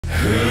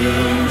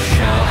Whom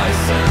shall I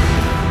send?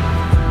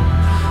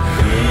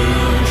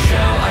 Whom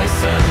shall I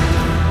send?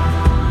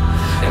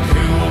 And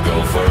who will go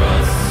for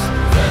us?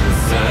 Then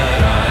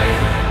said I,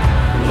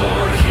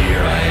 Lord,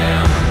 here I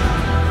am.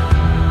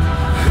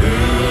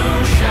 Whom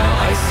shall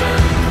I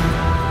send?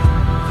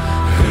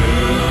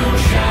 Whom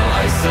shall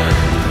I send?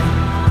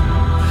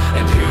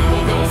 And who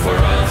will go for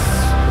us?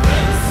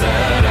 Then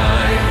said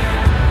I,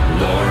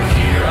 Lord,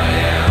 here I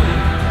am.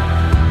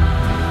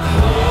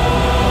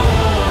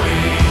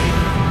 Holy,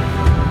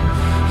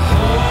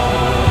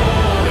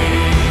 holy,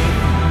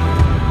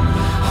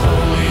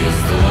 holy is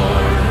the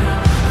Lord.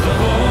 The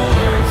whole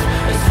earth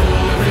is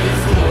full of His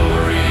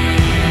glory.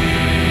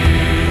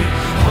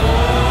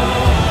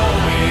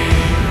 Holy,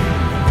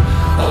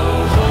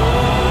 oh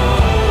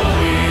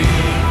holy,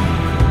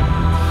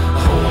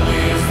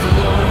 holy is the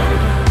Lord.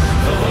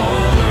 The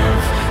whole earth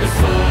is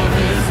full of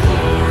His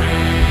glory.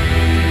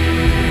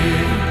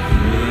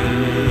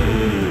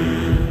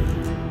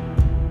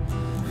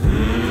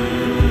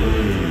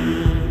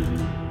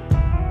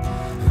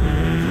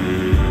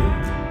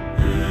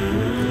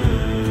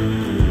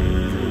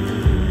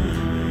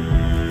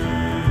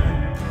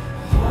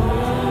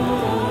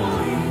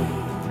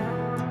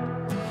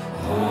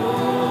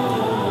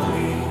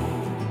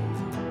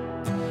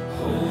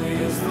 Holy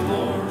is the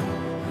Lord,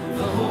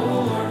 the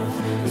whole earth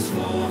is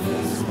full of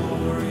His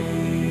glory.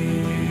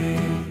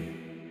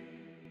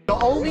 The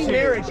only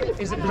marriage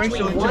is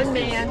between one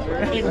man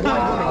and one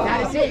woman.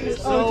 That is it.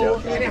 So,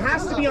 and it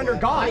has to be under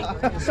God.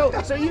 So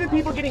even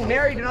people getting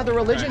married in other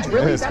religions,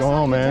 really, that's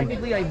not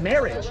technically a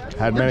marriage.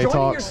 Had many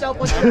talks.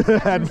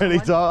 Had many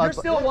talks.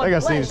 I think I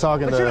seen you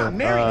talking to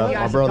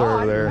my brother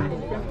over there.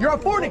 You're a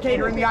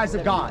fornicator in the eyes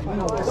of God.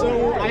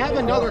 So I have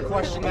another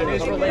question that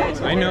is related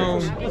to I know.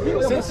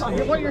 Since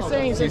what you're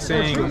saying, since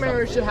true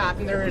marriage should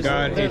happen, there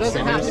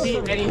doesn't have to be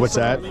any. What's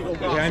that?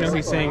 Yeah, I know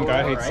he's saying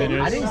God hates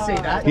sinners. I didn't say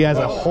that. He has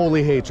a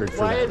holy hatred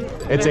for them.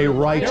 It's a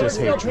righteous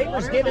There was no hatred.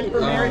 papers given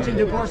for marriage and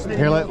divorce.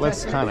 Here,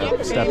 let's kind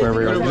of step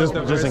over here,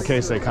 just in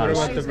case they kind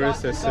What about of. the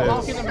verse that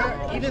says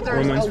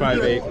Romans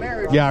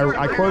 5:8? Yeah,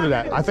 I quoted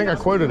that. I think I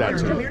quoted that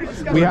too.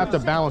 We have to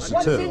balance the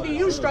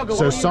two.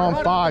 So Psalm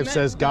 5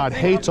 says God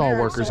hates all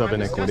workers of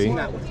iniquity,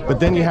 but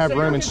then you have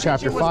Romans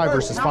chapter 5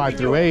 verses 5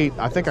 through 8.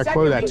 I think I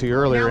quoted that to you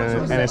earlier,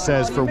 and it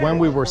says, "For when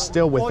we were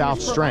still without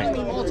strength,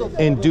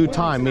 in due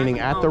time," meaning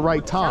at the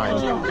right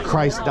time,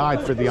 Christ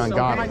died for the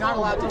ungodly.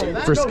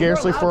 For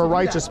scarcely for a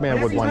righteous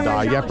man would one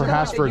die, yet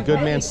perhaps for a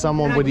good man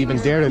someone would even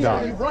dare to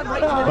die.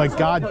 But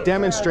God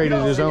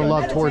demonstrated His own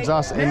love towards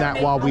us in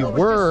that while we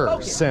were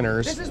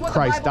sinners,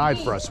 Christ died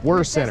for us.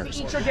 We're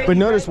sinners. But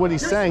notice what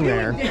He's saying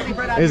there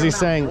is He's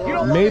saying,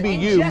 maybe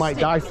you might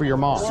die for your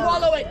mom.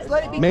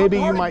 Maybe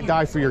you might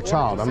die for your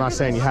child. I'm not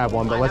saying you have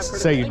one, but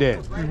let's say you did.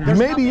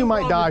 Maybe you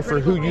might die for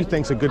who you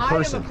think's a good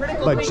person.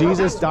 But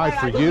Jesus died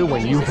for you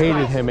when you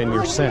hated Him in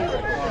your sin.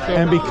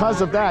 And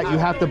because of that, you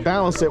have to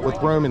balance it with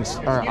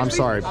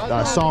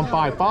Psalm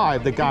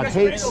 5:5, that God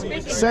hates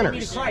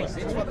sinners.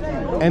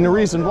 And the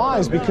reason why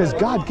is because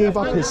God gave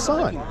up His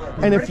Son.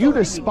 And if you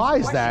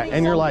despise that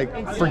and you're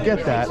like,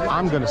 forget that,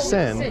 I'm going to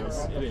sin,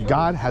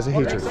 God has a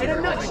hatred for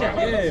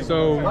you.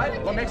 So,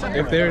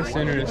 if they're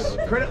sinners,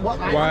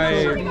 why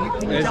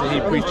isn't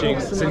He preaching,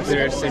 since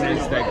they're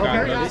sinners, that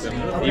God loves them,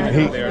 even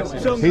though they are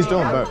sinners? He's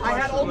doing both.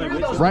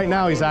 Right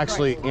now, He's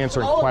actually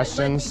answering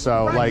questions.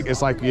 So, like,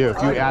 it's like you.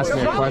 If you ask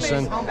me a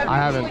question,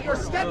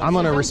 I'm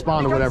going to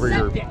respond to whatever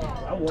you're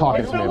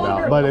talking to me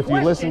about. But if you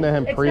listen to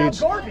him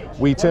preach,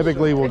 we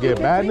typically will get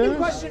bad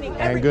news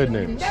and good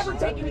news.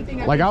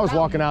 Like I was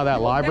walking out of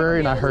that library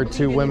and I heard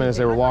two women as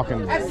they were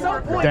walking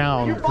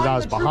down, because I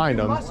was behind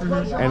them,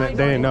 and they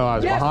didn't know I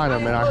was behind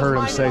them, and I heard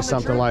them say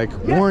something like,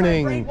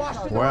 warning,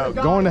 well,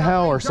 going to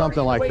hell or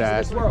something like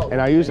that.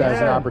 And I used that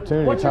as an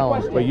opportunity to tell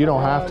them, but you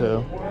don't have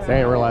to. They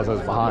didn't realize I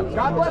was behind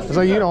them. It's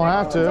like, you don't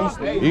have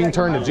to. You can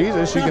turn to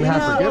Jesus. You can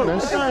have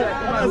forgiveness.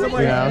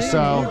 You know,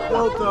 so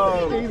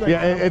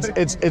yeah,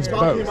 it's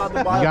both. You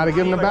got to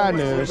give them the bad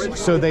news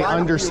so they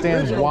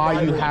understand why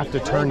you have to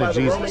turn to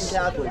Jesus.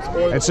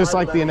 It's just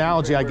like the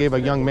analogy I gave a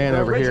young man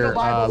over here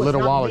a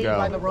little while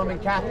ago.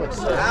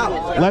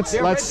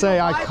 Let's say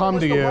I come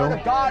to you.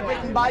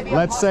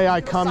 Let's say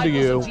I come to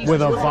you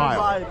with a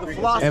vial,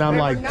 and I'm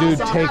like, dude,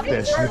 take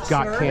this. You've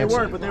got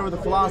cancer.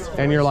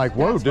 And you're like,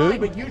 whoa,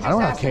 dude, I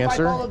don't have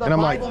cancer. And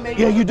I'm like,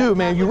 yeah, you do,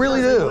 man. You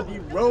really do.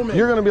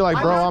 You're going to be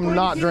like, bro, I'm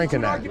not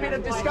drinking that.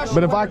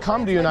 But if I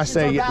come to you and I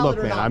say,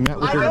 look, man, I met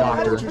with your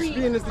doctor.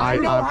 I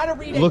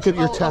look at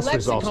your test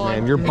results,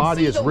 man. Your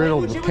body is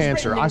riddled with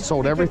cancer. I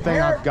sold everything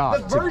I've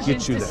got to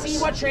get you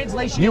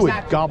this. You would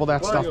gobble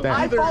that stuff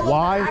down.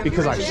 Why?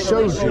 Because I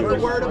showed you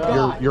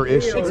your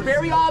issue. It's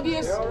very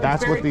obvious.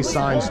 That's what these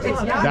signs do.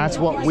 That's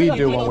what we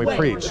do when we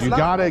preach. You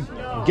got to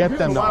get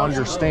them to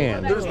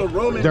understand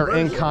they're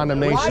in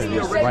condemnation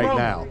right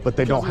now, but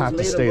they don't have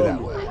to stay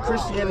that way.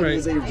 Christianity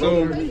is a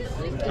wrong belief.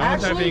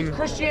 Actually,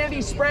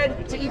 Christianity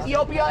spread to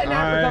Ethiopia and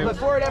Africa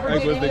before it ever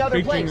did any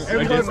other place.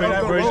 A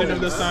different version of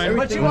the sign.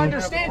 But you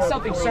understand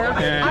something, sir.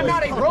 I'm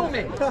not a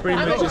Roman.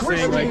 I'm a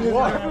Christian.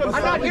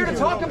 I'm not here to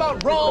talk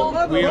about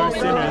Rome. We are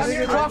sinners. I'm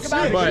here to talk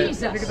about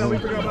Jesus.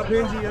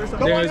 The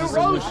one who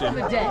rose from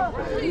the dead.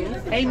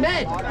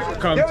 Amen.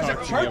 There was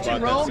a church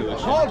in Rome.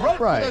 Paul wrote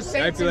for the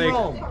saints in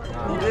Rome.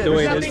 The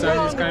way this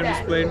sign is kind of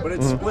displayed, but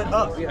it's split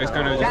up. It's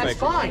kind of just like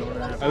fine.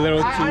 A little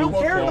too I don't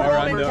care if the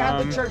far Roman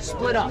Catholic Church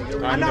split up.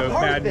 I'm not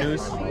part bad of it.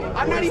 news.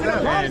 I'm not even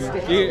a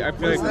Protestant. And I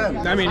feel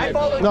like, I mean,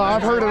 No,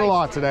 I've heard it a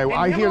lot today.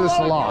 I hear this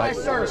a lot.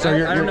 So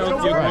I don't know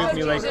if you agree with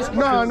me,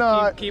 like,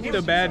 no, keep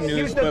the bad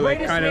news, but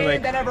like kind of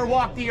like. That ever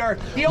walked the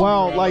earth.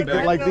 Well,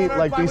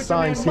 like these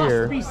signs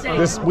here.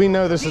 This we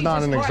know this is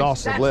not an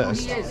exhaustive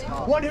list,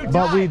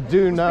 but we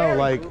do know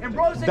like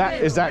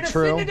that is that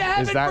true?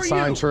 Is that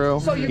sign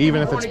true?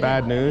 Even if it's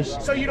bad news.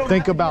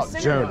 Think about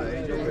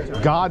Jonah.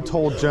 God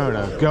told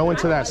Jonah, go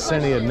into that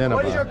city of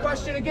Nineveh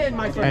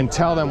and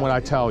tell them what I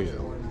tell you.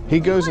 He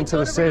goes into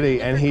the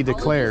city and he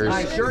declares,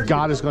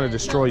 God is going to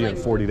destroy you in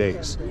 40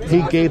 days.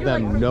 He gave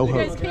them no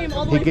hope.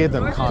 He gave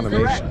them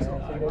condemnation.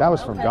 That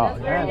was from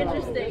God.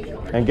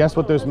 And guess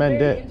what those men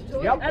did?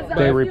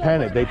 They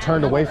repented. They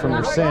turned away from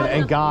their sin,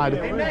 and God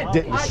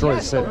didn't destroy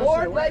the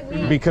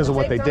city because of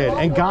what they did.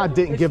 And God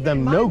didn't give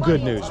them no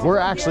good news. We're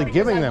actually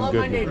giving them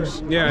good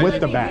news with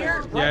the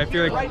bad. Yeah, I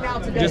feel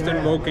like just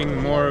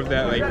invoking more of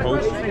that like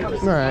hope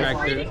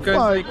factor.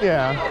 Well,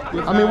 yeah.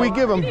 I mean, we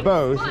give them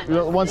both.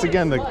 Once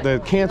again,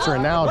 the cancer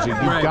analogy,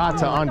 you've got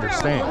to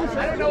understand.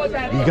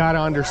 You got to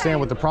understand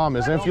what the problem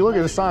is. And if you look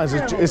at the signs,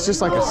 it's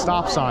just like a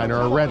stop sign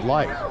or a red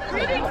light.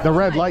 The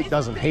red light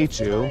doesn't hate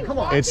you.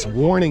 It's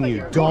warning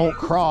you, don't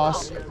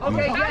cross. You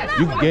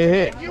can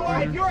get hit.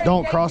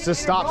 Don't cross this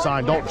stop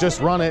sign. Don't just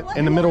run it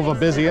in the middle of a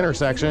busy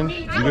intersection.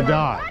 You could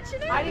die.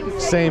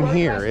 Same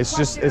here. It's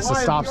a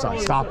stop sign.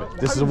 Stop it.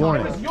 This is a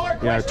warning.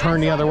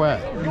 Turn the other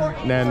way.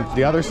 And then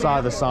the other side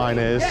of the sign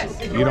is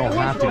you don't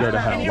have to go to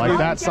hell. Like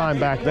that sign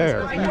back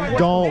there.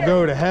 Don't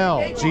go to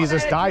hell.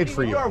 Jesus died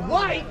for you. Your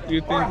wife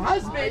or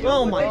husband.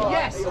 Oh my God.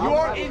 Yes,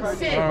 you're in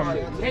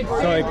sin.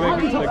 So like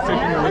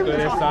taking a look at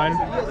this sign.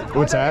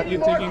 What's that? You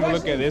taking a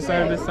look at this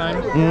side of the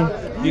sign?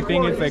 Do you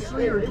think it's like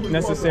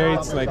necessary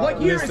to like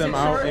list them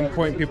out and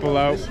point people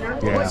out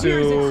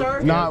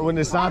to not when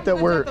it's not that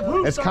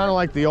it's kind of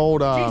like the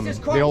old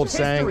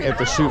saying, if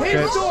the shoe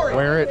fits,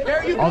 wear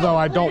it. Although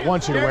I don't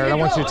want you to wear it, I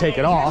want you to take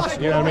it off.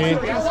 You know what I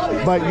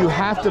mean? But you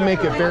have to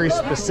make it very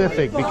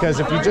specific, because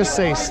if you just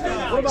say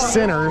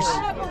sinners,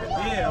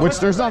 which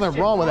there's nothing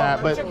wrong with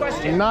that, but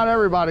not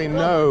everybody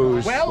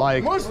knows.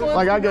 Like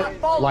I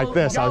get like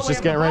this. I was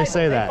just getting ready to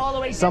say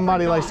that.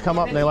 Somebody likes to come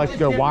up and they like to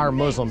go, why are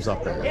Muslims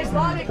up there?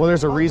 Well,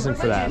 there's a reason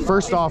for that.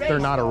 First off, they're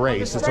not a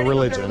race, it's a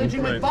religion.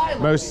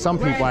 Some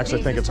people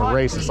actually think it's a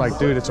race. It's like,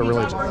 dude, it's a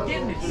religion.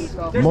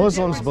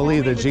 Muslims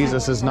believe that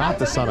Jesus is not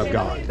the Son of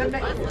God,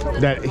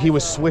 that he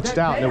was switched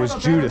out and it was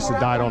Judas who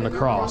died on the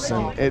cross.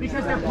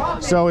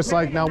 So it's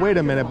like, now wait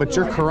a minute, but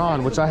your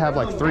Quran, which I have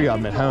like 3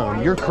 of them at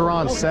home, your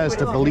Quran says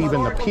to believe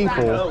in the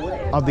people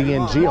of the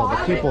Injil,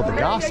 the people of the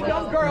gospel.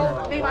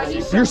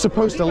 You're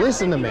supposed to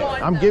listen to me.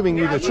 I'm giving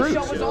you the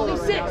truth.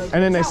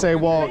 And then they say,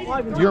 well,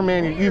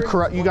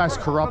 you guys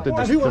corrupted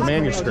the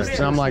manuscripts.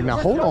 And I'm like, now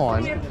hold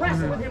on.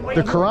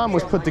 The Quran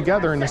was put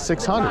together in the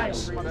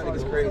 600s.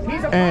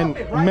 And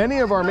many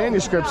of our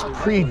manuscripts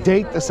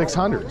predate the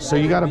 600s. So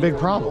you got a big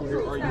problem.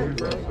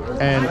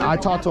 And I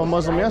talked to a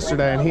Muslim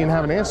yesterday and he didn't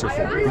have an answer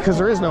for it, because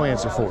there is no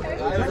answer for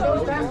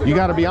it. You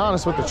got to be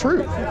honest with the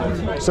truth.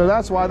 So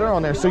that's why they're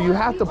on there. So you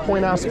have to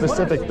point out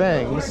specific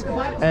things.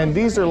 And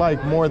these are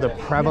like more the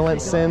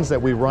prevalent sins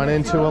that we run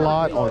into a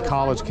lot on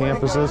college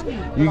campuses.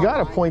 You got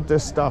to point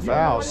this stuff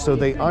out so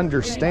they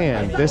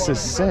understand this is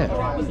sin.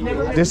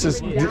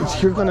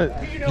 You're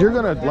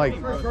gonna like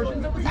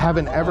have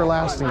an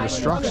everlasting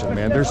destruction,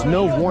 man. There's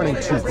no warning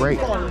too great.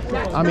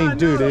 I mean,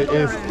 dude,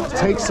 if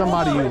take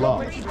somebody you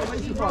love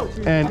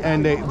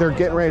and they're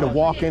getting ready to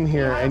walk in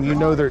here and you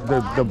know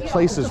the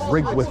place is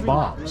rigged with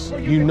bombs.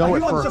 You know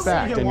it for a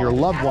fact, and your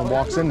loved one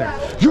walks in there.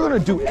 You're gonna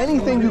do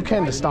anything you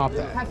can to stop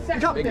that.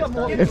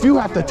 If you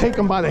have to take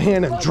them by the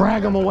hand and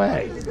drag them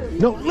away.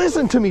 No,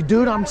 listen to me,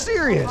 dude, I'm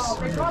serious.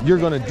 You're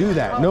gonna do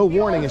that. No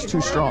warning is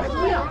too strong.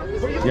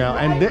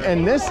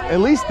 And this, at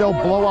least they'll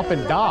blow up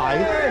and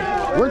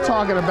die. We're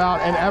talking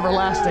about an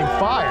everlasting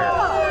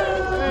fire.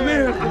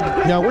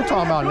 No, we're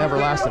talking about an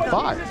everlasting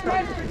fire.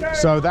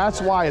 So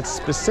that's why it's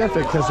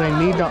specific, because they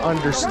need to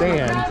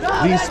understand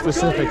these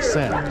specific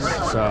sins.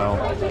 So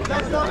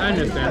I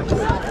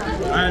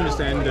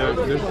understand.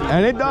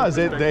 And it does.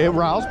 It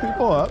riles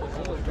people up.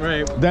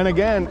 Right. Then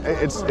again,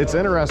 it's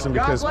interesting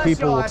because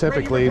people will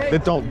typically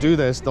that don't do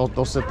this,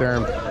 they'll sit there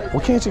and, well,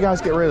 can't you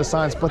guys get rid of the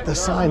signs? But the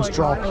signs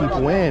draw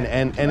people in,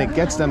 and it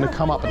gets them to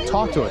come up and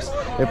talk to us.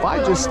 If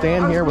I just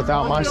stand here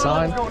without my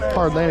sign,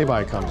 hardly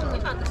anybody comes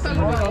in.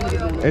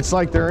 It's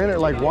like they're in it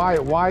like, why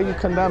are you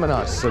condemning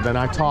us? So then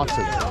I talk to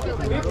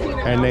them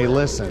and they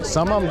listen.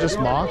 Some of them just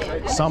mock,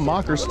 some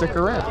mockers stick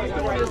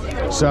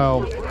around.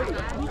 So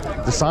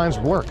The signs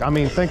work. I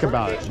mean, think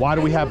about it. Why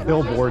do we have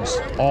billboards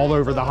all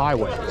over the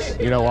highways?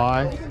 You know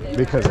why?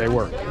 Because they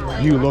work.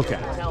 You look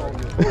at it.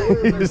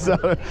 So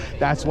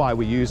that's why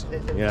we use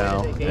them. You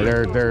know,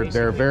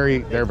 they're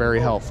very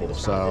helpful.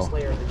 So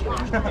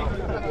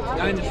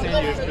I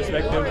understand your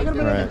perspective,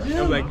 right.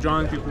 Of like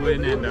drawing people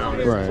in and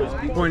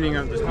right. pointing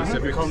out the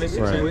specifics.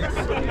 Right.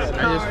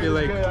 I just feel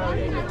like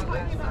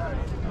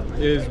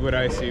is what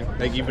I see,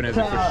 like even as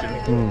a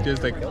Christian,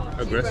 just like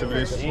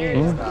aggressiveness.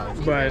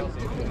 But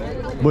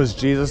was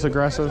Jesus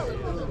aggressive?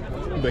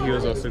 But he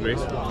was also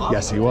graceful.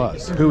 Yes, he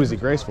was. Who was he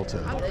graceful to?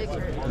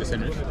 The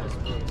sinners.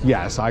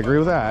 Yes, I agree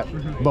with that.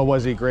 But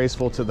was he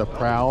graceful to the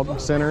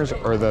proud sinners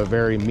or the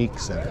very meek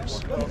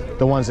sinners?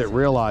 The ones that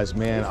realize,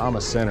 man, I'm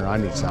a sinner, I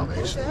need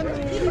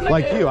salvation.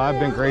 Like you, I've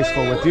been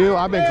graceful with you.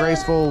 I've been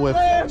graceful with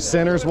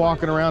sinners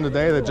walking around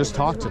today that just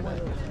talk to me.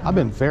 I've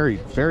been very,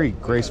 very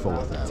graceful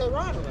with them.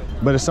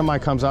 But if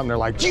somebody comes up and they're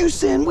like, you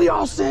sin, we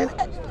all sin,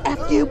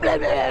 F you, blah,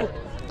 blah,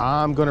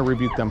 I'm going to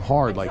rebuke them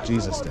hard like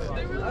Jesus did.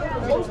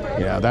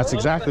 Yeah, that's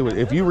exactly what,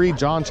 if you read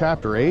John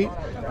chapter 8,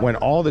 when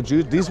all the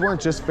Jews, these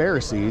weren't just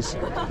Pharisees,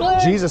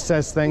 Jesus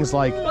says things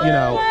like, you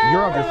know,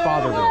 you're of your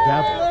father the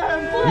devil.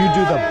 You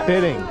do the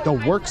bidding, the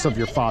works of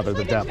your father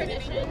the devil.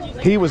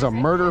 He was a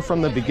murderer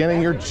from the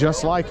beginning, you're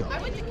just like him.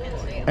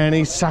 And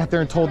he sat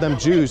there and told them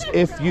Jews,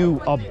 if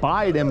you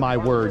abide in my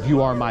word,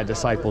 you are my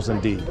disciples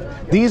indeed.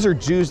 These are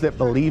Jews that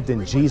believed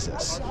in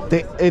Jesus.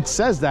 It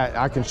says that,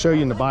 I can show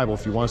you in the Bible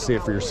if you want to see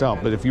it for yourself,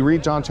 but if you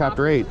read John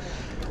chapter 8,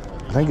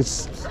 I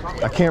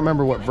can't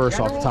remember what verse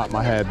off the top of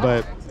my head,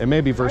 but it may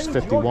be verse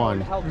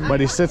 51. But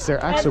he sits there.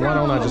 Actually, why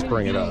don't I just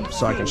bring it up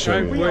so I can show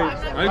you? Wait,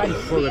 I can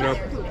pull it up.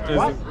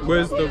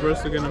 Where's the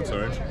verse again? I'm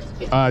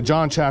sorry.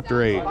 John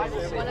chapter 8.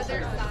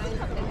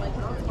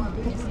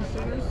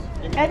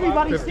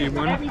 Everybody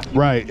 51.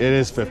 Right, it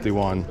is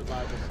 51.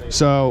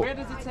 So Where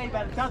does it say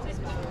that it doesn't?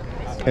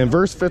 in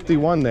verse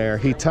 51 there,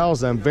 he tells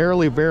them,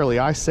 verily, verily,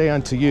 I say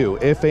unto you,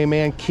 if a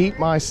man keep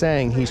my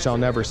saying, he shall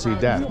never see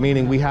death.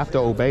 Meaning we have to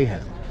obey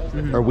him.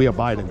 Or we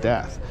abide in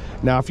death.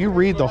 Now, if you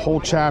read the whole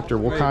chapter,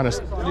 we'll kind of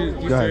You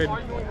go ahead.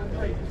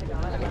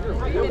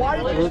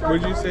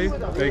 What did you say?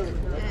 Like,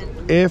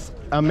 If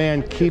a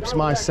man keeps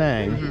my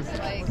saying,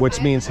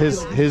 which means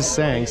his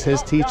sayings,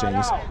 his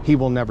teachings, he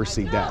will never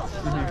see death.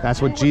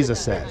 That's what Jesus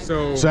said.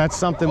 So that's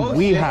something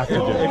we have to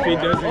do. if he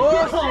doesn't,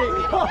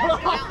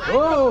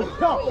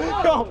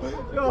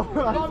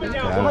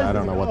 Yeah, I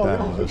don't know what that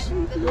was,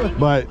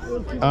 but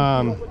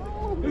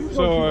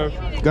so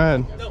go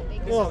ahead.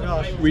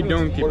 we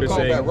don't keep it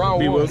saying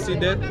we will see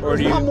death, or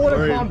do you?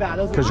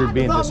 Because you're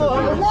being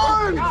disobedient.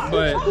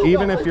 But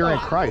Even if you're in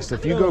Christ,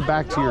 if you go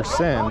back to your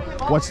sin,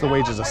 what's the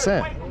wages of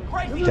sin?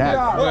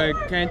 Death. like,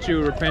 can't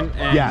you repent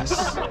and?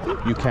 Yes,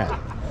 you can.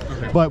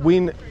 But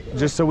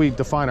just so we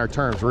define our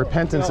terms,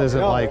 repentance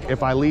isn't like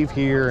if I leave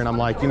here and I'm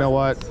like, you know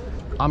what,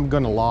 I'm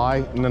gonna lie,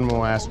 and then I'm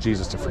gonna ask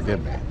Jesus to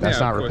forgive me. That's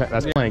Yeah, not of course. repent.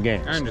 That's Yeah, playing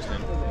games. I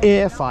understand.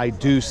 If I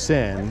do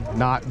sin,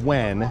 not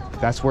when.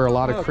 That's where a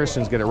lot of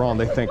Christians get it wrong.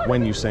 They think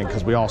when you sin,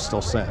 because we all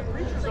still sin.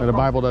 And the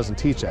Bible doesn't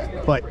teach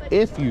that. But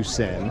if you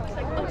sin,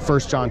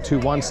 1 John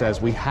 2:1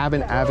 says, we have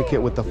an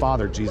advocate with the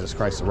Father, Jesus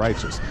Christ the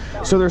righteous.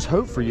 So there's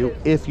hope for you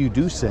if you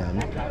do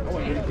sin.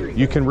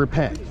 You can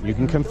repent, you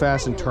can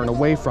confess and turn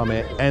away from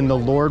it, and the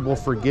Lord will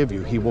forgive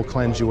you. He will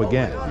cleanse you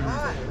again.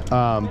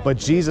 But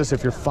Jesus,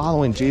 if you're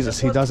following Jesus,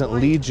 he doesn't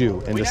lead you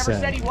into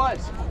sin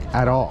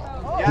at all.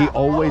 He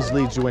always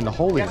leads you into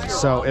holiness.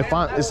 So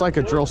it's like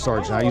a drill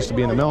sergeant. I used to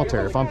be in the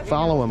military. If I'm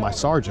following my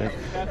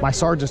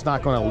sergeant's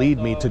not going to lead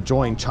me to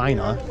join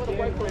China,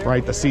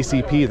 right? The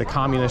CCP, the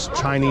Communist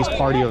Chinese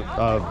Party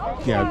of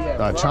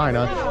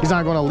China. He's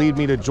not going to lead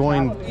me to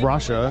join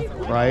Russia,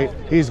 right?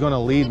 He's going to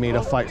lead me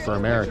to fight for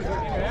America.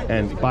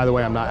 And by the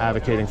way, I'm not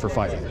advocating for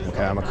fighting,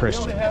 okay? I'm a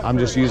Christian. I'm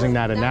just using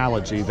that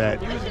analogy that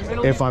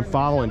if I'm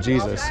following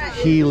Jesus,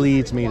 he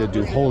leads me to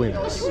do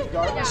holiness.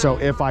 So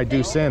if I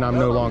do sin, I'm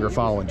no longer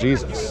following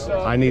Jesus.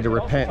 I need to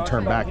repent and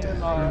turn back to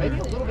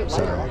him.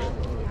 So.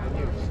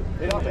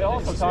 It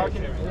also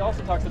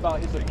talks about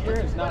his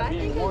appearance not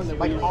being one that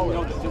we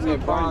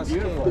find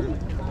beautiful.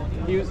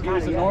 He was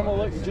a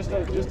normal, just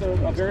a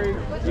very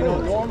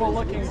normal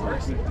looking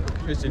person.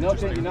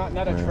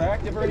 Not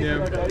attractive or anything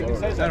like that. He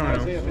says that in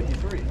Isaiah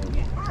 53.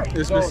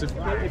 The So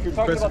if you're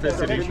talking about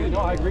specificity no,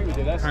 I agree with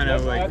you. That's kind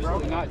of like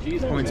absolutely not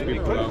Jesus. points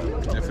people out.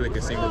 I feel like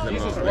it singles them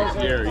out.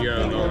 Like you're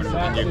alone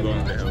and you're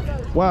going to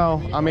hell.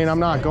 Well, I mean, I'm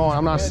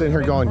not sitting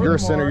here going, you're a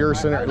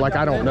sinner. Like,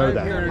 I don't know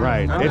that,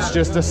 right? It's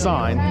just a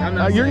sign.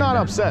 You're not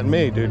upsetting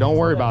me, dude. Don't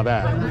worry about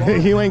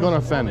that. You ain't gonna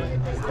offend me.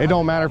 It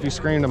don't matter if you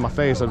screamed in my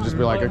face. I'll just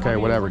be like, okay,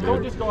 whatever,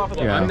 dude. You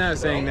know? I'm not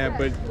saying that,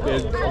 but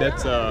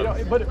that's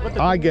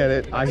I get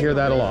it. I hear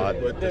that a lot.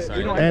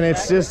 And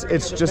it's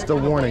just a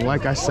warning.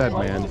 Like I said,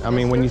 man, I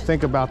mean, when you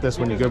think about this,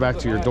 when you go back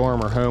to your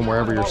dorm or home,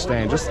 wherever you're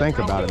staying, just think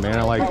about it,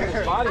 man. Like,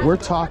 we're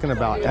talking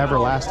about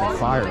everlasting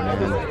fire,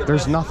 man.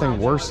 There's nothing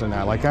worse than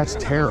that. Like, that's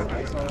terrible.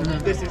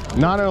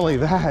 Not only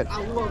that,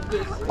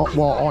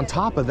 well, on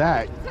top of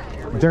that,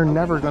 they're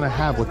never going to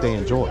have what they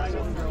enjoy.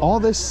 all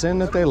this sin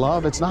that they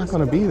love, it's not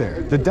going to be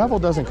there. The devil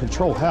doesn't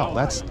control hell.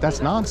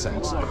 That's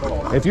nonsense.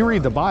 If you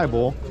read the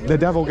Bible, the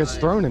devil gets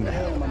thrown into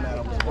hell.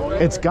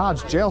 It's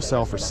God's jail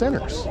cell for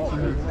sinners,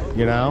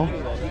 you know?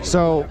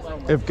 So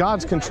if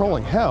God's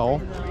controlling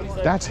hell,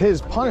 that's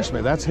his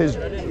punishment. That's his,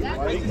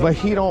 but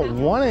he don't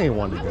want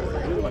anyone to go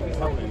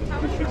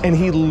there. And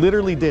he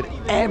literally did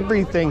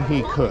everything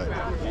he could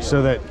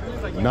so that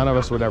none of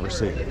us would ever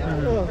see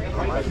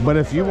it. But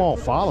if you won't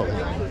follow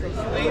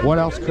him, what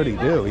else could he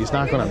do? He's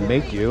not going to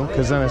make you,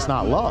 because then it's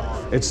not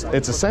love. It's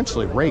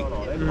essentially rape,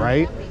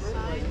 right?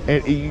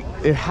 You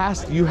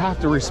have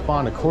to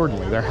respond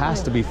accordingly. There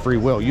has to be free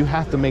will. You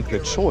have to make the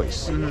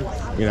choice,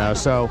 you know.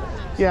 So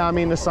yeah, I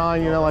mean, the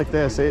sign, you know, like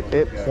this,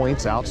 it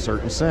points out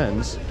certain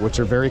sins, which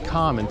are very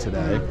common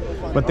today,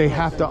 but they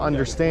have to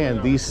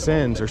understand these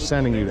sins are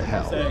sending you to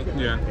hell.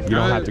 Yeah, you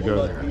don't have to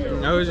go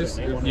there. I was just,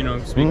 you know,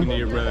 speaking to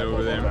your brother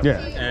over there. Yeah.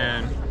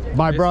 And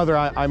my brother,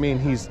 I mean,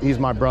 he's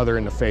my brother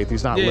in the faith.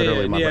 He's not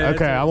literally my brother.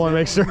 Okay, I want to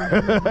make sure.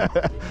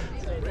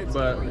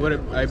 But what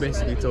I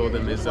basically told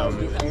him is, like,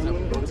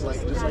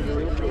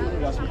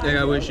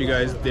 I wish you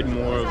guys did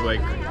more of, like,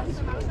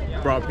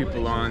 brought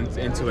people on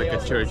into, like,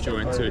 a church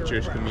or into a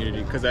church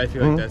community, because I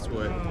feel like that's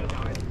what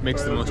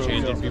makes the most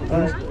change in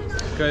people.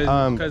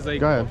 Because like,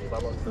 go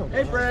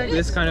ahead.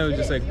 This kind of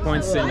just, like,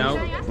 points sin out,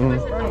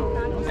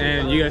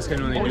 and you guys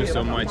can only do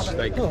so much,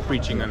 like,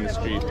 preaching on the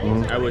street.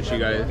 I wish you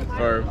guys,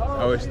 or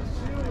I wish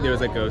there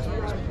was, like,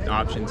 a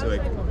option to,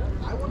 like,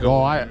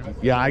 go I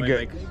get.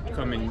 Like,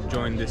 come and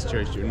join this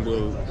church, and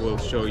we'll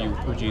show you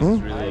who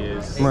Jesus really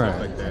is, stuff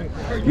like that.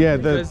 Yeah,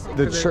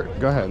 the church.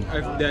 Go ahead.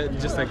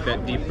 Just like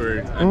that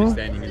deeper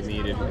understanding is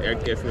needed. I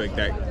feel like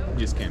that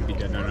just can't be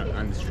done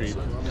on the street.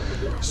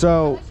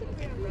 So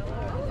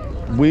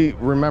we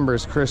remember,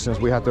 as Christians,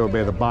 we have to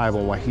obey the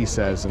Bible, what he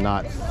says, and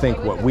not think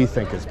what we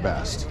think is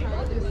best.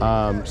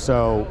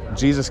 So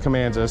Jesus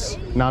commands us.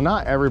 Now,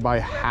 not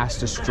everybody has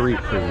to street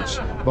preach,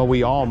 but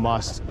we all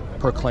must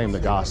proclaim the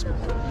gospel.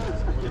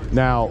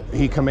 Now,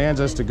 he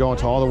commands us to go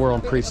into all the world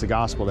and preach the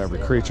gospel to every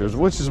creature,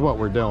 which is what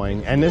we're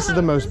doing. And this is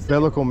the most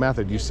biblical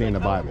method you see in the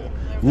Bible.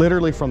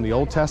 Literally from the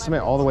Old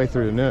Testament all the way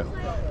through the New.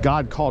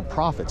 God called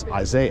prophets,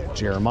 Isaiah,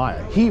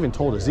 Jeremiah. He even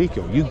told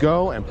Ezekiel, you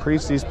go and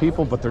preach these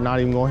people, but they're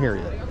not even going to hear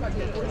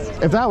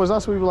you. If that was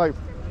us, we'd be like,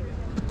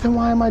 but then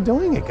why am I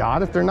doing it,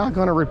 God? If they're not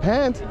going to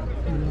repent,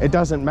 it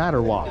doesn't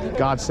matter why.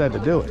 God said to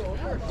do it.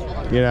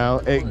 You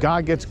know,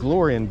 God gets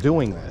glory in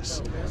doing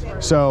this.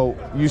 So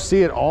you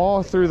see it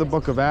all through the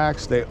book of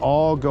Acts. They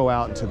all go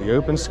out into the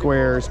open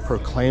squares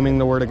proclaiming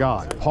the word of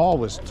God. Paul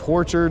was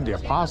tortured. The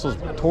apostles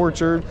were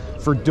tortured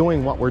for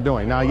doing what we're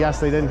doing. Now, yes,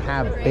 they didn't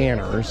have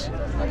banners,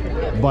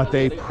 but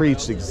they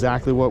preached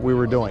exactly what we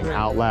were doing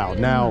out loud.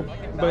 Now,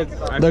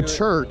 the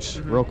church,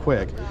 real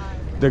quick,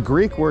 the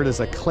Greek word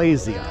is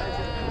ecclesia.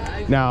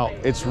 Now,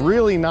 it's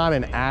really not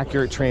an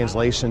accurate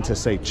translation to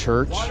say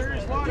church.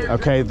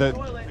 Okay,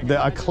 the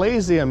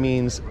ecclesia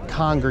means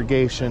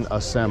congregation,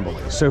 assembly.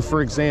 So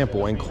for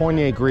example, in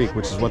Koine Greek,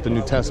 which is what the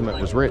New Testament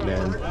was written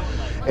in,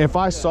 if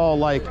I saw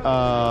like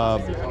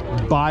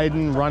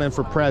Biden running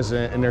for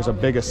president and there's a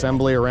big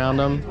assembly around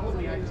him,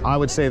 I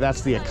would say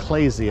that's the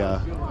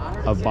ecclesia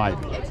of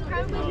Biden.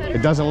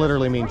 It doesn't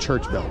literally mean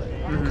church building,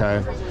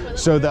 okay?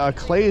 So the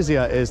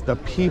ecclesia is the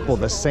people,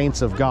 the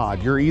saints of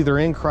God. You're either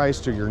in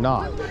Christ or you're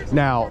not.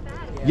 Now,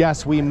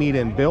 yes, we meet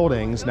in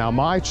buildings. Now,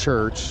 my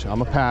church,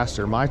 I'm a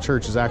pastor. My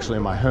church is actually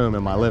in my home,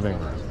 in my living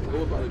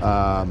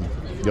room.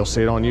 You'll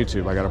see it on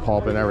YouTube. I got a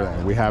pulpit and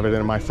everything. We have it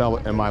in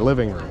my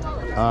living room.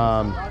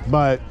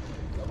 But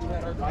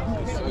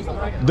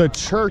the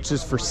church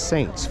is for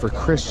saints, for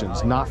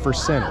Christians, not for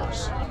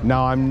sinners.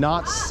 Now, I'm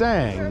not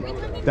saying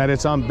that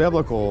it's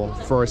unbiblical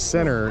for a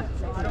sinner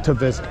to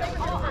visit.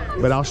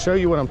 But I'll show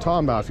you what I'm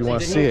talking about if you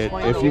want to see it.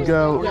 If you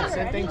go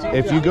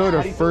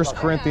to 1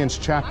 Corinthians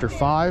chapter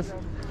 5,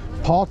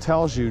 Paul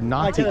tells you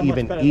not to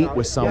even eat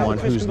with someone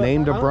who's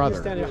named a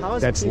brother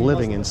that's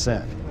living in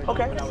sin.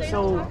 Okay,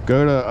 so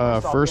go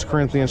to 1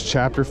 Corinthians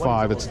chapter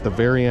 5. It's at the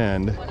very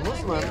end. A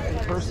Muslim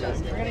person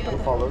who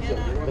follows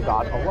the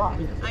God Allah.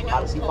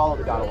 How does he follow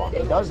the God Allah?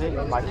 He does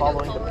it by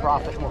following the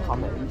Prophet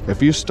Muhammad.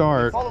 If you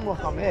start, follow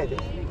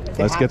Muhammad,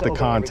 let's get the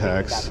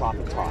context.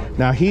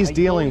 Now he's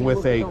dealing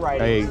with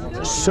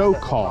a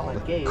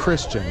so-called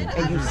Christian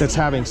that's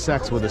having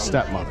sex with his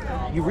stepmother.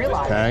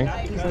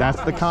 Okay,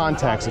 that's the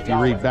context if you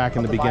read back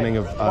in the beginning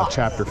of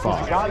chapter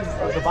 5.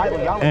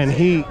 And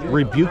he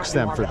rebukes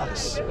them for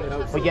this.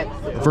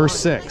 Verse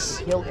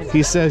 6,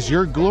 he says,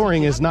 your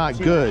glorying is not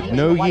good.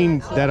 Know ye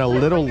that a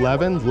little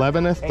leaven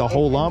leaveneth the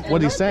whole lump?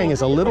 What he's saying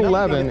is a little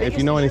leaven, if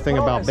you know anything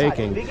about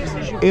baking,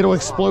 it'll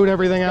explode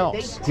everything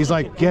else. He's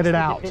like, get it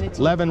out.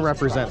 Leaven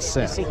represents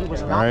sin.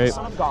 All right.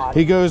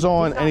 He goes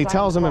on and he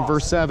tells them in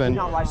verse 7,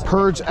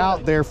 purge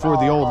out therefore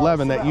the old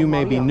leaven that you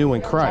may be new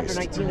in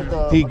Christ.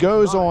 He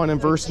goes on in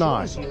verse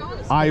 9,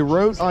 I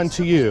wrote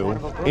unto you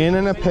in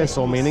an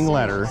epistle, meaning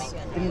letter,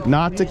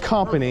 not to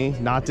company,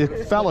 not to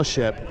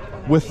fellowship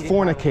with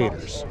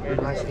fornicators.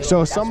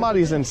 So if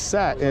somebody's in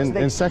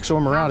sexual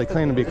immorality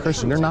claiming to be a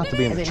Christian, they're not to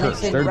be in the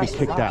church. They're to be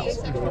kicked out.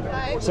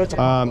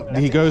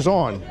 He goes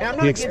on.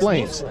 He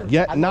explains,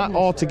 yet not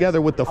altogether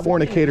with the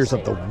fornicators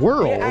of the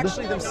world,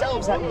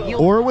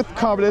 or with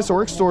covetous,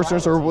 or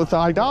extortioners, or with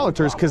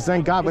idolaters, because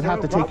then God would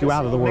have to take you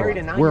out of the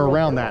world. We're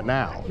around that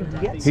now.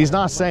 He's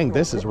not saying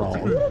this is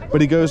wrong,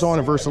 but he goes on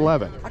in verse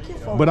 11.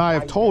 But I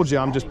have told you,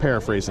 I'm just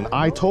paraphrasing,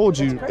 I told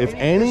you, if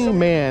any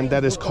man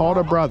that is called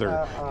a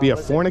brother be a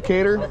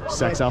fornicator,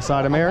 sex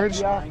outside of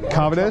marriage,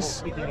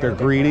 covetous, they're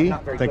greedy,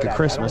 think of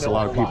Christmas, a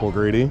lot of people are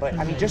greedy,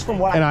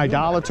 an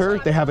idolater,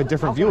 they have a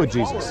different view of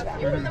Jesus.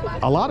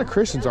 A lot of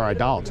Christians are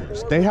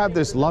idolaters. They have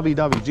this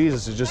lovey-dovey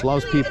Jesus who just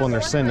loves people in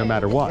their sin no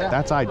matter what.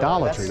 That's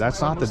idolatry. That's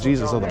not the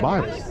Jesus of the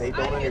Bible.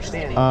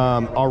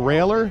 A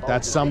railer,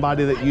 that's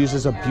somebody that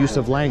uses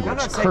abusive language,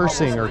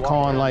 cursing or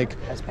calling, like,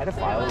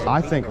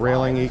 I think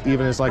railing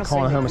even is like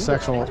calling a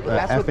homosexual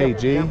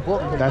FAG.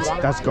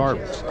 That's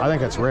garbage. I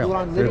think that's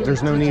railing.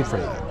 There's no need for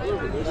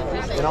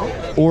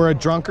that. Or a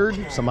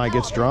drunkard, somebody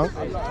gets drunk.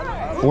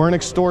 Or an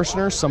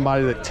extortioner,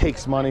 somebody that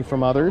takes money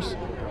from others.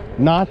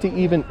 Not to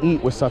even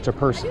eat with such a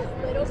person.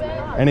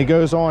 And he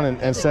goes on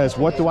and says,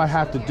 what do I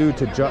have to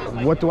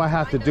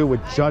do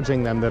with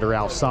judging them that are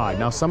outside?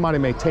 Now, somebody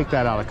may take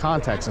that out of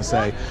context and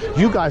say,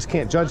 you guys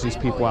can't judge these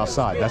people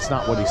outside. That's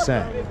not what he's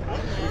saying.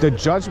 The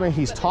judgment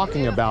he's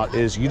talking about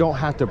is you don't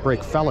have to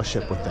break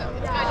fellowship with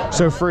them.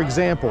 So, for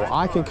example,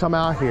 I can come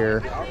out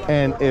here,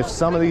 and if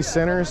some of these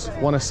sinners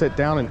want to sit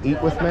down and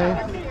eat with me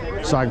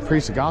so I can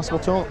preach the gospel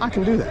to them, I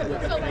can do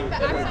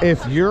that.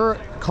 If you're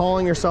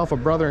calling yourself a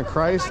brother in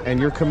Christ and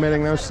you're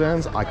committing those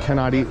sins, I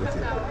cannot eat with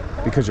you,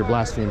 because you're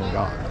blaspheming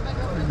God.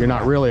 You're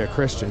not really a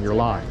Christian, you're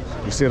lying.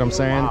 You see what I'm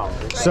saying?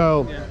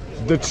 So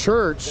the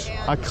church,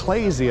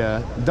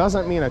 ecclesia,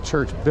 doesn't mean a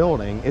church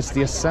building. It's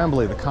the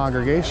assembly, the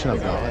congregation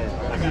of God.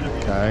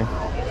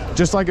 Okay?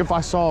 Just like if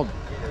I saw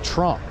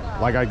Trump,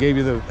 like I gave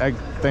you the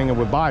thing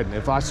with Biden.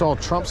 If I saw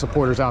Trump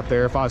supporters out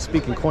there, if I was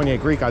speaking Koine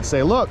Greek, I'd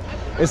say, look,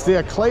 it's the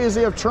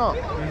ecclesia of Trump.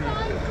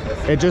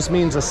 It just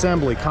means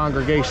assembly,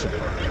 congregation.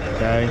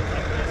 Okay?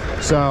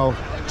 So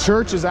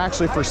church is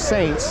actually for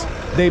saints.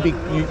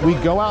 We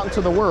go out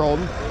into the world,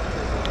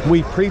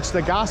 we preach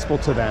the gospel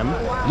to them.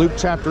 Luke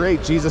chapter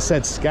 8, Jesus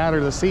said, scatter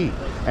the seed.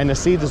 And the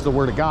seed is the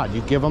word of God.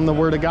 You give them the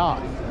word of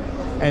God.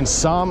 And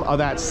some of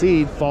that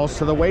seed falls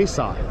to the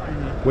wayside,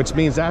 which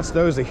means that's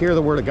those that hear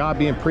the word of God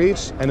being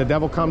preached, and the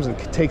devil comes and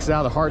takes it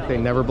out of the heart, they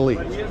never believe.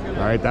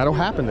 All right, that'll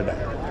happen today.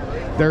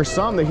 There's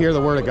some that hear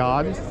the word of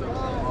God,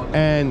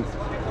 and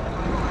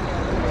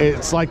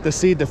it's like the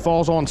seed that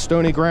falls on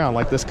stony ground,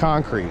 like this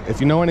concrete. If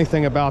you know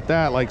anything about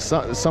that, like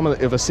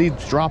if a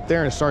seed's dropped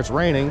there and it starts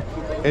raining,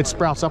 it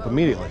sprouts up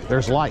immediately.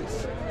 There's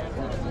life.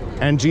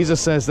 And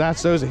Jesus says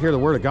that's those that hear the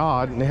word of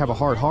God and they have a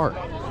hard heart.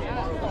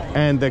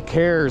 And the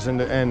cares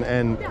during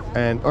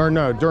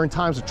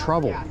times of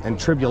trouble and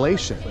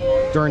tribulation,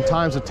 during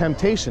times of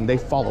temptation, they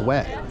fall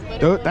away.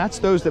 That's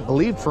those that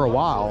believed for a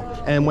while,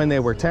 and when they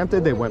were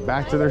tempted, they went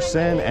back to their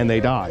sin and they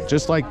died.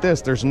 Just like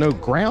this, there's no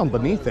ground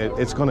beneath it,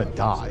 it's gonna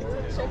die.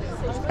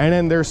 And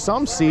then there's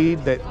some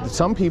seed that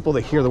some people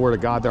that hear the word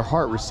of God, their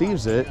heart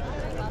receives it,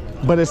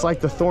 but it's like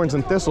the thorns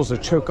and thistles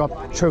that choke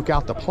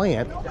out the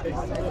plant.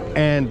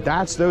 And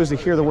that's those that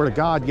hear the word of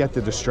God, yet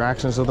the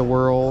distractions of the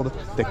world,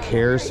 the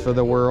cares for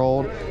the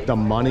world, the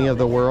money of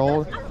the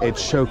world, it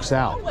chokes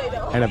out,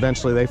 and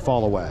eventually they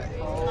fall away.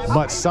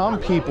 But some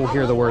people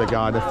hear the word of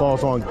God, it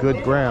falls on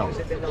good ground,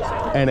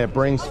 and it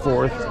brings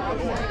forth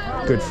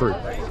good fruit.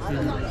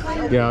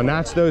 You know, and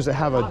that's those that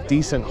have a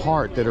decent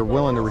heart, that are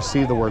willing to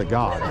receive the word of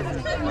God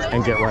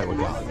and get right with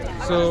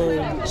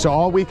God. So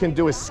all we can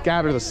do is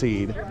scatter the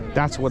seed.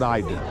 That's what I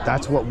do.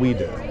 That's what we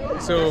do.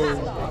 So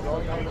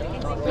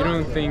you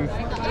don't think,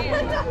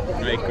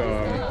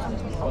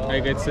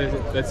 like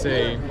let's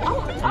say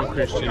I'm a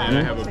Christian and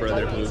I have a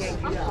brother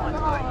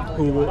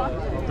who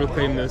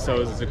proclaim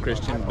themselves as a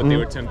Christian, but they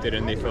were tempted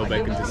and they fell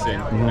back into sin.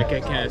 Like, I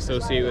can't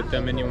associate with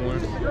them anymore.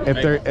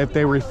 If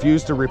they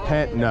refuse to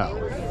repent,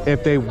 no.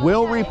 If they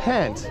will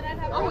repent,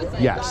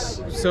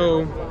 yes.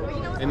 So,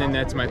 and then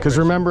that's my question. Because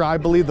remember, I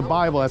believe the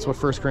Bible, that's what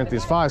 1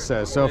 Corinthians 5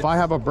 says. So if I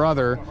have a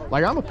brother,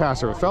 like I'm a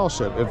pastor of a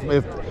fellowship,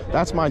 if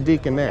that's my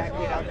deacon there,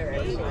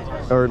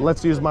 or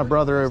let's use my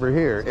brother over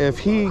here. If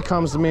he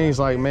comes to me, he's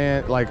like,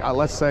 man, like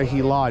let's say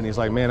he lied, and he's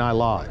like, man, I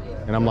lied.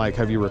 And I'm like,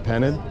 have you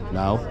repented?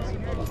 No.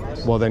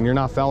 Well, then you're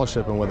not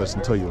fellowshipping with us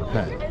until you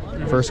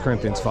repent. 1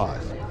 Corinthians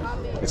 5.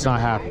 It's not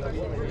happening.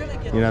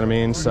 You know what I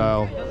mean?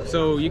 So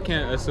you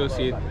can't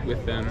associate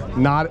with them.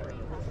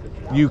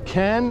 You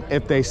can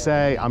if they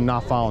say, I'm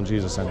not following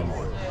Jesus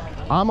anymore.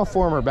 I'm a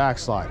former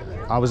backslider.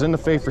 I was in the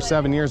faith for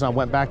 7 years and I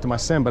went back to my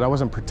sin, but I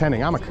wasn't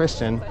pretending. I'm a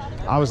Christian.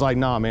 I was like,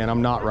 nah, man,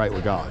 I'm not right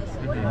with God.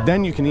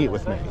 Then you can eat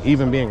with me,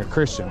 even being a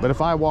Christian. But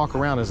if I walk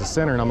around as a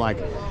sinner and I'm like,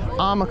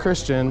 I'm a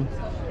Christian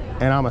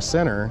and I'm a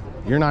sinner,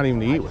 you're not even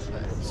to eat with me.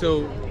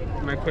 So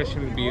my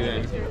question would be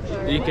then,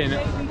 you can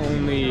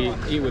only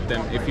eat with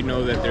them if you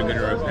know that they're going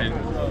to repent.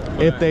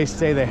 If they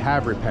say they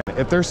have repented.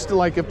 If they're still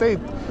like, if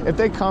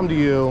they come to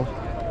you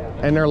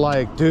and they're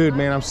like, dude,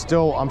 man, I'm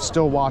still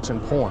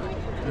watching porn.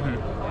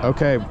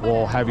 Okay,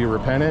 well, have you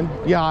repented?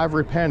 Yeah, I've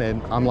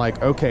repented. I'm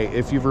like, okay,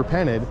 if you've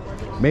repented,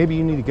 maybe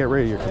you need to get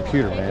rid of your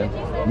computer, man.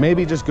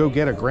 Maybe just go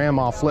get a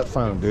grandma flip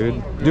phone,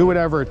 dude. Do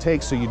whatever it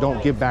takes so you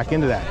don't get back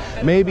into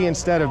that. Maybe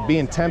instead of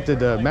being tempted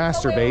to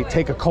masturbate,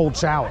 take a cold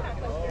shower.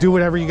 Do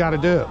whatever you got to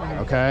do,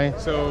 okay?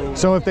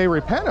 So if they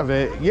repent of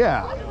it,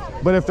 yeah.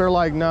 But if they're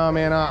like, no,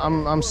 man,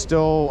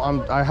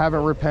 I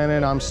haven't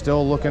repented. I'm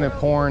still looking at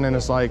porn, and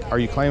it's like, are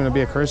you claiming to be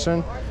a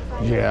Christian?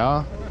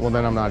 Yeah. Well,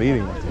 then I'm not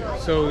eating with you.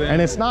 So then,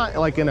 and it's not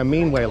like in a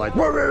mean way, like,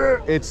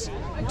 it's,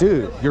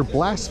 dude, you're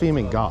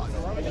blaspheming God.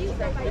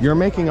 You're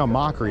making a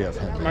mockery of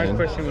him. My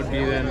question would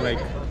be then, like,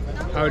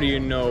 how do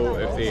you know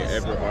if they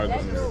ever are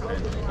going to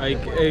repent? Like,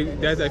 I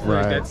feel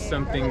like that's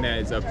something that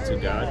is up to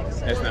God.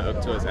 That's not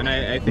up to us. And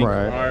I think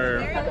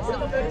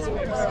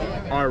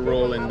our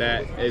role in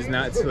that is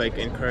not to, like,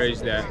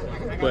 encourage that,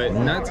 but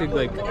not to,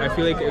 like, I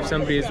feel like if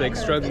somebody is, like,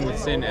 struggling with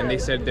sin and they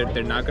said that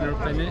they're not going to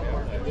repent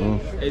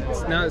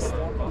it's not,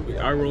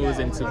 our role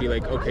isn't to be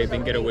like, okay,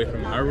 then get away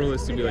from it. Our role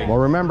is to be like... Well,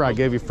 remember, I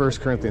gave you 1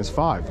 Corinthians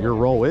 5. Your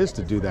role is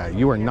to do that.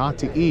 You are not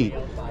to eat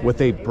with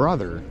a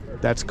brother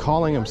that's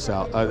calling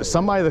himself,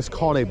 somebody that's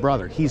called a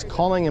brother. He's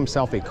calling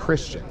himself a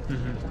Christian.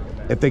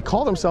 If they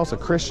call themselves a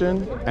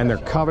Christian and they're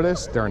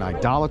covetous, they're an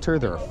idolater,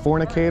 they're a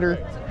fornicator,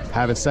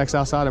 having sex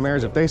outside of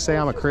marriage, if they say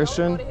I'm a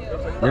Christian,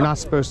 you're not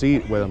supposed to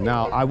eat with them.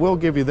 Now, I will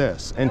give you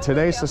this. In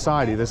today's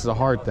society, this is a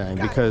hard thing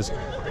because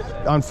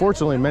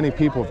unfortunately, many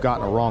people have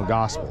gotten a wrong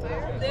gospel.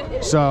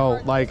 So,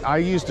 like, I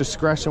use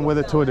discretion with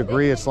it to a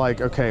degree. It's like,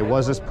 okay,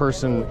 was this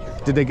person,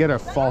 did they get a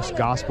false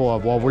gospel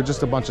of, well, we're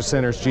just a bunch of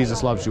sinners,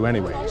 Jesus loves you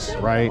anyways,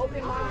 right?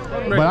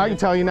 But I can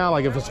tell you now,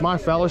 like, if it's my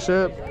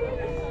fellowship,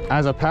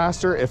 as a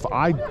pastor, if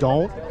I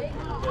don't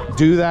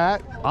do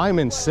that, I'm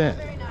in sin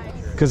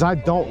because I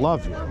don't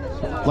love you.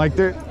 Like,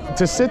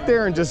 to sit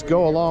there and just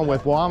go along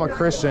with, well, I'm a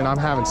Christian, I'm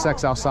having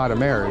sex outside of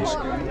marriage.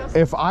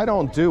 If I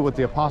don't do what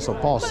the Apostle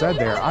Paul said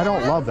there, I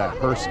don't love that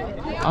person.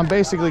 I'm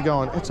basically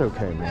going, it's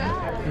okay,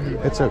 man.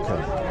 It's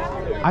okay.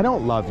 I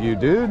don't love you,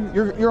 dude.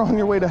 You're on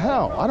your way to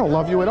hell. I don't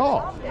love you at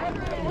all.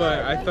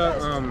 But I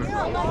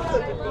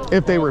thought,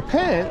 if they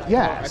repent,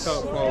 yes. I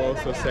thought Paul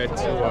also said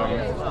to,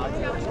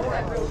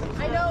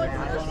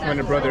 when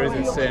a brother is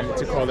in sin,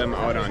 to call them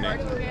out on it.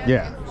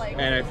 Yeah.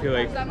 And I feel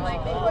like,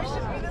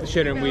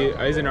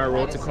 isn't our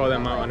role to call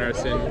them out on our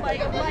sin? Like,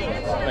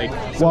 they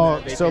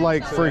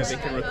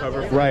can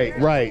recover from it?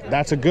 Right.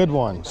 That's a good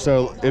one.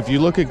 So if you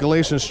look at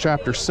Galatians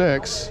chapter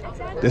 6,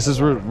 this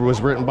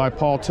was written by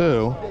Paul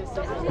too,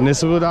 and this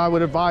is what I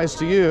would advise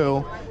to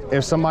you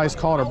if somebody's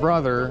called a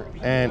brother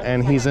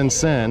and he's in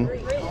sin.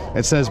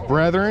 It says,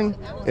 brethren,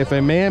 if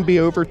a man be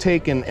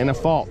overtaken in a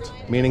fault,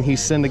 meaning he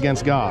sinned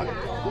against God,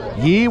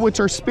 ye which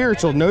are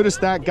spiritual. Notice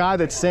that guy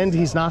that sinned,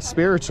 he's not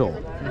spiritual.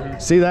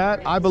 See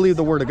that? I believe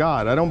the word of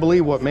God. I don't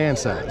believe what man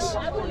says.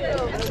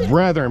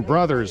 Brethren,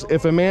 brothers,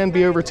 if a man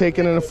be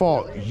overtaken in a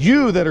fault,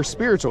 you that are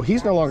spiritual,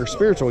 he's no longer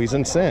spiritual, he's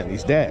in sin,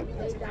 he's dead.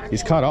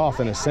 He's cut off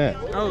in his sin.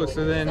 Oh,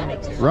 so then...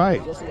 Right.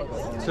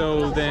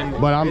 So then...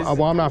 But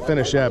I'm not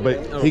finished yet,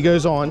 but he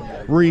goes on,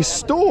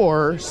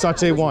 restore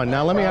such a one.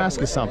 Now let me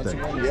ask you something.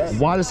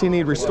 Why does he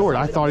need restored?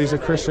 I thought he's a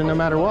Christian no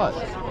matter what.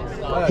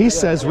 He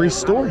says,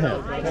 restore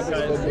him.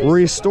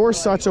 Restore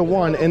such a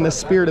one in the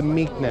spirit of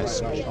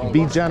meekness.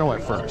 Be gentle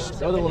at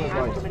first. You know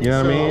what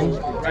I mean?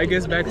 I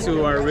guess back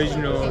to our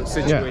original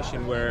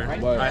situation where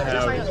I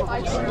have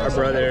a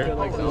brother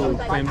who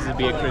claims to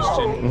be a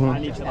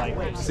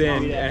Christian,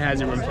 sinned and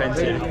hasn't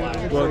repented.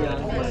 Well,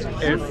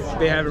 if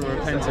they haven't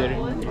repented,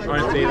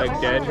 aren't they like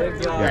dead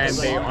and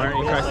they aren't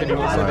in Christ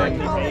anymore?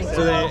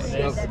 So then,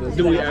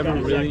 do we ever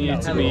really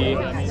need to be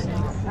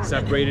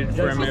separated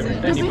from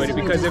anybody?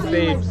 Because if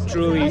they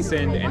truly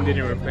sinned and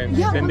didn't repent,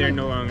 then they're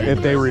no longer.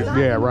 If they,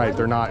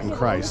 they're not in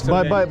Christ.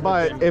 So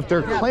but if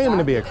they're claiming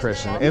to be a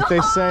Christian, if they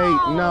say,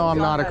 no, I'm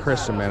not a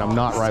Christian, man, I'm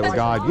not right with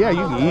God, yeah,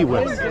 you can eat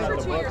with them.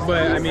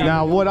 But I mean,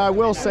 now what I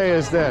will say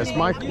is this: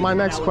 my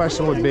next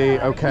question would be,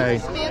 okay,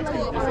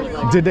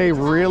 did they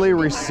really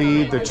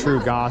receive the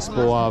true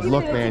gospel of,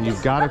 look, man,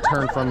 you've got to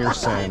turn from your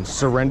sins,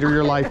 surrender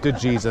your life to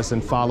Jesus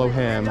and follow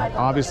him,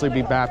 obviously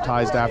be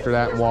baptized after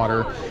that in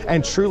water,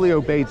 and truly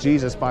obey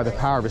Jesus by the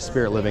power of his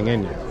Spirit living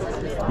in you?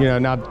 You know,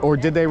 now, or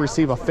did they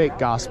receive a fake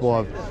gospel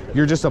of,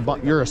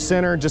 you're a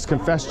sinner, just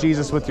confess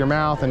Jesus with your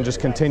mouth and just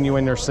continue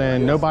in your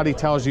sin. Nobody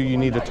tells you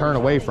need to turn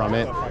away from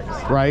it,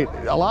 right?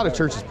 A lot of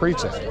churches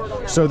preach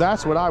it. So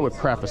that's what I would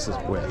preface this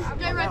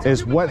with,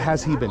 is what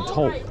has he been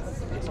told?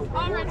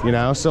 You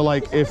know, so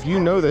like, if you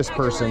know this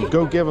person,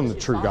 go give him the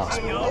true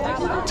gospel.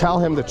 Tell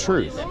him the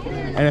truth.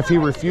 And if he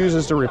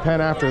refuses to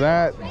repent after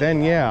that,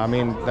 then yeah, I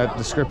mean, that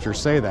the scriptures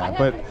say that.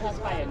 But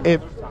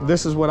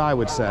this is what I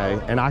would say,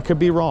 and I could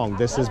be wrong,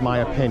 this is my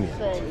opinion.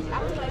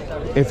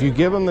 If you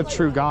give him the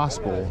true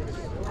gospel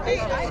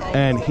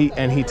and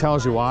he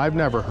tells you, well, I've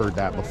never heard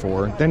that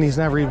before, then he's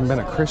never even been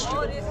a Christian,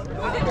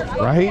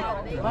 right?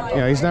 You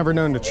know, he's never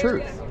known the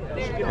truth.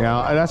 You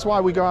know, and that's why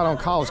we go out on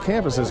college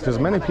campuses, because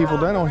many people,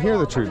 they don't hear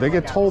the truth. They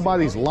get told by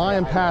these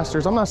lying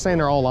pastors. I'm not saying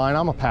they're all lying,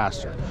 I'm a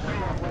pastor.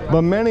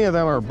 But many of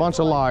them are a bunch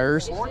of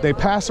liars. They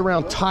pass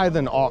around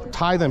tithing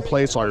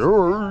plates like,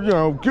 oh, you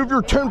know, give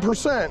your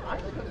 10%.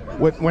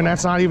 When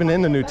that's not even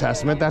in the New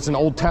Testament. That's an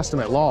Old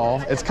Testament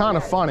law. It's kind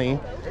of funny.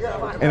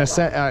 In a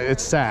sense,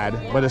 it's sad,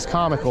 but it's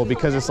comical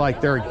because it's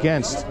like they're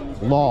against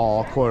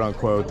law, quote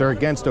unquote. They're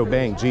against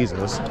obeying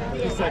Jesus,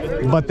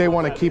 but they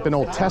want to keep an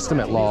Old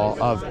Testament law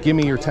of give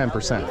me your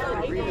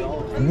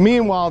 10%.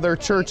 Meanwhile, their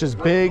church is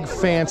big,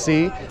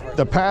 fancy.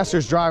 The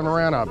pastor's driving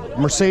around a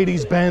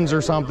Mercedes-Benz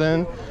or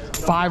something,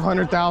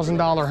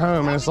 $500,000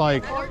 home, and it's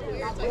like,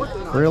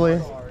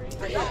 really?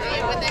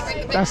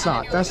 That's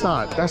not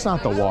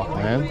the walk,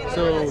 man.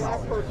 So,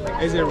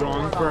 is it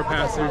wrong for a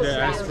pastor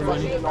to ask for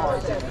money?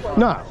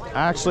 No,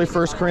 actually,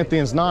 1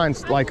 Corinthians 9,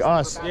 like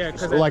us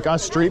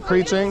street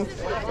preaching,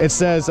 it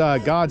says,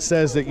 God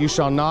says that you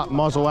shall not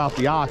muzzle out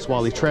the ox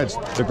while he treads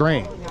the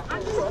grain.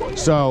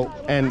 So,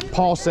 and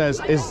Paul says,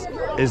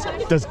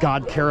 does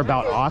God care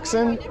about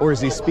oxen, or is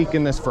he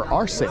speaking this for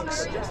our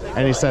sakes?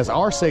 And he says,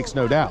 our sakes,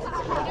 no doubt.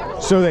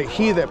 So that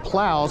he that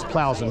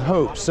plows in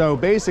hope. So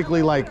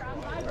basically, like,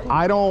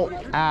 I don't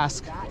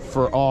ask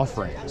for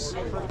offerings.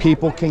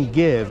 People can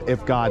give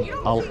if God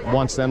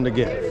wants them to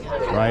give,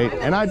 right?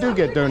 And I do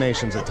get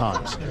donations at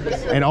times.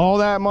 And all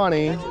that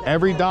money,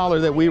 every dollar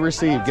that we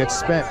receive gets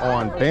spent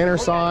on banner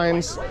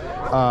signs,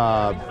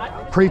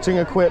 preaching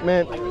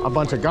equipment, a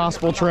bunch of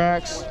gospel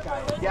tracts.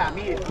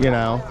 You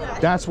know,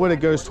 that's what it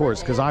goes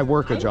towards, because I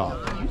work a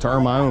job to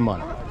earn my own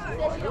money.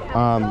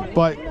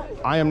 But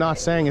I am not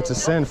saying it's a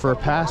sin for a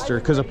pastor,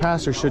 because a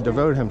pastor should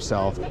devote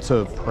himself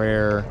to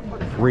prayer,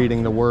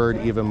 reading the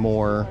word even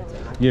more,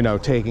 you know,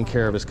 taking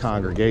care of his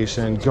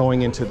congregation,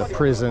 going into the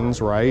prisons,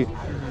 right?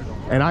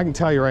 And I can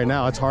tell you right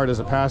now, it's hard as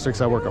a pastor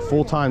because I work a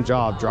full-time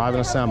job, driving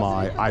a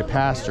semi, I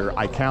pastor,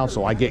 I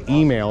counsel, I get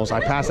emails,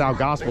 I pass out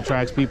gospel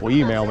tracts, people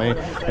email me.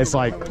 It's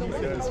like,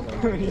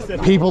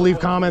 people leave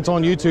comments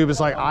on YouTube.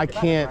 It's like,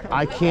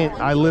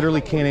 I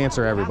literally can't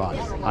answer everybody.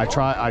 I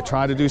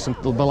try to do some,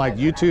 but like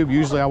YouTube,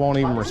 usually I won't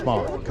even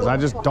respond because I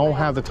just don't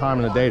have the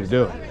time in the day to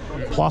do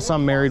it. Plus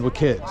I'm married with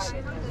kids,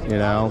 you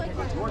know?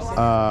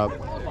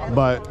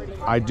 But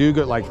I do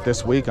get, like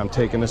this week, I'm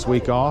taking this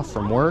week off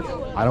from work.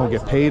 I don't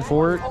get paid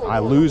for it. I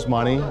lose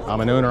money.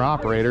 I'm an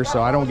owner-operator,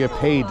 so I don't get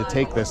paid to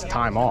take this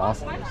time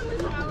off.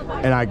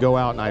 And I go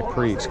out and I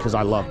preach because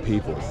I love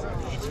people.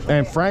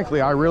 And frankly,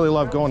 I really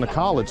love going to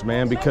college,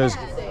 man, because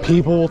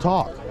people will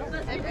talk.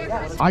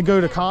 I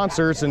go to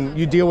concerts and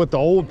you deal with the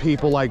old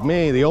people like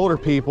me, the older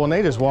people, and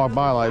they just walk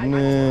by like,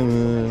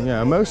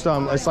 yeah, most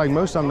of them, it's like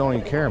most of them don't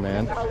even care,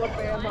 man.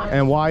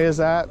 And why is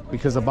that?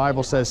 Because the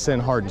Bible says sin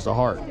hardens the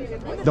heart.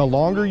 The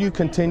longer you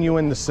continue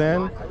in the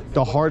sin,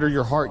 the harder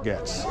your heart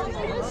gets.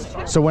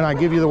 So when I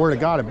give you the word of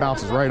God, it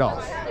bounces right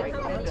off.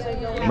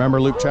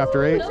 Remember Luke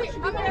chapter 8?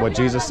 What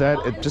Jesus said?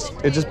 It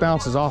just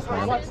bounces off,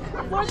 man.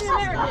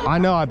 I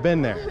know, I've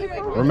been there.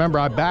 Remember,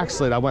 I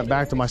backslid. I went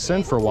back to my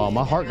sin for a while.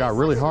 My heart got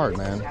really hard,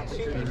 man.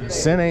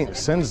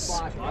 Sin's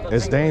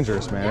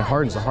dangerous, man. It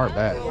hardens the heart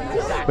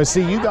bad. But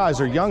see, you guys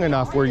are young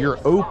enough where you're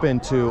open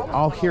to,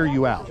 I'll hear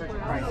you out.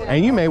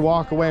 And you may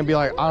walk away and be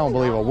like, I don't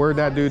believe a word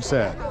that dude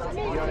said,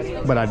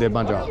 but I did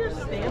my job.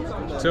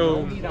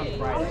 So,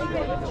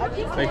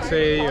 like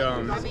say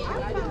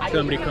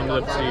somebody comes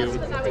up to you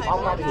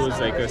who's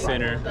like a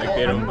sinner, like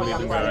they don't believe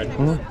in God.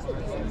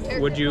 Mm-hmm.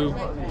 Would you,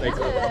 like,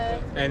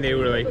 and they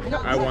were like,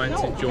 I want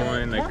to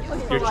join like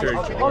your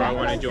church, or I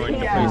want to join the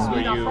place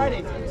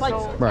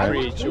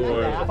where you preach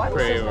or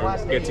pray or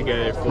get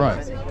together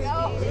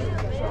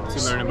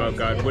to learn about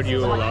God. Would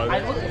you allow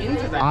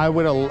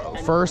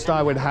that? First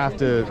I would have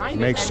to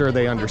make sure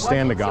they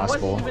understand the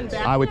gospel.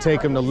 I would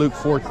take them to Luke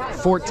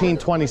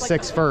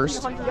 14:26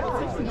 first.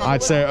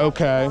 I'd say,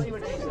 okay,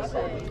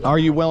 are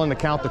you willing to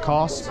count the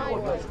cost?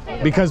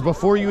 Because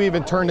before you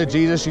even turn to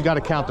Jesus, you got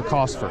to count the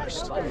cost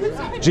first.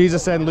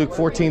 Jesus said in Luke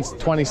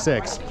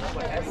 14:26,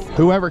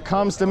 whoever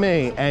comes to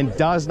me and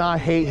does not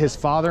hate his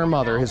father and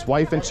mother, his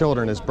wife and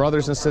children, his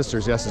brothers and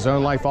sisters, yes, his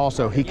own life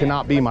also, he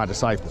cannot be my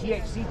disciple.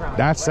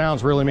 That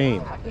sounds really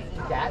mean.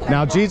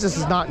 Now, Jesus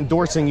is not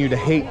endorsing you to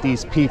hate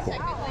these people.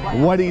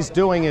 What he's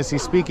doing is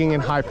he's speaking in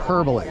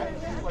hyperbole.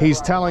 He's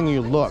telling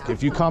you, look,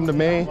 if you come to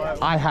me,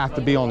 I have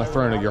to be on the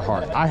throne of your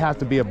heart. I have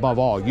to be above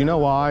all. You know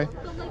why?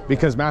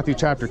 Because Matthew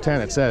chapter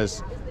 10, it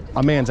says,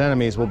 a man's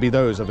enemies will be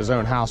those of his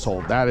own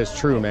household. That is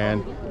true,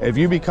 man. If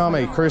you become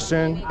a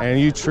Christian and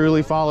you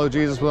truly follow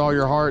Jesus with all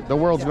your heart, the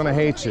world's going to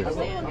hate you.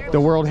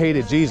 The world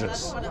hated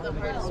Jesus.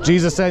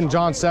 Jesus said in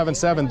John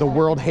 7:7, the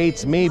world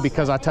hates me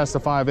because I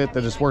testify of it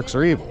that its works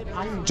are evil.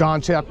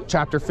 John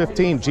chapter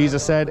 15,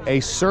 Jesus said, a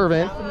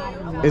servant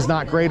is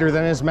not greater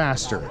than his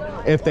master.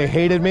 If they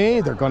hated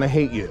me, they're going to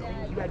hate you.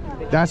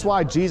 That's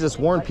why Jesus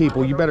warned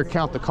people, you better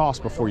count the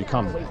cost before you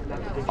come to me.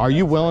 Are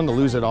you willing to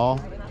lose it all?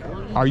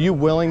 Are you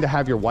willing to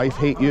have your wife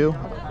hate you?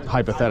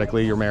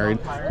 Hypothetically, you're married.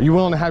 Are you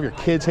willing to have your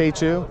kids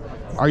hate you?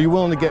 Are you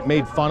willing to get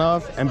made fun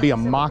of and be a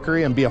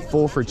mockery and be a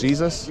fool for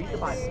Jesus?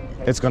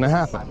 It's going to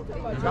happen.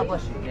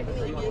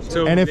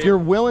 And if you're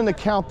willing to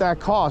count that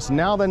cost,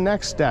 now the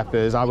next step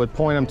is I would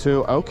point them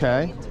to,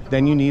 okay,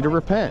 then you need to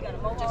repent.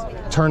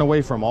 Turn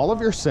away from all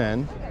of your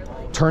sin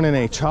turning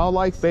a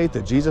childlike faith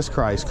to Jesus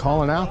Christ,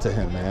 calling out to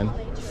him, man,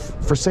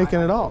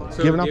 forsaking it all,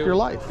 So giving up your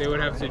life, They would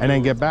have to and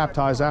then get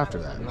baptized after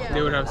that.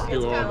 They would have to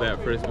do all of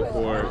that first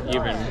before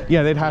even.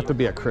 Yeah, they'd have to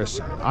be a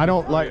Christian. I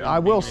don't like. I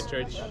will. being in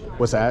a church,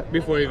 What's that?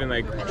 before even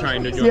like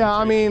trying to join. Yeah, the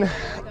I mean,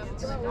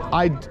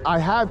 I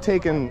have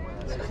taken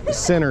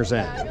sinners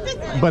in,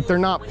 but they're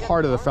not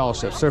part of the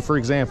fellowship. So for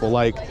example,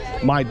 like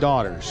my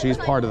daughter, she's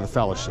part of the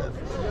fellowship,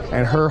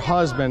 and her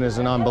husband is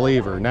an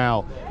unbeliever.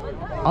 Now,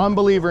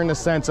 unbeliever in the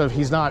sense of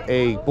he's not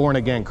a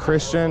born-again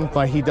Christian,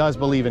 but he does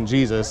believe in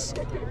Jesus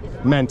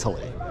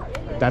mentally.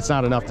 That's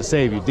not enough to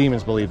save you.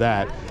 Demons believe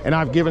that. And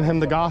I've given him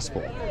the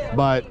gospel,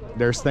 but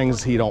there's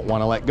things he don't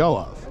want to let go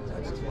of.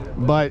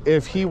 But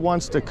if he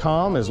wants to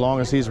come, as long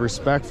as he's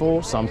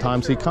respectful,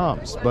 sometimes he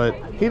comes. But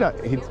he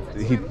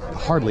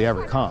hardly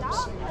ever comes,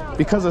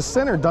 because a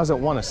sinner doesn't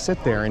want to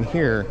sit there and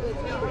hear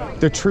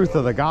the truth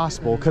of the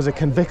gospel, because it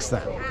convicts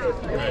them.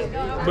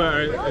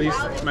 But at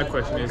least my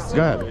question is,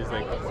 Go ahead. is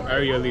like,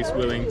 are you at least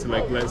willing to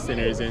like let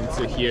sinners in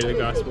to hear the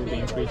gospel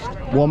being preached?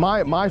 Well,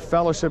 my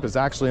fellowship is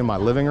actually in my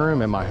living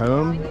room in my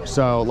home.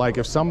 So like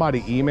if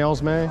somebody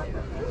emails me,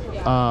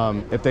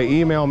 if they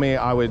email me,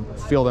 I would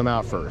feel them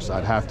out first.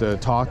 I'd have to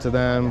talk to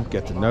them,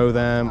 get to know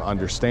them,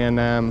 understand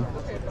them.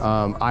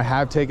 I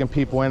have taken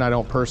people in I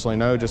don't personally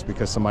know just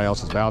because somebody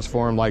else has vouched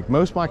for them. Like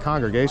most of my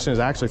congregation is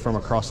actually from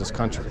across this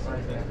country.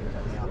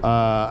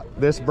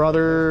 This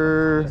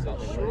brother,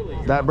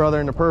 that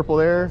brother in the purple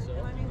there,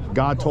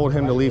 God told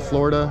him to leave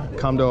Florida,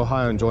 come to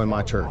Ohio and join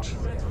my church.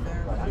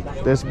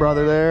 This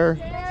brother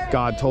there,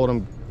 God told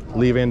him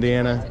leave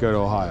Indiana, go to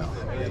Ohio.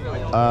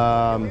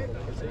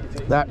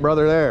 That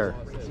brother there,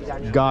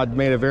 God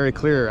made it very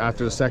clear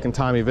after the second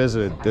time he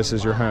visited, this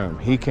is your home.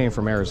 He came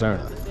from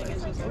Arizona.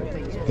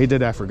 He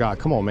did that for God.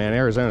 Come on, man,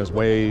 Arizona is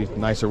way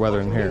nicer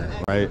weather than here,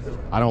 right?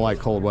 I don't like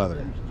cold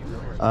weather.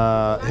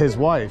 His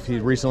wife, he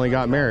recently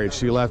got married.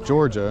 She left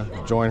Georgia,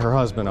 joined her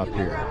husband up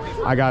here.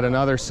 I got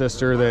another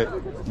sister that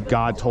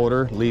God told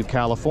her, leave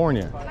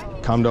California,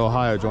 come to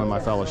Ohio, join my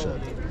fellowship.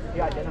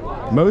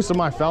 Most of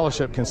my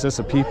fellowship consists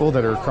of people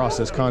that are across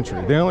this country.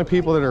 The only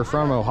people that are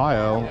from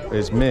Ohio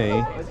is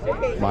me,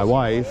 my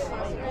wife,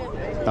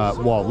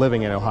 well,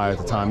 living in Ohio at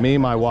the time, me,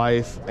 my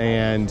wife,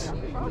 and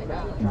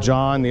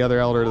John, the other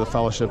elder of the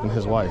fellowship, and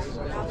his wife.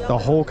 The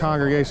whole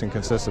congregation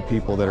consists of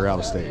people that are out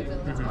of state.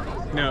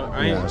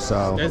 No,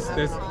 so that's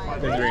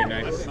very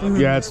nice.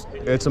 yeah,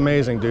 it's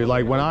amazing, dude.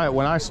 Like when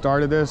I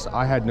started this,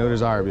 I had no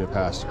desire to be a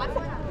pastor.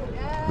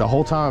 The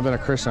whole time I've been a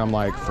Christian, I'm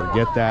like,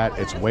 forget that.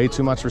 It's way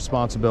too much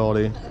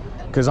responsibility,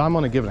 because I'm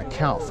going to give an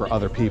account for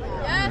other people.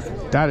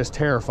 That is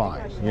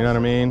terrifying. You know what I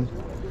mean?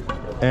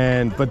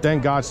 But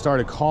then God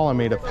started calling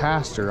me to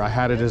pastor. I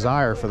had a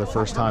desire for the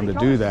first time to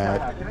do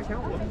that.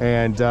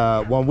 And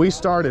when we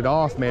started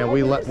off, man,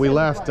 we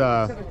left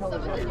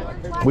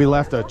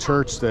a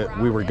church that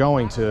we were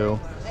going to.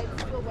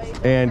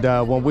 And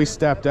when we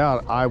stepped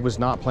out, I was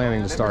not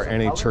planning to start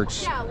any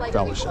church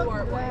fellowship.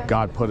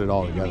 God put it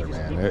all together,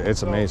 man.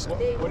 It's amazing.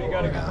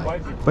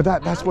 But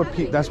that's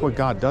what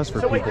God does for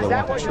people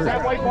that want the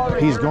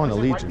truth. He's going to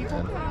lead you,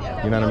 man.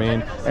 You know what I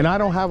mean? And I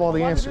don't have all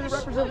the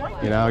answers.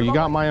 You know, you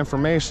got my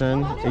information.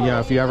 You know,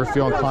 if you ever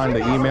feel inclined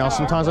to email,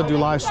 sometimes I do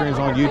live streams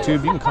on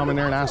YouTube. You can come in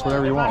there and ask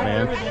whatever you want,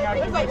 man.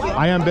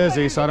 I am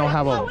busy, so I don't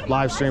have a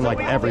live stream like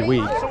every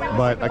week,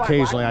 but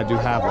occasionally I do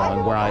have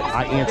one where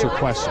I answer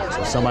questions.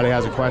 If somebody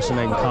has a question,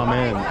 they can come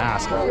in and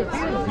ask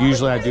it.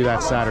 Usually I do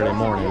that Saturday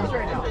morning.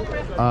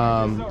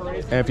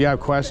 And if you have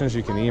questions,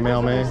 you can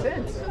email me.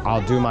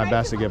 I'll do my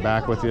best to get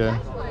back with you.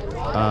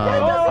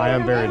 I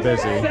am very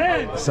busy,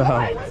 so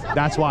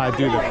that's why I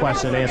do the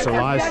question and answer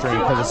live stream,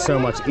 because it's so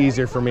much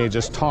easier for me to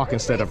just talk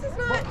instead of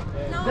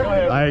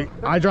like,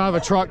 I drive a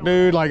truck,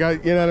 dude. Like,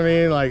 you know what I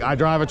mean? Like, I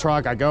drive a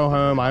truck, I go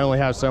home, I only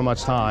have so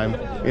much time,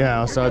 you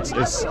know, so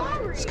it's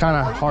kind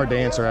of hard to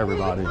answer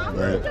everybody.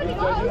 But I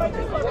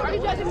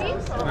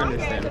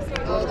understand.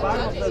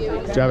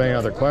 Do you have any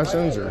other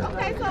questions, or?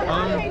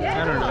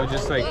 I don't know.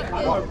 Just like,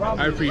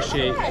 I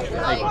appreciate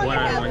like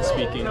one-on-one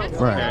speaking,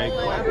 Right.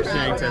 like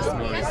sharing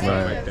testimonies,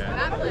 stuff like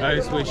that. I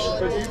just wish,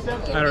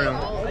 I don't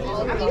know.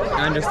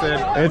 I understood.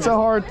 It's a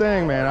hard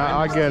thing, man.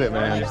 I get it,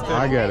 man.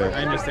 I get it.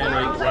 I understand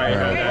why you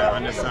have that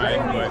on the side,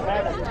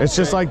 but it's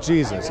just like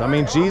Jesus. I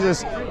mean,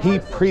 Jesus, he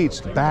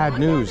preached bad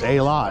news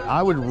a lot.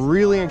 I would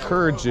really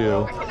encourage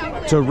you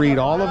to read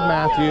all of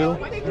Matthew,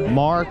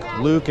 Mark,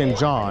 Luke, and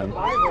John,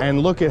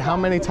 and look at how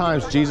many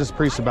times Jesus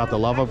preached about the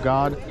love of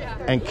God,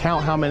 and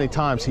count how many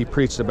times he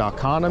preached about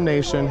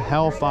condemnation,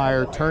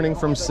 hellfire, turning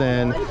from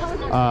sin,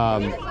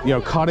 you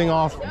know, cutting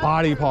off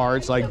body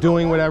parts, like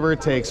doing whatever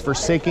it takes,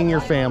 forsaking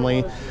your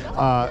family.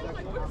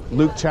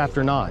 Luke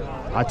chapter 9.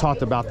 I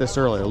talked about this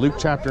earlier. Luke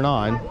chapter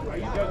 9,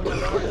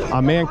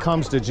 a man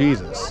comes to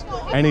Jesus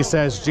and he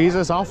says,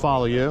 Jesus, I'll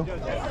follow you.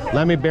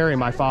 Let me bury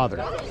my father.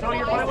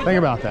 Think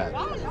about that.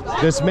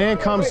 This man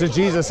comes to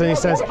Jesus and he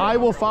says, I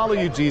will follow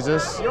you,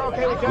 Jesus.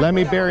 Let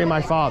me bury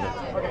my father.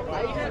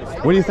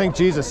 What do you think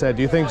Jesus said?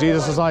 Do you think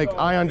Jesus was like,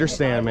 I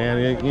understand,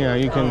 man. You know,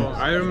 you can.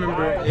 I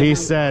remember. He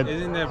said,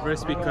 isn't that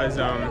verse because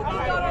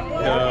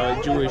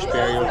the Jewish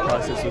burial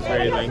process was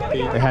very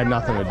lengthy. It had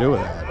nothing to do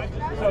with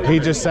that. He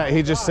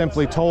just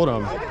simply told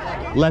them,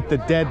 let the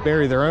dead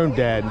bury their own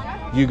dead.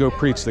 You go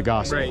preach the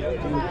gospel. Right.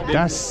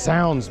 That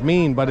sounds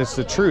mean, but it's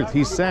the truth.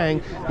 He's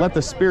saying, let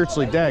the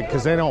spiritually dead,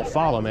 because they don't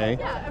follow me,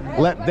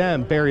 let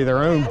them bury their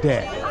own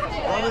dead.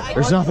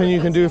 There's nothing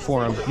you can do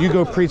for them. You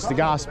go preach the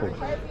gospel.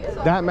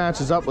 That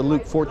matches up with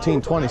Luke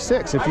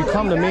 14:26. If you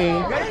come to me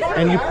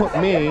and you put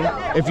me,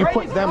 if you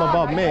put them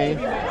above me,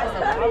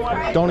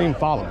 don't even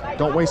follow me.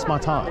 Don't waste my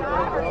time.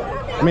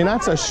 I mean,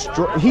 that's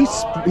he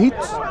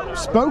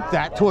spoke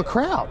that to a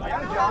crowd.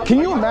 Can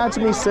you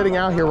imagine me sitting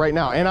out here right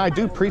now? And I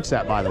do preach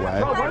that, by the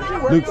way.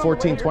 Luke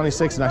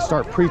 14:26, and I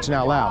start preaching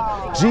out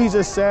loud.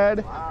 Jesus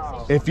said,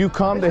 if you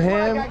come to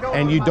him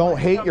and you don't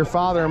hate your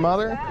father and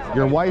mother,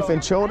 your wife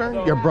and children,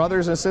 your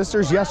brothers and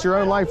sisters, yes, your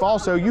own life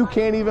also, you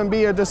can't even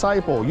be a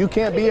disciple. You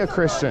can't be a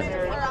Christian.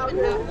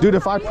 Dude,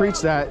 if I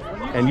preached that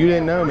and you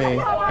didn't know me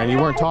and you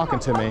weren't talking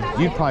to me,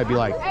 you'd probably be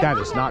like, that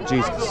is not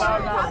Jesus.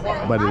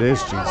 But it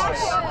is Jesus.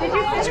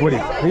 That's what he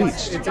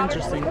preached. It's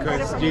interesting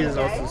because Jesus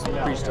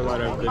also preached a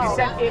lot of good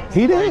stuff.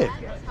 He did.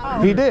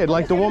 He did,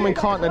 like the woman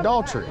caught in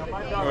adultery,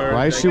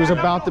 right? She was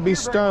about to be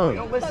stoned.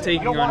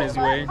 Taking on his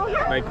way,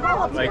 like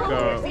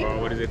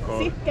what is it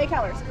called?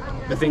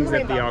 The things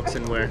that the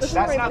oxen wear. The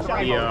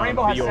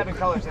yoke.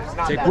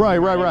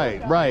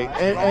 Right.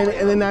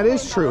 And then that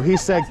is true. He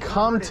said,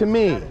 come to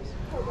me,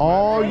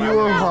 all you who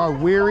are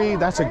weary.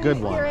 That's a good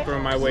one. For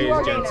my way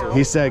is gentle.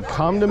 He said,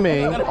 come to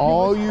me,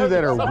 all you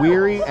that are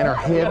weary and are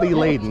heavy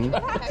laden,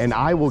 and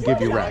I will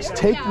give you rest.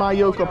 Take my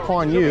yoke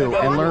upon you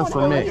and learn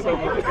from me, for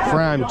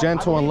I am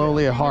gentle and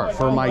lowly at heart,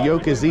 for my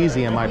yoke is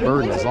easy and my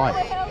burden is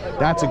light.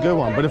 That's a good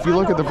one. But if you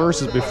look at the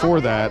verses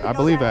before that, I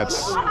believe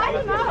that's...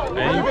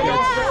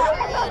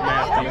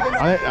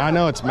 I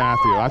know it's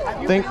Matthew. I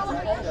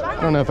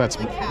don't know if that's...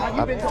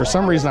 for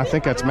some reason, I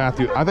think that's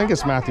Matthew. I think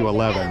it's Matthew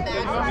 11.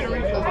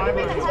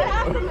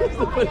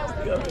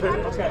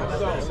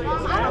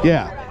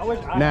 Yeah.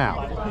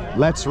 Now,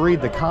 let's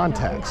read the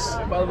context.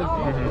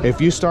 If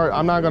you start,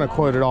 I'm not going to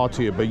quote it all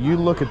to you, but you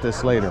look at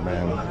this later,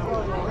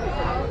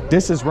 man.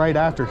 This is right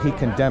after he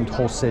condemned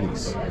whole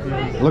cities.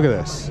 Look at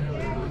this.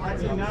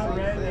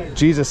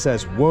 Jesus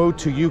says, woe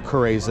to you,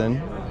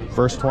 Chorazin,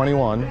 verse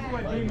 21.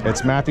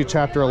 It's Matthew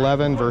chapter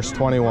 11, verse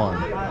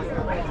 21.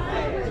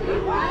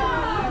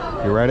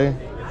 You ready?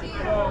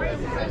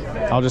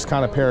 I'll just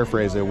kind of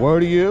paraphrase it. Woe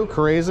to you,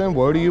 Chorazin,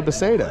 woe to you,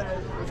 Bethsaida.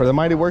 For the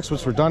mighty works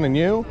which were done in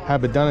you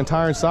have been done in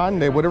Tyre and Sidon,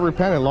 they would have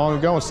repented long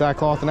ago in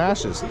sackcloth and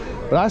ashes.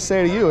 But I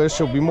say to you, it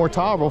shall be more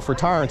tolerable for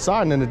Tyre and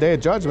Sidon in the day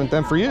of judgment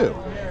than for you.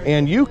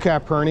 And you,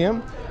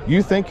 Capernaum,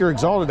 you think you're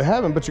exalted to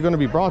heaven, but you're going to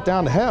be brought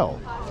down to hell.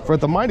 For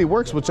if the mighty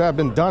works which have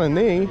been done in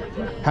thee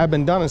have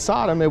been done in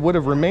Sodom, it would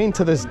have remained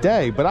to this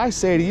day. But I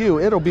say to you,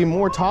 it'll be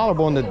more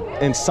tolerable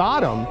in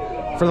Sodom,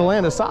 for the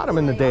land of Sodom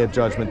in the day of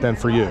judgment than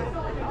for you.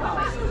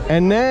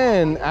 And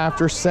then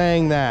after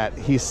saying that,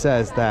 he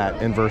says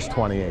that in verse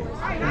 28.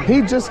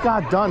 He just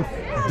got done,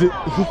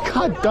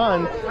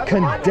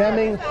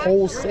 condemning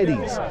whole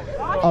cities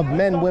of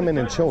men, women,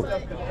 and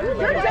children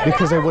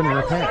because they wouldn't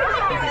repent.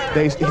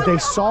 They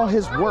saw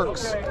his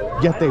works,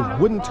 yet they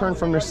wouldn't turn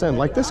from their sin,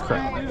 like this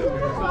crowd.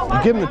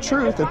 You give them the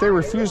truth that they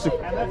refuse to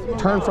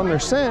turn from their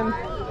sin,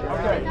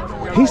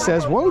 he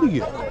says, woe to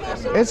you.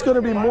 It's going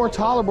to be more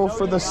tolerable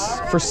for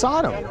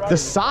Sodom, the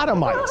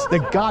Sodomites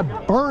that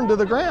God burned to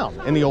the ground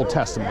in the Old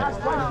Testament,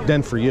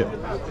 than for you.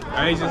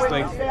 I just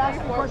like.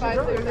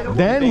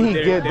 Then he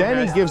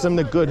gives them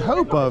the good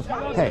hope of,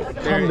 hey,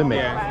 come to me.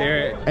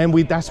 And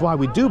that's why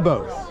we do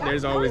both.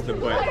 There's always the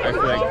but. I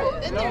feel like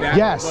that,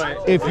 yes,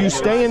 if you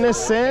stay in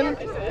this sin,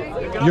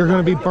 you're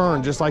going to be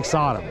burned just like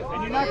Sodom.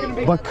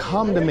 But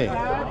come to me,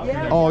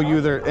 all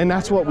you there. And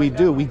that's what we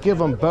do. We give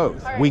them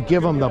both. We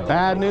give them the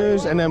bad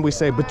news, and then we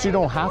say, but you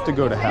don't have to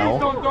go to hell.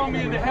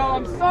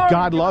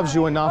 God loves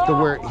you enough to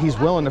where he's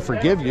willing to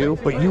forgive you,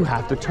 but you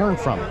have to turn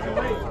from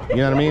it. You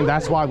know what I mean?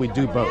 That's why we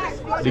do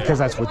both, because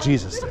that's what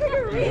Jesus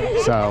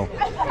did. So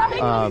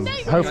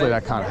hopefully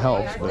that kind of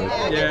helps. But.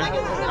 Yeah,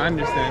 I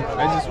understand.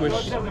 I just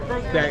wish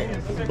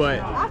that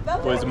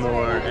but was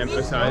more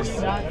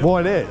emphasized. Well,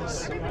 it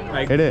is.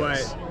 Like, it is.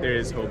 But there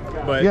is hope.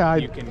 But yeah,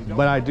 you can.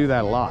 But I do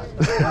that a lot.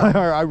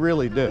 I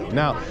really do.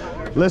 Now,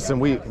 listen,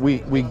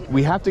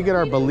 we have to get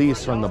our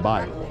beliefs from the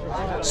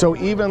Bible. So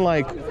even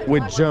like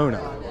with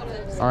Jonah,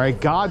 all right,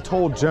 God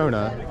told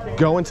Jonah,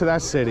 go into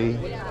that city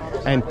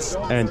and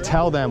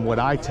tell them what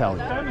I tell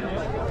you.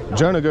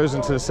 Jonah goes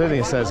into the city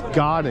and says,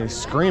 God, and he's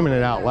screaming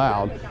it out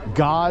loud,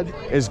 God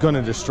is going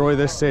to destroy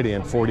this city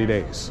in 40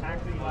 days.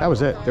 That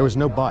was it. There was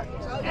no but.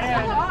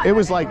 It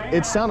was like,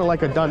 it sounded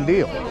like a done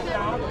deal.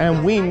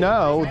 And we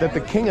know that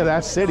the king of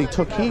that city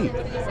took heed.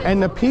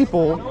 And the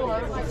people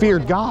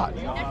feared God.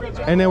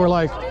 And they were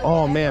like,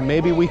 oh man,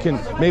 maybe we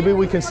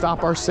can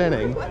stop our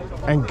sinning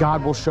and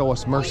God will show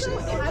us mercy.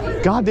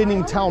 God didn't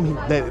even tell him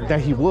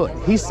that he would.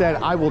 He said,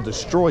 I will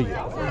destroy you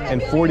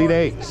in 40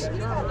 days.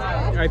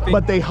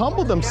 But they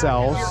humbled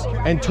themselves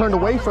and turned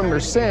away from their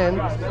sin.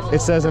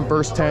 It says in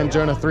verse 10,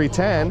 Jonah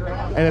 3:10,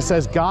 and it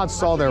says God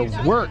saw their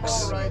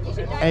works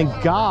and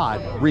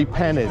God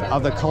repented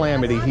of the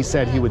calamity he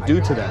said he would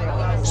do to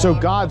them. So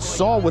God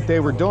saw what they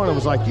were doing and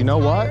was like, you know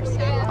what?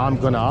 I'm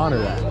going to honor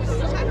that.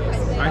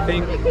 I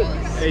think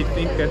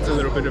that's a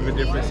little bit of a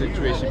different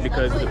situation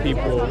because the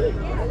people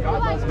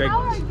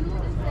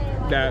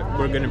that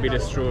were going to be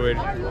destroyed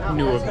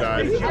knew of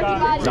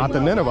God. Not the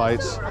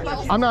Ninevites.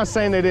 I'm not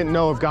saying they didn't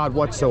know of God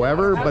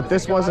whatsoever, but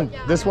this wasn't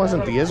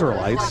the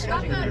Israelites.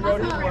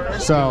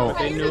 So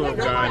they knew of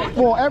God.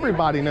 Well,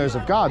 everybody knows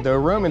of God, though.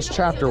 Romans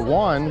chapter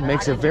 1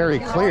 makes it very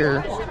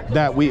clear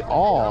that we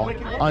all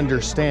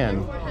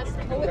understand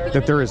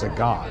that there is a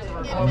God.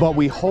 But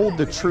we hold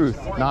the truth,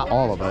 not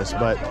all of us,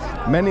 but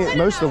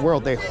most of the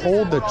world, they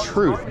hold the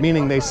truth,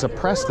 meaning they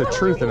suppress the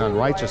truth in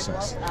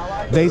unrighteousness.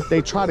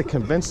 They try to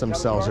convince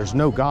themselves there's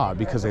no God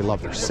because they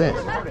love their sin.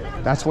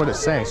 That's what it's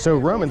saying. So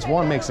Romans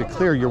 1 makes it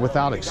clear you're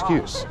without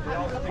excuse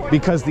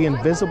because the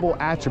invisible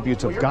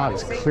attributes of God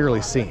is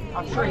clearly seen.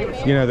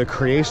 You know, the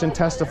creation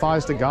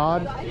testifies to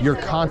God, your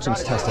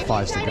conscience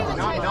testifies to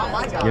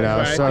God. You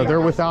know, so they're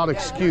without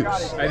excuse.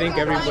 I think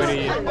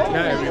everybody, not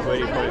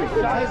everybody,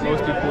 but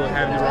most people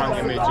have the wrong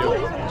image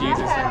of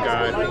Jesus and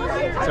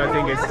God. So I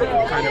think it's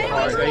kind of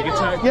hard.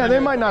 Like yeah, they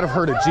might not have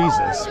heard of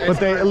Jesus,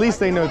 but at least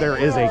they know there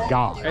is a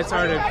God. It's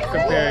hard to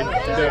compare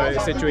the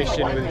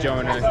situation with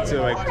Jonah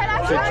to like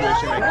a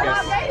situation like this.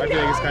 I feel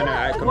like it's kind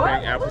of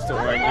comparing apples to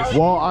oranges.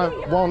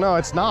 Well, no,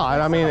 it's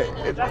not. I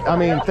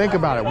mean, think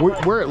about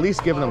it. We're at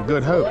least giving them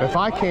good hope. If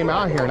I came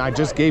out here and I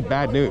just gave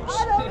bad news,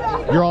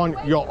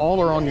 you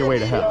all are on your way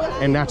to hell,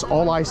 and that's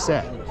all I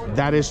said.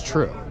 That is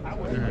true.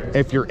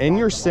 If you're in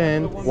your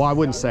sin, well, I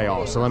wouldn't say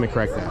all, so let me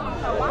correct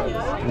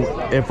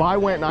that. If I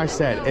went and I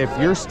said, if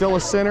you're still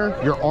a sinner,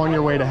 you're on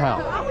your way to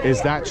hell.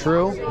 Is that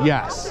true?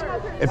 Yes.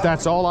 If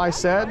that's all I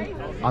said,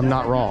 I'm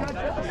not wrong.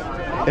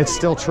 It's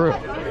still true.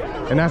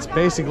 And that's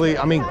basically,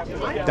 I mean,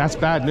 that's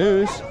bad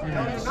news.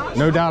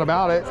 No doubt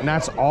about it. And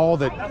that's all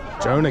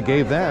that Jonah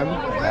gave them,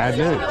 bad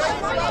news.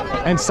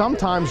 And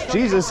sometimes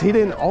Jesus, he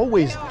didn't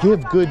always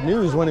give good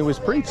news when he was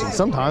preaching.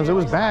 Sometimes it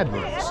was bad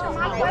news.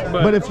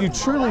 But if you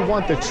truly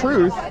want the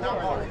truth,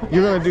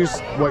 you're going to do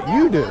what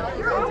you do.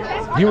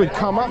 You would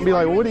come up and be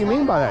like, well, what do you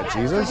mean by that,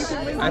 Jesus?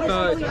 I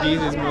thought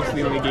Jesus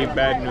mostly only gave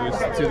bad news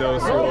to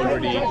those who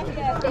already...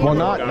 Well,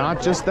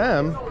 not just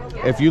them.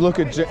 If you look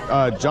at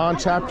John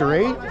chapter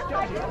 8,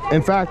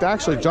 in fact,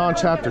 actually, John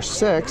chapter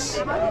 6,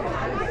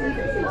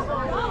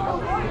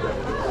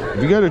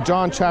 if you go to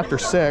John chapter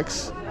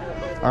 6,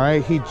 all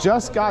right, he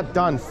just got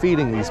done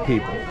feeding these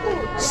people.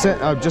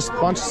 Just a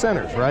bunch of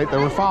sinners, right? They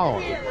were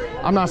following.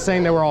 I'm not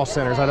saying they were all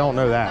sinners. I don't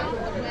know that.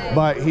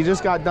 But he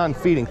just got done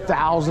feeding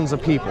thousands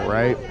of people,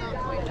 right?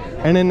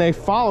 And then they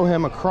follow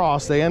him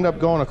across. They end up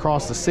going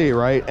across the sea,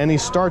 right? And he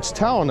starts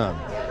telling them.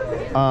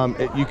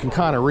 You can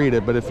kind of read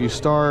it, but if you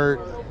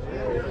start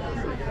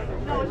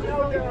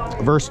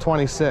verse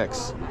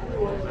 26,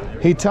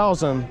 he tells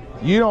them,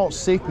 you don't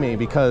seek me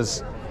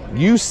because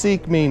you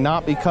seek me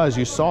not because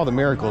you saw the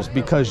miracles,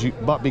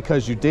 but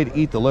because you did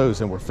eat the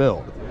loaves and were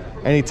filled.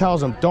 And he tells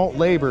them, don't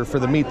labor for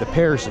the meat that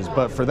perishes,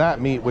 but for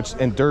that meat which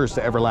endures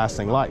to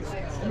everlasting life.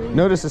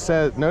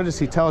 Notice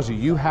he tells you,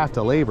 you have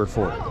to labor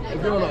for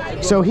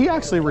it. So he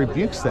actually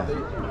rebukes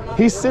them.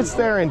 He sits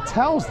there and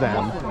tells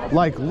them,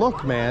 like,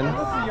 look, man,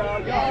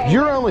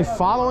 you're only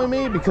following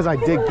me because I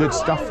did good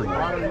stuff for you.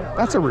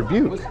 That's a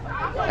rebuke.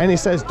 And he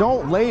says,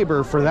 don't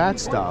labor for that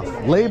stuff.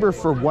 Labor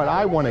for what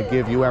I want to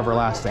give you,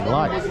 everlasting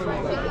life.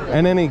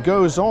 And then he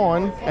goes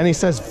on and he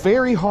says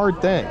very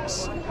hard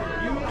things.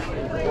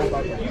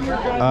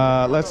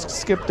 Let's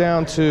skip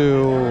down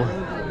to...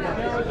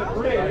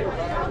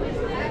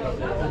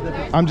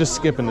 I'm just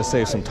skipping to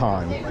save some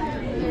time.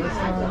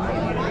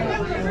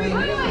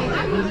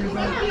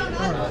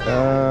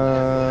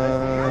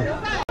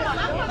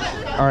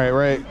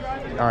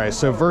 All right,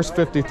 so verse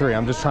 53,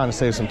 I'm just trying to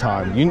save some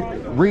time. You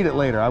read it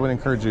later. I would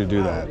encourage you to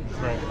do that.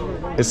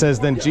 It says,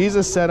 then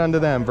Jesus said unto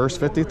them, verse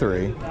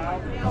 53,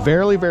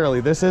 verily, verily,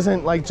 this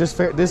isn't like just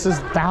fair, this is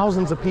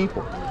thousands of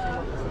people.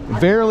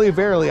 Verily,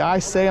 verily, I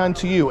say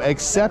unto you,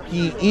 except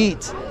ye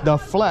eat the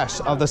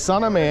flesh of the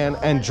Son of Man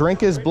and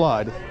drink his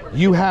blood,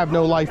 you have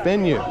no life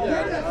in you.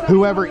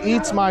 Whoever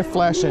eats my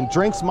flesh and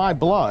drinks my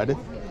blood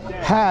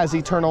has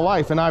eternal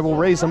life, and I will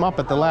raise him up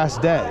at the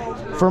last day.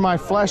 For my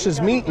flesh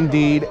is meat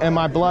indeed, and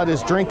my blood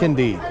is drink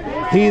indeed.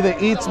 He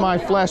that eats my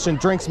flesh and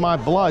drinks my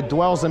blood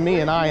dwells in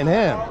me, and I in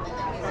him.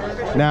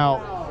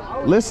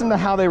 Now, listen to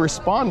how they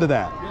respond to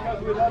that.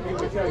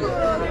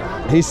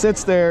 He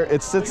sits there,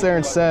 it sits there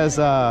and says,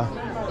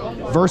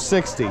 verse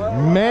 60,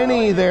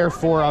 many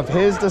therefore of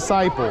his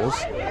disciples,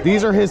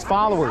 these are his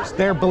followers,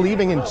 they're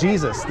believing in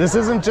Jesus. This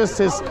isn't just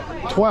his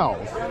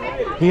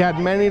 12. He had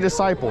many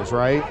disciples,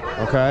 right?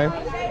 Okay.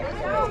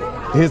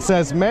 It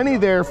says, many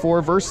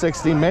therefore, verse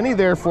 60, many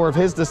therefore of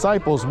his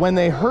disciples, when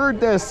they heard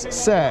this,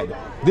 said,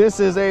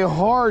 this is a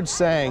hard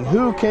saying,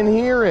 who can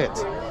hear it?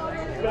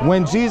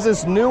 When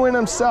Jesus knew in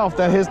himself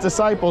that his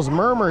disciples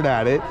murmured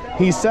at it,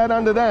 he said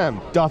unto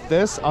them, doth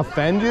this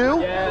offend you?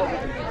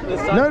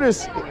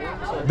 Notice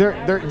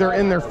they're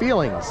in their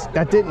feelings.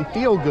 That didn't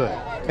feel good.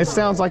 It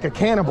sounds like a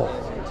cannibal.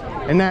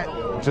 And that,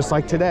 just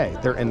like today,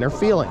 they're in their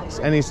feelings.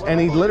 And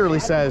he literally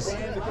says,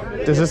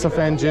 does this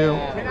offend you?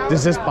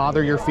 Does this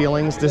bother your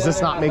feelings? Does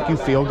this not make you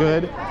feel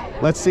good?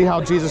 Let's see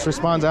how Jesus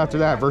responds after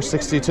that. Verse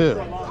 62.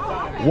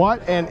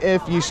 What and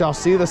if ye shall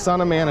see the Son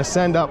of Man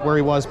ascend up where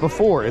he was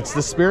before? It's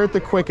the Spirit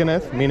that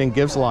quickeneth, meaning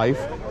gives life.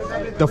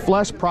 The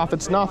flesh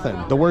profits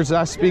nothing. The words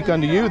that I speak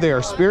unto you, they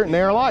are spirit and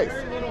they are life.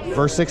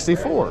 Verse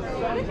 64.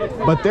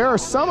 But there are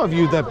some of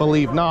you that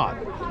believe not.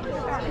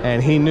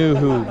 And he knew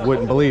who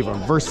wouldn't believe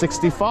him. Verse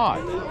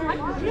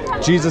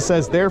 65. Jesus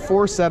says,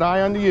 therefore said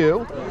I unto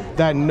you,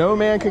 that no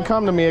man can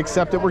come to me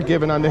except it were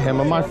given unto him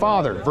of my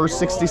Father. Verse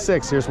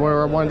 66, here's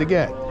where I wanted to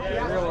get.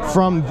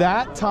 From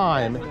that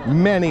time,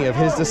 many of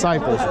his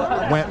disciples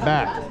went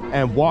back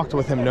and walked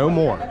with him no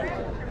more.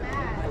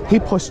 He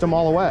pushed them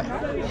all away.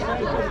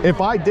 If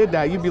I did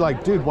that, you'd be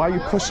like, dude, why are you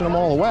pushing them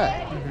all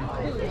away?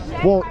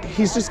 Well,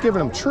 he's just giving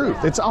them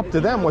truth. It's up to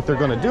them what they're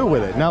going to do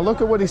with it. Now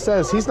look at what he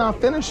says. He's not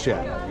finished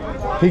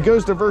yet. He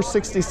goes to verse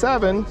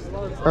 67.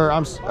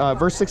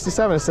 Verse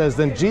 67, it says,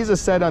 then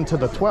Jesus said unto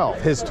the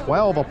 12, his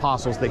 12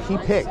 apostles that he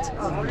picked,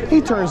 he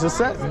turns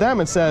to them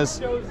and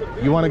says,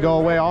 you want to go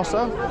away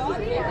also?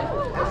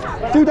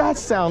 Dude, that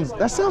sounds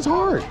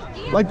hard.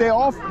 Like they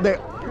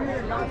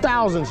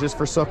thousands just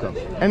forsook him.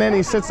 And then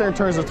he sits there and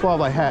turns to 12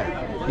 like,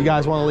 hey, you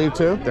guys want to leave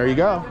too? There you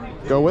go.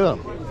 Go with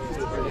them.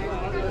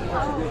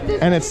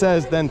 And it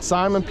says, then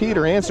Simon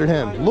Peter answered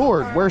him,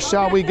 Lord, where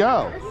shall we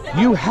go?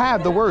 You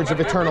have the words of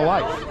eternal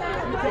life.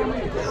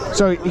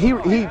 So he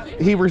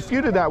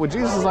refuted that with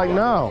Jesus. Is like,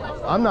 no,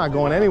 I'm not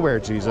going anywhere,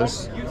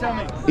 Jesus.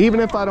 Even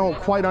if I don't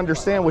quite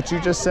understand what you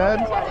just said,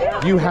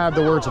 you have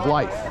the words of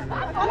life.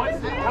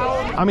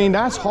 I mean,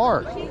 that's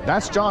hard.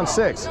 That's John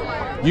 6.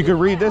 You could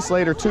read this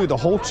later too, the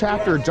whole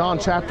chapter of John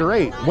chapter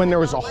 8, when there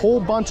was a whole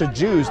bunch of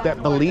Jews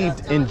that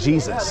believed in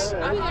Jesus.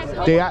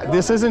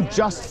 This isn't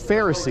just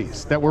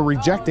Pharisees that were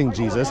rejecting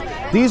Jesus.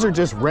 These are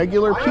just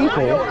regular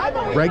people,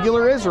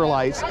 regular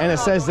Israelites, and it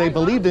says they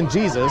believed in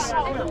Jesus.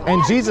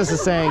 And Jesus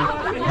is saying,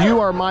 you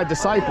are my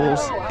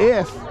disciples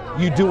if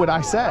you do what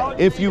I say,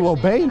 if you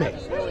obey me.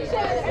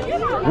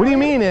 What do you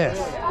mean if?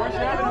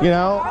 You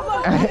know,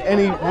 and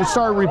he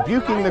started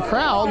rebuking the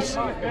crowds,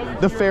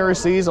 the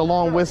Pharisees,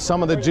 along with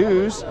some of the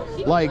Jews,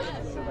 like,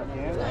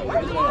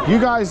 you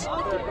guys,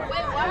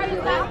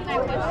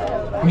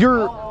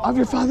 you're of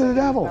your father the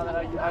devil.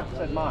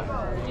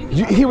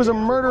 He was a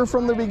murderer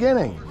from the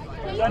beginning.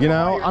 You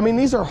know, I mean,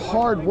 these are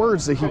hard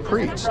words that he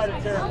preached.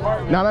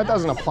 Now, that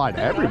doesn't apply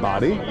to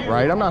everybody,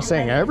 right? I'm not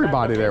saying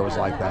everybody there was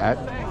like that.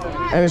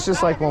 And it's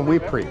just like when we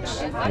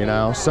preach, you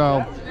know? So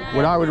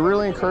what I would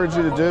really encourage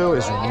you to do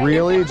is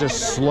really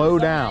just slow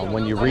down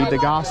when you read the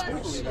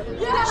Gospels.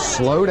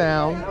 Slow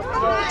down,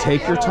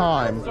 take your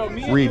time,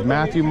 read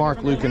Matthew,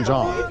 Mark, Luke, and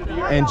John,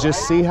 and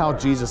just see how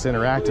Jesus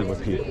interacted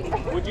with people.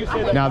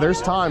 Now,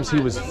 there's times he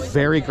was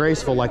very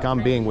graceful, like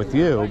I'm being with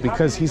you,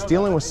 because he's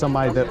dealing with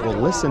somebody that will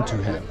listen to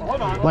him.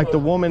 Like the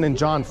woman in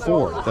John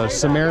 4, the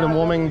Samaritan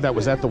woman that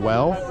was at the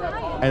well,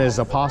 and his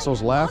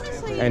apostles left,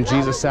 and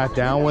Jesus sat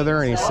down with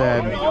her, and he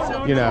said,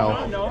 you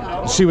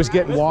know, she was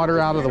getting water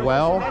out of the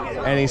well,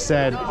 and he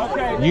said,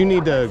 you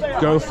need to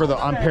go for the,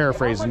 I'm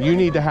paraphrasing, you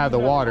need to have the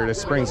water that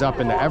springs up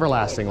into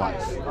everlasting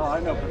life.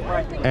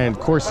 And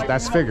of course,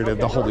 that's figurative,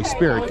 the Holy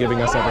Spirit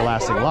giving us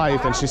everlasting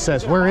life. And she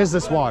says, where is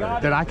this water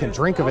that I can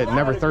drink of it and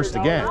never thirst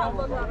again?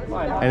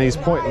 And he's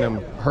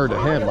pointing her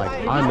to him like,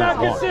 I'm that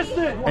one.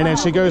 And then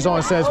she goes on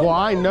and says, well,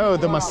 I know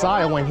the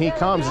Messiah, when he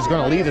comes, is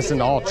going to lead us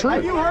into all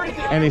truth.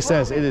 And he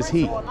says, it is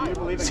he.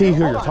 It's he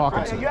who you're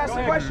talking to.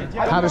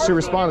 How does she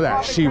respond to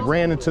that? She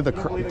ran into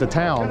the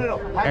town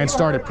and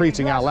started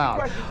preaching out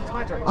loud.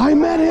 I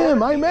met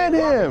him, I met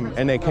him.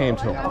 And they came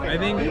to him. I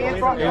think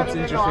it's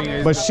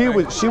interesting. But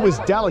she was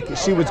delicate.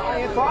 She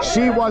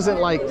wasn't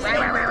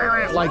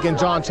like in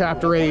John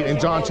chapter 8 and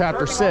John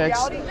chapter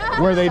 6,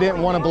 where they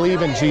didn't want to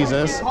believe in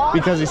Jesus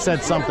because he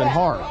said something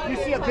hard.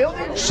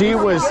 She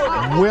was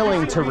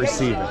willing to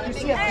receive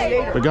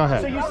it. But go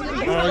ahead.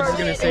 I was just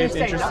going to say it's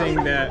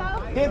interesting that,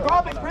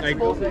 like,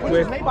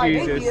 with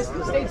Jesus,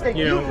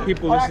 you know,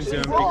 people listen to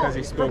him because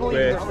he spoke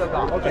with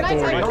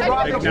authority.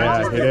 Like,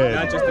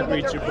 not just a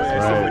preacher, but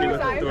as somebody with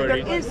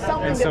authority.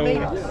 And so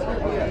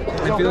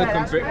I feel like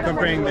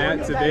comparing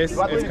that to this,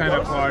 it's kind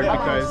of hard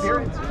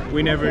because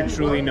we never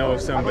truly know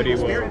if somebody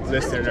will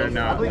listen or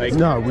not. Like,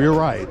 no, you're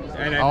right.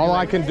 And all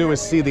I can do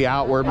is see the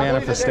outward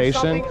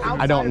manifestation.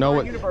 I don't know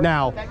it.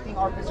 Now,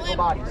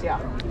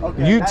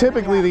 you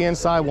typically, the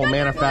inside will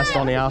manifest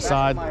on the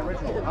outside,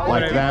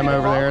 like them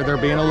over there.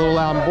 They're being a little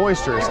loud and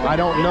boisterous. I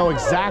don't know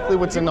exactly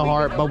what's in the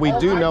heart, but we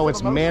do know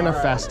it's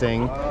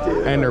manifesting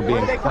and they're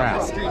being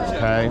proud.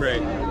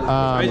 Okay?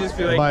 I just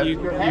feel like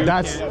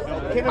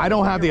but I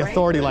don't have the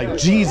authority like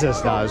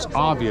Jesus does,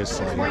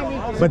 obviously,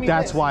 but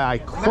that's why I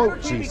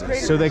quote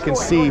Jesus, so they can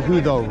see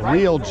who the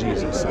real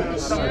Jesus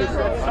is.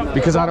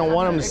 Because I don't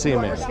want them to see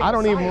me. I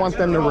don't even want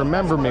them to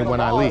remember me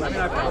when I leave.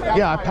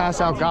 Yeah, I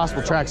pass out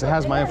gospel tracts that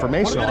has my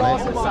information on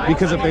it,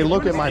 because if they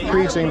look at my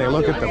preaching, they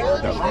look at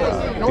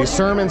the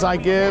sermons I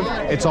give,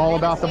 it's all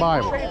about the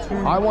Bible.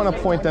 I want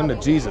to point them to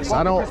Jesus.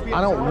 I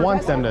don't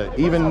want them to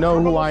even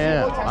know who I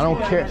am. I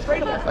don't care.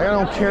 Like, I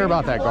don't care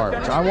about that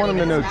garbage. I want them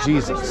to know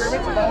Jesus.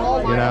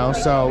 You know,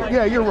 so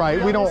yeah, you're right.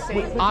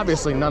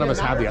 Obviously none of us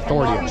have the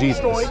authority of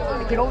Jesus.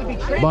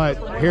 But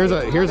here's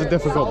a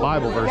difficult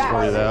Bible verse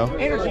for you though.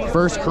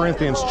 1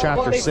 Corinthians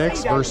chapter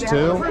 6, verse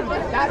 2.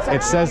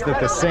 It says that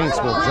the saints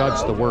will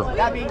judge the world.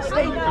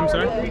 I'm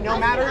sorry?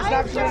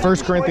 1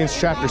 Corinthians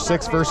chapter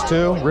 6, verse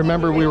 2.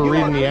 Remember we were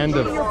reading the end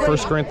of 1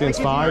 Corinthians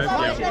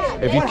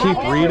 5? If you keep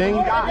reading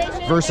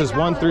verses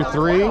 1 through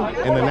 3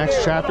 in the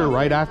next chapter,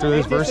 right after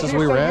those verses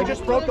we read,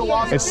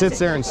 it sits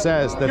there and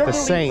says that the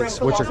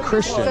saints, which are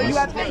Christians,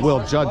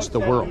 will judge the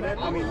world.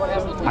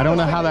 I don't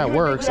know how that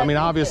works. I mean,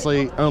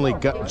 obviously only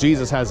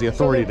Jesus has the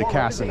authority to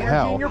cast into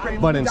hell,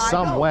 but in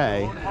some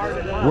way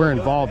we're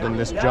involved in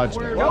this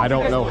judgment. I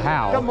don't know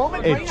how.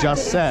 It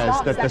just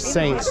says that the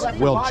saints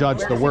will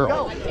judge the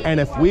world. And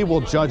if we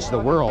will judge the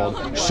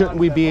world, shouldn't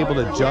we be able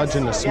to judge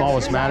in the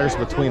smallest matters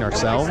between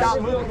ourselves?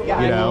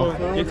 You know?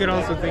 You could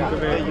also think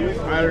of it,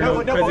 I don't know,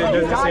 because it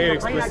doesn't say it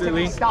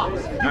explicitly.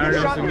 I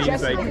don't know if it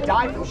means like,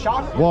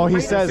 well,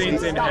 he says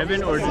saints in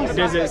heaven, or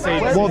does it say?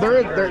 Well,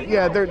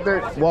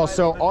 well,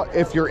 so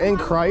if you're in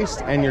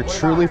Christ and you're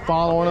truly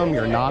following him,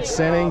 you're not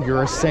sinning,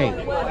 you're a saint.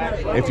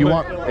 If you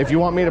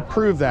want me to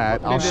prove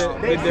that, I'll.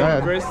 Did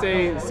the verse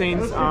say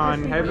saints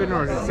on heaven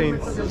or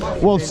saints?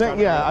 Well,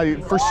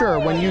 for sure.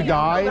 When you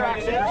die,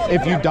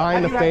 if you die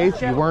in the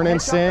faith, you weren't in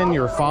sin,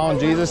 you're following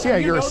Jesus. Yeah,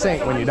 you're a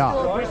saint when you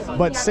die.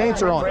 But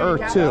saints are on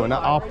earth too, and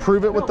I'll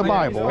prove it with the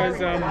Bible. Because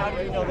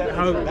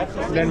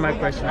then my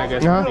question, I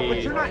guess, would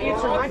be,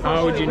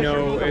 how would you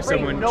know if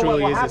someone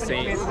truly is a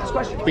saint?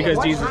 Because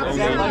Jesus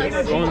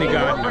only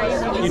God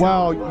knows.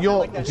 Well,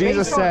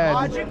 Jesus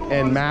said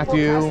in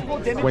Matthew,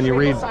 when you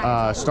read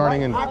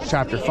starting in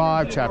chapter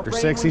 5, chapter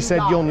 6, he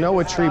said you'll know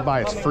a tree by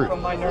its fruit.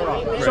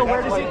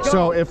 Right.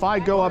 So if I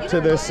go up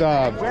to this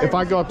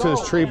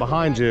tree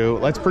behind you,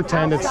 let's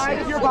pretend it's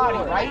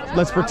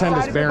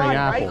bearing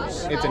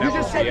apples. It's an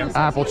apple tree.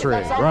 Apple tree,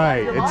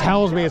 right? It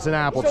tells me it's an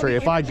apple tree.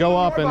 If I go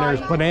up and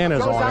there's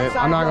bananas on it,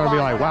 I'm not going to be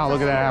like, wow,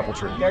 look at that apple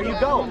tree. There you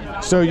go.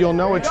 So you'll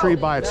know a tree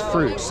by its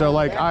fruit. So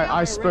like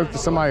I spoke to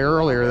somebody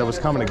earlier that was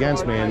coming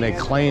against me, and they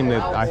claimed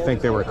that I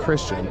think they were a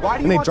Christian,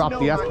 and they dropped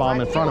the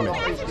F-bomb in front of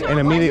me, and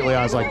immediately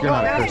I was like, you're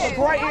not a Christian.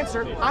 Before I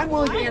answer, I'm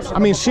willing to answer. I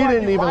mean, she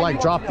didn't even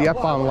like drop the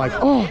F-bomb like,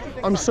 oh,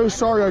 I'm so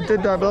sorry I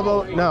did that, blah,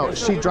 blah. No,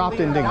 she dropped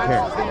it and didn't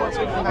care.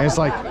 And it's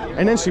like,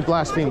 and then she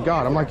blasphemed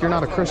God. I'm like, you're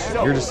not a Christian,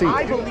 you're deceived.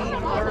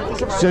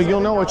 So you'll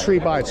know a tree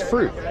by its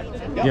fruit.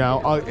 You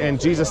know, and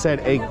Jesus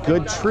said a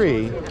good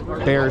tree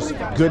bears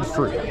good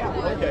fruit.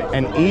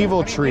 An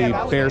evil tree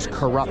bears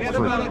corrupt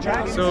fruit.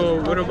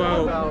 So what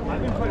about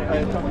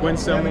when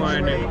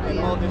someone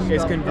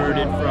is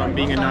converted from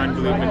being a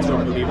non-believer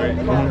to a believer?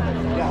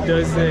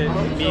 Does it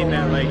mean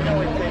that like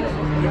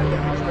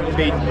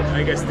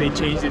I guess they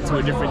changed it to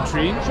a different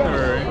tree,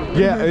 or?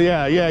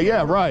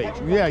 Yeah, right.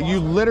 Yeah, you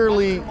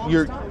literally,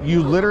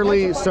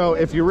 so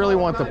if you really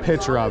want the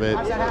picture of it,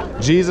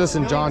 Jesus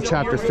in John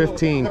chapter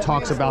 15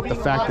 talks about the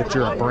fact that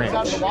you're a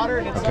branch,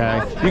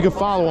 okay? You can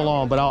follow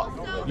along, but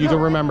you can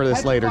remember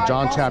this later.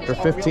 John chapter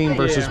 15,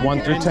 verses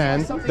 1 through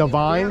 10, the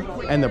vine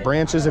and the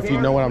branches, if you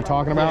know what I'm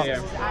talking about.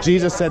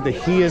 Jesus said that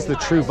he is the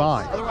true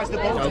vine,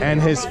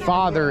 and his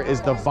Father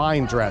is the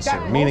vine dresser,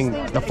 meaning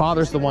the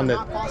Father's the one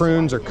that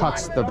prunes or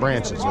cuts the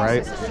branches,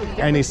 right?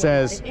 And he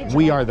says,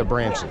 we are the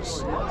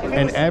branches.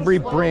 And every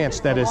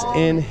branch that is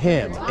in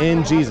him,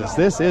 in Jesus,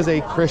 this is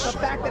a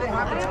Christian.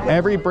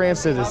 Every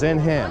branch that is in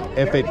him,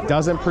 if it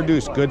doesn't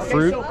produce good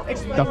fruit,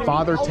 the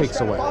Father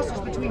takes away,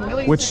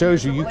 which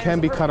shows you can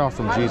be cut off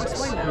from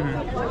Jesus.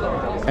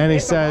 And he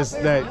says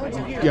that,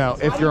 you know,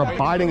 if you're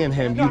abiding in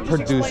him, you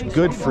produce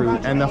good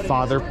fruit, and the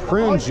Father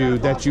prunes you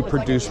that you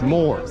produce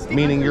more,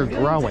 meaning you're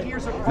growing,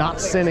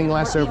 not sinning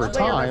less over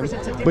time,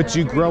 but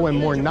you grow in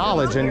more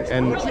knowledge,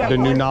 and the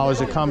new knowledge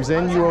that comes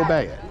in, you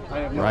obey it.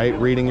 Right?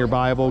 Reading your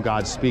Bible,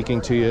 God's speaking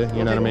to you,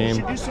 you know what I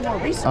mean?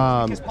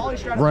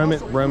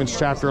 Romans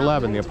chapter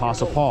 11, the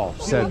Apostle Paul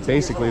said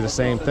basically the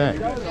same thing.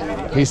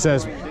 He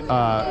says,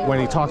 when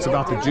he talks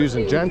about the Jews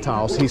and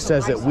Gentiles, he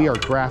says that we are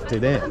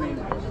grafted in.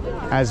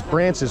 As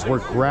branches, we're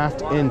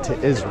grafted into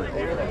Israel.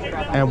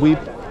 And we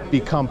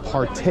become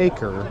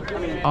partaker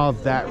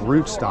of that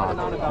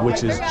rootstock,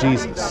 which is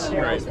Jesus.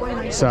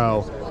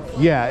 So,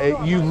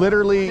 yeah, you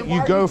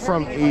go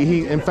from,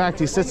 in fact,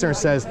 he sits there and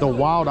says, the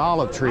wild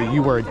olive tree,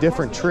 you were a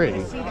different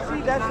tree,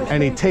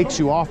 and he takes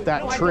you off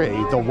that tree,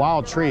 the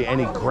wild tree, and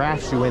he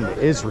grafts you into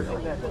Israel,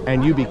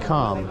 and you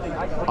become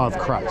of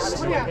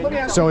Christ.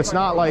 So it's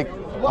not like,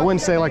 I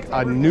wouldn't say like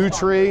a new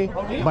tree,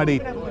 but he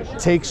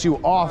takes you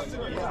off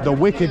the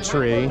wicked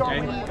tree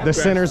the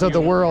sinners of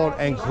the world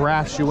and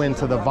grafts you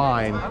into the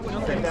vine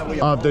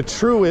of the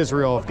true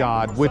Israel of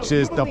God, which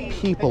is the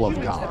people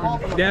of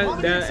God.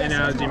 That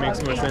analogy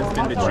makes more sense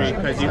than the tree,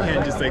 because you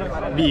can't just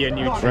like be a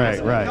new tree.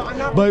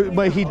 Right.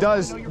 But he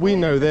does, we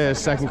know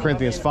this, 2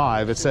 Corinthians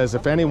 5, it says,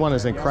 if anyone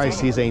is in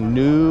Christ, he's a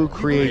new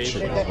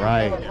creation,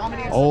 right?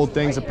 Old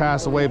things have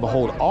passed away,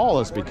 behold, all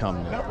has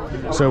become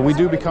new. So we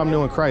do become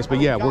new in Christ, but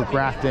yeah, we're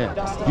grafted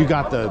in. You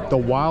got the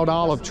wild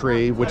olive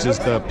tree, which is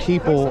the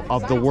people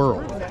of the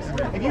world.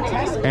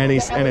 And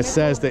it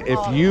says that if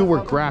you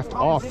were grafted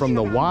off from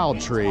the wild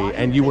tree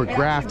and you were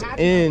grafted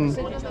in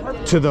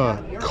to the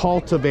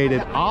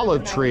cultivated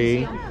olive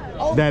tree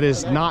that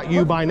is not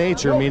you by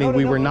nature, meaning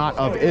we were not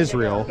of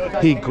Israel,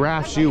 he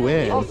grafts you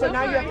in.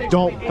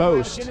 Don't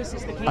boast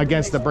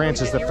against the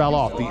branches that fell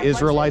off. The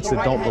Israelites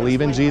that don't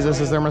believe in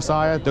Jesus as their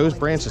Messiah, those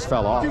branches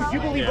fell off.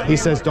 He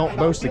says don't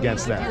boast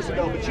against them.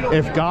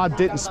 If God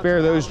didn't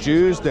spare those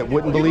Jews that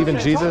wouldn't believe in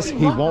Jesus,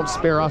 he won't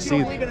spare us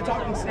either.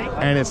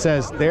 And it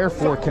says,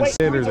 therefore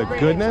consider the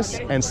goodness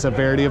and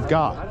severity of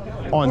God.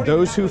 On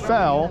those who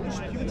fell,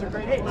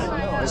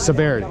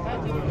 severity.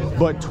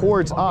 But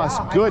towards us,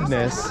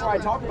 goodness,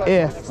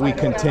 if we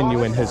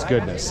continue in his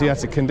goodness. See,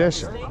 that's a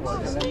condition.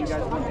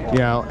 You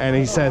know, and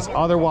he says,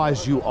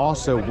 otherwise you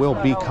also will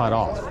be cut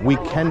off. We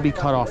can be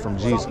cut off from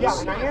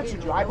Jesus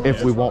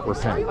if we won't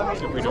repent.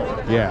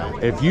 Yeah,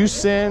 if you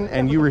sin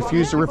and you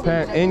refuse to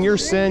repent, in your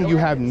sin, you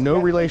have no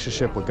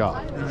relationship with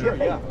God.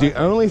 The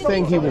only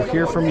thing he will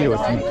hear from you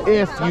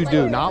if you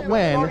do, not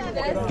when,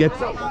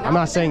 I'm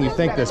not saying you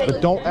think this,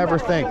 but don't ever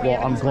think,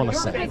 well, I'm going to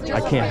sin.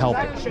 I can't help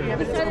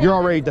it. You're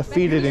already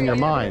defeated in your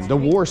mind. The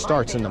war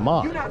starts in the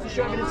mind.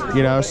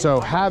 You know, so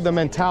have the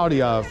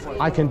mentality of,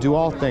 I can do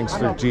all things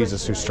through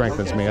Jesus who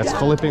strengthens me. That's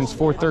Philippians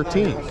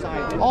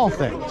 4:13. All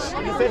things.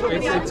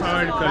 It's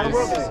hard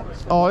because...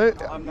 Oh,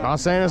 I'm not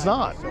saying it's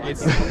not.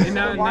 It's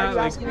not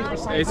like,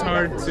 it's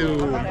hard to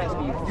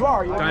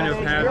kind of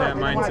have that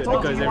mindset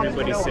because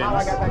everybody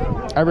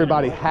sins.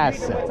 Everybody has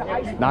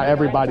sinned. Not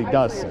everybody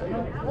does sin.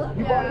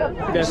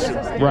 That's true.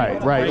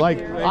 Right.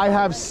 Like I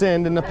have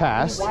sinned in the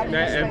past,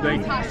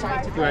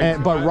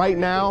 but right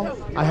now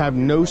I have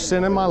no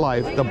sin in my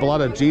life. The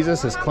blood of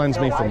Jesus has cleansed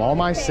me from all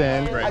my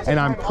sin, and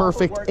I'm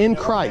perfect in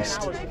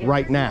Christ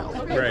right now.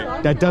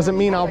 Right. That doesn't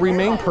mean I'll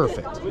remain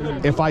perfect.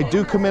 If I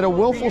do commit a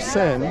willful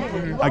sin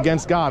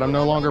against God, I'm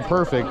no longer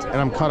perfect, and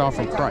I'm cut off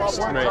from Christ.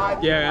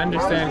 Right. Yeah, I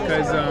understand,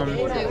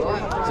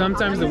 because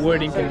sometimes the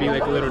wording can be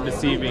like a little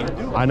deceiving.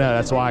 I know,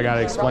 that's why I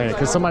gotta explain it,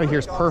 because somebody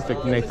hears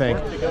perfect and they think,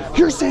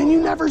 you're saying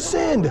you never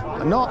sinned.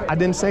 No, I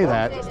didn't say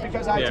that.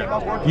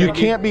 Yeah. You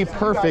can't be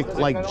perfect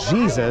like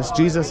Jesus.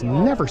 Jesus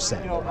never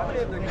sinned.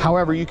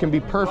 However, you can be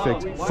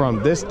perfect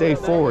from this day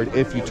forward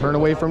if you turn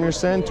away from your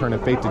sin, turn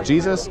in faith to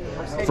Jesus.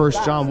 1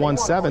 John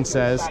 1:7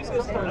 says,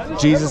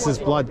 Jesus'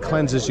 blood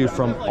cleanses you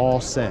from all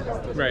sin.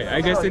 Right.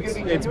 I guess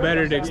it's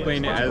better to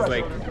explain it as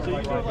like,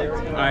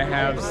 I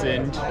have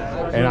sinned.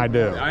 And I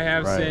do. I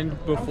have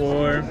sinned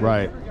before.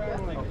 Right.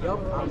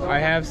 I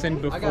have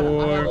sinned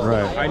before.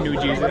 Right. I knew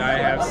Jesus. I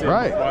have sinned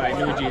before I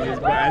knew Jesus.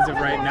 But as of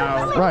right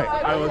now,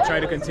 I will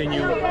try to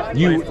continue.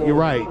 You're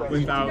right.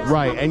 Without.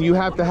 Right. And you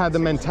have to have the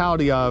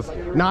mentality of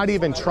not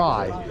even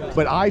try,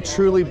 but I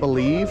truly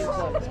believe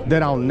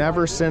that I'll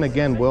never sin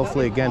again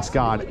willfully against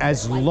God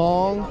as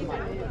long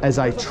as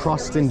I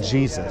trust in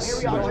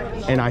Jesus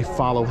and I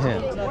follow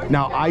him.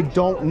 Now, I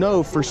don't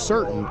know for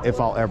certain if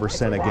I'll ever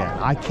sin again.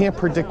 I can't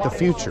predict the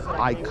future.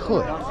 I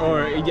could.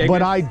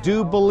 But I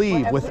do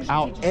believe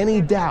without any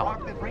doubt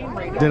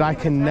that I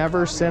can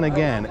never sin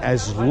again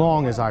as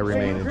long as I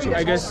remain in Jesus.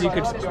 I guess you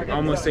could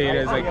almost say it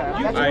as like,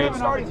 I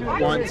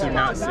want to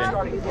not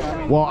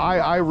sin. Well,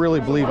 I really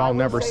believe I'll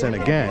never sin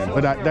again,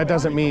 but that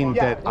doesn't mean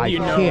that I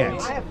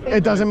can't.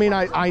 It doesn't mean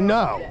I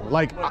know.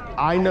 Like,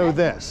 I know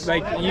this.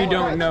 Like, you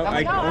don't know,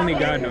 like, only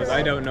God knows.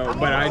 I don't know,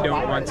 but I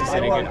don't want to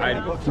sin again.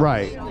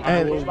 Right.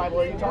 I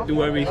will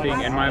do everything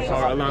in my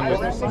power along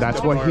with this.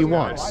 That's what he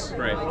wants.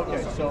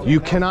 Right. You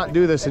cannot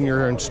do this in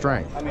your own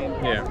strength.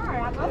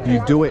 Yeah.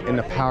 You do it in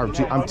the power of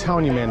Jesus. I'm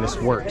telling you, man, this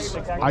works.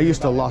 I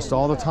used to lust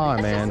all the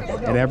time, man,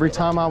 and every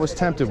time I was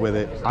tempted with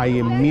it, I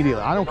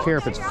don't care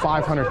if it's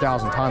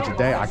 500,000 times a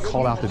day, I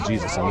called out to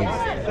Jesus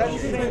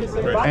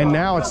immediately. Right. And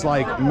now it's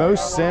like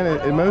most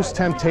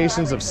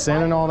temptations of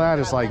sin and all that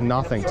is like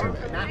nothing to me.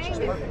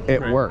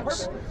 It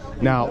works.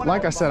 Now,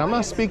 like I said, I'm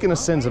not speaking of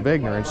sins of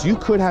ignorance. You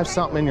could have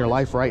something in your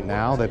life right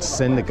now that's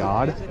sin to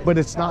God, but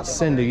it's not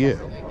sin to you.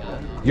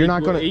 You're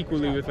not going to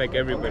equally with like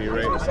everybody,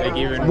 right? Like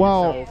even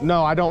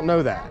no, I don't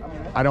know that.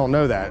 I don't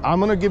know that. I'm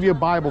going to give you a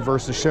Bible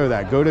verse to show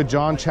that. Go to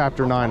John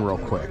chapter 9 real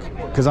quick,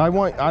 because I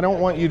don't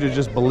want you to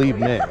just believe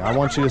me. I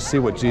want you to see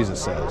what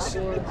Jesus says.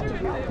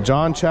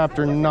 John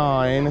chapter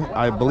 9,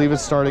 I believe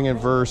it's starting in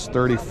verse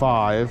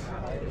 35.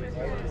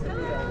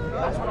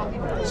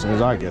 As soon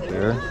as I get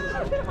there.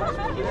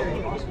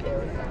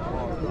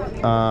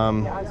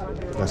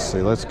 Let's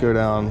see, let's go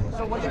down.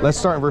 Let's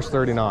start in verse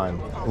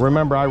 39.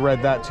 Remember, I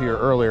read that to you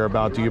earlier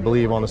about do you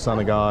believe on the Son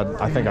of God?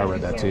 I think I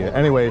read that to you.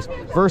 Anyways,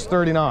 verse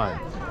 39.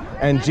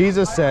 And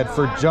Jesus said,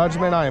 for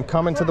judgment I am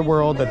come into the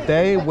world, that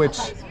they which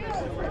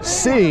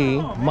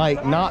see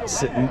might not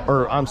see,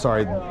 or I'm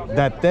sorry,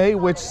 that they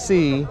which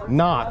see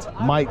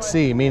not might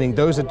see, meaning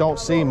those that don't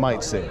see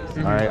might see.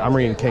 All right, I'm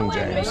reading King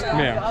James.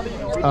 Yeah.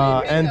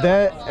 And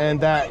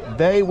that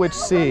they which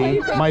see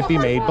might be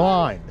made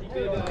blind.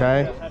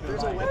 Okay.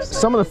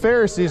 Some of the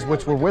Pharisees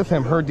which were with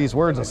him heard these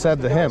words and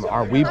said to him,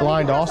 "Are we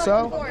blind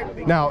also?"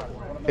 Now,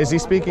 is he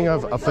speaking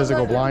of a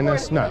physical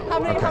blindness? No.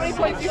 Okay.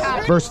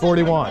 Verse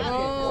 41.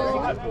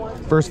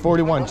 Verse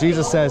 41,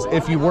 Jesus says,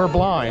 "If you were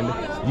blind,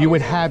 you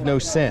would have no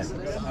sin.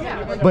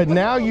 But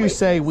now you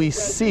say we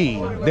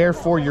see,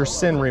 therefore your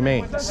sin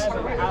remains."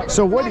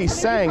 So what he's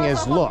saying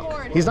is,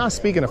 look, he's not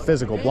speaking of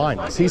physical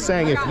blindness. He's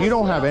saying if you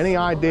don't have any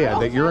idea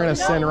that you're in a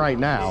sin right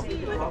now,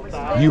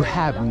 you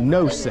have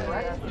no sin.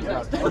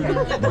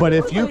 But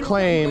if you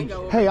claim,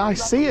 hey, I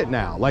see it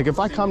now. Like if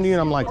I come to you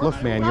and I'm like,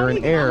 look, man, you're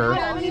in error.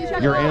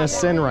 You're in a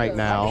sin right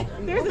now.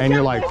 And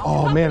you're like,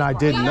 oh, man, I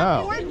didn't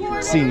know.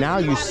 See, now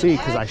you see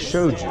because I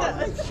showed you.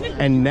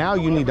 And now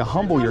you need to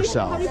humble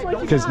yourself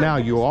because now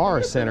you are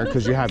a sinner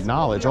because you have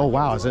knowledge. Oh,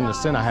 wow, I was in the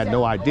sin. I had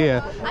no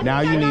idea.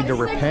 Now you need to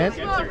repent,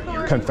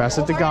 confess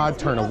it to God,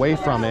 turn away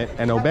from it,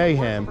 and obey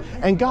him.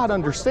 And God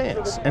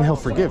understands, and he'll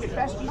forgive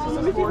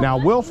you. Now,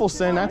 willful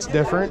sin, that's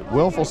different.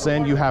 Willful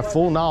sin, you have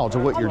full knowledge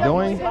of what you're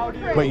doing,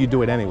 but you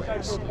do it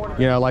anyways.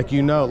 You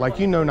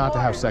know not to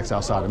have sex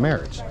outside of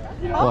marriage.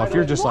 Well, if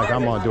you're just like,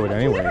 I'm going to do it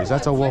anyways,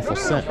 that's a willful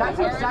sin.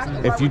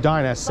 If you die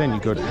in that sin, you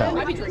go to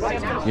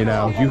hell. You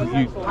know,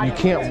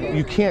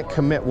 you can't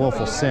commit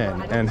willful sin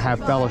and have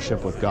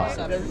fellowship with God.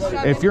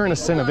 If you're in a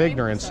sin of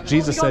ignorance,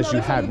 Jesus says you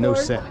have no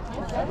sin.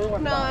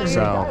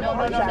 So,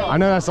 I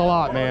know that's a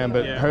lot, man,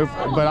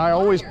 but I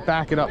always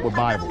back it up with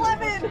Bible.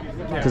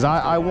 Because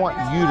I want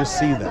you to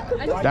see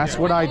that. That's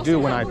what I do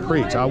when I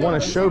preach. I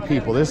want to show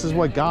people this is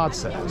what God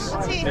says.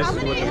 This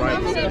is what the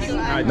Bible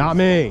says. Not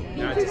me.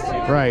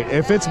 Right.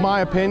 If it's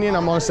my opinion,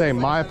 I'm going to say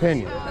my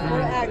opinion.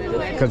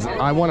 Because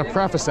I want to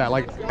preface that.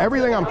 Like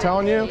everything I'm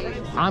telling you,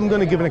 I'm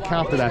going to give an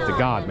account to that to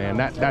God, man.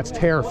 That's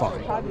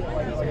terrifying.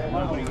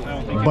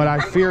 But I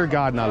fear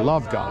God and I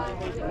love God.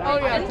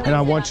 And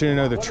I want you to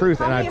know the truth,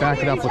 and I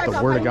back it up with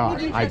the Word of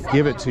God. I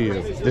give it to you.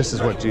 This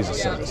is what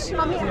Jesus says.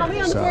 How many on the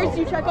words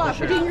do you check off?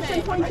 You're getting your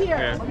 10 points here.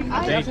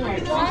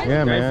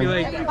 Yeah, man.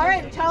 I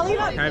feel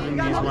like having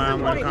these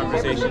one-on-one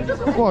conversations.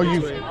 Well,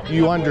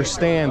 you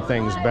understand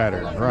things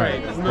better,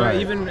 right?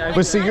 Right.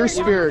 But see, your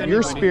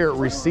spirit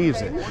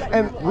receives it.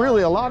 And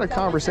really, a lot of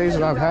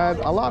conversations I've had,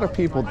 a lot of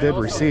people did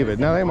receive it.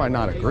 Now, they might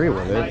not agree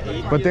with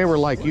it, but they were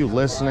like you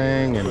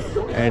listening,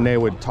 and they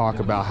would talk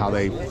about how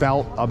they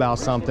felt about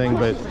something.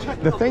 But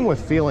the thing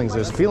with feelings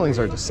is feelings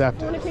are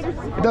deceptive.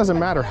 It doesn't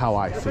matter how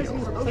I feel.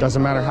 It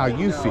doesn't matter how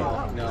you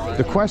feel.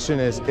 The question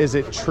is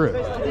it true?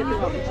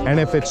 And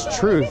if it's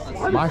truth,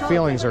 my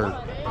feelings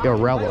are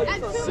irrelevant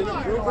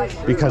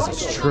because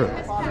it's true.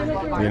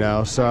 You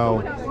know, so,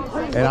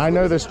 and I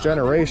know this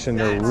generation,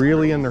 they're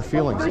really in their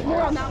feelings a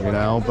lot, you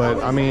know,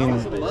 but I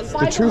mean,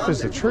 the truth is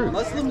the truth,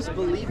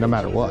 no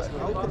matter what.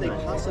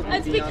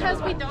 It's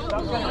because we don't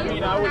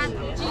believe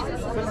that Jesus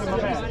is the Son of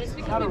God. It's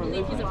because we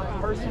believe he's a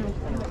person.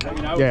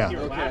 Yeah.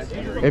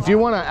 If you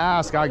want to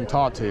ask, I can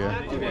talk to you.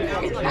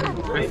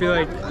 I feel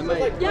like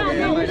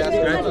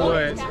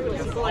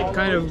that's what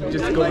kind of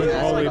just going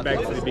all the way back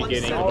to the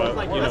beginning about,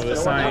 the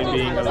sign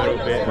being a little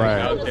bit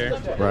out there.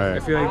 Right. I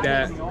feel like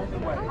that,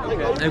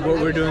 like what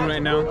we're doing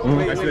right now,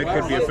 I feel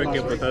like could be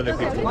effective with other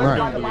people who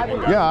don't believe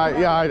in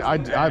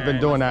God. I've been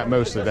doing that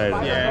most of the day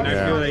today. Yeah, and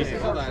I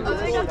feel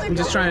like I'm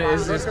just trying to,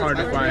 it's just hard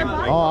to find.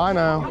 Like, I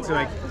know. To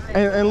like,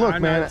 and look,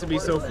 man, to be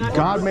so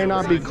God may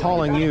not be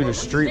calling you to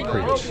street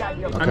preach.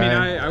 Okay? I mean,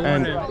 I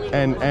want to.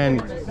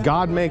 And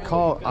God may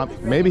call,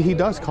 maybe he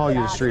does call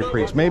you to street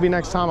preach. Maybe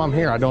next time I'm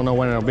here, I don't know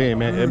when it'll be.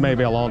 It may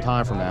be a long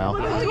time from now.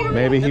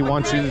 Maybe he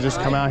wants you to just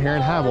come out here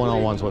and have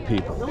one-on-ones with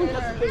people.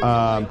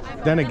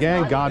 Then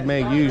again, God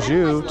may use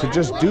you to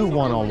just do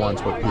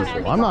one-on-ones with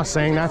people. I'm not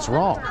saying that's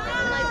wrong.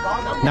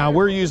 Now,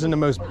 we're using the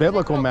most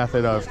biblical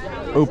method of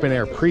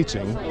open-air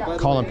preaching,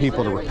 calling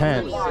people to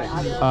repent,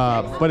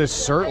 but it's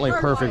certainly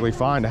perfectly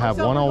fine to have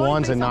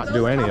one-on-ones and not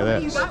do any of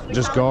this.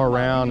 Just go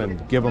around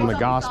and give them the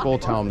gospel,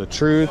 tell them the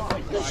truth,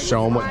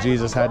 show them what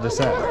Jesus had to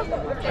say.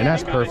 And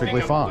that's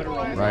perfectly fine,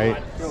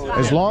 right?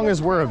 As long as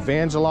we're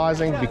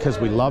evangelizing because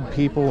we love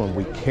people and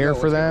we care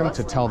for them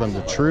to tell them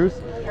the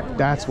truth,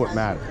 that's what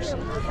matters.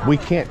 We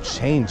can't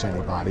change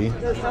anybody.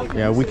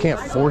 We can't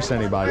force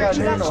anybody to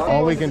change.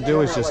 All we can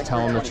do is just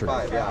tell them the truth.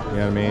 You know what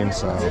I mean?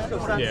 So.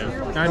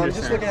 Yeah, I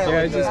understand.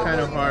 Yeah, it's just kind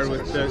of hard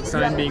with the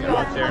sign being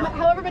out there.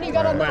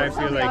 But I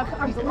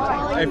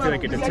feel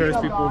like it deters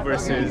people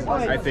versus,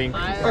 I think,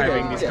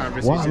 having these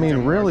conversations. Well, I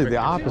mean, really, the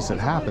opposite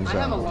happens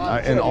though.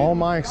 In all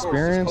my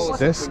experience,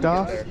 this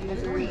stuff,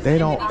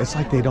 it's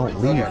like they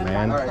don't leave,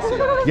 man.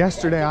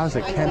 Yesterday I was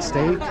at Kent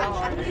State.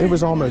 It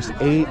was almost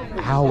 8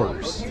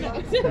 hours.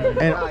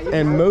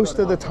 And most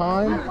of the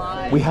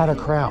time we had a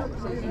crowd.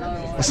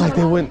 It's like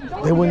they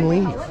wouldn't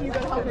leave.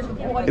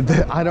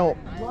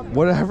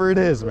 Whatever it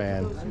is,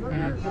 man.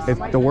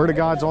 The Word of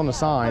God's on the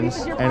signs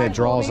and it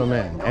draws them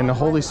in. And the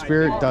Holy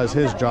Spirit does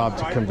his job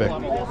to convict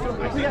them.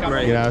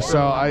 Right. You know, so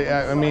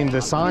I mean,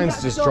 the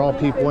signs just draw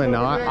people in.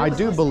 Now, I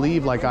do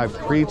believe, like I've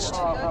preached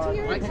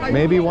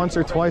maybe once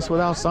or twice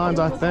without signs.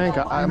 I think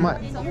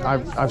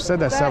I've said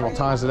that several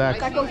times today.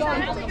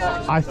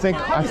 I think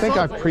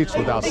I've preached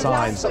without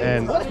signs,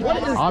 and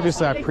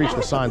obviously I preach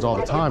with signs all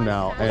the time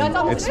now, and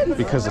it's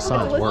because the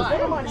signs work.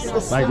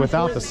 Like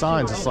without the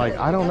signs, it's like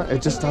I don't know,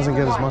 it just doesn't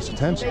get as much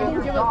attention.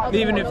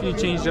 Even if you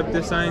changed up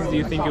the signs, do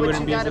you think it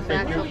wouldn't be as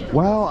effective?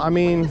 Well, I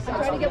mean,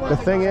 the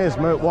thing is,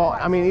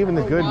 even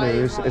the good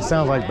news, it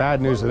sounds like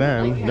bad news to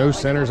them. No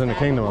sinners in the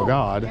kingdom of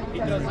God.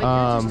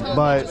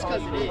 But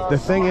the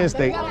thing is,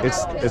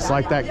 it's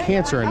like that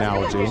cancer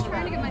analogy.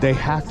 They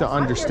have to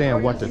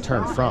understand what to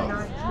turn from.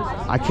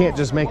 I can't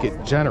just make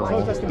it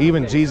general.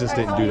 Even Jesus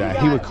didn't do that.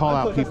 He would call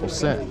out people's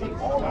sin.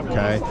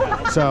 Okay,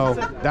 so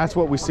that's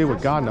what we see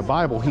with God in the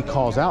Bible. He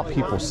calls out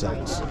people's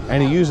sins,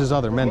 and he uses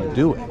other men to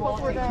do it.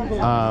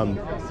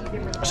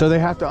 So they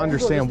have to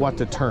understand what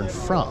to turn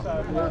from.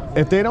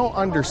 If they don't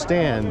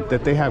understand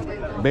that they have,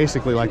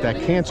 basically like that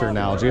cancer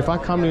analogy, if I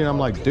come to you and I'm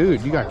like,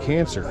 dude, you got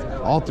cancer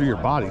all through your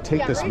body,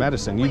 take this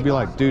medicine, you'd be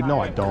like, dude, no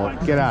I don't,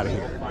 get out of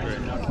here.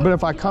 But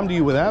if I come to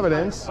you with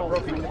evidence,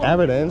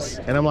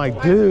 and I'm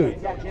like, dude,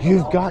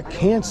 you've got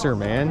cancer,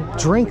 man,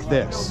 drink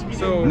this.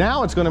 So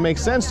now it's gonna make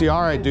sense to you.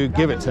 All right, dude,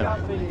 give it to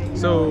me.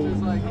 So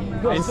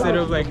instead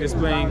of like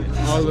displaying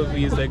all of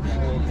these like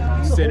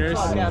sinners,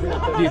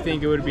 do you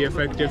think it would be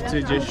effective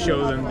to just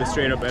show them the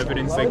straight up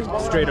evidence, like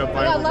straight up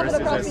Bible verses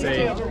that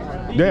say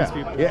yeah,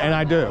 and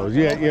I do.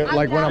 Yeah,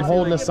 like when I'm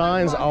holding the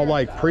signs, I'll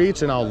like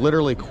preach and I'll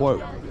literally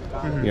quote.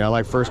 You know,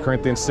 like 1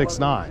 Corinthians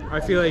 6:9. I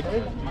feel like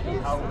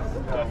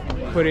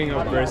putting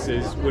up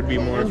verses would be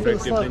more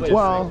effective than just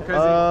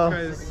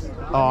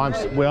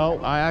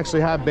I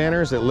actually have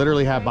banners that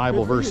literally have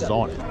Bible verses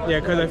on it. Yeah,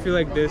 because I feel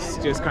like this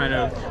just kind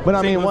of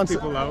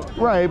people out.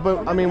 Right,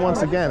 but I mean,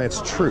 once again,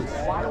 it's truth.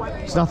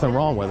 There's nothing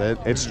wrong with it.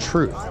 It's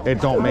truth.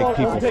 It don't make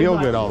people feel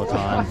good all the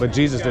time, but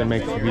Jesus didn't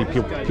make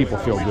people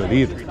feel good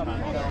either.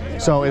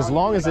 So as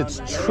long as it's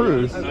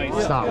truth,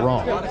 it's not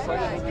wrong.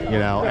 You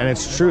know, and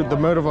it's true. The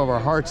motive of our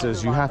hearts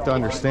is you have to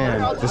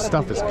understand this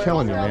stuff is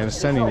killing you, man. It's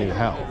sending you to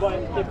hell.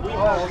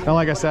 Now,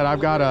 like I said, I've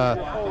got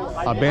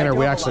a banner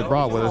we actually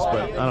brought with us,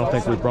 but I don't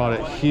think we brought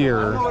it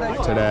here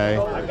today.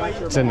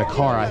 It's in the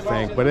car, I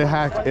think, but it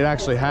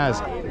actually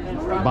has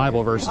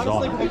Bible verses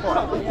on it.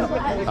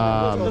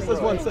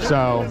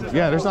 So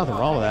yeah, there's nothing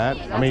wrong with that.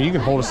 I mean, you can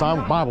hold a sign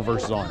with Bible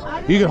verses on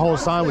it. You can hold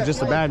a sign with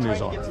just the bad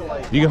news on it.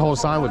 You can hold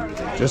a sign with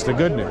just the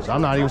good news.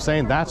 I'm not even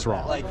saying that's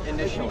wrong.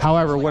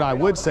 However, what I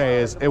would say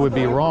is it would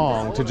be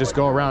wrong to just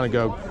go around and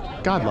go,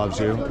 God loves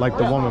you, like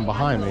the woman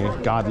behind me,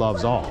 God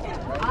loves all.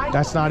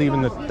 That's not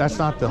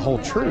the whole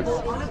truth.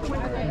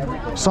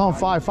 Psalm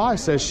 5:5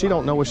 says she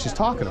don't know what she's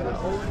talking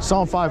about.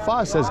 Psalm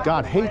 5:5 says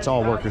God hates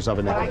all workers of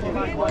iniquity.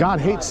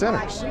 God hates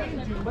sinners.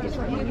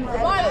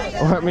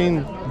 Well, I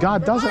mean,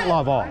 God doesn't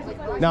love all.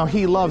 Now,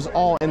 he loves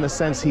all in the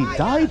sense he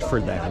died for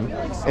them.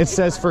 It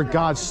says, for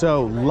God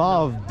so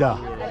loved,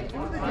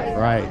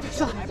 right?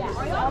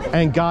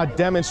 And God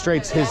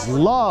demonstrates his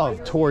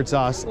love towards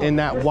us in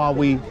that while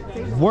we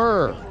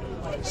were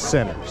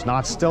sinners,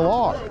 not still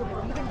are.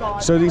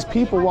 So these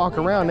people walk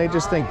around, they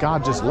just think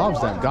God just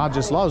loves them. God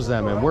just loves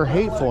them, and we're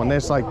hateful. And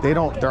it's like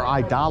they're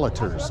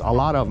idolaters. A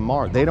lot of them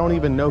are. They don't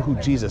even know who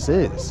Jesus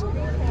is.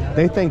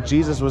 They think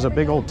Jesus was a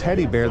big old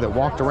teddy bear that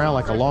walked around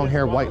like a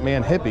long-haired white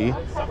man hippie.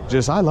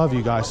 Just, I love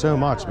you guys so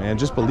much, man.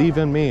 Just believe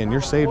in me and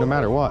you're saved no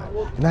matter what.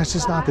 And that's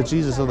just not the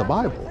Jesus of the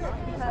Bible,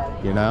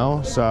 you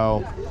know?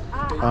 So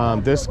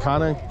this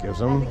kind of gives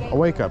them a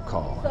wake-up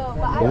call.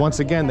 But once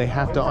again, they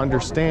have to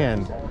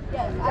understand,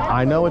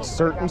 I know it's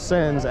certain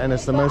sins and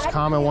it's the most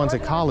common ones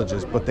at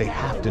colleges, but they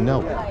have to know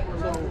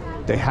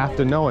it. They have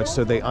to know it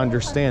so they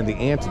understand the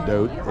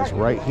antidote is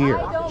right here,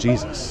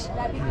 Jesus.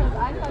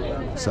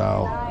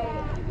 So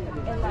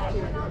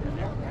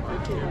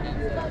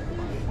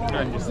I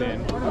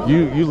understand.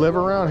 You live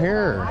around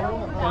here?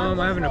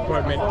 I have an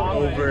apartment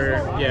over,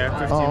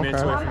 15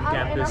 minutes away from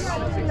campus.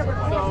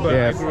 But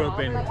I grew up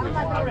in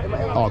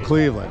Cleveland. Oh,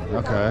 Cleveland.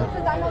 Okay.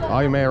 Oh,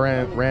 you may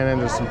have ran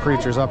into some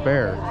preachers up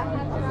there.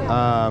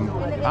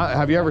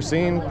 Have you ever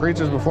seen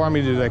preachers before? I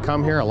mean, do they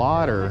come here a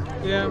lot, or?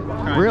 Yeah.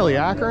 Really,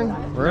 Akron?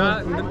 Really?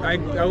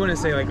 I wouldn't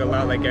say like a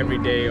lot, like every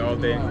day, all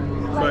day.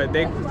 But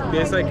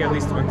there's like at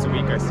least once a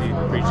week I see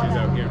preachers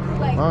out here.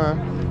 All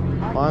right.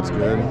 Well, that's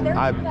good.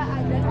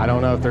 I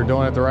don't know if they're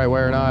doing it the right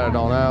way or not. I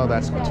don't know.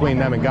 That's between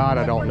them and God.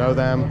 I don't know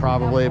them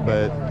probably,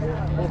 but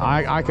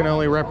I can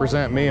only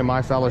represent me and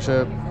my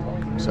fellowship.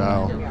 So,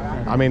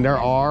 I mean, there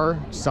are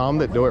some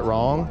that do it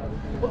wrong,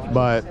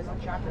 but,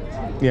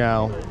 you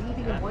know,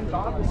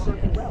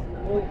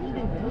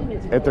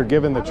 if they're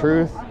given the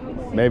truth,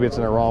 maybe it's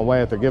in the wrong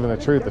way. If they're given the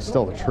truth, it's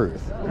still the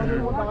truth.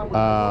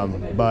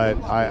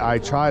 But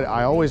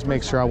I always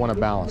make sure I want to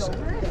balance it.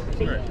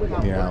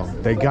 You know,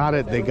 they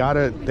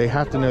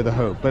have to know the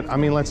hope. But I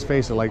mean, let's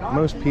face it, like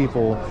most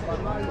people,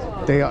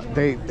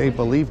 they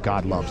believe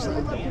God loves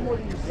them.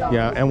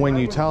 Yeah, and when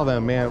you tell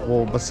them, man,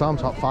 well, but Psalm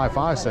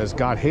 5:5 says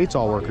God hates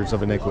all workers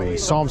of iniquity.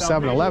 Psalm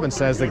 7:11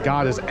 says that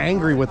God is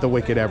angry with the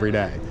wicked every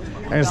day.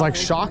 And it's like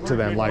shock to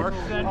them, like,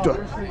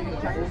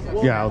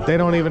 they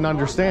don't even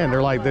understand.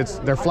 They're like,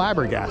 they're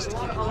flabbergasted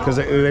because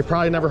they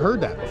probably never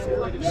heard that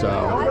before.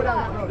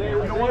 So.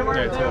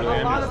 Yeah, totally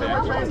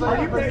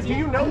understand. Do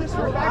you know this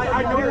for a fact?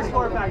 I know this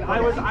for a fact.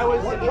 I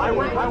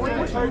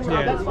went to church.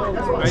 Yeah,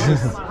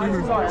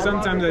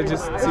 sometimes I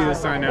just see the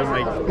sign and I'm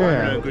like,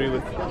 I don't agree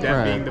with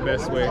that being the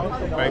best way.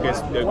 But I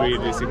guess agree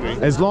to disagree.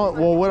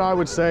 Well, what I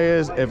would say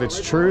is, if it's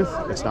truth,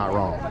 it's not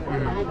wrong.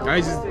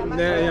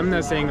 I'm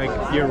not saying like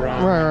you're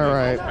wrong.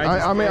 Right.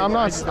 I'm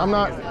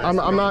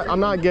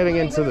not getting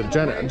into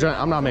the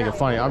I'm not making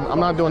funny. I'm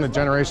not doing the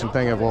generation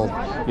thing of, well,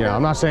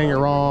 I'm not saying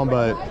you're wrong,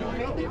 but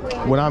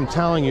what I'm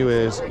telling you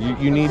is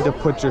you need to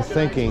put your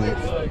thinking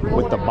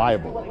with the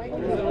Bible.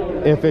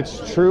 If it's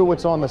true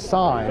what's on the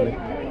sign,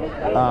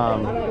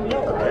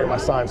 okay, my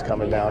sign's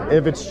coming down.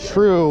 If it's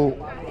true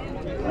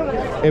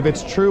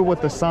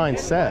what the sign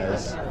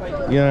says,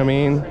 you know what I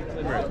mean?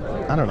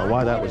 I don't know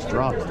why that was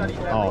dropped.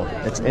 Oh,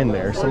 it's in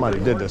there. Somebody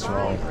did this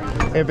wrong.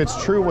 If it's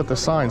true what the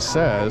sign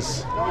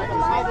says,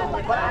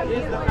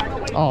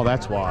 oh,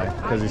 that's why,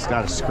 because he's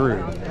got it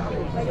screwed.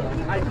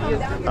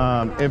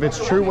 If it's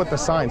true what the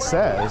sign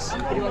says,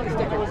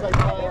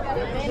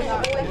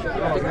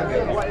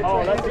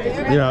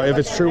 if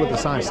it's true what the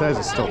sign says,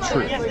 it's still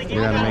true.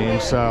 You know what I mean?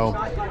 So,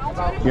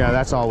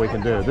 that's all we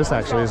can do. This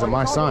actually isn't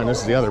my sign.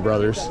 This is the other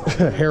brother's.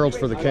 Heralds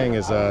for the King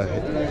is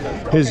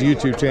his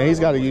YouTube channel. He's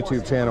got a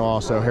YouTube channel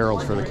also,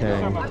 Heralds for the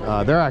King.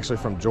 They're actually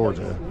from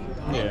Georgia.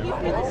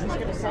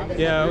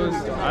 Yeah,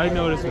 I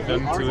noticed with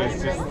them too.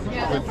 It's just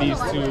with these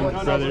two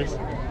brothers.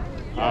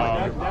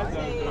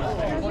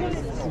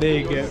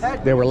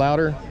 They were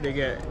louder? They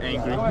get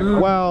angry.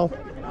 Well,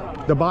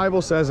 the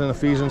Bible says in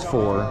Ephesians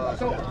 4,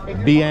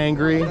 be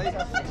angry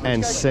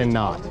and sin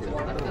not.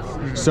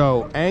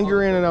 So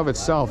anger in and of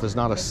itself is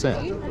not a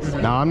sin.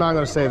 Now, I'm not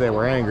going to say they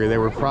were angry. They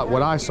were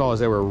what I saw is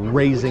they were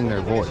raising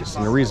their voice.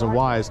 And the reason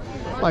why is,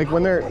 like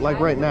when they're, like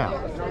right now,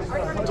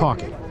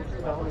 talking.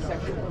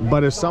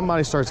 But if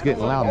somebody starts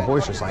getting loud and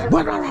boisterous, like,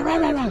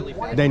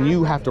 then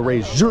you have to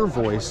raise your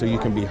voice so you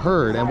can be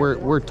heard. And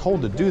we're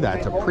told to do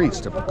that, to preach,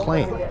 to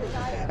proclaim.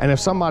 And if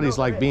somebody's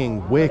like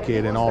being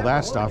wicked and all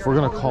that stuff, we're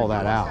going to call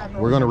that out.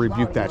 We're going to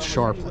rebuke that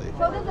sharply.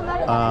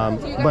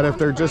 But if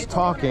they're just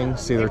talking,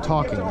 see, they're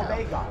talking now.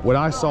 What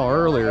I saw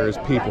earlier is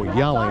people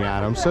yelling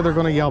at them, so they're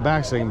going to yell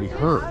back so they can be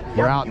heard.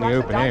 They're out in the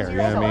open air, you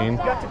know what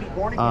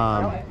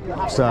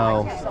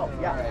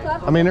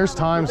I mean? There's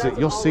times that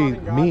you'll see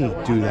me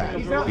do that.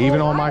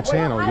 Even on my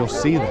channel, you'll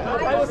see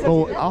that.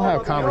 Well, I'll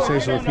have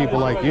conversations with people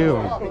like you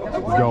and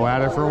go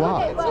at it for a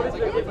while,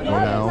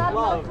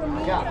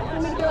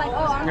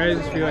 I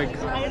just feel like,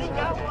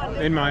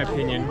 in my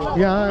opinion,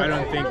 I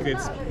don't think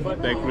it's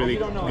like really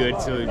good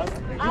to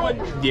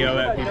yell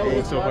at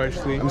people so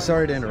harshly. I'm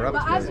sorry to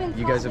interrupt, but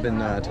you guys have been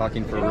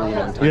talking for a really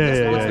long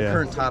time. What's the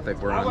current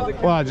topic we're on?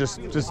 Well, just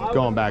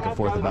going back and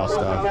forth about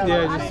stuff.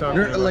 Yeah, just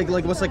talking.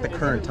 Like what's like the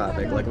current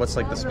topic? Like what's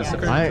like the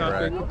specific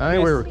topic? I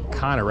think we were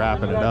kind of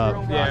wrapping it up.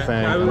 I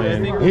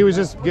think. He was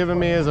just giving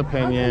me his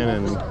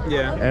opinion,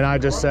 and I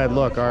just said,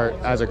 look,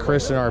 as a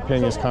Christian, our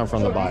opinions come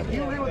from the Bible.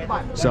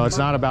 So it's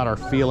not about our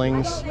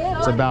feelings;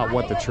 it's about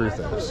what the truth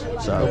is.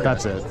 So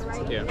that's it.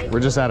 Yeah. We're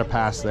just at a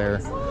pass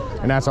there.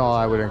 And that's all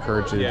I would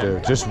encourage you to do.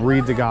 Just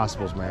read the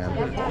Gospels,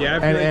 man.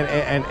 Yeah.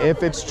 And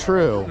if it's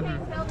true,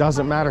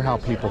 doesn't matter how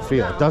people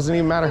feel. It doesn't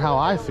even matter how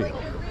I feel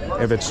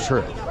if it's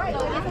true.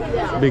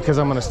 Because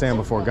I'm going to stand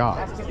before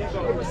God.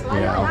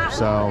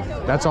 So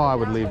that's all I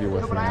would leave you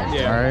with, man.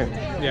 Yeah. All right?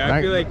 Yeah,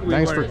 I feel like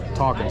thanks for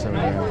talking to me,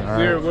 man. All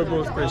right? We're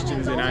both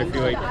Christians, and I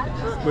feel like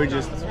we're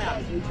just...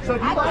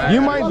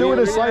 You might do it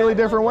a slightly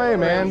different way,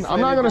 man.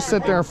 I'm not going to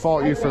sit there and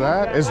fault you for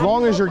that, as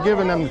long as you're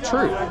giving them the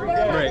truth.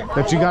 Right.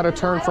 That you got to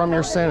turn from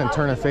your sin and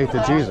turn in faith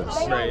to Jesus.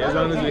 Right, as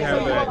long as we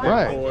have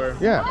that core.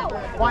 Yeah.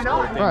 Why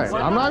not? Right.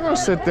 I'm not going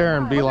to sit there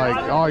and be like,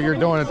 oh, you're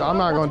doing it. I'm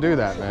not going to do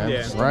that, man.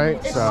 Yeah.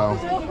 Right? So...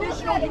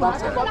 Yeah,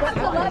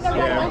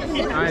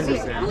 I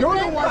understand.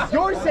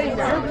 You're saying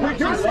that.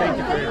 You're saying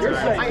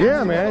that.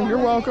 Yeah, man, you're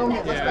welcome.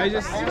 Yeah,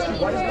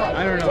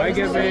 I don't know. I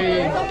get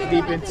very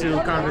deep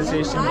into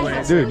conversation when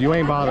it's... Dude, you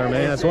ain't bothering,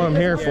 man. That's what I'm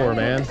here for,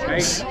 man.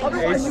 It's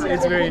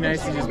very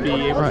nice to just be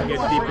able to get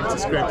deep into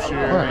scripture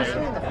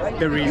and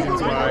the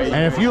reasons why.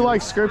 And if you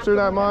like scripture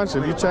that much,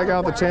 if you check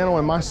out the channel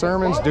and my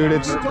sermons, dude,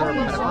 it's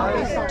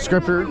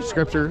scripture.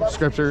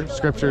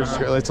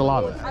 It's a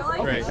lot of that.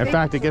 Right. In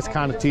fact, it gets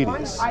kind of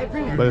tedious.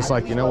 But it's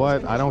like, you know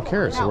what? I don't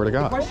care. It's the Word of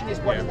God.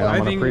 And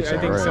I'm going to preach it.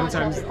 I think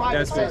sometimes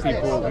that's what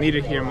people need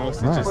to hear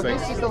most, is just like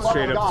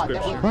straight up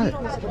scripture. Right.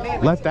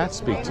 Let that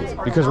speak to you.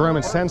 Because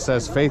Romans 10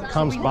 says faith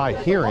comes by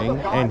hearing,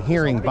 and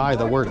hearing by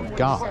the Word of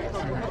God.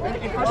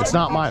 It's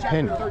not my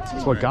opinion.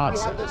 It's what God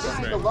says.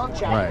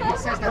 Right.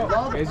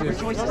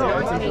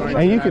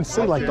 And you can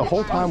see, like, the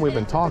whole time we've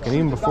been talking,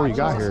 even before you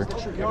got here,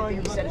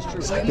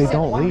 it's like they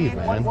don't leave,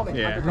 man.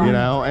 Yeah. You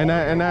know, and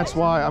that's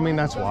why, I mean,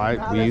 that's why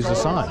we use the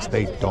signs.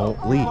 They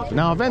don't leave.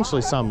 Now,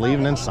 eventually some leave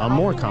and then some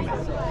more come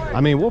in. I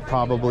mean, we'll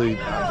probably,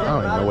 I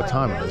don't even know what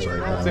time it is right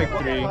now. It's like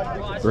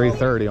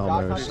 3:30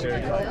 almost.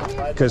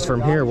 Because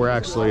from here, we're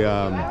actually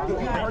going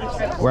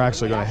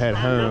to head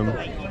home.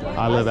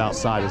 I live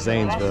outside of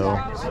Zanesville,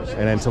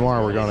 and then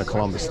tomorrow we're going to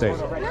Columbus State.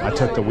 I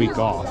took the week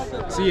off.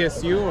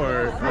 CSU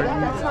or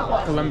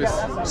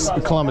Columbus?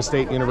 Columbus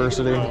State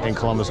University in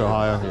Columbus,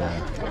 Ohio.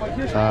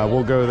 Yeah.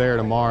 We'll go there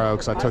tomorrow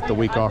because I took the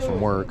week off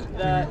from work.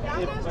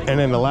 And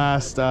then the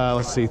last,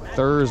 let's see,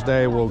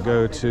 Thursday we'll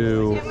go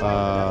to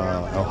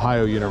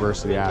Ohio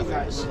University,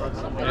 Athens.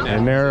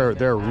 And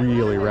they're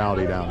really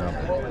rowdy down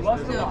there.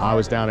 I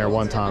was down there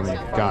one time and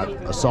got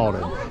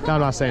assaulted. Now,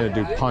 I'm not saying the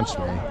dude punched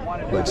me,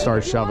 but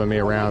started shoving me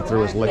around,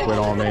 threw his liquid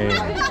on me.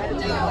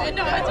 And,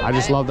 I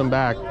just loved him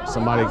back.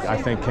 Somebody, I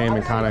think, came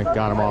and kind of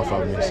got him off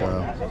of me.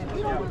 So,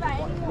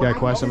 you got a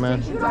question,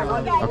 man?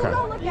 Okay.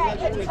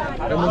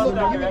 The Muslims?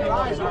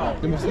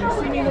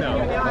 No,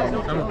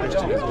 I'm a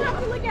Christian as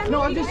well.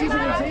 No, I'm just using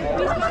an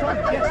example.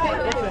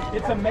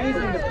 It's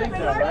amazing to think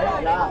that,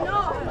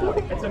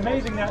 right? It's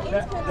amazing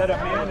that a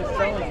man is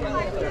telling you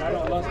that I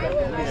don't lust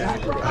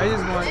after you. I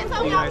just want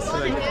you guys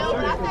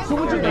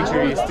to make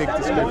sure you stick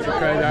to scripture,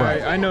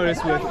 because I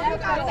noticed with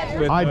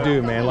I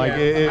do, man. Like,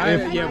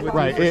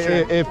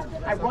 if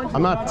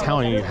I'm not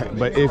telling you,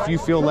 but if you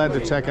feel led to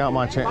check out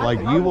my channel, like,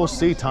 you will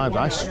see times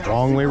I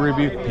strongly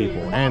rebuke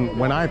people. And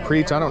when I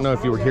preach, I don't know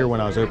if you were here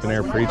when I was open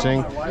air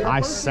preaching,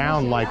 I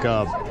sound like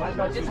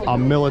a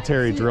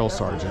military drill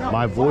sergeant.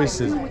 My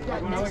voice is,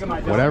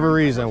 whatever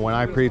reason, when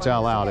I preach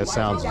out loud, it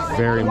sounds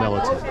very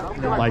militant,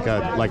 like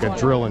a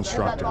drill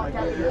instructor.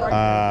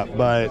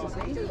 But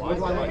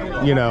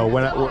you know,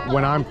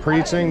 when I'm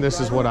preaching, this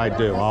is what I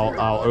do.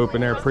 I'll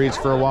open air preach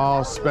for a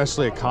while,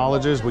 especially at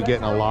colleges. We get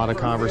in a lot of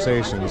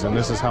conversations, and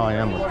this is how I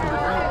am with people.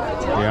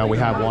 Yeah, we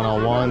have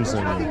one-on-ones,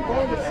 and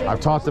I've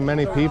talked to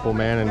many people,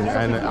 man,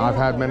 and I've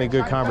had many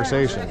good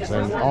conversations.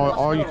 And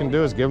all you can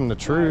do is give them the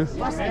truth,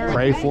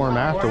 pray for them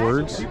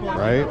afterwards,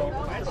 right?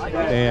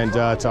 And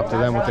it's up to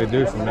them what they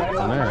do from there,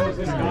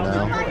 you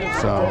know.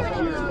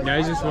 So. Yeah,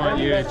 I just want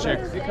you to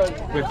check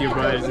with your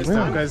brothers and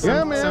stuff, because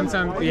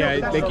sometimes,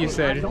 like you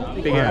said,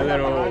 they get a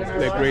little,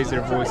 like, raise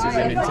their voices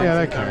and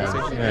intense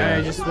conversation.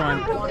 And I just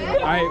want,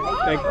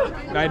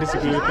 I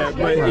disagree with that,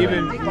 but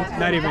even,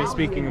 not even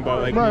speaking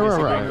about, like,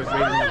 disagreeing with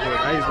raising the voice,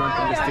 I just want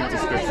them to stick to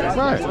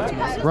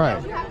scripture. Right.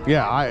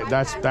 Yeah,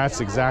 that's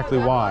exactly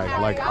why,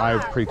 like, I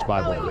preach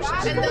Bible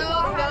verses.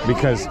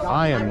 Because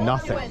I am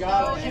nothing,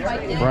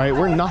 right?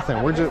 We're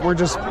nothing. We're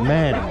just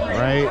men,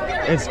 right?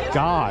 It's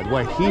God,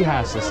 what He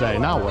has to say,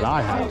 not what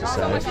I have to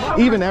say.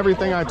 Even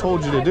everything I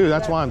told you to do,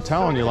 that's why I'm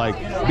telling you, like,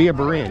 be a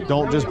Berean.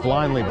 Don't just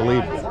blindly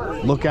believe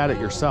it. Look at it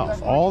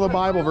yourself. All the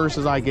Bible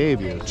verses I gave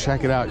you,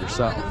 check it out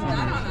yourself.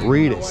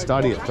 Read it,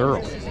 study it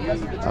thoroughly.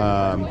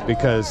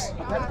 Because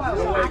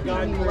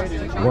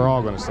we're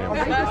all going to stand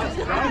with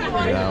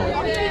you know.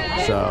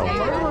 So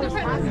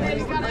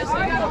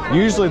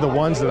usually the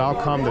ones that I'll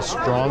come the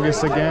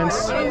strongest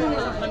against,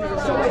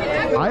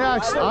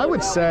 I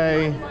would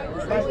say,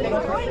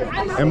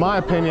 in my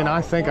opinion,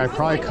 I think I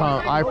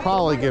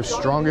probably give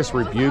strongest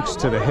rebukes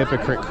to the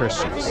hypocrite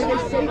Christians.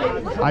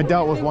 I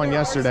dealt with one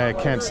yesterday at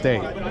Kent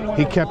State.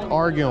 He kept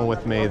arguing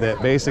with me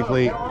that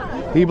basically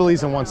he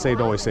believes in once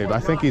saved, always saved. I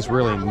think he's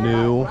really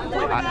new.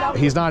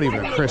 He's not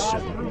even a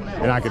Christian,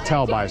 and I could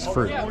tell by his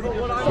fruit.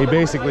 He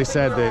basically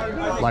said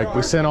that, like,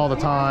 we sin all the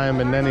time,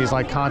 and then he's,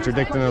 like,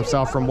 contradicting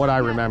himself from what I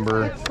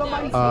remember.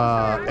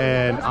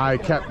 And I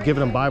kept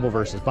giving him Bible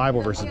verses,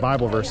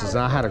 and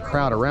I had a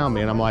crowd around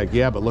me, and I'm like,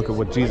 yeah, but look at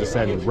what Jesus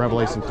said in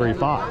Revelation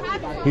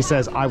 3:5. He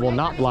says, I will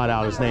not blot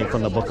out his name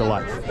from the book of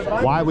life.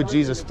 Why would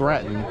Jesus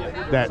threaten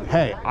that,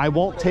 hey, I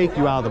won't take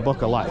you out of the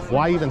book of life?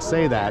 Why even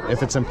say that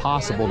if it's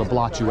impossible to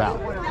blot you out?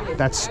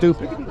 That's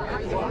stupid.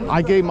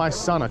 I gave my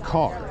son a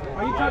car.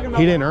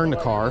 He didn't earn the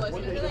car,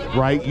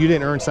 right? You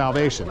didn't earn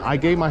salvation. I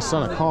gave my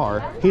son a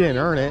car. He didn't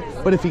earn it,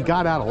 but if he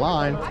got out of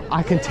line,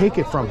 I can take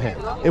it from him.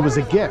 It was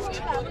a gift.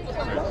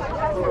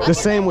 The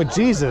same with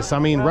Jesus. I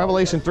mean,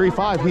 Revelation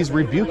 3:5, he's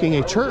rebuking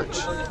a church.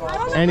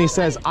 And he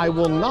says, I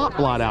will not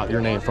blot out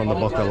your name from the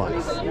book of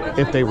life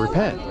if they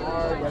repent.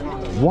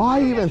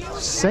 Why even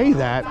say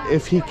that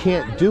if he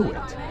can't do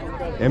it?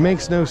 It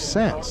makes no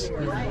sense.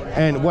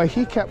 And what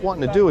he kept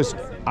wanting to do is,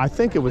 I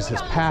think it was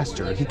his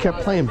pastor, he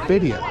kept playing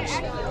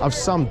videos of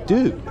some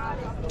dude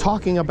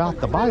talking about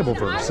the Bible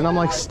verse. And I'm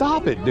like,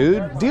 stop it,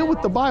 dude. Deal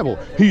with the Bible.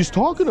 He's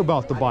talking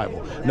about the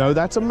Bible. No,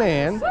 that's a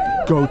man.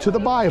 Go to the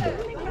Bible.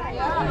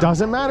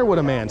 Doesn't matter what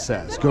a man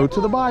says. Go to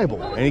the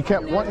Bible. And he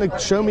kept wanting to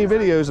show me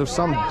videos of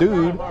some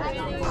dude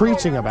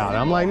preaching about it.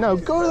 I'm like, no,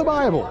 go to the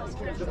Bible.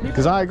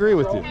 Because I agree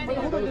with you.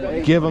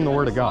 Give them the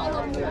Word of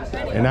God.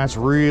 And that's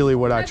really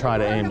what I try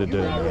to aim to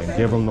do, man.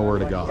 Give them the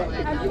Word of God.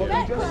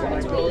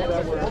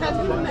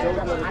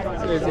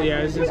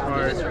 It's just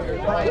hard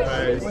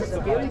because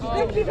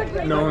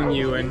knowing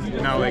you and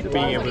now like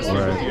being able to speak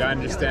with you, I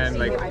understand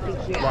like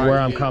where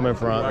I'm coming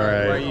from,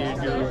 why you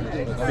do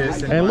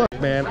this. And look,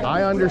 man,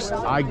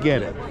 I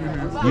get it.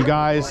 You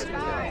guys,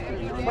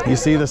 you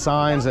see the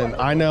signs, and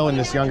I know in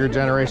this younger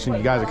generation,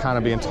 you guys are kind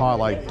of being taught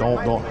like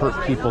don't hurt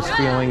people's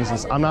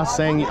feelings. I'm not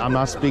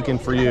speaking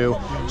for you,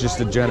 just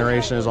the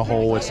generation as a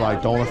whole. It's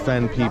like don't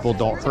offend people,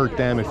 don't hurt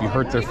them. If you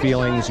hurt their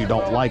feelings, you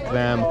don't like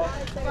them.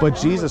 But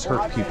Jesus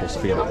hurt people's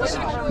feelings.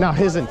 Now,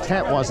 his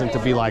intent wasn't to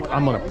be like,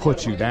 I'm going to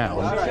put you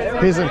down.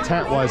 His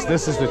intent was,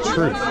 this is the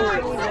truth,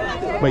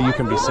 but you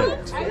can be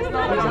saved.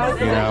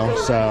 You know,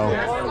 so.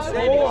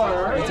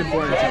 It's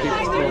important to keep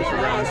close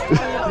around.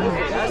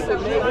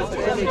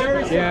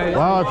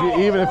 Well,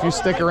 even if you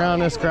stick around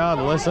this crowd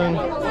and listen,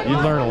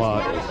 you'd learn a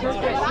lot.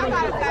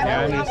 Yeah,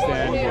 I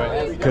understand,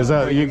 but because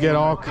you get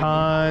all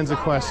kinds of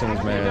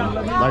questions, man.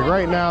 Like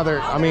right now,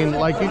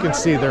 like you can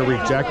see they're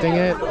rejecting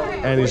it,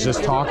 and he's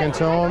just talking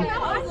to them.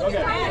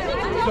 Okay,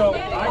 so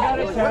I got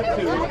a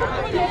tattoo.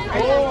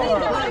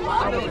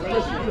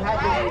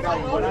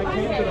 When I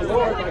came to the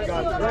Lord by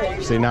God's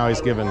grace. See, now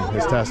he's giving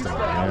his testimony.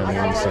 You know what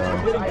I mean?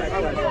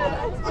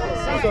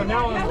 So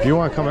now if you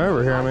want to come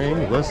over here, I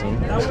mean, listen.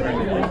 Okay,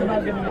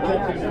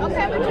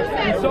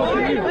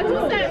 but you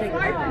said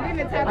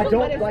I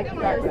don't like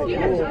tattoo.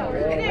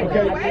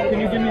 Okay, can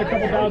you give me a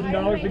couple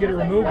 $1,000 to get it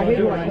removed? I'll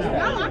do it right now.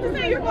 No, I'm just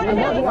saying you're going to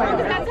get it.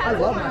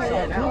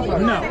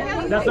 No,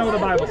 that's not what the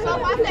Bible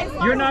says.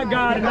 You're not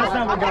God, and that's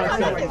not what God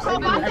says.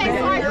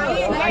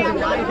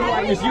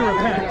 If you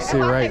repent. See,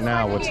 right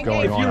now, what's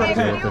going on, I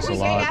deal with this a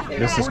lot.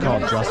 This is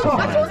called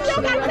justifying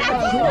yourself.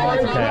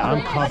 Okay,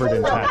 I'm covered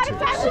in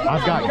tattoos.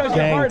 I've got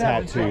gang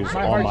tattoos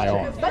on my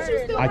arm.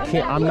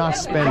 I'm not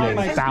spending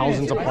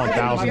thousands upon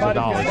thousands of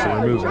dollars to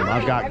remove them.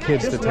 I've got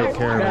kids to take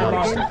care of and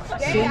other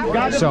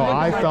stuff. So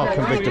I felt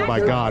convicted by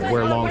God,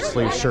 wear long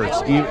sleeve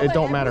shirts. It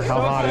don't matter how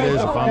hot it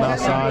is, if I'm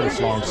outside, it's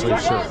long sleeve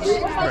shirts.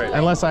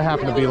 Unless I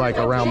happen to be like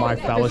around my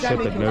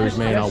fellowship that knows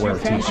me, and I'll wear a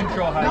t-shirt.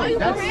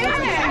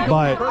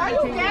 But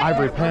I've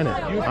repented.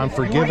 I'm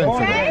forgiven for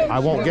that. I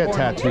won't get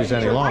tattoos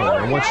any longer.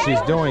 And what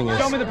she's doing is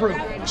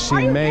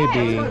she may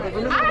be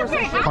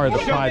part of the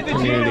pride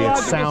community, it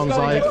sounds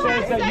like,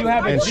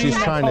 and she's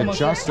trying to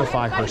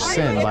justify her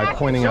sin by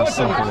pointing out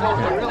something in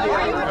him.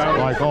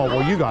 Like, oh,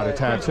 well, you got a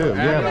tattoo.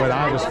 Yeah, but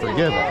I was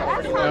forgiven.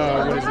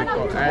 What is it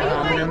called? Ad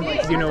hominem?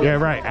 You know? Yeah,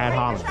 right, ad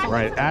hominem.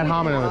 Right, ad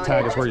hominem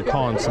attack is where you're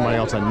calling somebody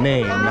else a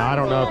name. Now, I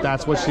don't know if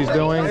that's what she's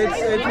doing,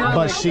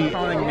 but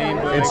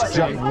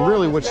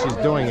really what she's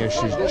doing is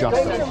she's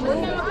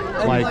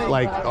justifying.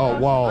 Like, oh,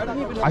 well,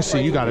 I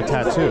see you got a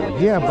tattoo.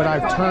 Yeah, but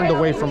I've turned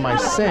away from my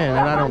sin,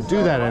 and I don't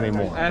do that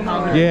anymore.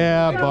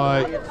 Yeah,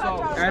 but...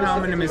 Ad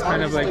hominem is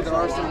kind of like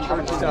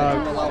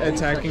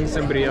attacking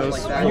somebody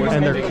else.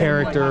 And their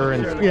character,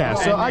 and yeah,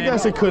 so I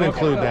guess it could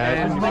include that.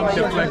 And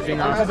deflecting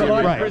off the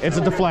right, it's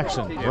a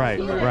deflection. Right,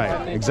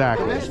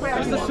 exactly.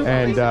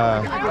 And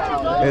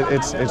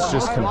it's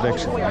just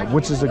conviction, right?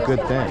 Which is a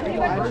good thing.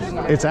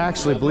 It's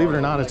actually, believe it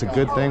or not, it's a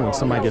good thing when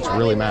somebody gets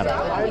really mad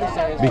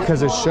at it,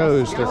 because it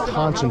shows their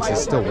conscience is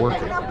still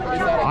working.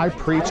 I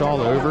preach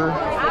all over,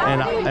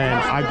 and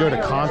I go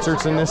to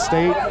concerts in this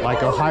state,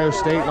 like Ohio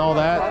State and all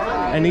that,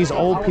 and these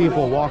old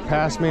people walk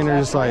past me and they're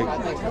just like,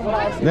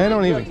 they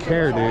don't even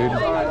care, dude.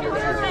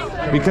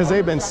 Because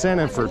they've been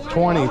sinning for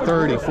 20,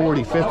 30,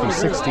 40, 50,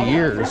 60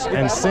 years,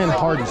 and sin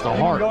hardens the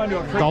heart.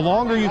 The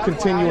longer you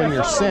continue in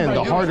your sin,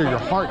 the harder your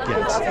heart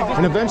gets.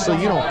 And eventually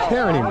you don't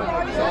care anymore.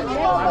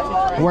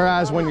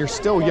 Whereas when you're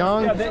still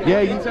young,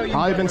 yeah, you've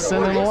probably been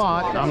sinning a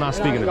lot. I'm not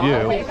speaking of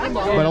you,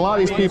 but a lot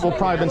of these people have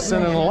probably been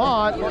sinning a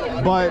lot,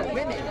 but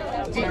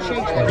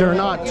they're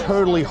not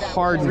totally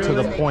hardened to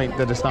the point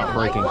that it's not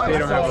breaking. They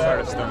don't have a heart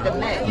of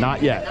stone.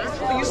 Not yet.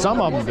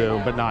 Some of them do,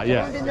 but not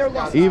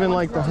yet. Even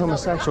like the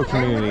homosexual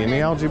community and the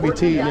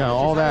LGBT, you know,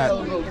 all that,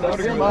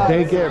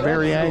 they get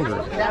very angry.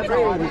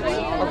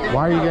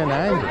 Why are you getting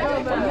angry?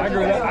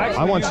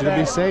 I want you to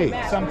be saved.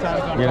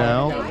 You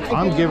know,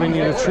 I'm giving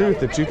you the truth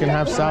that you can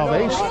have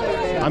salvation.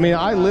 I mean,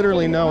 I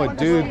literally know a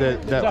dude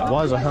that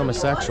was a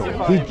homosexual.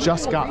 He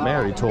just got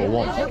married to a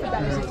woman.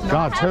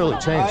 God totally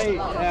changed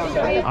him.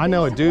 I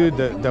know a dude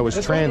that was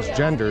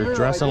transgender,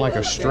 dressing like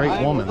a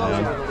straight woman,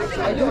 man.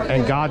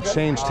 And God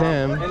changed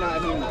him.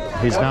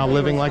 He's now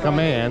living like a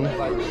man,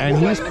 and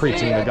he's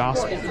preaching the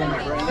gospel.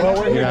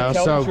 You know,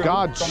 so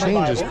God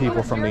changes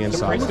people from the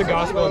inside. Preach the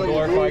gospel and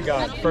glorify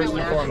God, first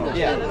and foremost.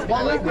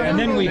 And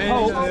then we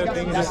hope,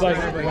 just like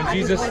when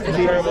Jesus, in the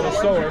parable of the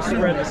sower,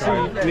 spread the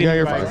seed. Yeah,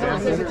 you're fine.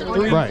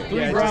 Three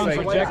grounds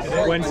rejected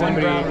it. When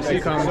somebody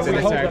comes and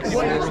attacks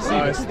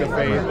us, the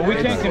faith, but we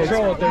can't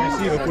control if they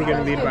receive it. We're going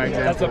to lead by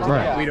example.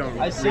 Right. We don't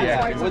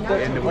react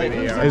in the way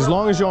they are. As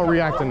long as you don't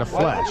react in the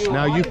flesh.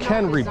 Now, you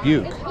can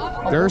rebuke.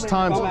 There's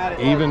times,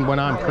 even when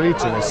I'm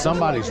preaching, if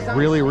somebody's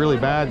really, really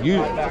bad,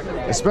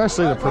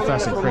 especially the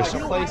professing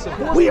Christian,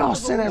 we all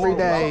sin every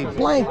day,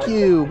 blank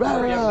you, blah,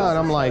 blah, blah. And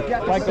I'm like,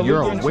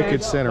 you're a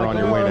wicked sinner on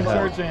your way to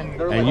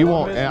hell. And you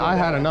won't, and I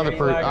had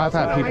I've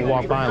had people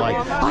walk by like,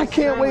 I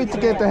can't wait to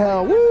get to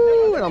hell,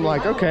 woo! do? And I'm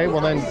like, okay,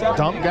 well then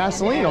dump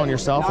gasoline on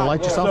yourself and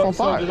light yourself on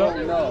fire.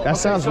 That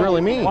sounds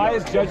really mean.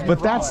 But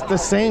that's the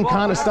same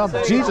kind of stuff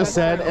Jesus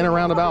said in a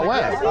roundabout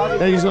way,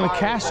 that he's going to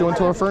cast you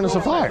into a furnace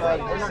of fire.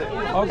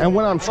 And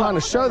what I'm trying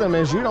to show them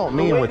is you don't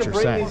mean what you're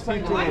saying.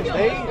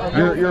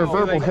 You're a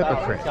verbal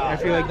hypocrite. I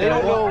feel like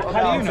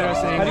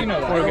how do you know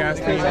pour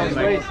gasoline and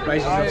like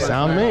light yourself on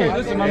Sound mean.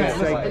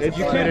 It's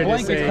You can't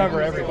blanket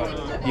cover everybody.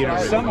 You know,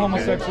 some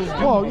homosexuals do.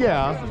 Well,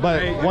 yeah,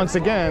 but once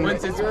again,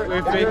 once it's just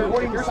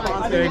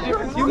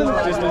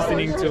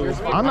listening to.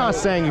 I'm not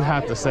saying you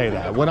have to say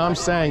that. What I'm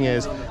saying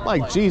is,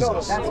 like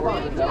Jesus.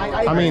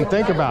 I mean,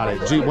 think about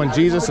it. When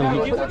Jesus in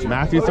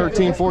Matthew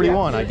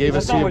 13:41, I gave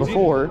this to you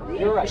before,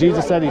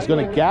 Jesus said he's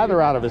going to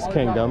gather out of his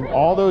kingdom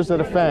all those that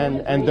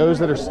offend and those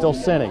that are still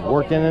sinning,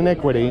 working in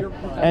iniquity,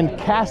 and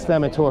cast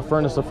them into a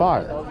furnace of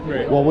fire.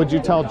 Right. Well, would you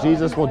tell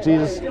Jesus, well,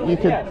 Jesus, you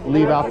could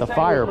leave out the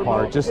fire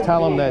part. Just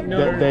tell them that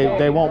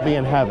they won't be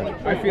in heaven.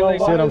 I feel like,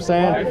 see what I'm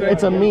saying?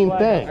 It's a mean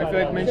thing. I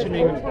feel like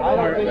mentioning,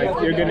 like,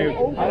 you're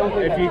gonna,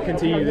 if you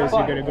continue this,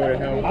 you're gonna go to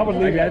hell.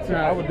 Like, that's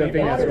not the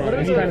thing that's wrong.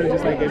 It's kind of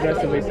just like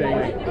aggressively saying,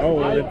 like, oh,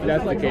 well, if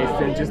that's the case,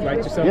 then just light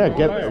yourself.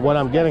 Yeah, what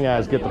I'm getting at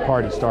is get the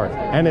party started.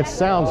 And it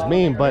sounds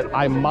mean, but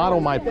I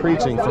model my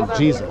preaching from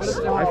Jesus.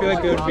 I feel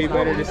like it would be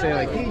better to say,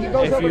 like,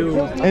 if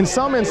you... In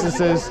some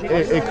instances,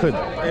 it could.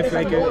 If,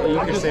 like, you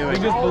could say,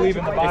 like, just believe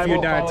in the Bible. If you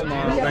died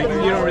tomorrow, like,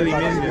 you don't really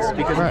mean this,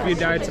 because if you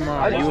died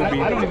tomorrow, you would be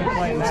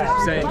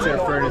sent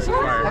to a furnace of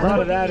fire. None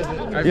of that is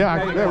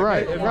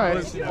Right. Like,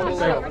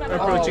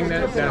 approaching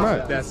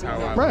that's how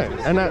I... Right,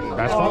 and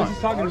that's fine.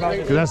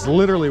 Because that's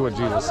literally what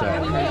Jesus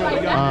said.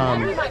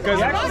 Because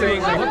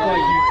saying, like,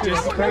 you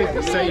just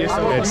say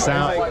yourself... It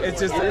sounds...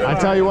 It's just... I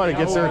tell you what, it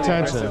gets their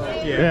attention.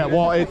 Yeah,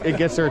 well, it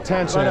gets their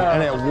attention,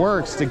 and it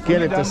works to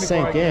get it to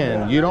sink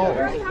in. You don't...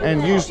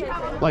 And you...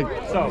 Like,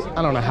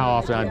 I don't know how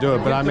often I do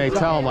it, but I may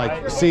tell them,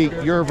 like, see,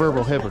 you're a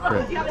verbal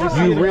hypocrite.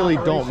 You really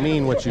don't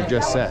mean what you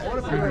just said.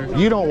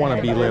 You don't want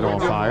to be lit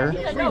on fire.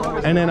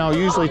 And then I'll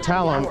usually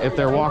tell them, if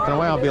they're walking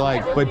away, I'll be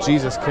like, but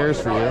Jesus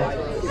cares for you.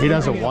 He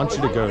doesn't want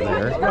you to go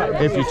there.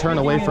 If you turn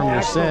away from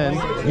your sin,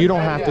 you don't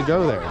have to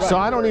go there. So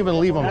I don't even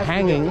leave them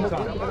hanging.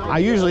 I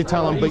usually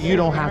tell them, but you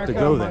don't have to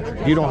go there.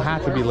 You don't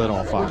have to be lit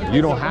on fire.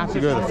 You don't have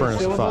to go to the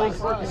furnace of fire.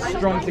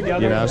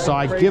 You know, so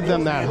I give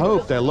them that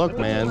hope that, look,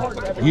 man,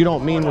 you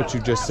don't mean what you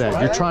just said.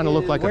 You're trying to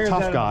look like a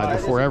tough guy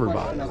before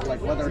everybody.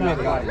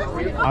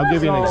 I'll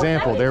give you an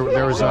example. There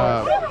was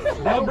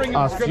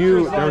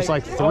there was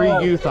like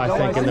 3 youth, I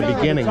think, in the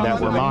beginning that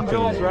were mocking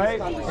me.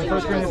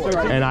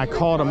 And I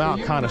called them out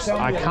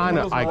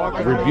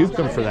I rebuked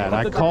them for that.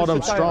 I called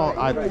them strong.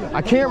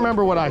 I can't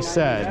remember what I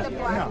said,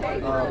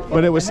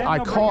 but it was,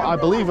 I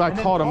believe I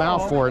called them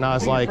out for it, and I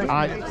was like,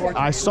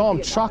 I saw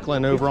them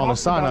chuckling over on the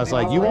side, and I was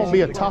like, you won't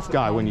be a tough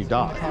guy when you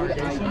die.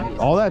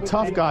 All that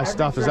tough guy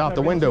stuff is out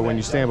the window when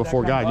you stand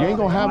before God. You ain't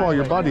gonna have all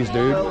your buddies,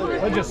 dude.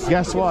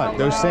 Guess what?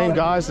 Those same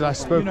guys that I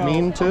spoke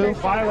mean to,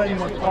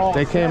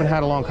 they came and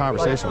had a long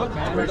conversation with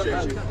me.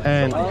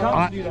 And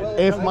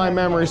if my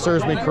memory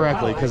serves me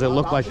correctly, because it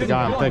looked like the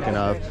guy I'm thinking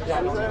of,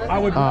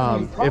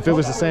 if it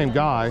was the same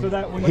guy,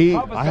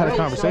 I had a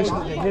conversation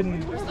with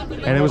him.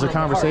 And it was a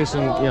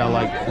conversation, you know,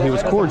 like he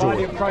was cordial with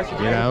me,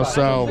 you know,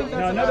 so.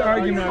 Now, another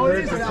argument I've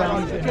heard for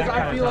some in that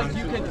kind of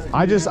thing.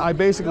 I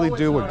basically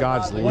do what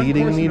God's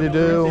leading me to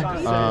do.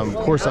 Of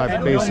course, I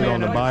base it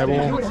on the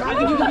Bible.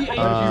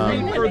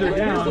 Further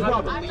down,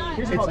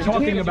 it's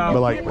talking about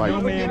no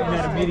man in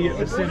that immediate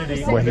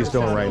vicinity. What he's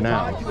doing right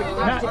now,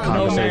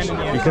 conversation.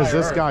 Because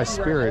this guy's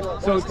spirit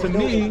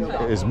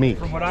is meek.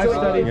 From what I've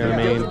studied, you know what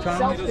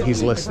I mean?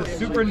 He's listening.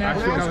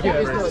 Supernatural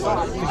gift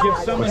to give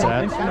someone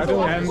an instant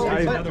ability.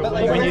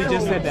 When you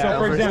just said that, so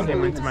for example,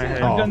 went to my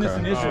head. I've done this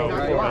in Israel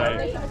before.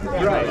 Right.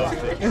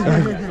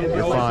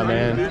 You're fine,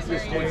 man.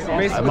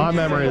 My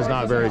memory is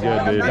not very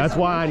good, dude. That's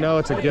why I know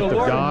it's a gift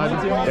of God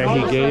that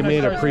he gave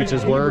me to preach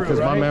his word, because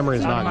my memory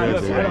is not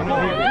good, dude.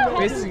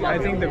 Basically, I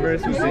think the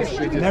verse was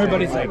basically just...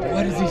 Everybody's like,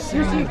 what is he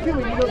saying?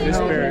 The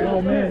Spirit.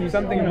 Oh, man.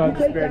 Something about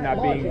the Spirit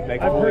not being,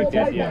 like, fully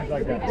dead yet.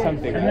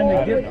 Something. And then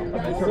the gift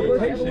of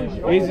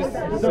interpretation. It's just,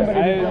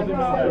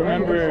 I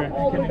remember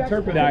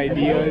the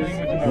ideas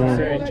of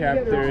certain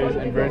chapters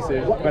and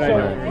verses, but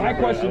my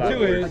question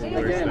too is,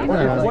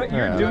 if what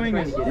you're doing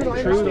is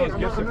true, those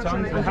gifts of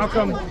tongues, then how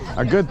come...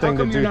 A good thing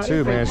to do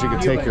too, man, is you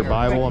can take your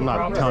Bible. I'm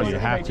not telling you to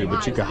have to,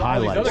 but you can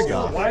highlight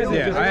stuff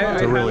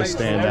to really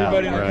stand out.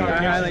 Right. I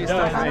highlight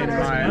stuff in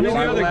my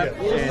Bible app.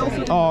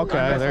 Oh,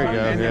 okay, there you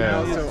go. And then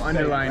also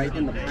underline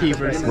key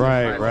verses.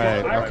 Right.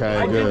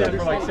 Okay, good. I did that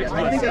for like 6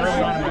 months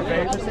early on in my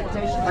faith,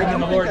 and then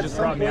the Lord just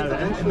brought me out of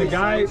that. And the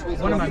guy,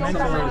 one of my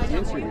mentors,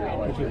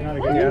 which was not a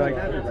good guy, like,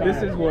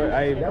 this is what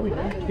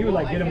he would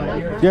like get in my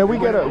ear. Yeah, we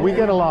get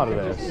a lot of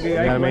this. You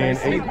know what I mean?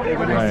 It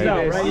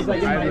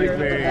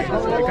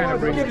kind of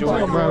brings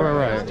joy.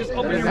 Right.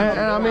 And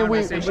I mean,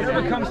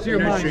 whatever comes to your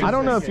mind. I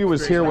don't know if you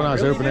was here when I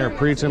was open air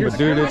preaching, but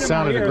dude, it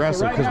sounded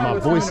aggressive because my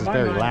voice is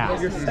very loud.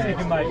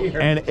 loud.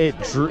 And it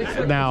drew,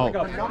 now,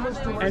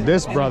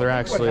 this brother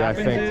actually, I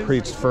think,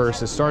 preached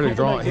first. It started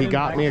drawing, he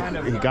got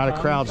a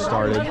crowd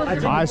started.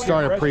 I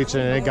started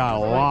preaching and it got a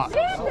lot.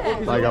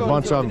 Like a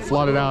bunch of them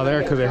flooded out of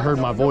there because they heard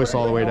my voice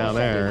all the way down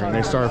there, and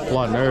they started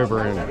flooding over.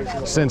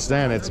 And since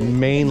then, it's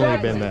mainly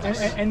been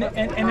this. And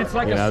it's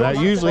like, you know, that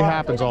usually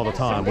happens all the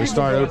time. We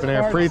start open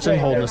air preaching,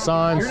 holding the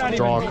signs,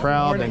 draw a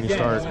crowd, then you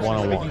start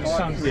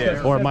one-on-ones.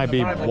 Yeah. Or it might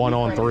be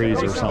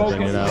one-on-threes or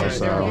something, you know.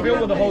 So.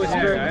 Filled with the Holy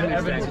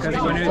Spirit. Because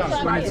when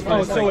it's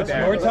so it's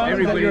more time.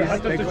 Everybody's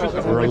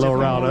we're a little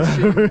router.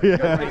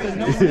 Yeah.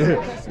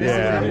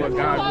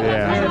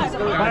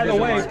 By the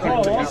way,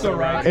 Paul also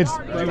writes.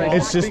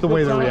 It's just the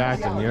way they're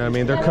reacting. You know what I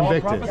mean? They're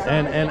convicted,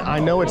 and I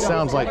know it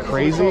sounds like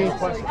crazy,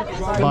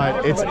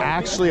 but it's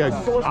actually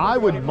I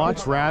would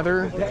much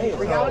rather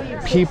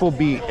people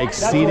be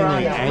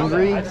exceedingly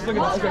angry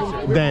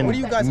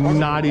than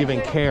not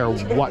even care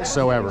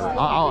whatsoever.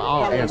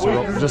 I'll answer.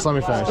 Just let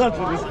me finish.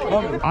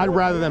 I'd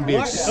rather them be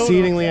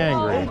exceedingly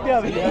angry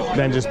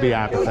than just be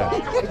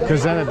apathetic,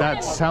 because then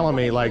that's telling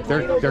me like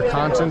their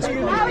conscience,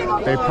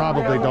 they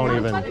probably don't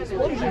even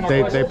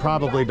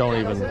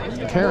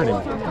care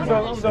anymore,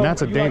 and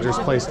that's a dangerous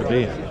place to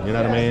be in. You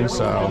know what I mean?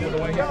 So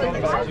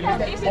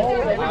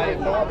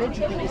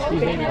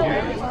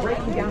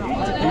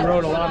he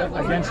wrote a lot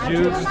against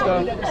Jews and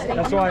stuff.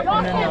 That's why.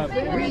 And then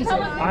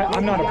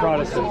I'm not a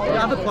Protestant. I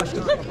have a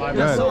question.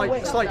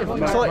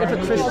 So if a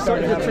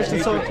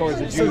Christian,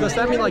 so does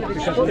that mean like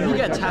if you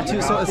get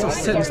tattoos, so it's a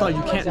sin, so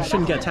you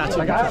shouldn't get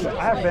tattooed? I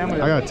have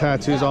family. I got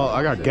tattoos.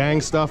 I got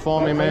gang stuff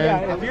on me,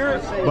 man.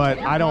 But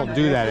I don't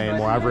do that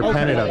anymore. I've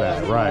repented of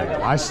that. Right.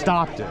 I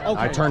stopped it.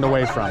 I turned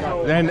away from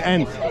it.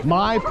 And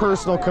my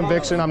personal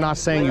conviction, I'm not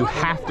saying you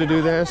have to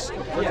do this.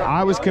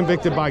 I was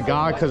convicted by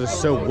God because it's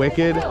so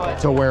wicked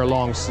to wear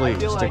long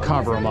sleeves to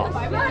cover them up.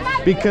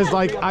 Because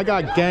like I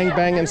got gang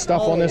banging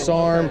stuff on this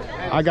arm.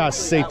 I got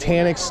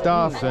satanic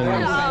stuff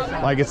and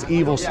like it's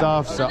evil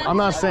stuff. So I'm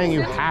not saying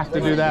you have to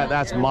do that.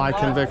 That's my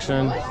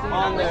conviction.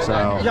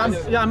 So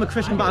I'm a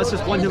Christian, but I was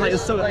just wondering, like,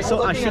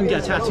 so I shouldn't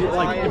get a tattoo.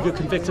 Like, if you're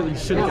convicted, you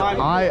shouldn't get.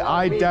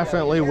 I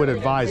definitely would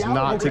advise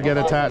not to get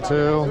a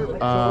tattoo,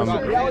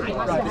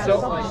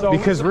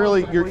 because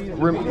really,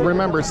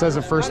 remember it says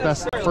in 1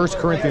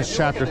 Corinthians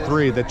chapter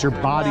 3 that your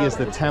body is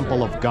the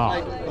temple of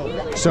God.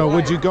 So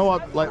would you go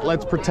up,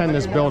 let's pretend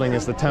this building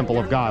is the temple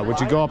of God. Would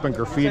you go up and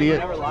graffiti it?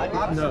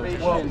 No.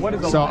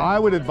 So I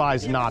would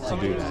advise not to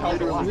do that.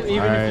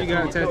 Even if you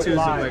got tattoos of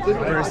like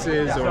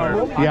verses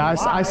or... Yeah,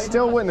 I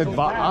still wouldn't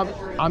advise.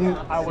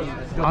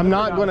 I'm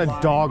not going to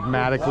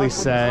dogmatically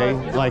say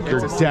like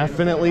you're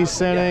definitely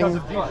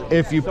sinning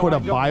if you put a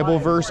Bible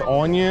verse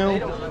on you.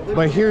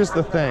 But here's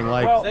the thing,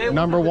 like,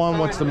 number one,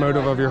 what's the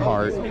motive of your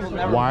heart?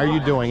 Why are you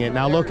doing it?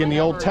 Now look, in the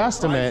Old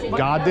Testament,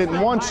 God didn't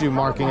want you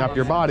marking up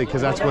your body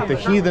because that's what the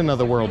heathen of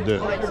the world do.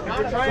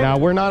 Now,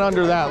 we're not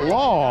under that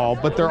law,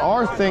 but there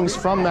are things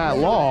from that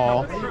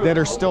law that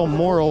are still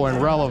moral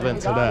and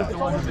relevant today.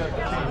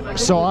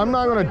 So I'm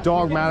not going to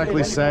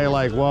dogmatically say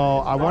like,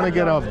 well, I want to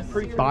get a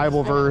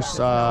Bible verse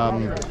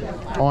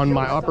on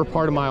my upper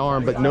part of my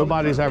arm, but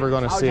nobody's ever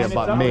going to see it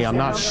but me. I'm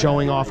not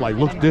showing off like,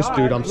 look, this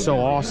dude, I'm so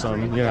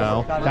awesome, you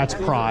know. That's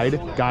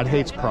pride. God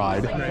hates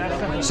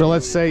pride. So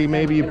let's say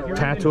maybe you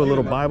tattoo a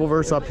little Bible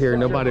verse up here.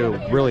 Nobody will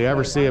really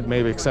ever see it,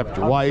 maybe except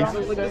your wife.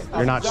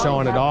 You're not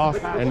showing it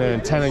off, and the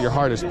intent of your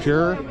heart is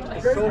pure.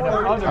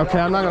 Okay,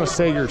 I'm not going to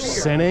say you're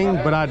sinning,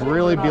 but I'd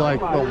really be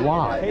like, but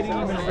why?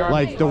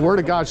 Like, the Word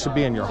of God should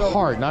be in your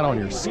heart, not on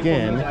your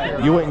skin.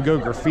 You wouldn't go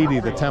graffiti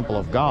the temple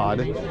of God,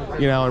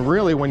 you know, and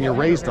really when you're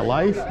raised to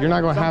life, you're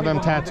not going to have them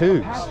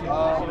tattoos.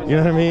 You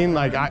know what I mean?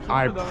 Like,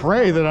 I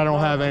pray that I don't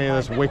have any of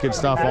this wicked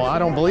stuff on. I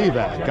don't believe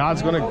that.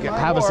 God's going to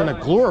have us in a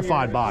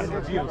glorified body,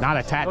 not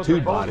a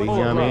tattooed body, you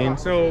know what I mean?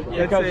 So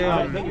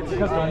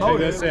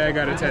let's say I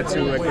got a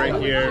tattoo like right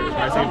here,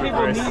 my favorite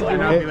verse,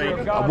 and I'll be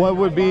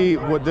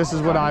like... This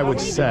is what I would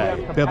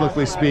say,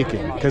 biblically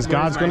speaking, because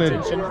God's going to,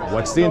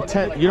 what's the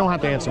intent? You don't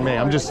have to answer me.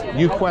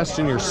 You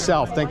question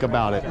yourself, think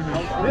about it.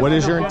 What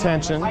is your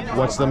intention?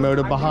 What's the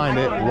motive behind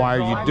it? Why are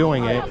you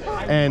doing it?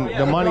 And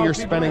the money you're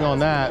spending on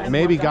that,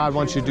 maybe God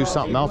wants you to do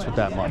something else with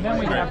that money.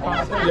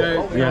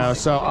 You know,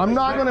 so I'm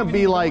not going to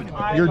be like,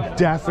 you're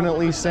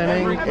definitely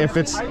sinning if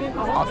it's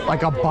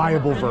like a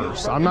Bible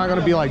verse. I'm not going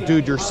to be like,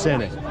 dude, you're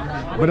sinning.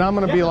 But I'm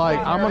going to be like,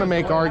 I'm going to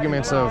make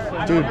arguments of,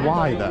 dude,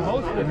 why though?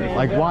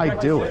 Like, why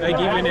do it? Like,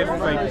 even if,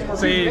 like,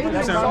 say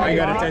I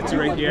got a tattoo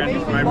right here,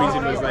 and my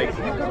reason was, like,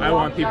 I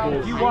want people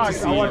to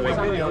see,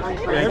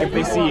 like if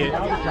they see it,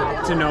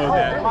 to know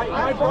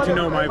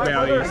my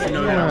values, to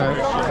know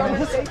that I'm a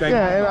Christian. Like,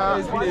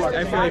 yeah,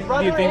 I feel like,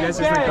 do you think that's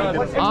just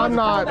like I'm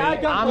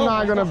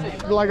not going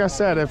to, like I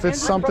said, if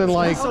it's something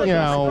like, you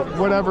know,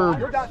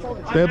 whatever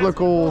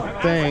biblical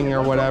thing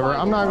or whatever,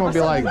 I'm not going to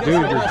be like,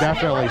 dude, you're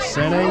definitely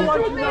sinning.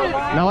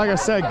 Now, like I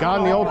said, God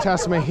in the Old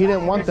Testament, he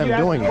didn't want them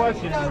doing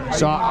it.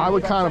 So I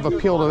would kind of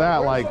appeal to that,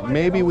 like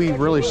maybe we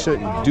really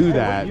shouldn't do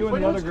that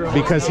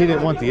because he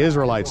didn't want the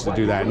Israelites to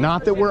do that.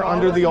 Not that we're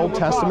under the Old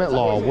Testament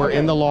law, we're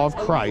in the law of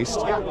Christ,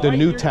 the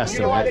New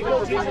Testament,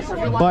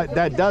 but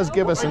that does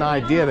give us an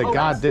idea that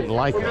God didn't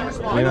like it. You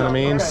know what I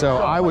mean? So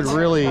I would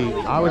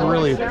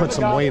really put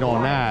some weight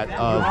on that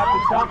of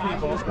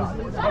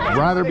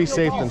rather be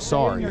safe than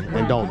sorry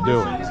and don't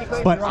do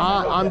it. But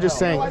I'm just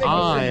saying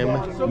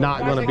I'm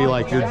not going to be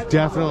like, you're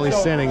definitely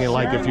sinning, and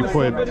like if you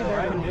put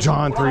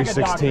John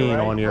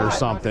 3:16 on you or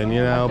something,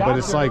 you know. But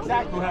it's like,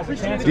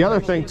 the other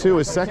thing too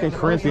is 2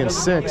 Corinthians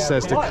 6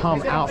 says to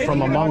come out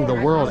from among the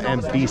world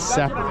and be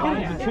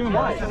separate.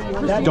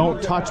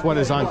 Don't touch what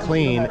is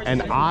unclean,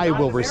 and I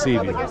will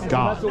receive you.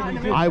 God,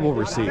 I will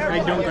receive you.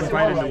 I don't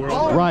confide in the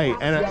world. Right,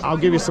 and I'll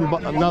give you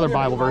another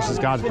Bible verses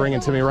God's bringing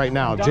to me right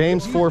now.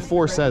 James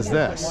 4:4 says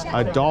this: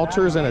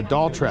 adulterers and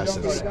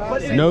adulteresses,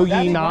 know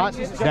ye not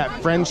that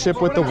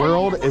friendship with the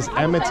world is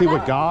enmity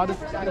with God?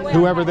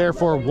 Whoever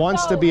therefore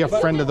wants to be a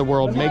friend of the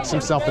world makes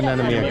himself an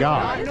enemy of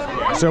God.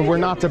 So we're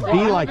not to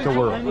be like the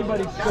world.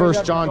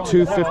 1 John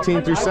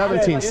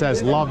 2:15-17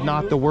 says, love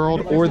not the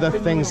world or the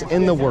things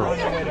in the world.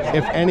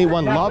 If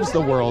anyone loves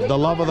the world, the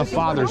love of the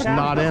Father is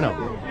not in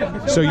him.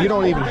 So you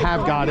don't even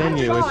have God in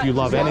you if you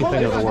love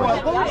anything of the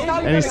world.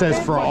 And he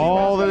says, for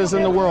all that is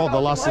in the world,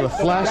 the lust of the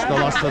flesh, the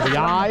lust of the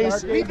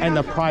eyes, and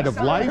the pride of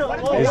life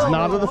is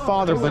not of the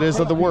Father, but is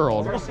of the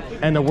world.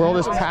 And the world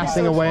is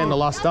passing away in the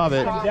lust of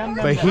it,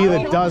 but he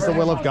that does the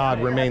will of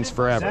God remains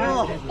forever.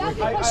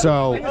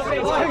 So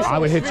I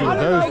would hit you with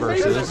those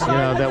verses, you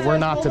know, that we're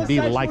not to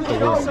be like the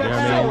world. You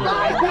know what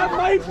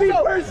I mean?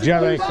 Do you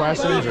have any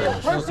questions? Or?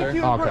 No, sir.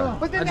 Oh,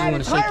 okay. I just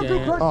want to shake your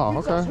hand. Oh,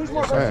 okay.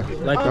 Hey,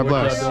 Like God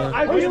bless.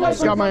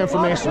 It's got my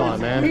information on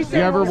it, man. If you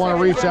ever want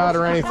to reach out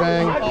or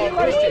anything,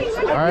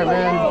 all right,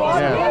 man?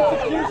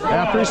 Yeah,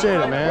 I appreciate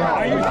it, man.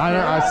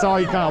 I saw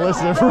you kind of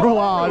listening for a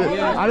while.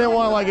 I didn't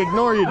want to, like,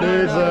 ignore you,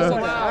 dude.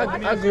 So.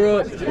 I grew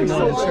up, you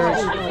know, in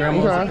church. Grandma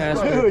was a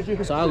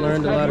pastor, so I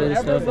learned a lot of this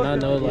stuff, and I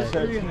know, like,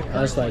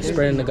 us, like,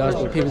 spreading the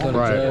gospel, people going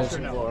to judge.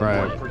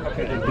 Right.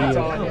 And be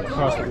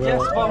across the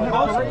world.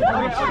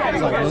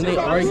 It's like, when they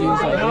argue,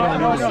 it's like, they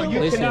don't really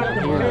listen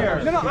and hear.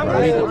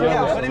 Read the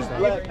Bible. It's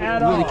like,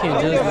 you really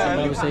can't judge what the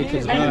Bible say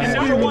because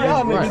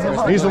God.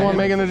 Right. He's the one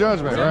making the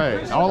judgment,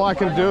 right? All I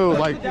can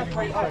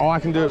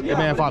do,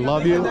 man, if I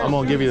love you, I'm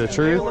going to give you the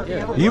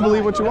truth. You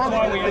believe what you want.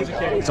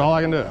 It's all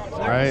I can do,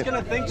 right?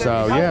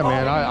 So, yeah,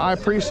 man, I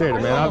appreciate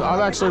it, man. I've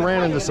actually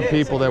ran into some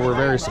people that were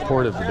very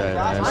supportive today,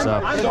 man.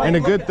 So, and the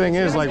good thing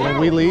is, like, when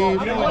we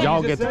leave,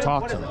 y'all get to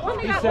talk to me.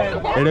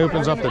 It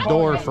opens up the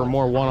door for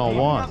more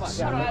one-on-ones.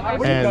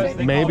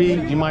 And maybe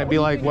you might be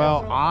like,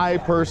 well, I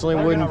personally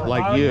wouldn't,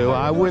 like you,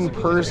 I wouldn't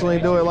personally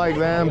do it like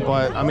them,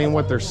 but I mean,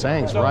 what they're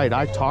saying is right.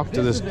 I talked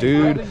to this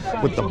dude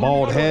with the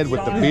bald head,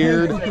 with the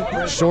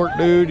beard, short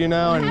dude, you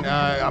know, and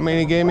I mean,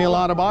 he gave me a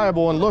lot of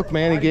Bible, and look,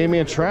 man, he gave me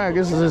a track.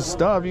 This is his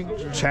stuff. You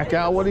check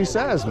out what he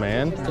says,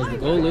 man. Because the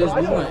goal is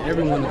we want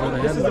everyone to go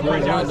to heaven. We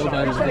don't want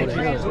nobody to go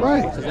to hell.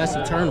 Right. Because that's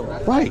eternal.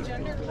 Right.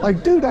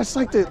 Like, dude, that's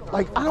like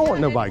I don't want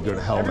nobody to go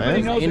to hell,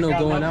 man. Ain't no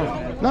going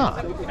out.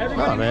 Nah,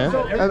 man.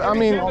 I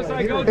mean,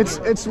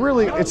 it's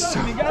really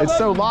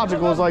so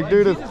logical. It's like,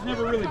 dude,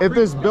 if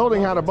this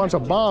building had a bunch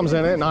of bombs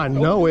in it and I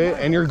know it,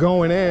 and you're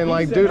going in,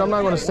 like, dude, I'm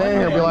not going to stand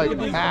here and be like,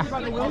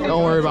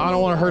 don't worry about it. I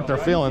don't want to hurt their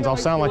feelings. I'll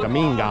sound like a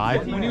mean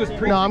guy.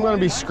 No, I'm going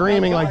to be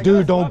screaming like,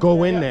 dude, don't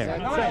go in there.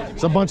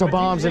 There's a bunch of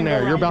bombs in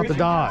there. You're about to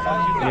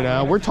die. You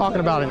know, we're talking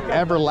about an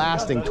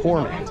everlasting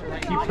torment.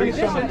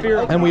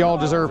 And we all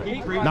deserve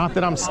it. Not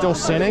that I'm still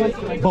sinning,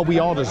 but we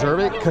all deserve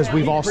it because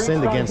we've all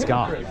sinned against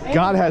God.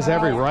 God has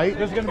every right.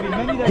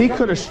 He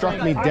could have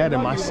struck me dead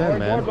in my sin,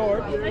 man.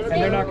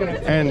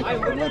 And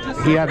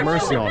he had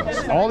mercy on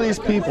us. All these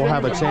people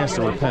have a chance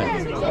to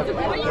repent,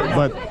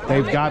 but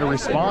they've got to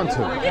respond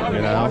to it,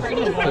 you know?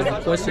 Because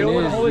the question is,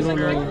 you don't know when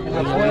your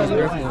last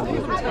breath will be.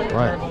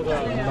 Right.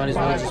 Nobody's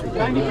going to just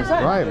repent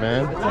now. Right,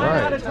 man.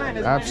 Right.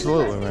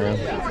 Absolutely, man.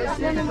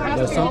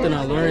 But something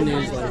I learned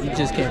is, like, you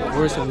just can't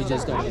force it. We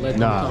just got to let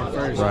them come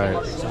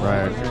first.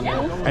 Right.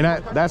 And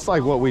that's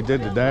like what we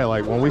did today.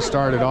 Like when we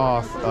started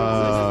off,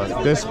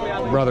 this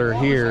brother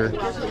here,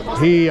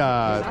 he,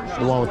 the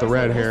one with the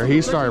red hair,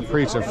 he started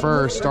preaching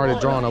first, started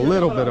drawing a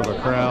little bit of a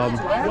crowd.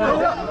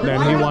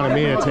 Then he wanted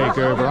me to take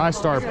over. I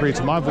started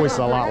preaching. My voice is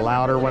a lot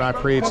louder when I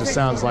preach. It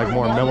sounds like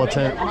more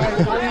militant,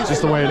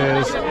 just the way it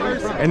is.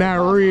 And that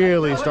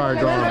really started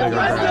drawing a bigger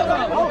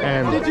crowd.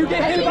 And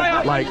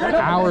like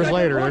hours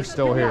later, they're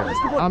still here.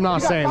 I'm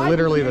not saying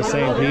literally the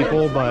same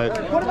people, but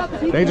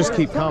they just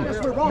keep coming.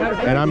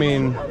 And I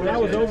mean,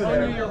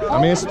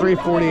 it's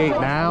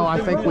 3:48 now. I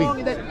think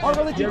I'm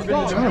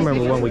trying to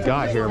remember when we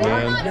got here,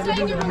 man.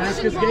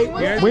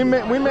 We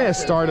may have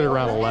started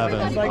around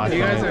 11. I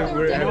think. You guys have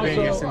been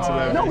here since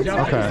 11.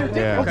 Okay,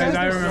 yeah. Because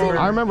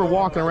I remember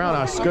walking around.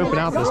 I was scoping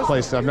out this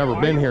place. I've never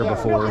been here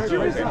before,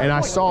 and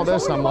I saw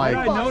this, and I'm like,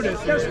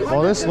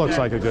 well, this looks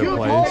like a good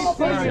place.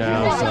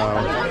 Yeah,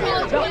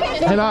 so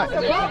And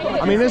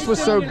I mean, this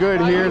was so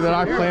good here that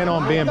I plan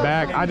on being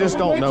back. I just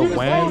don't know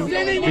when,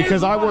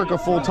 because I work a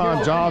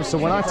full-time job. So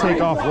when I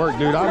take off work,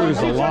 dude, I lose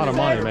a lot of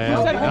money,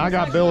 man. And I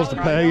got bills to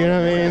pay, you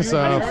know what I mean?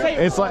 So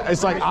it's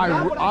like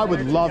I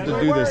would love to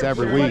do this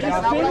every week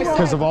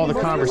because of all the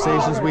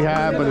conversations we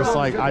have, but it's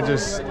like I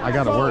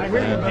got to work,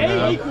 man.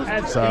 You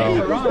know?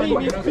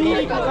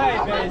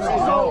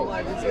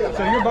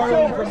 So you're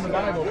borrowing from the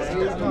Bible.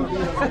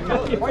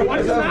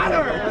 What's the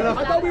matter?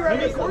 I thought we were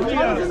having What's the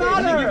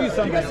matter? Give you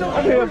something.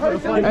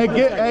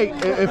 Hey,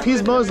 if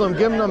he's Muslim,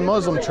 give him the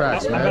Muslim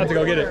tracks, man. I'm about to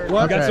go get it.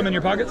 You got some in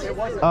your pockets?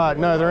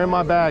 No, they're in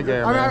my bag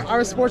there, man.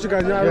 I support you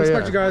guys. I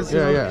respect you guys.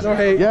 Yeah. No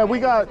hate. Yeah, we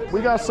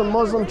got some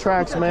Muslim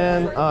tracks,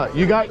 man.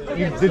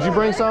 Did you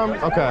bring some?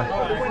 Okay.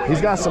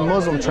 He's got some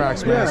Muslim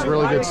tracks, man. It's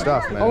really good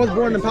stuff, man. I was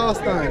born in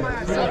Palestine.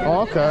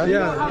 Oh, okay.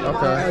 Yeah.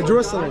 Okay.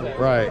 Jerusalem.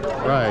 Right.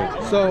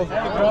 So.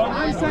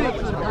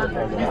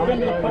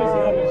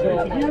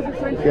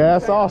 Yeah,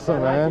 that's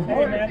awesome, man. I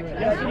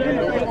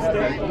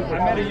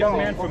met a young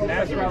man from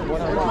Nazareth.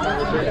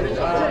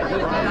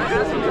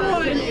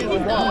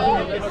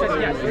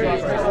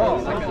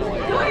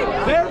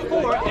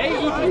 Therefore, A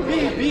equals B,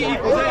 B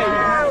equals A.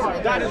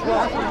 That is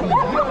wrong.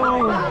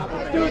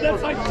 Dude,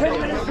 that's like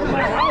 10 minutes from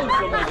my house.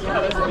 I'm like,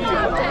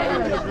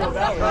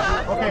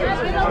 Okay,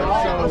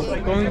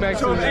 so going back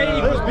to the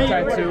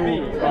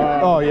tattoo.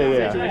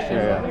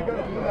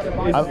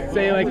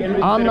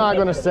 I'm not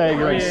going to say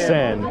you're in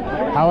sin.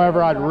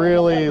 However, I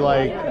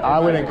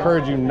would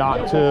encourage you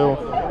not to.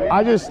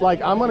 I'm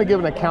going to give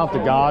an account to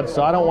God,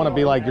 so I don't want to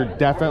be like, you're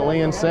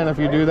definitely in sin if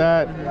you do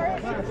that.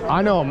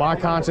 I know in my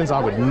conscience, I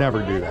would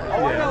never do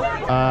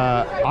that.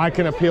 I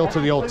can appeal to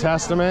the Old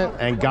Testament,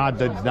 and God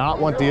did not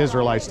want the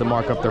Israelites to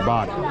mark up their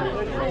body.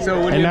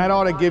 And that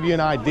ought to give you an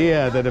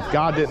idea that if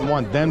God didn't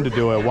want them to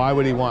do it, why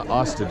would he want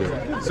us to do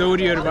it? So would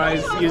you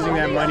advise using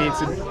that money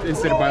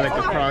instead of buy like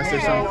a cross or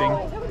something?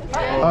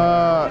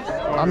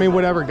 I mean,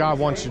 whatever God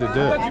wants you to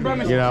do.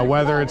 You know,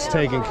 whether it's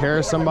taking care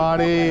of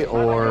somebody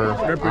or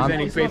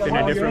representing faith in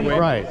a different way.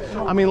 Right.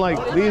 I mean, like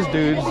these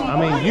dudes, I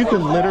mean, you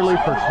can literally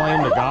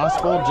proclaim the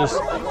gospel.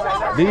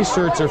 These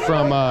shirts are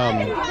from,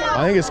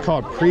 I think it's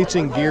called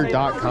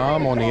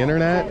preachinggear.com on the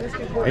internet.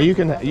 And you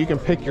can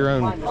pick your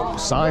own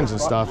signs and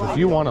stuff. If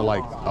you want to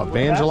like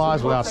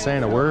evangelize without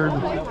saying a word,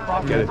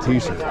 get a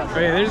t-shirt. Oh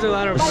yeah, there's a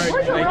lot of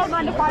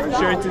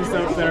shirts and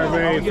stuff that are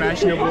very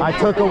fashionable. I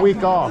took a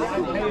week off.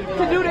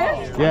 To do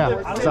this? Yeah,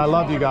 because I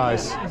love you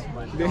guys.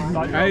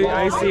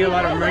 I see a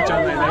lot of merch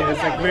online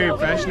that's like very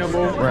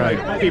fashionable, right.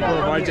 Like people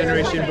of our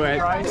generation, but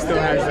it still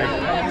has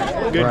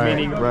like good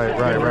meaning,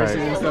 verses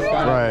and stuff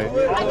on it,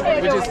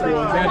 which is cool.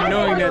 And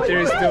knowing that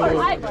there is still a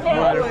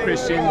lot of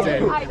Christians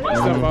and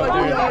stuff out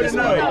there,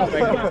 despite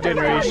like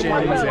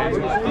generations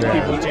and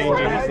people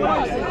changing.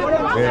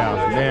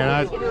 Yeah, man.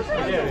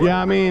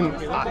 I mean,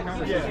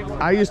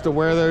 I used to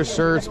wear those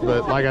shirts,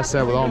 but like I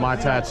said, with all my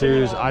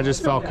tattoos, I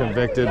just felt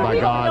convicted by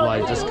God,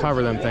 like just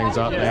cover them things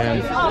up, man.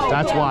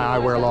 That's why I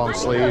wear long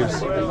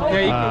sleeves.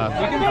 Yeah,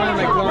 you can find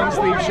like long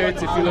sleeve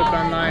shirts if you look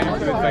online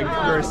with like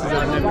verses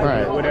on them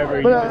or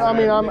whatever. But I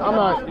mean, I'm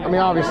not. I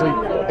mean, obviously,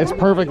 it's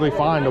perfectly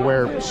fine to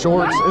wear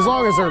shorts as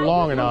long as they're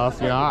long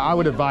enough. You know, I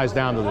would advise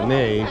down to the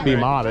knee. Be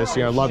modest.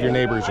 You know, love your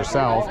neighbors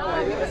yourself.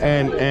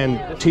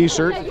 And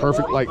t-shirt,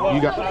 perfect. Like you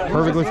got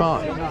perfectly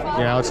fine.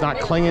 You know, it's not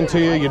clinging to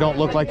you. You don't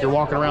look like you're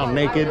walking around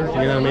naked. You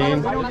know what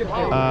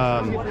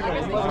I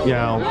mean? You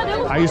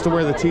know, I used to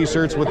wear the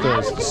t-shirts with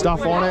the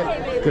stuff on it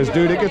because,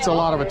 dude, it gets a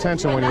lot of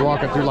attention when you're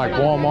walking through like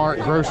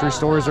Walmart, grocery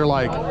stores. They're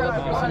like,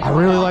 I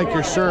really like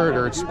your shirt,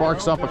 or it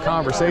sparks up a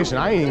conversation.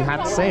 I ain't even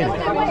have to say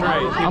anything.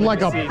 I'm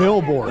like a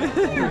billboard,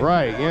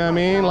 right? You know what I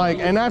mean? Like,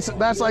 and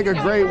that's like a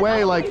great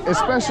way. Like,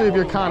 especially if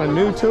you're kind of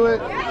new to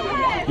it,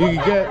 you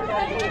could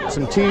get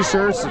some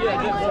t-shirts,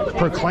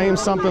 proclaim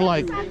something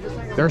like,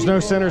 there's no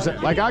sinners.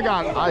 Like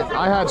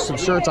I had some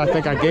shirts I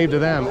think I gave to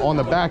them. On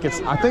the back,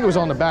 I think it was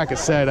on the back, it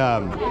said,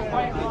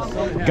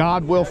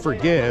 God will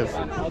forgive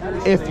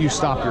if you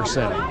stop your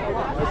sinning.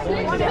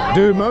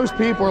 Dude, most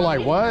people are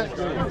like, what?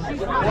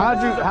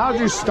 How'd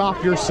you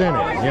stop your sinning?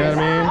 You know what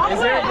I mean? Is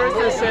there a verse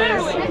that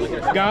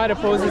says, God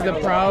opposes the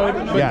proud,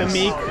 but the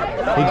meek?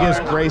 He gives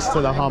grace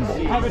to the humble.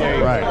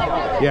 Right.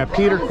 Yeah,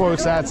 Peter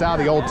quotes that. It's out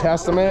of the Old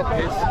Testament.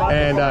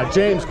 And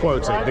James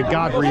quotes it, that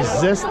God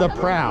resists the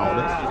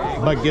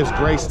proud, but gives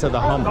grace to the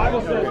humble.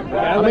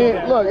 I mean,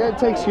 look, it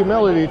takes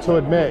humility to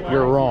admit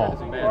you're wrong.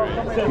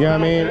 You know what I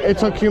mean? It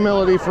took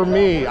humility for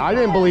me. I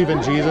didn't believe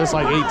in Jesus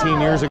like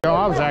 18 years ago.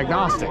 I was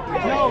agnostic.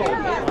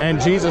 And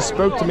Jesus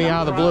spoke to me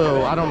out of the blue.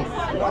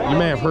 You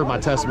may have heard my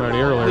testimony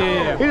earlier.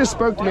 Yeah. He just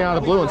spoke to me out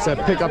of the blue and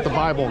said, pick up the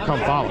Bible and come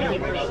follow me.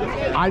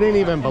 I didn't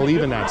even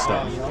believe in that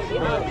stuff.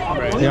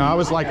 You know, I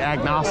was like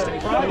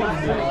agnostic,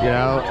 you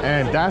know,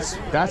 and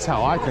that's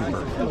how I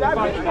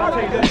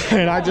converted.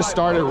 And I just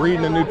started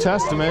reading the New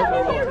Testament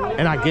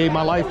and I gave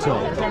my life to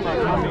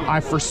him. I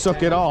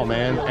forsook it all,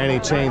 man, and he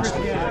changed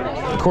me.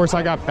 Of course,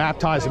 I got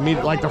baptized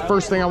immediately. Like the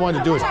first thing I wanted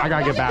to do is I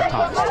gotta get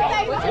baptized.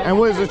 And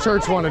what does the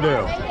church want to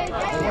do?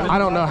 I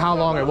don't know how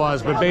long it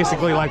was, but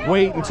basically like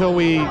wait until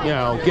we, you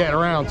know, get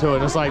around to it.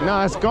 And it's like, no,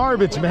 that's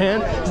garbage,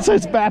 man. It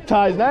says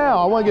baptized now.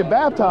 I want to get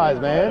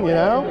baptized, man, you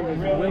know?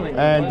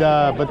 And,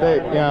 but they,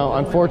 you know,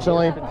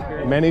 unfortunately,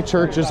 many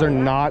churches are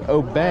not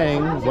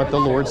obeying what the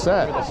Lord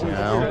says, you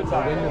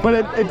know? But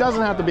it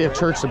doesn't have to be a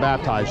church to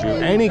baptize you.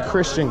 Any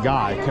Christian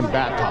guy can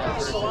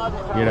baptize,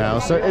 you know?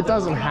 So it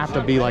doesn't have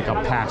to be like a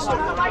pastor.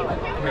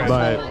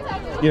 But,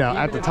 you know,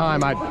 at the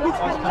time, I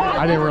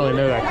didn't really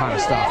know that kind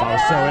of stuff. I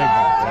was so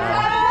ignorant, you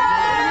know?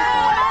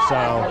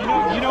 So...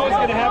 You know what's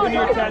going to happen to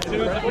your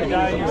tattoos if you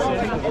die in your city?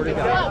 It's going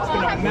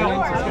to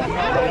melt. It's going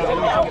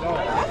to melt.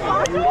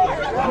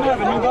 I'm going to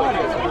have a new body.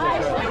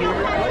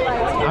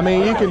 I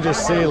mean, you can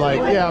just see, like,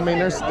 yeah, I mean,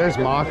 there's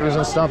mockers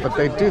and stuff, but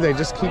they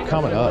just keep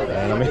coming up,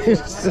 man. I mean,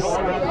 it's just,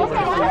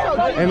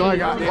 and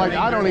like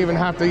I don't even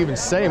have to even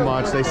say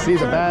much. They see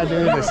the bad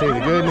news, they see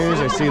the good news,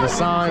 they see the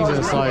signs, and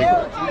it's like,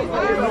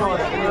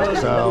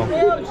 so.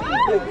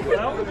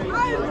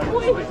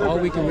 All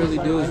we can really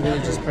do is really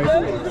just pray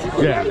for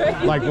it.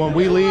 Yeah, like when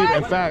we leave,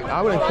 in fact,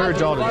 I would encourage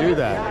y'all to do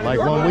that. Like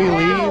when we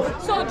leave,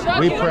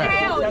 we pray.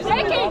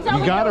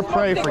 You gotta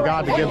pray for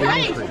God to give the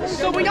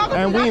increase.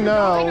 And we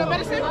know,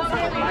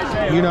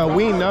 you know,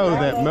 we know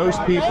that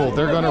most people,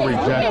 they're gonna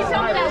reject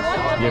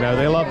it. You know,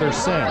 they love their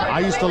sin. I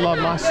used to love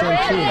my sin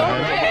too,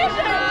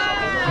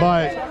 man.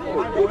 But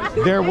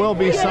there will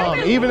be some,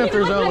 even if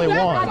there's only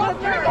one,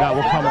 that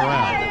will come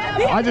around.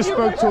 I just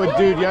spoke to a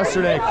dude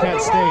yesterday at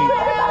Kent State,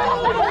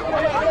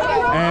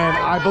 and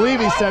I believe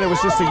he said it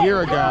was just a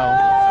year ago,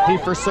 he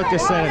forsook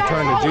his sin and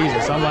turned to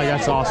Jesus. I'm like,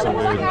 that's awesome,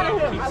 dude. You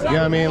know what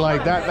I mean?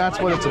 Like, that's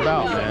what it's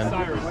about, man.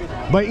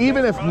 But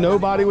even if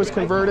nobody was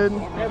converted,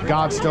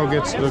 God still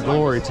gets the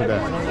glory to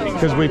them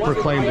because we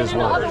proclaimed his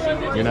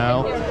word, you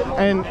know?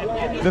 And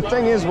the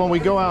thing is, when we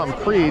go out and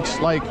preach,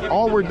 like,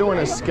 all we're doing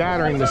is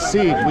scattering the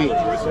seed.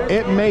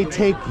 It may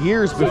take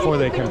years before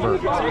they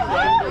convert.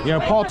 You know,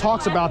 Paul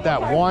talks about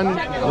that one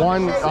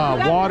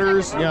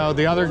waters, you know,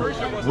 the other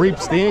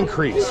reaps the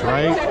increase,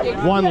 right?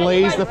 One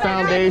lays the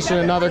foundation,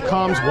 another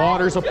comes,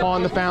 waters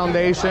upon the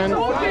foundation.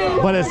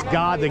 But it's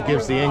God that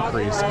gives the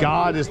increase.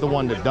 God is the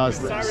one that does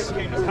this.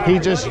 He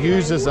just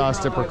uses us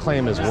to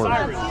proclaim his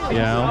word, you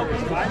know?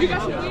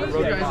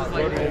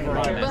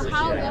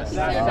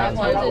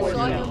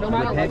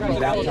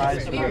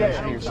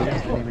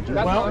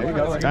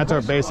 That's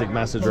our basic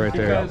message right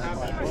there.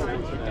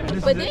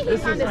 But then he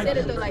kind of said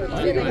it though, like he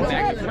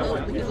said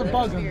it's a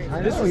bug.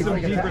 This is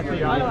some deeper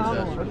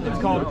theology. It's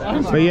called.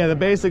 But yeah, the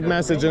basic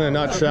message in a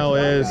nutshell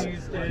is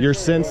your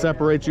sin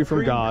separates you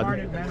from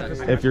God.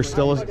 If you're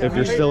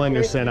still in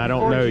your sin, I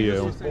don't know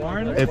you.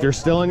 If you're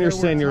still in your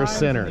sin, you're a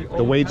sinner.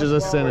 The wages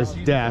of sin is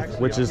death,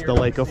 which is the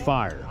lake of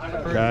fire.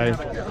 Okay?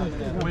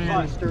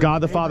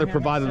 God the Father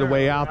provided a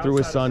way out through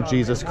his Son,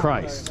 Jesus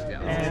Christ.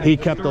 He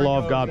kept the law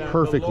of God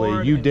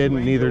perfectly. You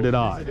didn't, neither did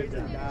I.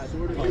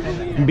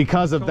 And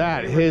because of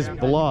that, his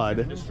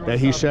blood that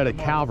he shed at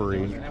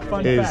Calvary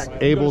is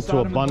able to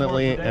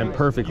abundantly and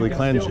perfectly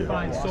cleanse you.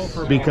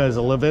 Because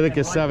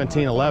Leviticus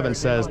 17:11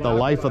 says the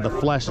life of the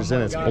flesh is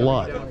in its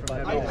blood.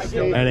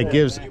 And it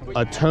gives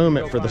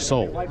atonement for the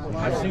soul.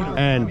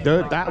 And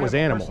that was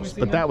animals,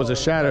 but that was a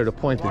shadow to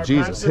point to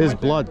Jesus. His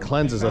blood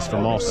cleanses us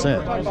from all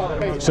sin.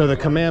 So the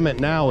commandment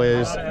now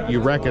is you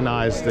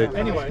recognize that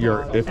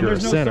if you're a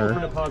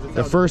sinner,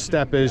 the first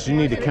step is you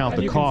need to count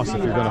the cost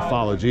if you're going to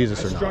follow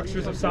Jesus or not.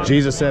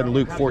 Jesus said in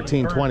Luke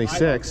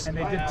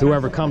 14:26,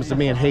 whoever comes to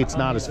me and hates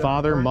not his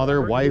father,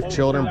 mother, wife,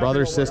 children,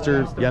 brother,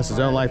 sister, yes, his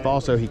own life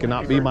also, he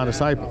cannot be my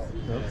disciple.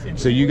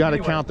 So you got to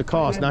count the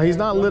cost. Now, he's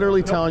not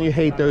literally telling you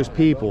hate those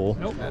people.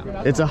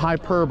 It's a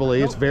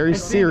hyperbole. It's very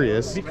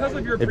serious.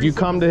 If you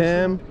come to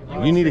him,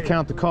 you need to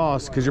count the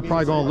cost because you're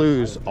probably going to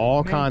lose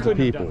all kinds of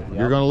people.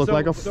 You're going to look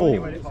like a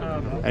fool,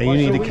 and you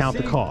need to count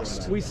the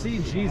cost.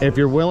 If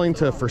you're willing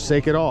to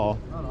forsake it all,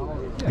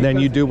 then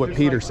you do what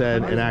Peter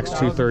said in Acts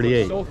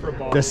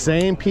 2:38. The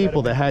same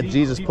people that had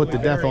Jesus put to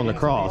death on the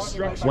cross,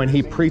 when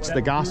he preached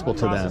the gospel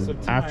to them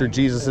after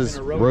Jesus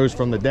rose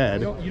from the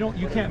dead,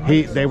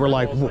 they were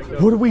like,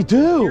 what do we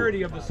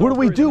do? What do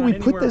we do? We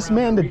put this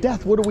man to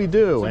death. What do we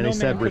do? And he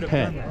said,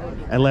 repent.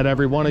 And let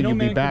every one of you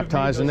be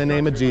baptized in the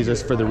name of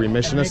Jesus for the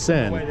remission of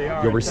sin.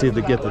 You'll receive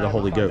the gift of the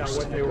Holy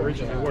Ghost.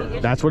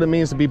 That's what it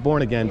means to be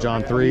born again,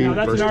 John 3,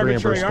 verse 3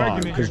 and verse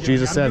 5. Because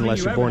Jesus said,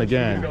 unless you're born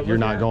again, you're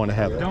not going to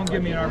heaven.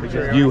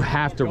 You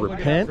have to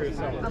repent,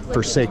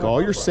 forsake all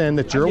your sin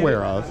that you're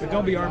aware of,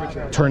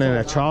 turn in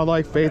a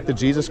childlike faith to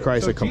Jesus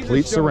Christ, a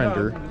complete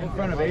surrender,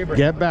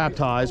 get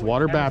baptized,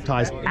 water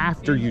baptized.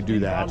 After you do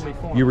that,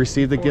 you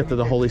receive the gift of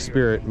the Holy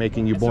Spirit,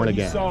 making you born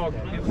again.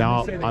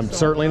 Now, I'm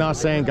certainly not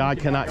saying God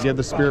cannot give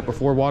the Spirit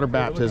before water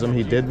baptism.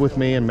 He did with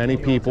me and many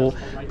people,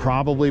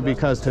 probably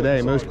because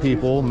today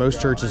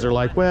most churches are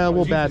like, well,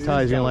 we'll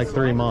baptize you in like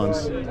 3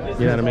 months. You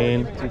know what I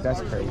mean?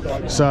 That's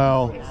crazy.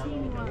 So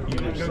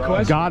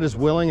God is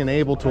willing and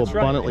able to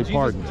abundantly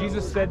pardon.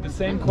 Jesus said the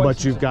same question.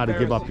 But you've got to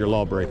give up your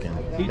law breaking.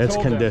 It's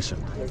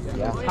conditioned. You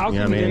know what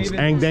I mean?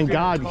 And then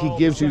God, he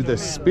gives you the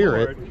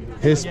Spirit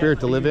His Spirit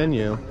to live in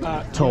you,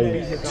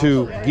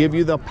 to give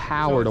you the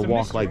power to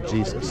walk like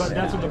Jesus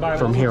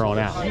from here on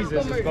out.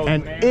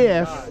 And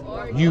if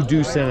you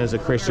do sin as a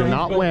Christian,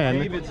 not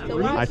when.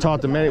 I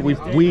talked to many,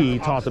 we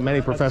talked to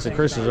many professing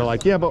Christians are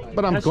like, yeah,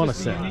 but I'm going to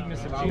sin.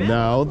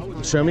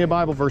 No, show me a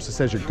Bible verse that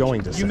says you're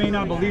going to sin. You may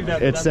not believe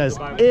that. It says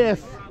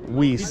if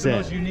we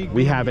sin,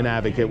 we have an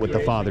advocate with the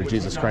Father,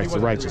 Jesus Christ the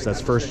righteous.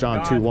 That's 1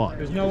 John 2:1.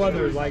 There's no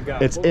other like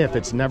God. It's if,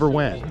 it's never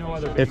when.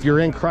 If you're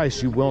in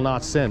Christ, you will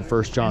not sin,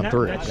 1 John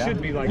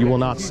 3. You will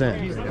not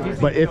sin.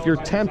 But if you're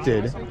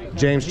tempted,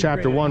 James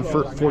chapter 1,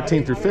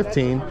 14 through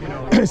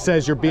 15,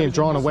 says you're being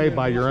drawn away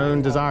by your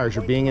own desires.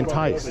 You're being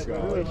enticed.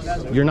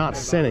 You're not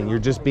sinning. You're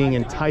just being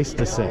enticed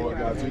to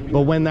sin.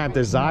 But when that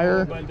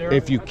desire,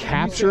 if you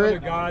capture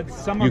it,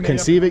 you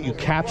conceive it, you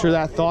capture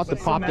that thought that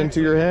popped into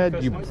your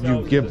head, you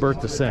give birth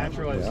to sin.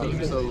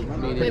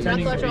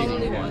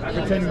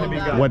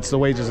 What's the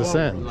wages of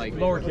sin? Like, I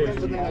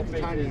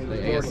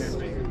guess,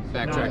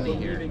 backtracking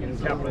here.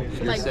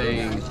 You're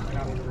saying,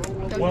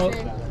 well,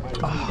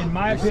 in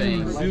my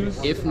opinion,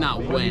 Zeus, if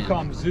not when, you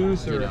call him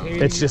Zeus or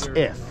Hades, it's just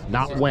if,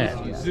 not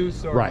when.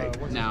 Zeus or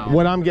right. Now,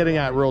 what I'm getting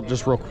at, real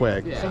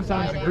quick.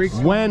 Sometimes the Greeks.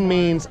 When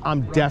means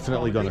I'm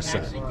definitely going to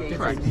sin,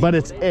 but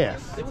it's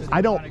if.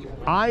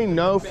 I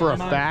know for a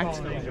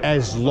fact,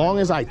 as long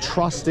as I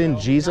trust in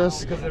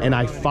Jesus and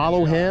I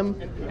follow Him.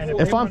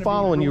 If I'm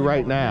following you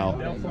right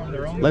now,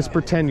 let's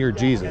pretend you're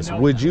Jesus.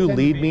 Would you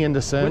lead me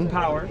into sin?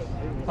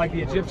 Like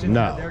the Egyptians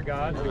no. Their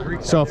gods, the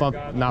Greeks so if I'm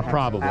not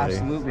probably.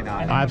 Absolutely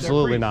not.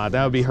 Absolutely not.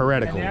 That would be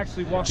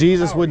heretical.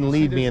 Jesus wouldn't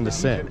lead me into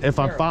sin. If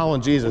I'm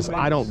following Jesus,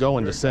 I don't go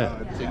into sin.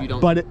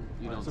 But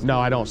no,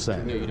 I don't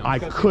sin. I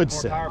could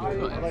sin.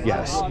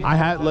 Yes. I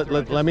had.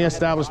 Let me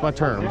establish my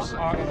terms.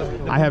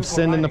 I have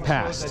sinned in the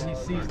past,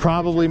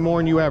 probably more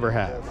than you ever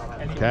have.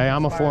 Okay,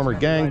 I'm a former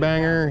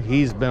gangbanger.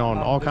 He's been on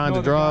all kinds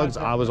of drugs.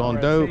 I was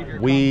on dope,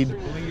 weed,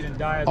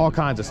 all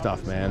kinds of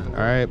stuff, man.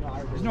 All right,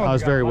 I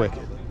was very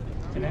wicked.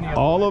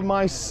 All of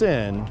my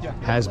sin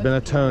has been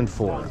atoned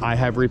for. I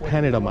have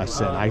repented of my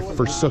sin. I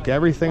forsook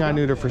everything I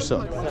knew to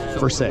forsake.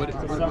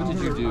 What did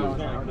you do?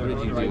 What did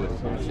you do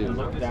to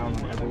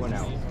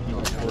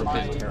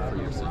repent for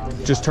your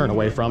sin? Just turn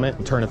away from it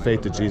and turn in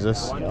faith to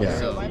Jesus.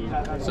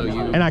 Yeah. So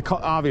you. And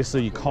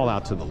obviously you call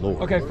out to the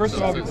Lord. Okay, first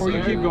of all, before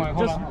you keep going,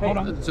 hold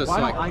on. Just so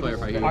I can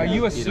clarify here. Are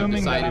you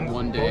assuming decided that I'm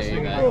one day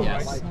that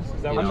yes,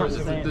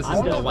 this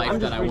is the life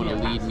that I want to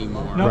lead me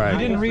more? No, you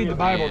didn't read the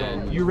Bible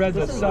though. You read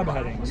the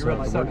subheading. You read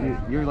the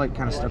subheading. You're like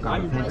kind of stuck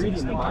on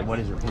repentance. What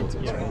is repentance?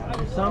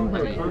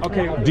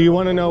 Okay. Do you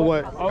want to know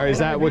what? Or is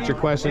that what your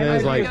question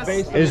is? Like,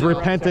 is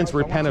repentance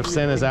repent of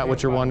sin? Is that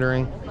what you're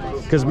wondering?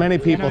 Because many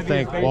people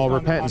think, well,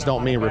 repentance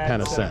don't mean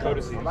repent of sin.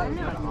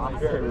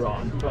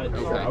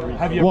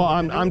 Well,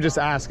 I'm just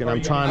asking.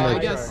 I'm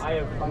trying to.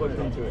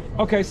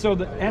 Okay, so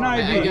the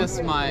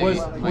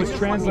NIV was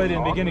translated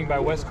in the beginning by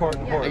Westcott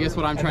and Hort. I guess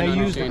what I'm trying to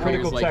understand here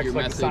is like your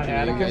message,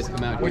 and you guys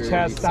come out which here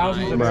has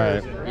thousands of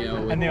right.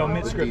 and they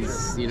omit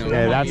scripture.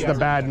 Yeah, that's the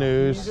bad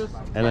news,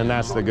 and then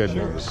that's the good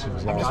news.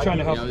 I'm just trying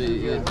to help.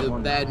 The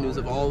bad news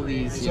of all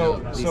these, these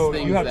things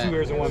you have that 2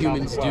 ears and 1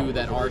 humans mouth do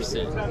that are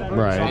sin.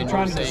 Right. So I'm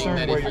trying to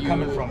discern where you're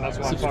coming from. That's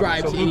why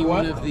subscribe to any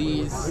one of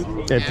these.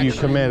 If you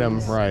commit them,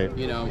 right.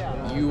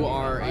 You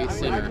are a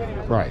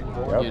sinner. Right.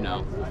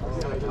 Yep.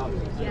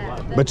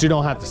 But you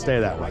don't have to stay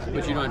that way.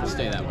 But you don't have to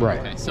stay that way. Right.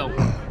 Okay. So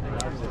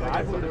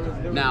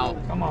now,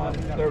 come on,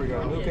 there we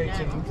go. Luke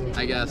 18.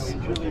 I guess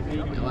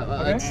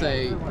let's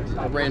say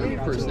a random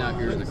person out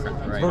here in the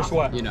crowd, right? Verse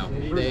what?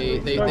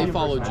 They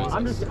follow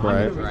Jesus.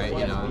 Right. Right.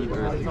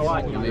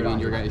 Or maybe in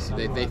your guys,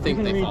 they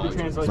think they follow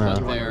Jesus, but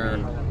they're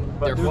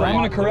their friend. I'm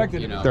going to correct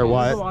it. Their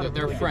what?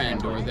 Their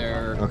friend or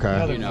their,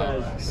 okay.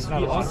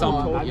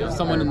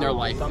 Someone in their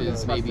life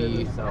is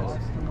maybe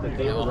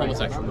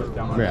homosexual,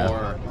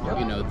 or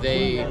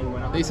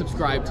they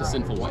subscribe to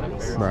sinful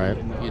ways, right?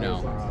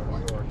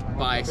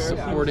 By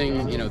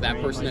supporting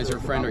that person as your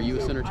friend, are you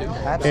a sinner too?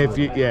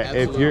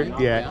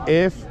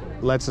 If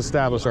let's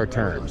establish our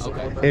terms.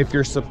 Okay. If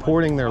you're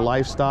supporting their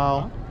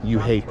lifestyle, you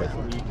hate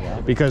them.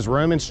 Because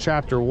Romans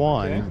chapter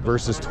 1,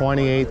 verses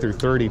 28 through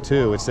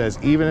 32, it says,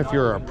 even if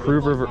you're an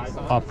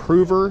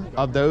approver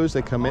of those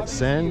that commit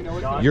sin,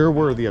 you're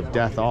worthy of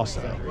death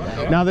also.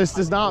 Now, this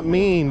does not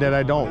mean that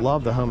I don't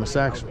love the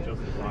homosexual.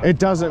 It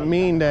doesn't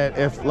mean that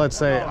if, let's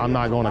say, I'm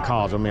not going to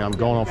college. I mean, I'm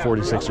going on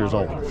 46 years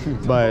old.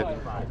 But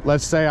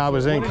let's say I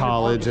was in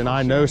college and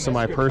I know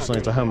somebody personally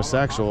that's a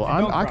homosexual,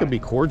 I could be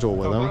cordial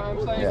with them.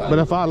 Yeah. But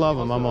if I love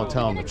them, I'm going to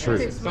tell them the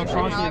truth.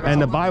 And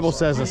the Bible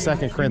says in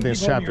 2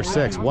 Corinthians chapter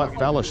 6, what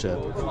fellowship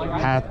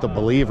hath the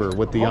believer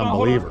with the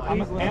unbeliever?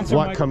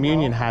 What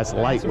communion has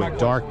light with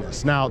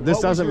darkness? Now,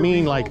 this doesn't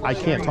mean like I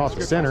can't talk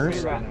to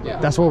sinners.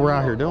 That's what we're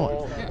out here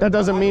doing. That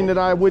doesn't mean that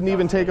I wouldn't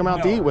even take them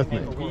out to eat with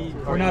me.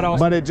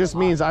 But it just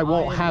means I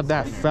won't have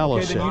that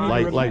fellowship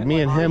like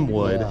me and him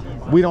would.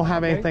 We don't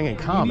have anything in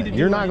common.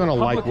 You're not going to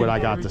like what I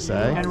got to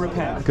say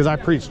because I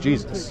preach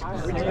Jesus.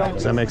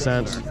 Does that make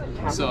sense?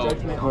 So,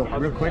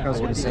 real quick, I was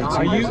going to say,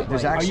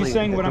 there's actually, are you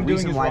saying what I'm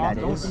doing is wrong?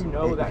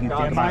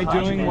 Am I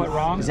doing what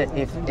wrong? Is that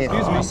if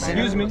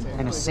excuse me,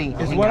 and a saint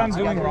is what I'm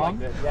doing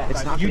wrong?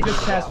 It's not. You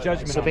just cast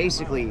judgment. So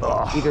basically,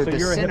 either the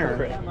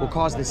sinner will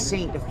cause the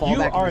saint to fall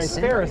back into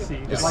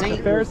sin. The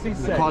saint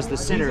will cause the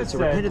sinner to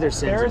repent of their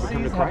sins and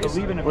come to Christ,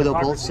 or they'll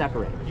both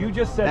separate.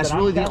 That's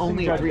really the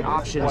only three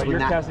options when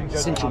that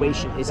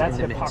situation is in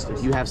the midst.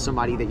 If you have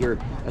somebody that you're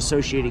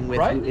associating with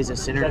who is a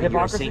sinner and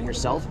you're a saint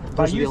yourself,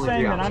 those are the only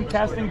three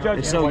options.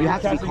 And so you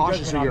have to be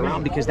cautious who you're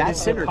around, because that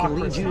sinner can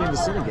lead you into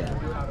sin again.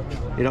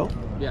 You know?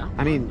 Yeah.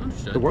 I mean,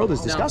 the world is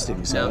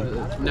disgusting.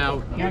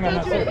 Now,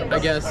 I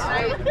guess,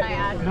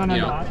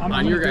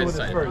 on your guys'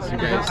 side, you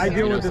guys, I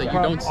deal with say this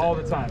you don't all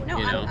the time.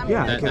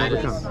 that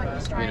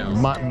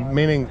is,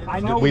 meaning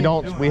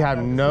we have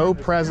no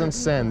present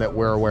sin that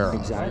we're aware of.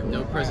 Exactly.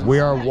 No present. We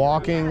are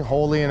walking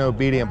holy and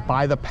obedient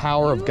by the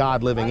power of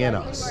God living in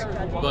us.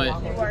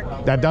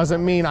 But that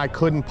doesn't mean I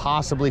couldn't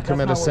possibly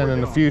commit a sin in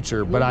the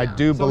future, but I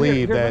do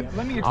believe that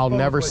I'll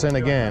never sin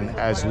again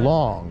as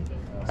long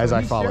as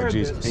I follow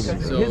Jesus.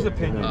 So, his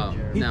opinion,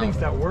 he thinks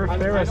that we're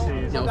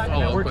Pharisees, and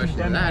that we're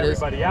condemning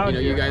everybody out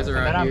here. You guys are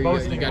out here,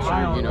 you got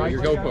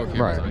your GoPro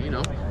cameras on, you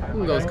know.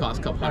 Those cost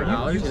a couple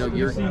 $100. You know,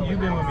 you're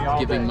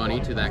giving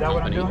money to that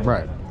company.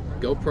 Right.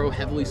 GoPro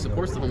heavily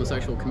supports the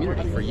homosexual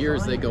community. For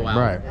years, they go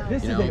out,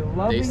 you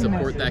know, they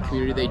support that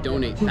community. They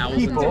donate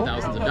thousands and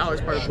thousands of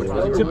dollars, part of which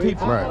was your money.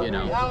 Right. You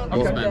know,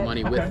 you spent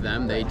money with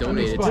them. They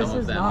donated some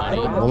of that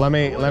money. Well, let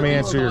me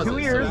answer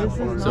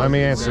let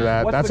me answer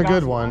that. That's a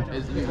good one.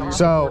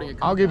 So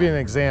I'll give you an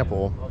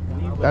example.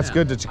 That's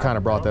good that you kind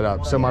of brought that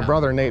up. So my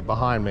brother Nate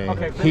behind me,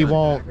 he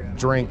won't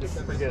drink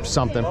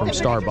something from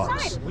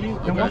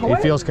Starbucks.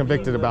 He feels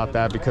convicted about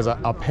that because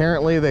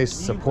apparently they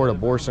support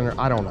abortion, or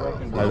I don't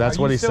know. That's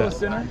what he said.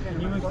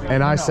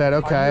 And I said,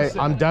 okay,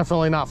 I'm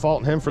definitely not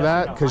faulting him for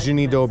that, because you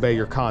need to obey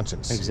your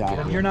conscience.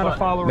 Exactly. You're not a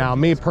follower. Now,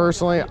 me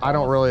personally, I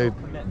don't really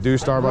do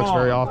Starbucks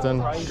very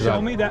often. Show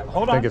me that.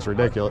 Hold on. I think it's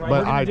ridiculous.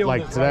 But I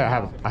like today.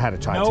 I had a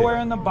chai tea. Nowhere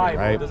in the Bible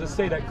right? does it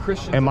say that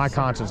Christians. In my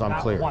conscience, I'm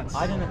clear.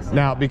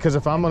 Now, because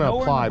if I'm going to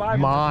apply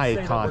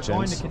my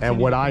conscience and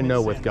what I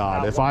know with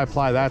God, if I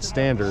apply that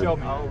standard,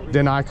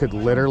 then I could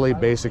literally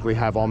basically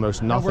have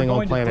almost nothing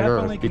on planet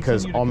Earth,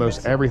 because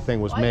almost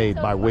everything was made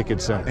by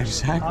wicked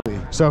sinners. Exactly.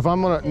 So if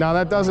I'm gonna, now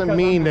that doesn't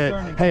mean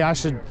that, hey, I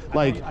should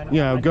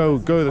go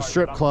to the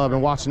strip club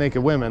and watch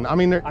naked women. I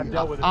mean,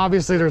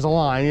 obviously there's a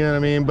line, you know what I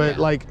mean? But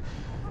like,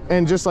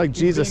 and just like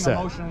Jesus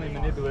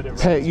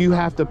said, you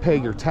have to pay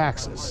your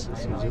taxes.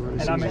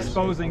 And I'm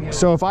exposing him.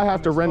 So if I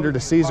have to render to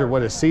Caesar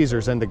what is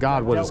Caesar's and to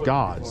God what is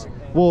God's,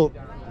 well,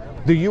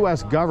 the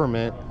U.S.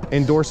 government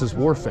endorses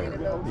warfare.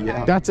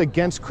 Yeah. That's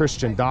against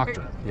Christian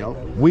doctrine. Yep.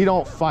 We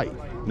don't fight,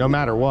 no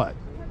matter what.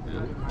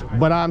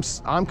 But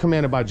I'm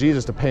commanded by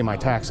Jesus to pay my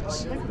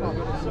taxes.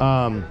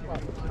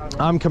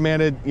 I'm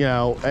commanded,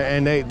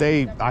 and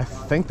I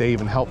think they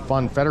even help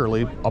fund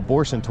federally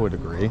abortion to a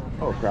degree.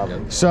 Oh,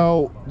 probably.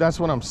 So that's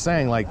what I'm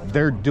saying. Like,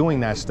 they're doing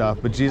that stuff,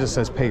 but Jesus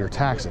says pay your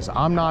taxes.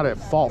 I'm not at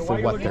fault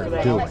for what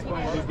they're doing.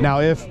 Now,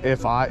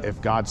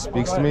 if God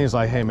speaks to me, he's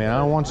like, hey man, I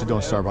don't want you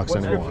doing Starbucks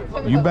anymore.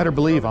 You better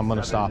believe I'm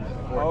gonna stop it.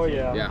 Oh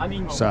yeah.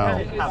 Yeah. So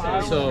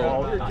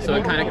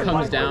it kind of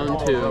comes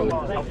down to,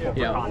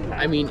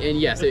 I mean, and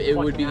yes, it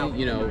would be,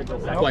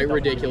 quite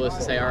ridiculous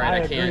to say, all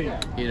right, I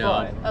can't, eat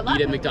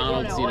at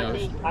McDonald's,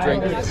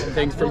 drink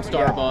things from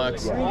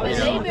Starbucks,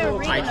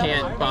 I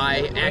can't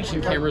buy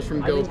action cameras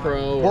from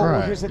GoPro.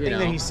 Well, here's the thing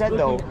that he said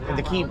though, and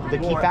the key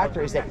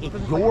factor is that if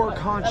your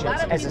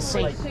conscience as a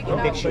saint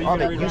convicts you of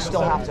it, you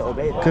still have to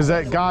obey that. Because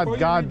that God,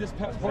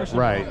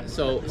 right.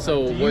 So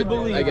what,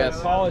 I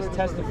guess,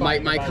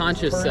 my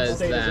conscience says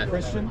that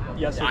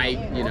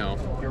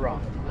you're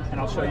wrong, and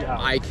I'll show you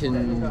how. I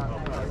can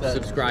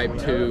subscribe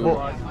to.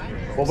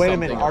 Well, wait a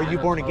minute. Are you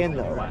born again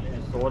though?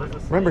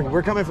 Remember,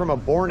 we're coming from a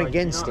born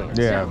again stance.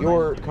 Yeah.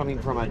 You're coming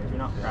from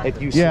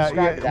if you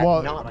subscribe to that,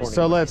 well, not born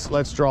so again.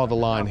 let's draw the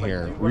line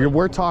here.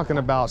 We're talking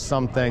about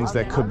some things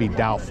that could be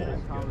doubtful.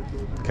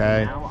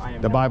 Okay,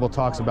 the Bible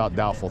talks about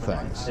doubtful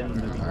things.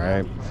 All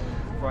right.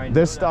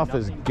 This stuff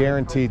is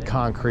guaranteed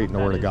concrete in the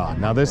Word of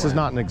God. Now, this is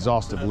not an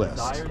exhaustive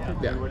list.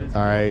 Yeah.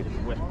 All right.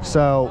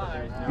 So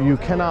you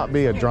cannot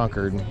be a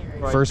drunkard.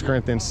 1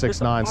 Corinthians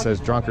 6:9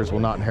 says drunkards will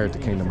not inherit the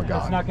kingdom of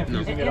God. It's not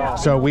confusing at all.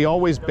 So we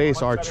always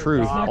base our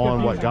truth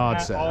on what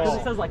God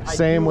says.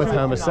 Same with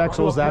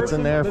homosexuals, that's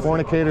in there.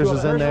 Fornicators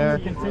is in there.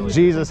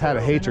 Jesus had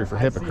a hatred for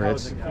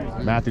hypocrites.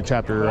 Matthew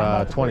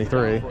chapter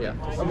 23.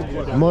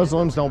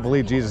 Muslims don't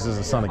believe Jesus is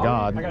the Son of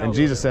God. And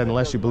Jesus said,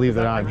 unless you believe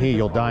that I am He,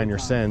 you'll die in your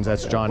sins.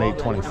 That's John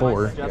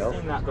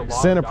 8:24.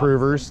 Sin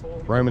approvers,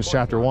 Romans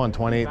chapter 1,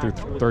 28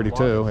 through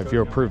 32. If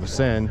you approve of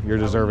sin, you're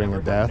deserving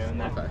of death.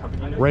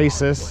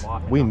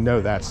 Racists, we know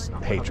that's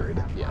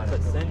hatred.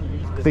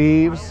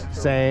 Thieves,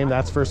 same,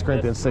 that's 1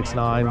 Corinthians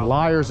 6:9.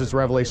 Liars is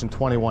Revelation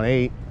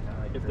 21:8.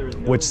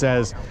 which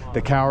says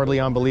the cowardly,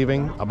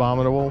 unbelieving,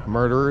 abominable,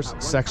 murderers,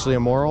 sexually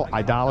immoral,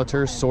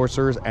 idolaters,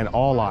 sorcerers, and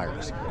all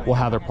liars will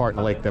have their part in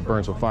the lake that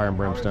burns with fire and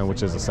brimstone,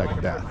 which is the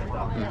second death.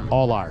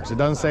 All liars. It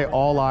doesn't say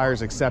all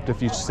liars except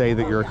if you say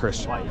that you're a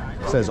Christian.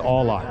 It says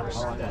all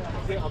liars.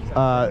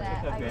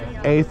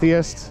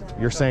 Atheist,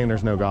 you're saying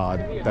there's no God.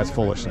 That's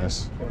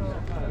foolishness.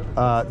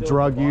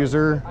 Drug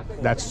user,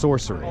 that's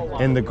sorcery.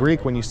 In the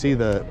Greek, when you see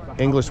the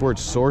English word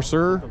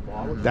sorcerer,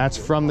 that's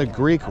from the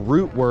Greek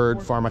root word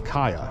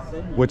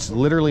pharmakeia, which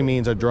literally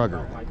means a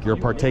drunkard. You're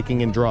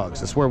partaking in drugs.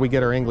 That's where we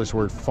get our English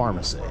word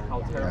pharmacy.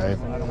 Okay?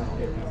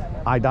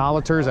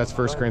 Idolaters, that's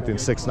 1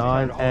 Corinthians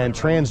 6:9, and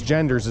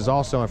transgenders is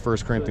also in 1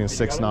 Corinthians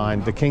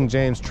 6:9. The King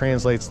James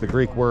translates the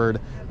Greek word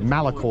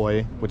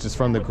malakoi, which is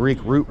from the Greek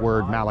root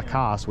word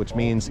malakos, which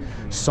means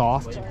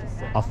soft,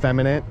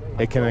 effeminate.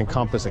 It can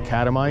encompass a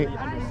catamite,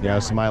 you know,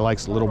 somebody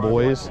likes little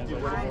boys.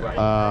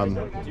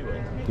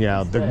 You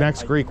know, the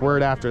next Greek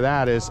word after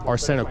that is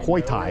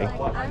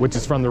arsenokoitai, which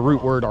is from the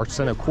root word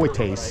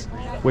arsenokoites,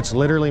 which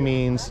literally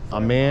means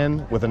a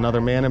man with another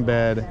man in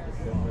bed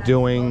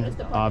doing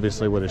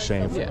obviously what is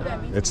shameful.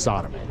 It's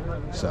sodomy.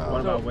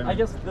 So,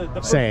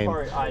 same.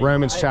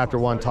 Romans chapter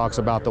 1 talks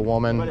about the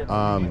woman.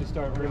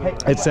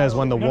 It says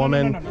when the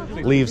woman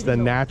leaves the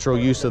natural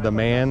use of the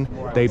man,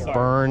 they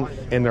burn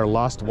in their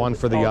lust one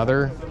for the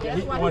other.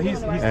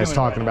 And it's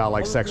talking about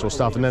like sexual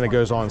stuff. And then it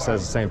goes on and says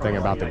the same thing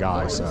about the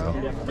guy. So,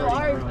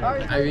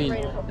 I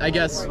mean, I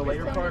guess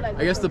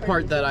the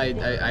part that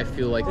I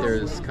feel like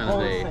there's kind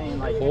of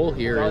a hole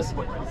here is,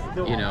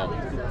 you know,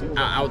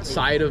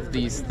 outside of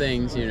these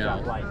things, you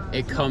know,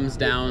 it comes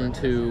down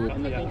to,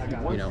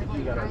 you know,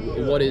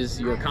 what is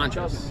your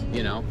conscience,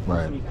 you know?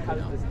 Right. You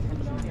know,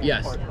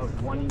 yes,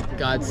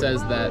 God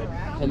says that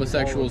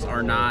homosexuals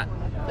are not.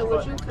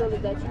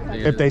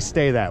 If they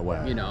stay that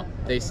way, you know,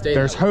 they stay.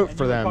 There's hope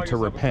for them to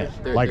repent.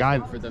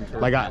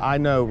 I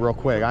know real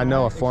quick. I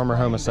know a former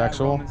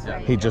homosexual.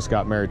 He just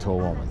got married to a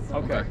woman.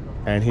 Okay.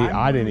 And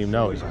I didn't even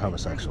know he was a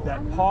homosexual.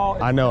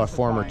 I know a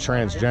former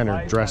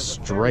transgender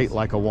dressed straight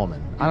like a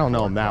woman. I don't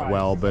know him that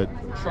well, but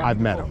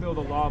I've met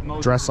him.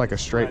 Dressed like a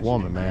straight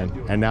woman, man.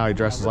 And now he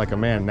dresses like a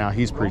man. Now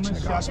he's preaching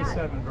the gospel.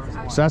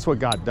 So that's what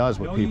God does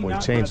with people. He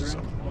changes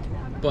them.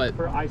 But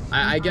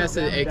I guess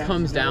it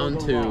comes down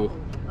to,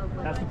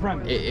 that's the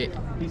premise.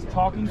 He's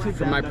talking to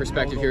from my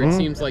perspective here, it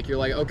seems like you're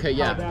like, okay,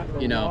 yeah,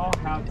 you know,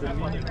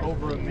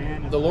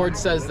 the Lord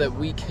says that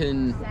we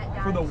can,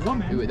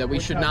 that we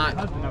should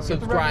not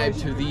subscribe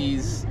to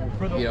these,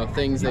 you know,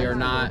 things. They are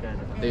not,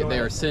 they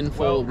are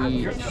sinful.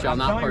 We shall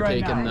not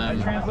partake in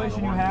them.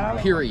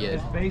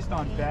 Period.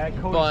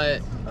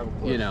 But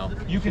you know,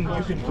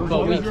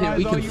 but we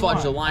can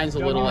fudge the lines a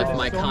little if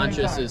my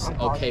conscience is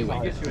okay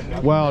with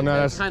it. Well, no,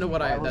 that's kind of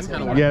what I. That's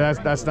kind of what. Yeah,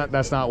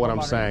 that's not what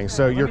I'm saying.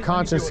 So your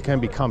conscience can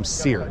become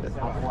seared.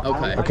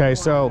 Okay. Okay.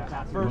 So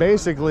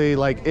basically,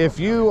 like if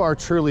you are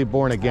truly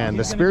born again,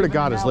 the Spirit of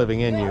God is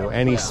living in you,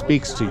 and He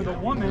speaks to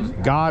you.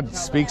 God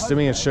speaks to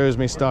me and shows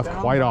me stuff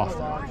quite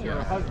often.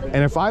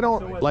 And if I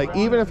don't, like,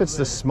 even if it's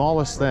the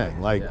smallest thing,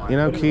 like, you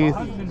know, Keith,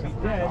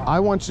 I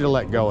want you to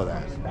let go of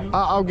that.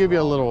 I'll give you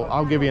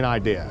an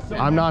idea.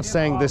 I'm not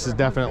saying this is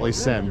definitely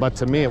sin, but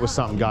to me it was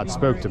something God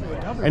spoke to me.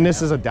 And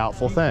this is a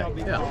doubtful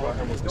thing.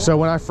 So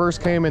when I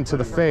first came into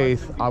the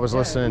faith, I was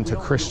listening to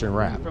Christian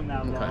rap.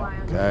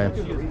 Okay?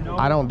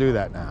 I don't do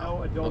that now.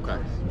 Okay.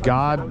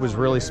 God was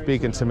really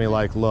speaking to me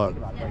like, look,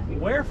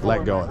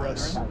 let go of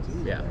this.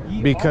 Yeah.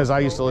 Because I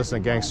used to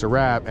listen to gangster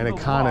rap, and it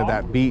kind of,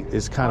 that beat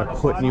is kind of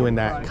putting you in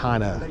that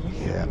kind of,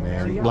 yeah,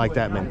 man, like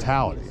that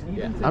mentality.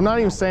 Yeah. I'm not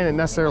even saying it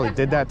necessarily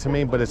did that to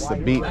me, but it's the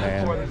beat,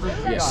 man.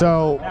 Yeah.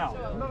 So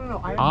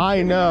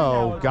I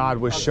know God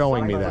was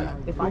showing me that.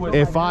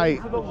 If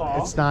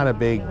it's not a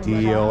big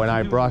deal and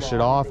I brush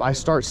it off, I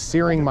start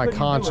searing my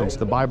conscience.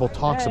 The Bible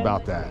talks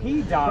about that.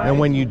 And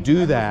when you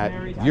do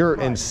that, you're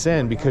in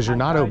sin because you're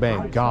not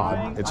obeying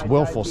God. It's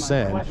willful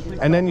sin.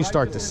 And then you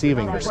start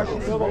deceiving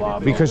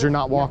yourself because you're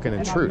not walking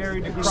in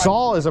truth.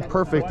 Saul is a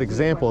perfect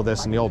example of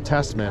this in the Old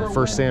Testament,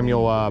 1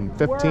 Samuel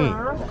 15.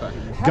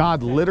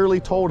 God literally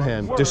told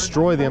him,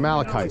 destroy the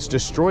Amalekites,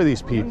 destroy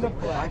these people.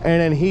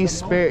 And then he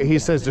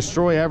says,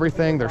 destroy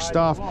everything, their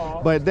stuff,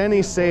 but then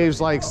he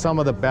saves like some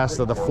of the best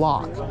of the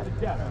flock.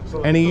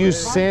 And he used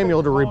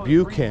Samuel to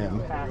rebuke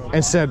him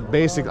and said,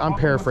 basically, I'm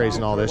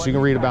paraphrasing all this, you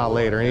can read about it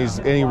later,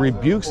 and he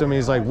rebukes him, and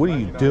he's like, what are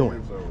you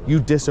doing? You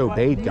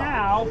disobeyed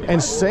God.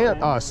 And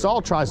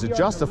Saul tries to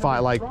justify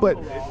it, like,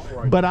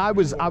 but I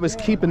was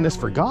keeping this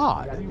for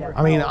God.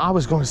 I mean, I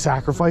was going to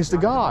sacrifice to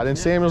God. And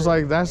Samuel's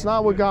like, that's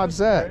not what God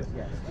said.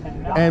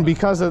 And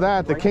because of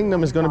that, the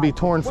kingdom is going to be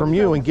torn from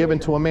you and given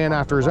to a man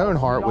after his own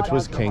heart, which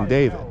was King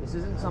David.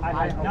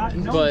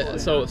 But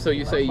so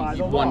you say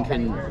one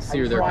can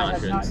sear their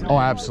conscience. Oh,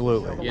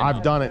 absolutely. You know?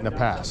 I've done it in the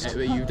past.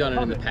 You've done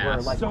it in the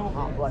past.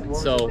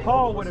 So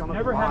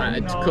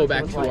to go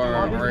back to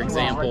our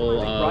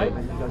example of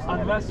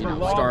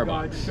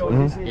Starbucks.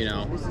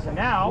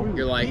 Mm-hmm.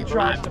 You're like,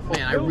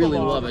 man, I really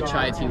love a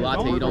chai tea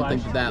latte. You don't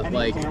think that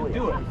like,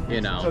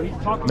 No,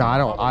 I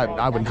don't.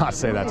 I would not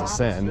say that's a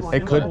sin.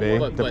 It could be.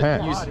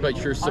 Depends. But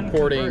you're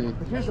supporting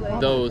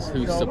those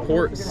who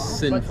support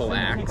sinful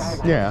acts.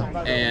 Yeah.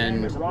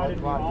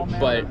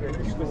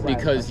 But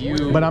because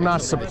you. But I'm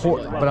not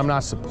supporting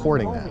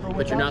that.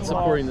 But you're not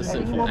supporting the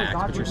sinful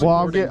acts. But you're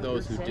supporting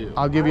those who do.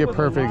 I'll give you a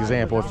perfect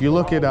example. If you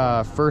look at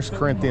 1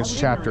 Corinthians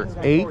chapter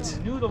 8,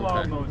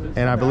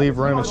 and I believe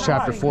Romans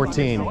chapter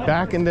 14,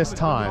 back in this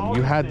time,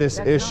 you had this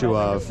issue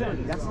of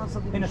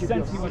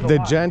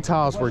the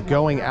Gentiles were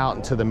going out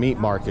into the meat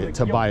market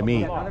to buy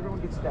meat.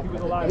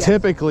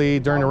 Typically,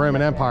 during the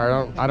Roman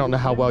Empire, I don't know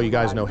how well you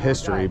guys know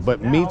history,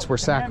 but meats were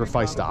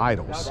sacrificed to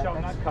idols.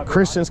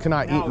 Christians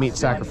cannot eat meat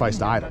sacrificed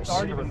to idols.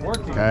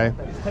 Okay?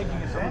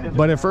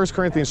 But in 1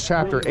 Corinthians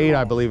chapter 8,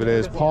 I believe it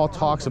is, Paul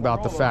talks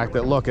about the fact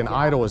that, look, an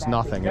idol is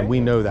nothing, and we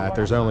know that.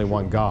 There's only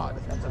one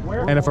God.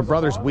 And if a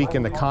brother's weak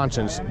in the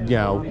conscience,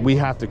 we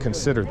have to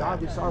consider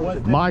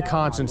that. My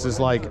conscience is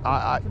like,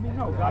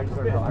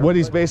 what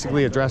he's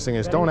basically addressing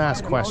is don't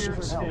ask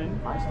questions.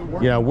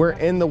 We're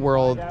in the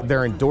world,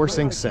 they're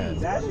endorsing sin.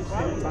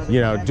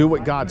 Do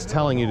what God's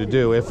telling you to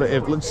do. If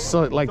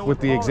like with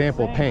the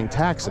example of paying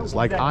taxes,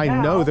 like I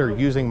know they're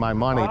using my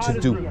money to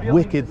do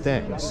wicked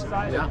things,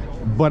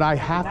 but I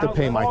have to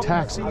pay my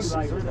taxes.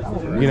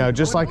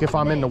 Just like if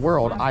I'm in the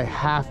world, I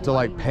have to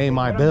like pay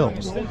my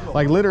bills.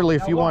 Like literally,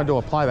 if you wanted to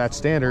apply that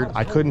standard,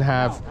 I couldn't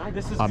have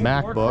a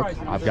MacBook.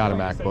 I've got a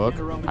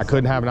MacBook. I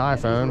couldn't have an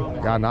iPhone.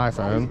 I got an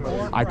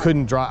iPhone. I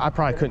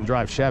probably couldn't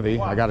drive Chevy.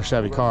 I got a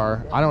Chevy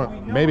car.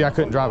 Maybe I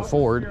couldn't drive a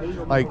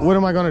Ford. Like, what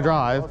am I going to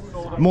drive?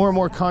 More and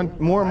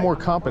more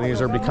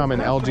companies are becoming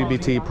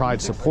LGBT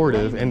pride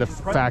supportive in the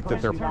fact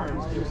that they're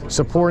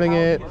supporting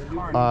it.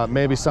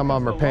 Maybe some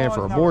of them are paying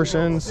for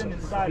abortions,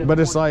 but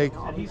it's like,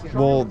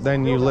 well,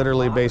 then you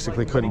literally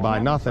basically couldn't buy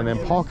nothing. And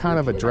Paul kind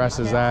of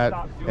addresses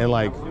that in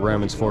like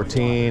Romans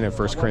 14 and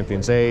 1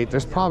 Corinthians 8.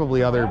 There's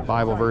probably other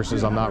Bible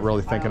verses I'm not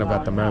really thinking of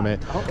at the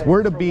moment.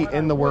 We're to be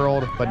in the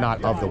world, but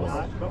not of the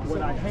world.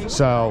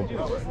 So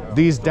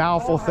these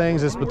doubtful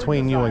things is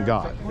between you and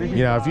God.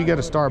 If you get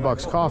a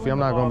Starbucks coffee, I'm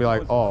not going to be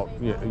like, oh,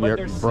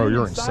 bro,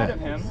 you're in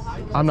sin.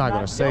 I'm not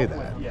going to say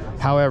that.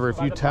 However, if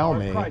you tell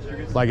me,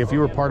 like if you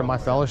were part of my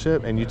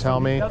fellowship and you tell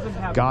me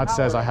God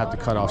says I have to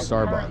cut off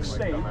Starbucks,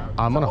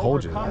 I'm going to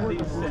hold you to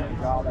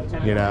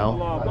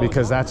that.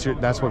 Because that's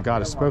what God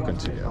has spoken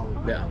to you.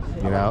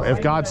 Yeah.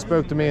 If God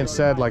spoke to me and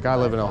said, like I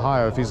live in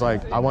Ohio, if he's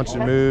like, I want you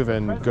to move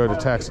and go to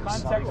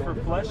Texas,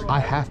 I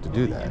have to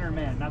do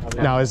that.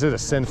 Now, is it a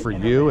sin for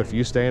you if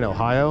you stay in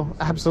Ohio?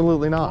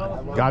 Absolutely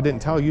not. God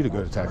didn't tell you to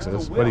go to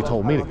Texas, but he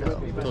told me to go.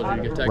 He told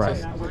you to go to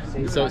Texas.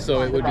 Right.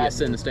 So it would be a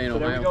sin to stay in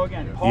Ohio?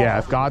 Yeah,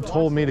 if God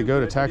told me to go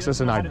to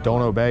Texas and I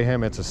don't obey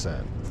him, it's a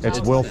sin.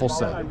 It's willful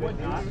sin.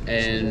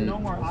 And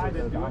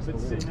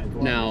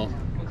now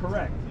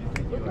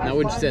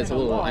wouldn't you say it's a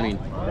little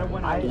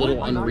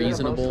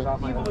unreasonable?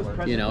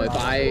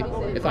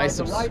 If I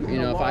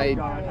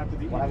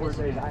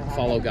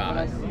follow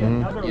God,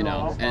 and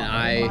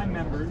I,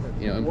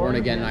 am born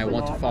again and I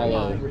want to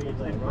follow him.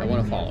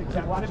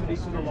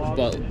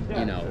 But,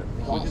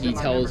 he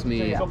tells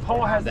me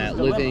that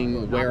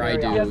living where I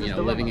do,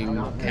 living in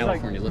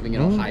California, living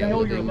in Ohio,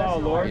 living,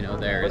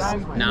 there is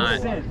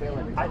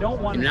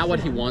not what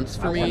he wants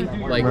for me.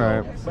 Like,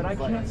 but I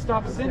can't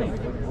stop sinning.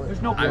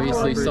 There's no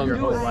obviously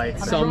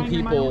some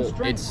people,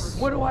 it's,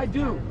 what do I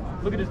do?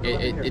 Look at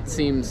this. It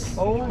seems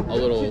a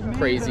little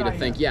crazy to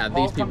think,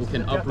 these people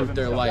can uproot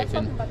their life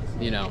and,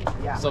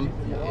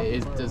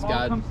 does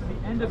God,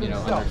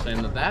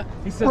 understand that?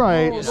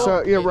 Right.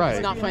 Right.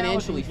 It's not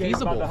financially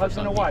feasible for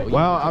some people.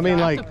 Well, I mean,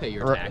 you have to pay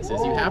your taxes.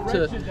 You have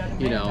to,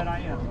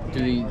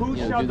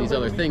 do these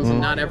other things, and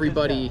not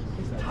everybody,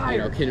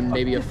 can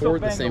maybe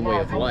afford the same way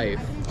of life.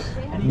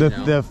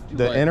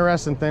 The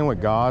interesting thing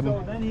with God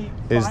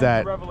is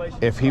that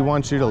if he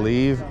wants you to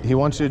leave, he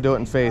wants you to do it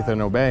in faith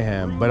and obey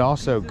him. But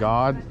also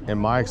God, in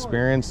my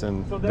experience,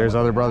 and there's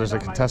other brothers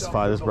that can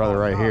testify, this brother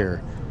right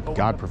here,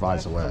 God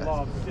provides a way.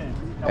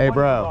 Hey,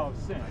 bro.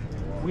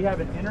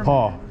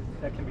 Paul.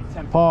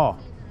 Paul,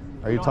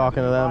 are you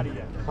talking to them?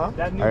 Huh?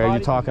 Are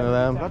you talking to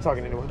them? I'm not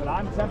talking to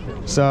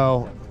anyone.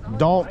 So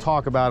don't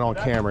talk about it on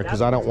camera,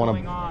 because I don't want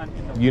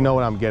to, you know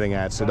what I'm getting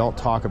at, so don't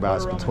talk about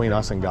it. It's between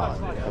us and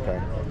God. Okay.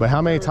 But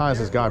how many times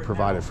has God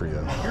provided for you?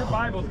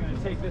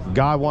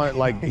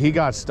 God he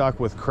got stuck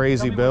with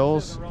crazy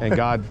bills and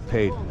God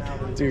paid.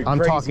 Dude, I'm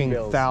talking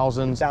bills.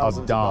 thousands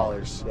of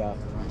dollars. Yeah.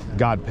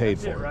 God paid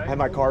for it. I had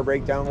my car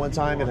break down one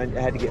time and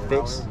I had to get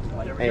fixed.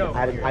 And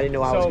I didn't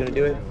know how I was going to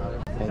do it.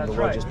 and the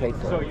Lord just paid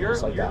for it,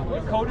 just like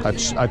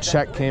that. A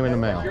check came in the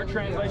mail.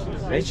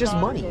 It's just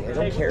money. I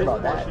don't care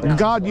about that.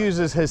 God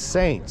uses his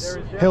saints.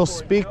 He'll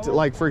speak to,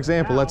 like, for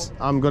example,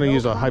 I'm going to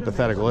use a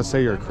hypothetical. Let's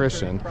say you're a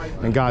Christian,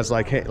 and God's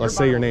like, hey, let's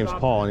say your name's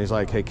Paul, and he's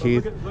like, hey,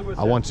 Keith,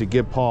 I want you to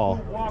give Paul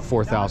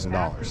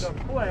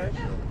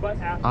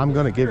 $4,000. I'm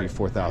going to give you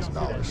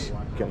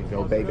 $4,000. Gonna go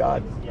obey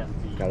God.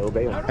 Gotta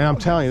obey him. And I'm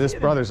telling you, this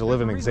brother's a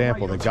living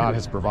example that God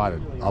has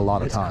provided a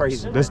lot of times.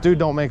 Crazy. This dude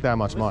don't make that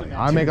much money.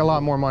 I make a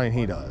lot more money than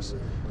he does.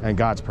 And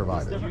God's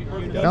provided.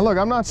 Now look,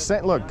 I'm not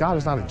saying, look, God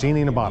is not a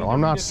genie in a bottle.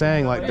 I'm not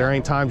saying like there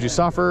ain't times you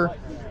suffer.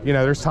 You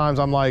know, there's times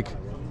I'm like,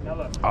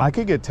 I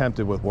could get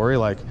tempted with worry.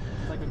 Like,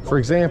 for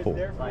example,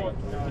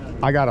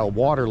 I got a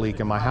water leak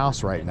in my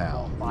house right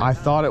now. I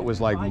thought it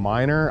was like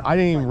minor. I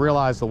didn't even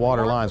realize the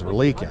water lines were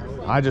leaking.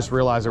 I just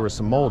realized there was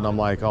some mold and I'm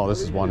like, oh,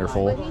 this is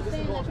wonderful.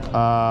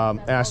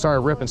 And I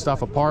started ripping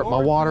stuff apart.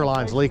 My water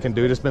line's leaking,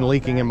 dude. It's been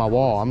leaking in my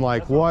wall. I'm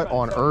like, what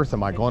on earth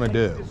am I going to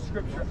do?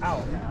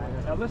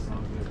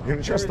 You're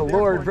gonna trust the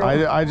Lord, bro.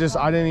 I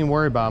didn't even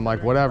worry about it. I'm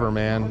like, whatever,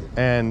 man.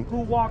 And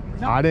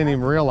I didn't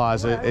even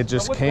realize it. It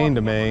just came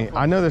to me.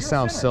 I know this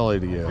sounds silly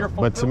to you,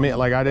 but to me,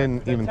 like, I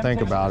didn't even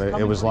think about it.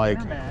 It was like,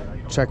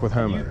 check with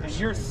homeowners.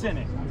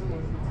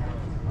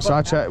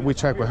 So we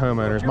check with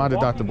homeowners. My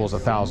deductible is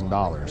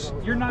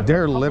 $1,000.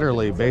 They're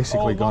literally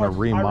basically going to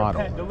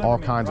remodel all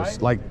kinds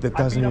of, like, that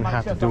doesn't even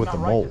have to do with the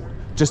mold,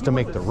 just to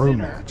make the room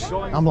match.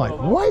 I'm like,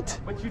 what?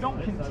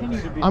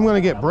 I'm going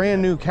to get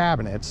brand new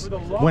cabinets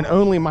when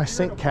only my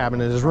sink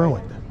cabinet is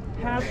ruined.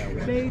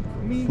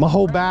 My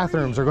whole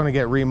bathrooms are going to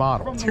get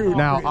remodeled.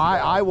 Now,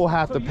 I will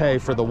have to pay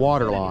for the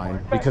water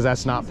line because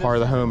that's not part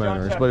of the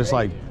homeowners, but it's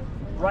like,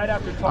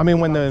 I mean,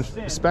 when the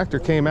inspector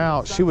came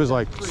out, she was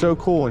like so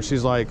cool, and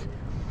she's like,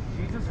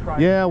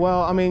 yeah,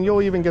 well, I mean,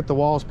 you'll even get the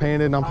walls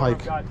painted, and I'm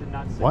like,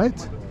 what?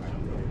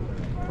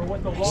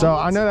 So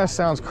I know that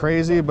sounds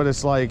crazy, but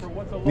it's like,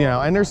 you know,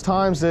 and there's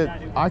times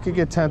that I could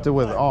get tempted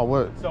with, oh,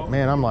 what,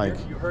 man, I'm like,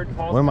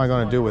 what am I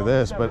going to do with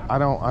this? But I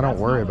don't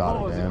worry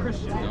about it, man.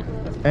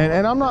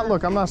 And I'm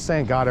not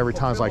saying God every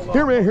time is like,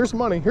 here, man, here's some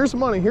money, here's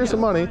some money, here's some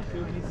money.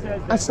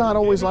 That's not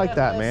always like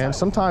that, man.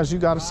 Sometimes you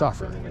got to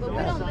suffer.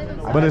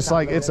 But it's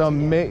like,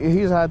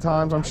 he's had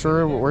times, I'm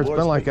sure, where it's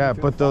been like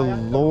that. But the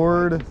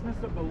Lord,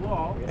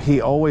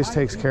 he always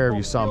takes care of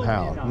you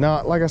somehow.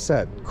 Now, like I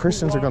said,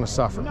 Christians are going to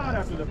suffer,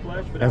 man.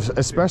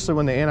 Especially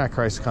when the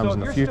Antichrist comes in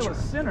the future.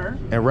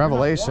 In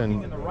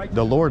Revelation,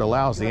 the Lord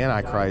allows the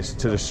Antichrist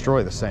to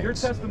destroy the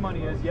saints.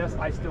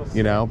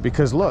 You know,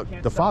 because look,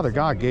 the Father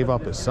God gave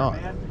up his son.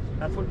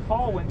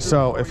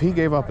 So if he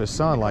gave up his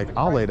son, like,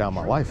 I'll lay down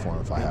my life for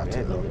him if I have to,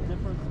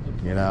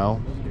 you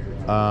know.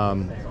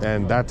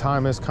 And that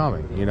time is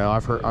coming. You know,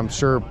 I'm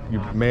sure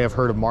you may have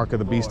heard of Mark of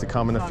the Beast to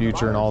come in the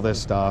future and all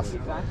this stuff.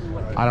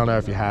 I don't know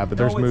if you have, but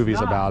there's movies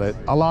about it.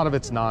 A lot of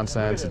it's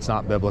nonsense. It's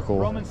not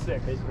biblical.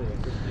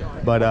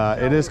 But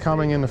it is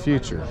coming in the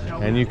future.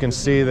 And you can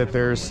see that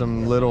there's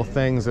some little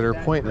things that are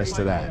pointing us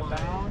to that.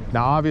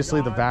 Now,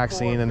 obviously, the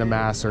vaccine and the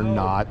masks are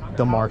not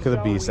the mark of the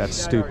beast. That's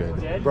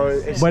stupid.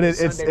 Bro, but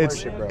it's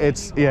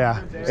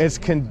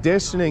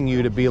conditioning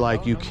you to be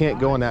like, you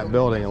can't go in that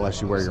building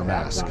unless you wear your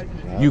mask.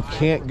 You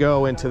can't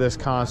go into this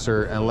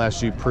concert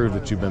unless you prove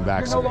that you've been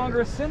vaccinated. You're no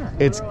longer a sinner.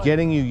 It's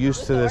getting you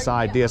used to this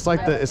idea. It's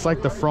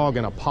like the frog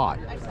in a pot.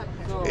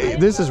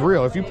 This is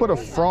real. If you put a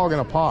frog in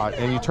a pot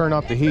and you turn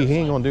up the heat, he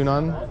ain't gonna do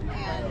nothing.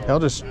 He'll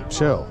just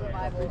chill.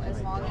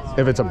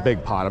 If it's a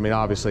big pot, I mean,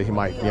 obviously he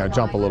might, you know,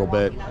 jump a little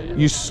bit.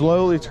 You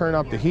slowly turn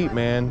up the heat,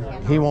 man.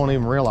 He won't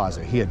even realize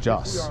it. He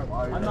adjusts.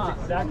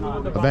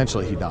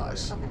 Eventually, he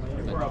dies.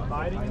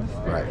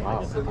 Right.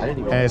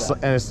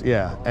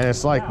 And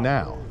it's like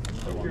now,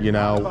 you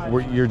know,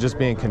 you're just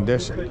being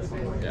conditioned.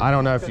 I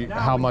don't know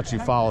how much you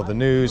follow the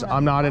news.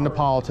 I'm not into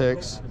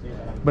politics,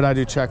 but I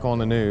do check on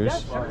the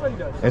news.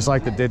 It's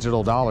like the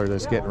digital dollar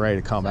that's getting ready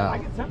to come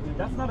out.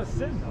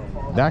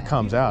 That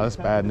comes out. That's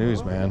bad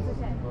news, man.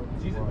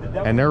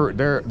 And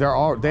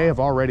they have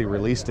already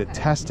released it,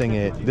 testing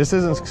it. This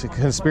isn't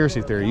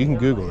conspiracy theory. You can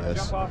Google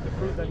this.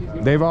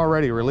 They've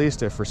already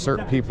released it for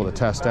certain people to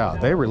test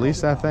out. They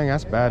released that thing.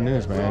 That's bad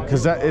news, man.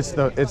 Because it's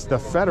the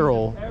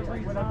federal,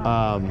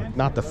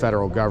 not the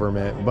federal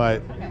government,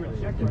 but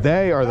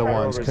they are the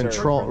ones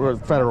control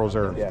Federal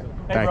Reserve. Yeah.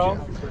 Thank you.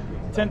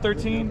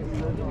 1013.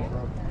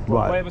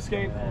 What? Way of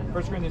escape.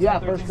 First Corinthians.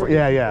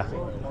 Yeah.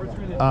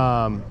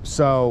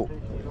 So,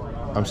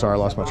 I'm sorry, I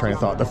lost my train of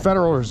thought. The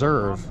Federal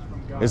Reserve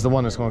is the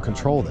one that's going to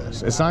control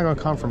this. It's not going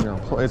to come from your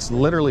employer. It's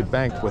literally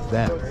banked with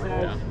them.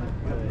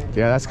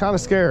 Yeah, that's kind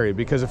of scary,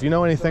 because if you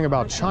know anything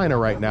about China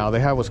right now,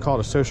 they have what's called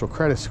a social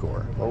credit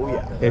score. Oh,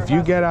 yeah. If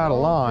you get out of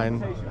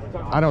line,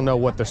 I don't know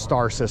what the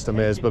star system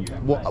is, but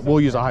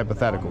we'll use a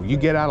hypothetical. You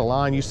get out of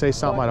line, you say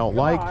something I don't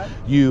like,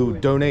 you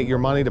donate your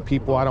money to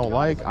people I don't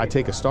like, I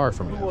take a star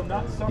from you.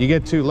 You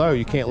get too low,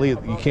 you can't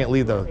leave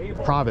the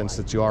province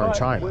that you are in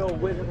China.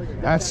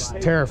 That's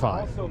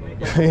terrifying.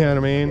 You know what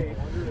I mean?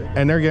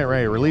 And they're getting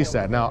ready to release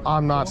that. Now,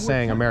 I'm not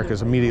saying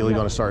America's immediately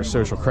going to start a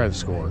social credit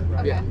score,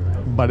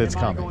 but it's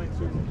coming.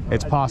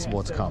 It's possible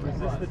it's coming.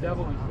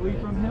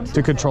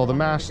 To control the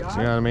masses,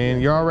 you know what I mean?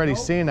 You're already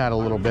seeing that a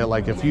little bit.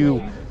 Like if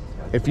you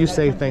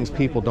say things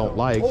people don't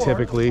like,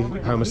 typically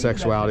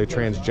homosexuality,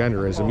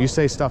 transgenderism, you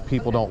say stuff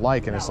people don't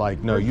like and it's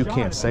like, no, you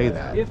can't say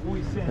that.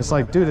 It's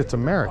like, dude, it's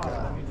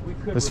America.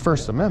 It's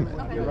First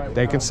Amendment.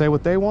 They can say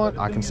what they want,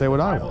 I can say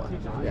what I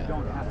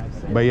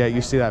want. But yet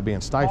you see that being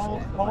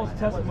stifled.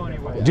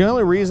 The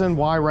only reason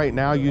why right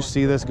now you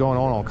see this going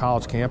on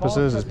college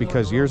campuses is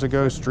because years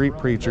ago street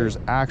preachers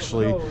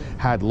actually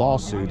had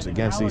lawsuits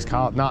against these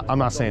colleges. I'm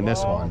not saying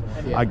this one,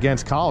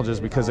 against colleges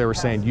because they were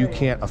saying you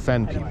can't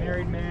offend people.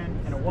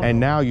 And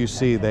now you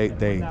see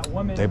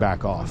they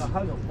back off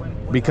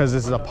because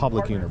this is a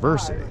public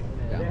university.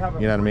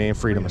 You know what I mean?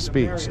 Freedom of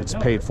speech. It's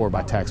paid for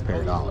by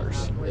taxpayer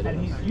dollars.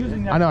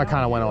 I know I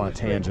kind of went on a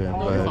tangent,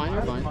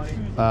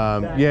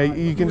 but yeah,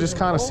 you can just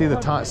kind of see the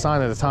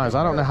sign of the times.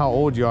 I don't know how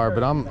old you are,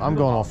 but I'm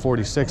going on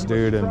 46,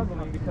 dude, and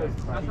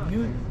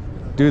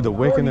dude, the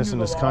wickedness in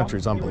this country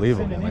is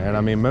unbelievable, man.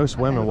 I mean, most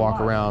women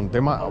walk around.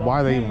 Why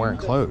are they even wearing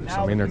clothes?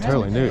 I mean, they're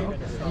totally nude.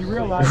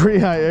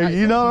 Yeah,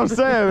 you know what I'm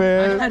saying,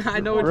 man? I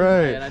know what you're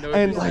saying. I know what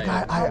and you're like,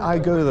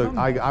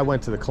 saying. I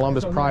went to the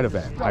Columbus Pride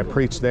event. I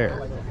preached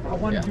there.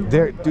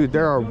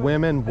 There are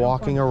women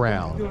walking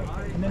around,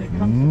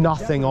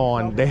 nothing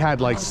on. They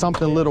had like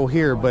something little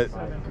here, but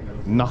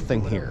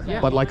nothing here,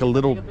 but like a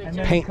little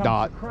paint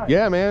dot.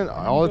 Yeah, man,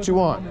 all that you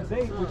want.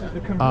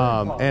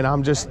 And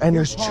and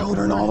there's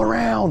children all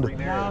around.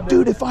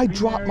 Dude, if I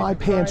drop my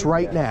pants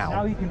right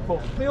now,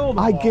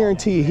 I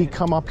guarantee you he'd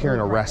come up here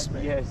and arrest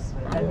me.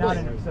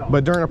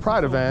 But during a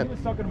Pride event,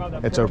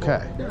 it's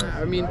okay.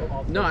 I mean,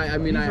 no, I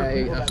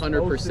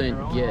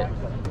 100% get,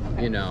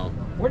 you know,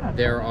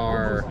 there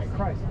are,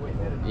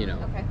 you know,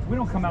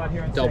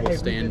 double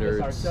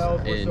standards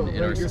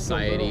in our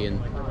society,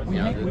 and you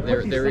know,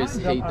 there is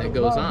hate that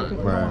goes on.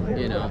 Right.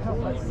 You know,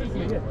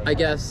 I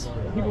guess.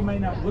 People may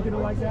not look at it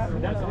like that,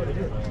 but that's what it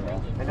is.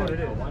 That's what it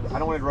is. I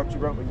don't want to interrupt you,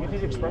 bro, but you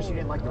did express you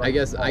didn't like the. I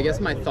guess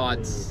my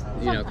thoughts,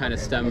 you know, kind of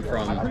stem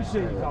from. I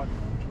appreciate you talking.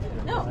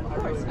 No, of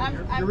course.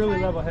 You're really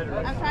level-headed.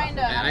 I'm trying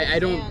to. I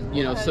don't,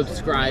 you know,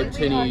 subscribe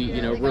to any, you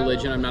know,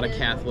 religion. I'm not a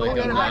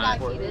Catholic. I'm not.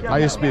 I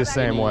used to be the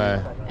same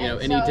way. You know,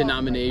 any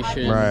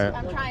denomination. Right.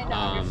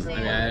 I mean,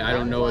 I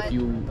don't know if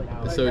you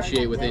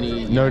associate with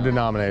any. No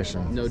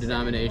denomination. No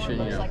denomination.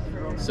 You know,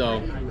 so.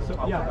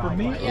 Yeah, for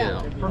me, you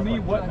know,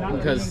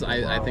 because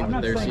I think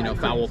that there's, you know,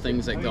 foul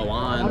things that go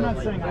on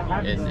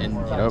in you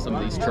know, some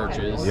of these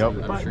churches.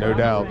 Yep. I'm sure No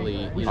doubt.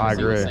 Probably, you know, I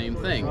see agree. the same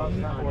thing,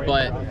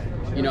 but.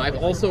 You know, I've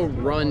also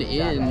run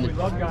into,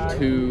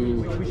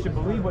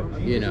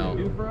 you know,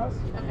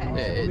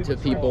 to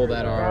people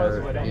that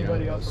are, you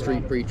know,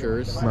 street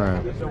preachers,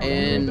 right.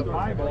 And you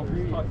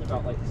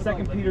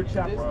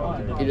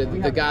know,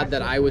 the God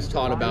that I was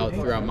taught about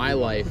throughout my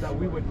life,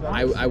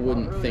 I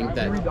wouldn't think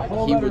that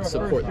He would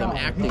support them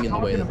acting in the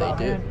way that they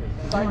do.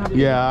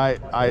 Yeah,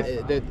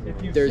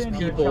 there's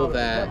people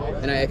that,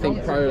 and I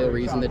think part of the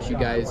reason that you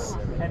guys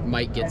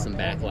might get some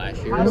backlash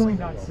here is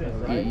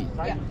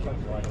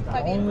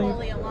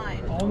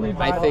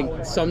I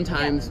think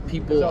sometimes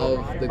people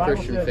of the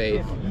Christian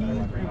faith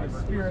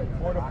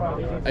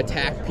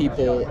attack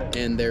people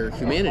and their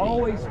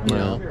humanity, you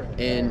know,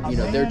 and you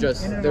know they're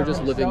just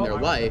living their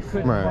life,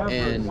 right.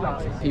 And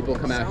people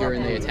come out here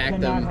and they attack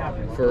them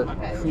for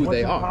who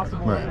they are,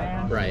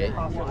 right?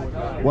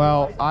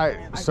 Well,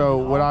 so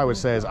what I would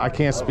say is I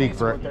can't speak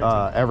for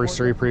every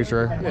street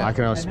preacher. I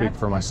can only speak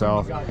for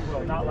myself.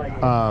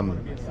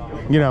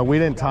 You know, we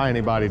didn't tie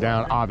anybody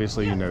down.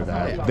 Obviously, you know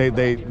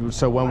that.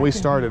 So when we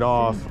started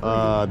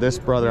off, this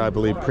brother, I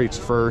believe, preached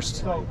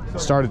first,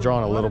 started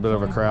drawing a little bit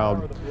of a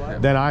crowd.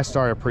 Then I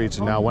started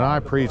preaching. Now, when I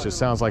preach, it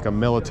sounds like a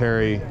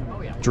military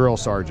drill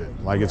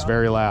sergeant. Like, it's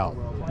very loud.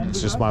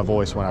 It's just my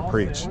voice when I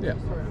preach.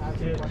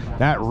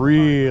 That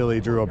really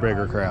drew a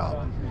bigger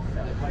crowd.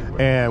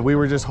 And we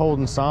were just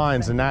holding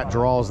signs, and that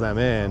draws them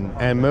in.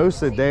 And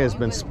most of the day has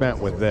been spent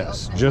with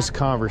this, just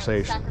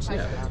conversations.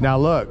 Now,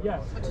 look,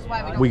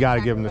 we got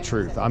to give them the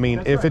truth. I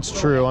mean, if it's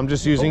true, I'm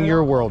just using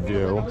your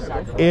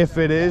worldview. If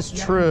it is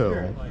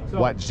true,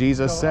 what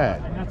Jesus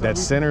said, that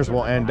sinners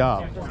will end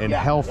up in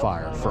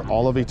hellfire for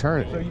all of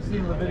eternity.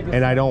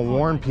 And I don't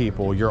warn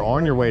people, you're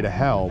on your way to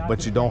hell,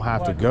 but you don't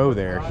have to go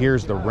there.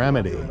 Here's the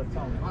remedy.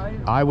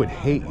 I would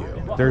hate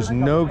you. There's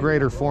no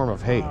greater form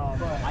of hate.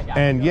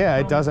 And yeah,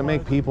 it doesn't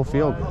make people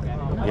feel good,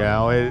 you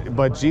know,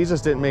 but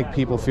Jesus didn't make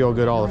people feel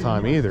good all the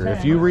time either.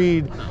 If you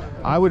read,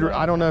 I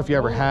don't know if you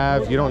ever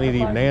have, you don't need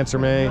to even answer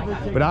me,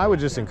 but I would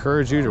just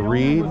encourage you to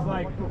read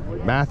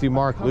Matthew,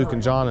 Mark, Luke,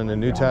 and John in the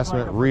New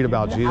Testament. Read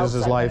about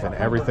Jesus' life and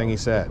everything he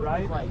said.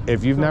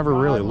 If you've never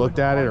really looked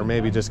at it or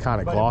maybe just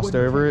kind of glossed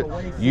over it,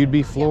 you'd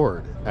be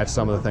floored at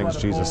some of the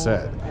things Jesus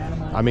said.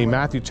 I mean,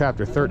 Matthew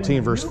chapter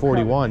 13, verse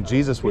 41,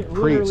 Jesus would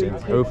preach in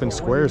open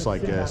squares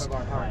like this.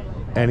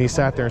 And he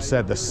sat there and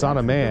said, the Son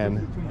of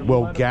Man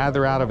will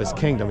gather out of his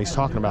kingdom. He's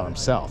talking about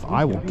himself.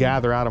 I will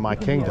gather out of my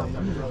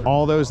kingdom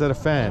all those that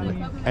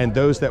offend and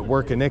those that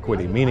work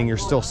iniquity, meaning you're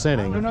still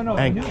sinning,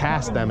 and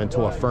cast them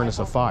into a furnace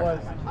of fire.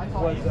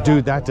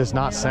 Dude, that does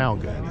not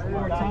sound good.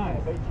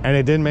 And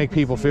it didn't make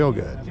people feel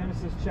good.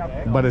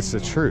 But it's the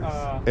truth.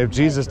 If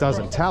Jesus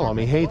doesn't tell them,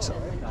 he hates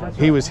them.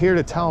 He was here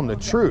to tell them the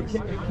truth,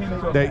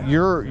 that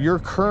you're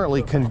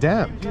currently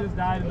condemned.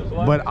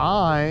 But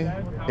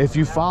if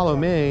you follow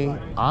me,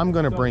 I'm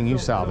going to bring you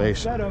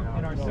salvation.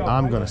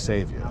 I'm going to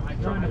save you.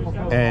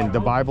 And the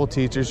Bible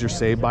teaches you're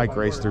saved by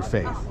grace through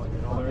faith.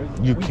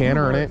 You can't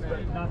earn it.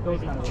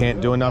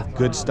 Can't do enough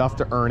good stuff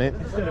to earn it,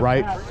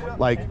 right?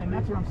 Like,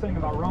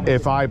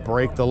 if I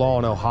break the law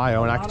in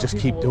Ohio and I just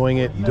keep doing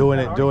it,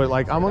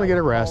 like, I'm going to get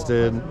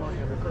arrested.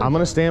 I'm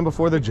going to stand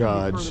before the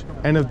judge,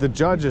 and if the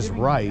judge is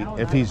right,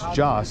 if he's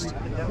just,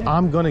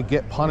 I'm going to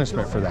get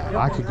punishment for that.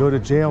 I could go to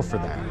jail for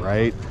that,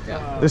 right?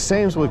 The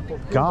same's with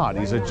God.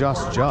 He's a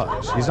just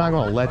judge. He's not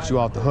going to let you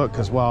off the hook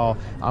because, well,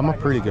 I'm a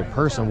pretty good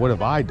person. What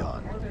have I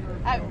done?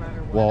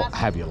 Well,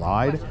 have you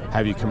lied?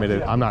 Have you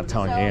committed, I'm not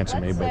telling you to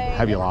answer me, but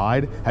have you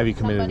lied? Have you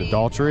committed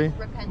adultery?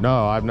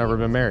 No, I've never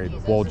been married.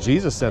 Well,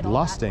 Jesus said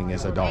lusting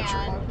is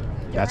adultery.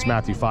 That's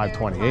Matthew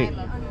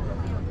 5:28.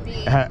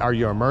 Are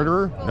you a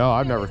murderer? No,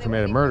 I've never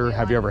committed murder.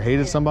 Have you ever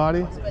hated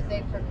somebody?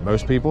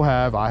 Most people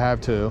have. I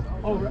have too.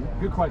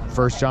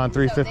 1 John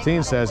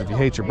 3:15 says, if you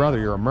hate your brother,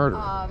 you're a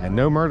murderer. And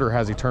no murderer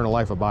has eternal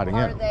life abiding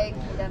in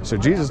him. So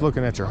Jesus is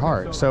looking at your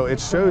heart. So it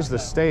shows the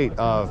state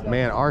of,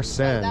 man, our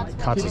sin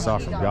cuts us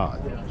off from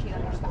God.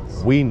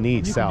 We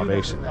need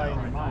salvation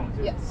now.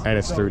 And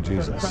it's through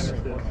Jesus.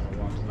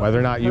 Whether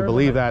or not you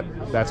believe that,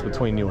 that's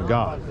between you and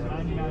God.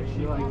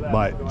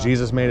 But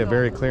Jesus made it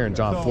very clear in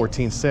John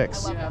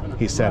 14:6.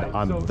 He said,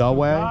 I'm the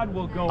way,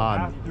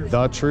 I'm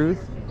the truth,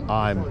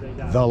 I'm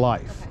the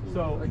life.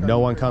 No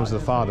one comes to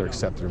the Father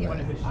except through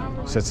me.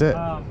 So that's it.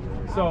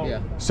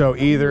 So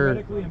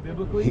either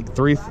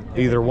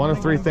one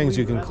of three things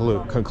you can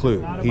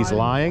conclude. He's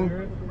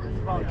lying,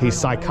 he's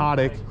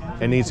psychotic,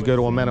 and needs to go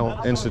to a mental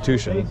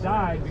institution,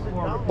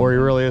 or he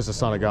really is the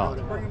Son of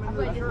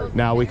God.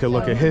 Now we could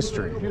look at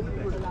history.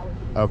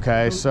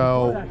 Okay,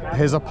 so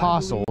his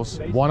apostles,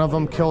 one of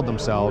them killed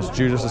themselves,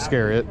 Judas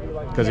Iscariot,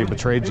 because he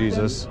betrayed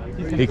Jesus.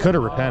 He could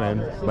have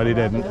repented, but he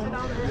didn't.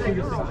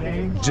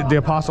 The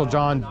apostle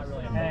John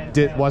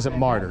wasn't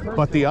martyred,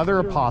 but the other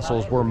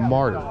apostles were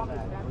martyred.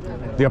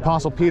 The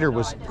apostle Peter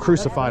was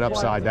crucified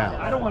upside down.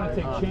 I don't want to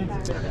take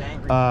chances.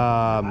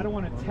 I don't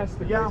want to test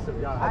the grace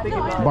of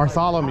God.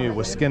 Bartholomew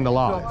was skinned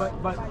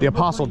alive. The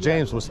apostle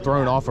James was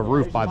thrown off a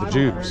roof by the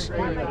Jews,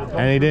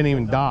 and he didn't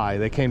even die.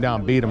 They came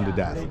down and beat him to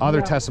death.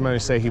 Other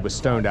testimonies say he was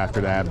stoned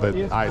after that, but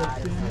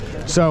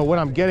so what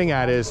I'm getting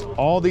at is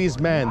all these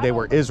men, they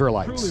were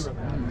Israelites.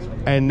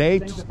 And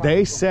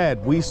they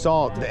said, we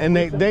saw, and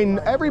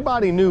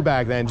everybody knew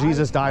back then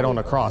Jesus died on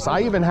the cross.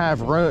 I even have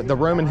the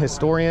Roman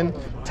historian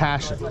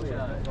Tatian.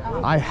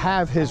 I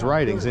have his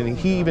writings, and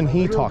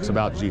he talks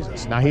about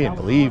Jesus. Now, he didn't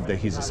believe that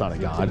he's the Son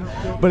of God,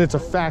 but it's a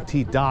fact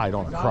he died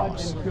on a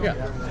cross.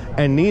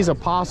 And these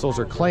apostles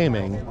are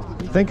claiming,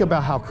 think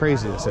about how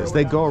crazy this is.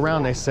 They go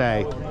around, they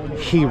say,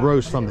 he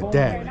rose from the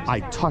dead.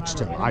 I touched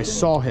him. I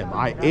saw him.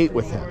 I ate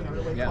with him.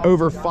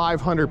 Over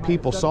 500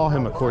 people saw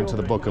him according to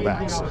the book of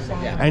Acts.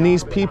 And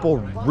these people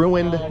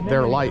ruined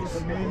their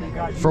life.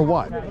 For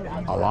what?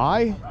 A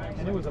lie?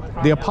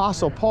 The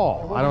Apostle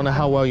Paul, I don't know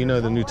how well you know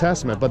the New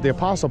Testament, but the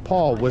Apostle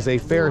Paul was a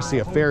Pharisee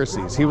of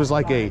Pharisees. He was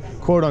like a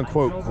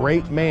quote-unquote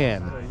great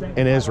man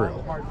in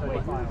Israel.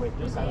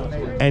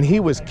 And he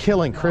was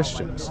killing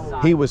Christians.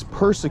 He was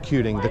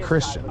persecuting the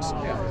Christians.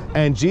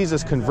 And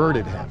Jesus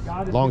converted him.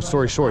 Long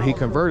story short, he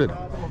converted him.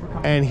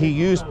 And he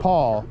used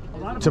Paul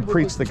to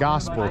preach the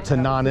gospel to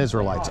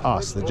non-Israelites,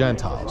 us, the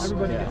Gentiles,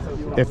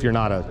 if you're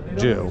not a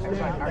Jew.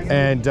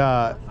 And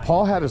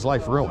Paul had his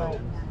life ruined.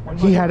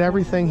 He had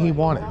everything he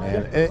wanted,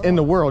 man, in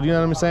the world, you know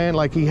what I'm saying?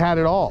 Like, he had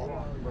it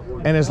all.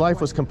 And his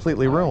life was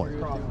completely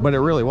ruined, but it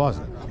really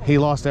wasn't. He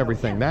lost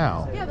everything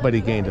now, but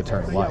he gained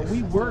eternal life.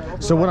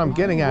 So what I'm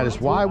getting at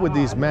is, why would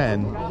these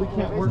men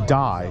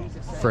die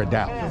for a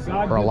doubt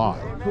or a lie?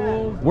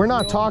 We're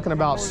not talking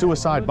about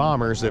suicide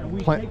bombers that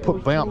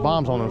put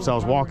bombs on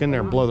themselves, walk in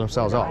there and blow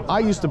themselves up. I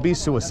used to be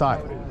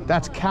suicidal.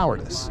 That's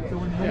cowardice.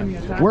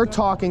 We're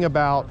talking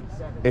about,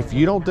 if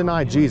you don't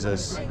deny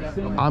Jesus,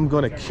 I'm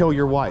going to kill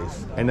your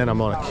wife, and then I'm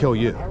going to kill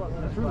you.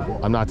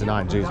 I'm not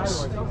denying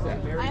Jesus.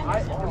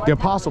 The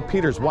Apostle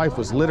Peter's wife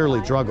was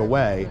literally drug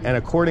away, and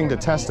according to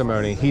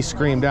testimony, he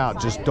screamed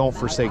out, just don't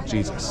forsake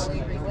Jesus.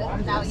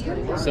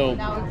 So,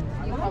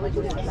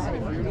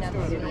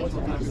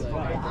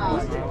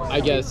 I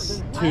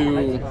guess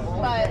to,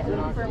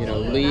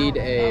 lead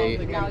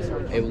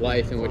a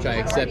life in which I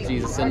accept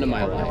Jesus into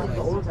my life.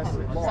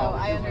 So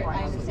I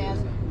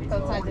understand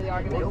both sides of the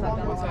argument.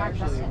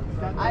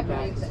 I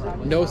believe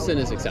that no sin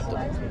is acceptable.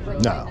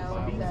 No.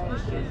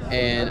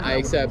 And I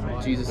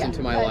accept Jesus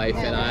into my life,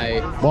 and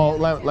Well,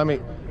 let me...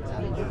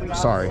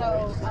 Sorry.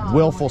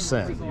 Willful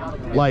sin.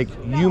 Like,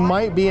 you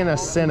might be in a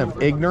sin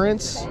of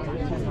ignorance,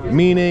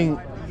 meaning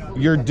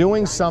you're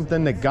doing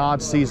something that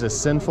God sees as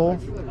sinful,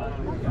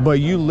 but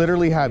you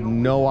literally have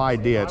no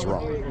idea it's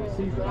wrong.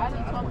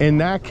 In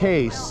that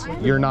case,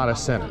 you're not a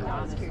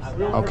sinner,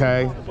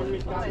 okay?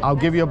 I'll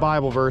give you a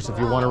Bible verse if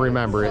you want to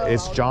remember it.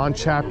 It's John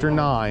chapter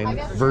 9,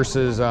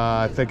 verses,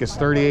 I think it's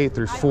 38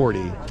 through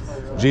 40.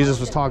 Jesus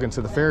was talking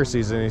to the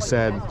Pharisees and he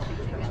said,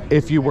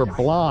 if you were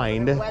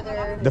blind,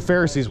 the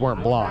Pharisees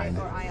weren't blind.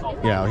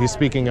 You know, he's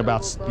speaking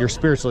about you're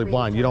spiritually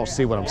blind. You don't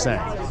see what I'm saying.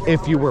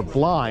 If you were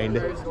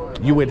blind,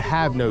 you would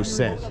have no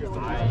sin.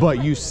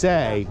 But you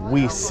say,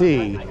 we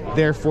see,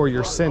 therefore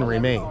your sin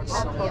remains.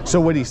 So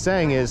what he's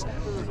saying is,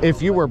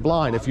 if you were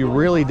blind, if you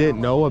really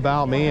didn't know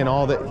about me and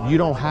all that, you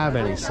don't have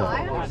any sin.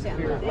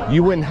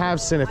 You wouldn't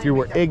have sin if you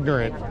were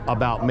ignorant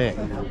about me.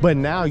 But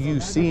now you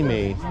see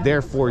me,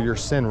 therefore your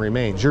sin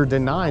remains. You're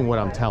denying what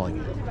I'm telling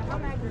you.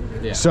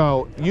 Yeah.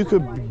 So you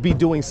could be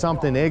doing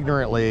something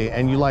ignorantly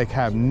and you like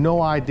have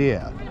no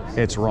idea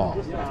it's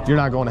wrong. You're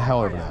not going to hell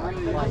over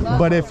that.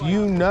 But if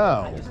you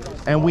know,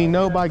 and we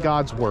know by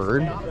God's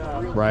word,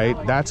 right?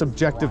 That's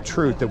objective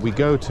truth that we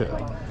go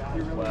to.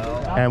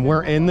 And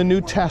we're in the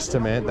New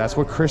Testament. That's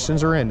what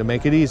Christians are in. To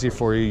make it easy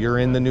for you, you're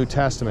in the New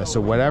Testament.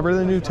 So whatever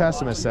the New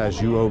Testament says,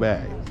 you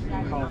obey.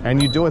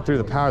 And you do it through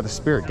the power of the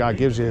Spirit. God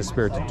gives you his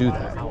Spirit to do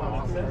that.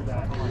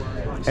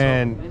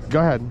 And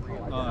go ahead.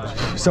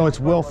 So it's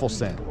willful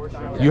sin.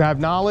 You have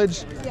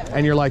knowledge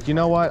and you're like, you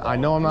know what? I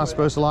know I'm not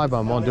supposed to lie, but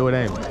I'm going to do it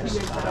anyways.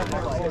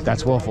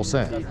 That's willful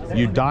sin.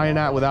 You die in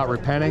that without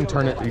repenting,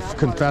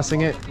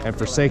 confessing it and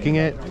forsaking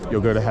it,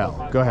 you'll go to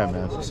hell. Go ahead,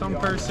 man. Some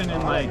person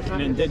in like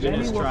an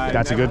indigenous tribe.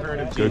 That's a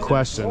good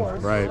question.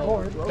 Right.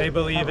 They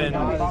believe in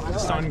the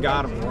sun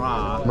god of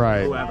Ra.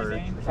 Right.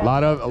 Whoever. A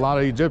lot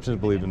of Egyptians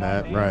believe in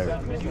that. Right.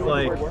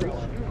 Like,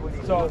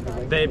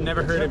 they've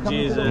never heard of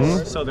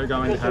Jesus, so they're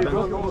going to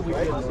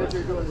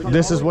heaven.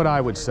 This is what I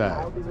would say.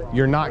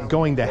 You're not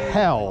going to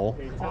hell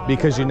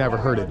because you never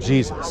heard of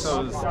Jesus.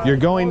 You're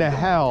going to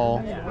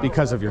hell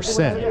because of your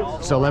sin.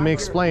 So let me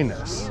explain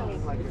this.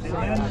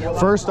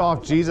 First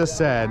off, Jesus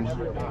said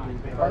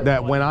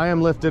that when I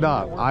am lifted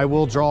up, I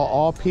will draw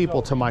all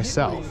people to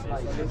myself.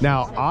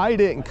 Now, I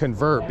didn't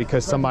convert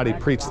because somebody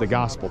preached the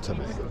gospel to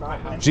me.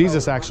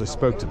 Jesus actually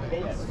spoke to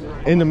me.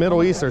 In the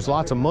Middle East, there's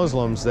lots of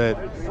Muslims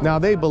that, now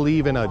they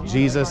believe in a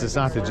Jesus, it's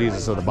not the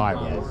Jesus of the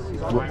Bible.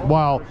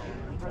 While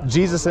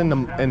Jesus in the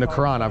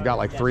Quran, I've got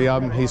like 3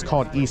 of them, he's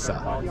called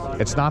Isa.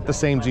 It's not the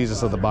same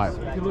Jesus of the Bible.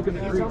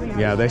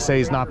 Yeah, they say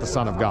he's not the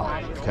Son of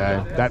God,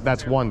 okay?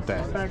 That's one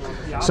thing.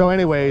 So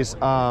anyways,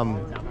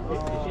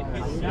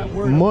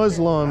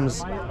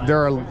 Muslims,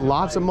 there are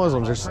lots of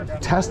Muslims, there's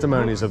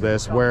testimonies of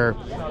this where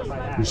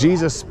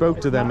Jesus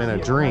spoke to them in a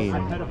dream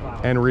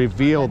and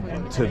revealed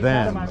to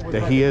them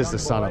that he is the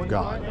Son of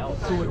God.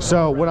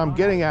 So what I'm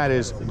getting at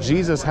is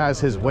Jesus has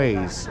his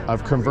ways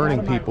of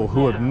converting people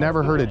who have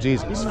never heard of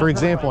Jesus. For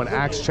example, in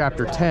Acts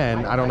chapter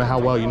 10, I don't know how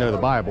well you know the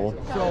Bible,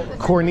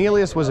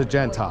 Cornelius was a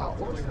Gentile.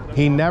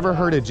 He never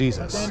heard of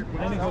Jesus,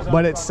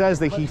 but it says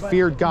that he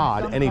feared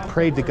God and he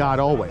prayed to God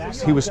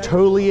always. He was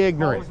totally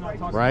ignorant,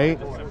 right?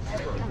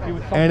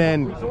 And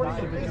then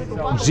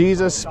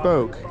Jesus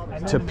spoke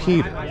to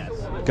Peter.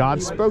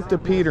 God spoke to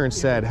Peter and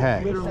said,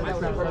 hey,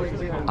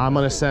 I'm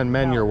going to send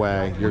men your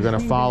way. You're going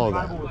to follow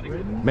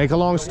them. Make a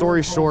long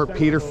story short,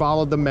 Peter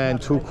followed the men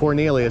to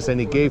Cornelius and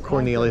he gave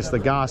Cornelius the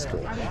gospel.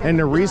 And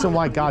the reason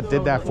why God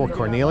did that for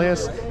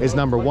Cornelius is,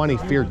 number one, he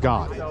feared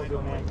God.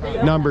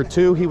 Number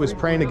two, he was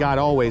praying to God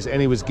always and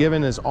he was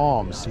giving his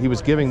alms. He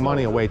was giving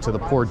money away to the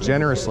poor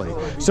generously.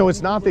 So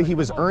it's not that he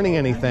was earning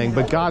anything,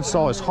 but God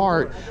saw his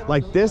heart.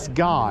 Like, this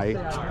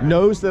guy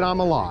knows that I'm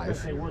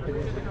alive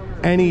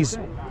and he's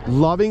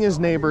loving his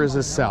neighbor as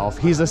himself.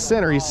 He's a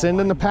sinner. He's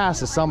sinned in the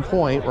past at some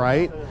point,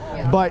 right?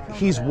 But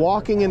he's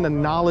walking in the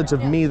knowledge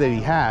of me that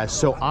he has,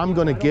 so I'm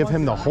going to give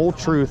him the whole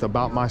truth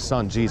about my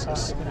son,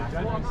 Jesus.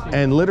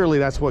 And literally,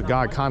 that's what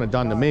God kind of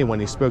done to me when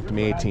he spoke to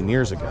me 18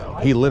 years ago.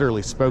 He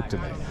literally spoke to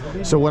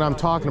me. So what I'm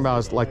talking about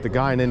is like the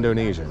guy in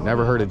Indonesia,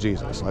 never heard of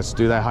Jesus. Let's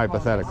do that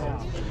hypothetical.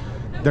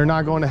 They're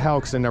not going to hell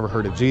because they never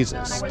heard of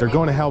Jesus. They're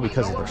going to hell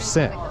because of their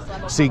sin.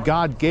 See,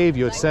 God gave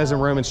you, it says in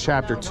Romans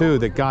chapter 2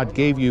 that God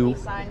gave you,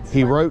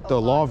 he wrote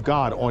the law of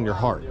God on your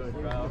heart.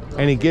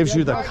 And he gives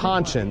you the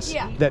conscience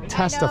that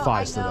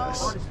testifies to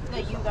this.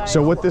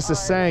 So what this is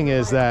saying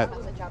is that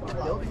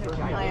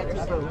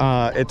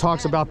it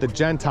talks about the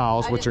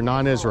Gentiles, which are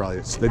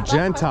non-Israelites. The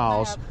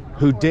Gentiles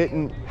who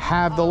didn't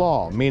have the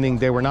law, meaning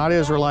they were not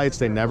Israelites,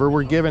 they never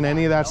were given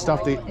any of that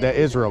stuff that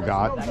Israel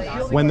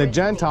got. When the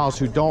Gentiles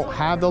who don't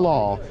have the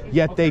law,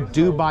 yet they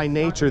do by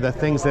nature the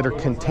things that are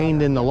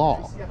contained in the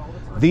law.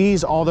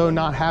 These, although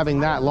not having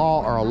that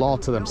law, are a law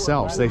to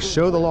themselves. They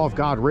show the law of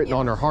God written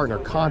on their heart, and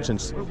their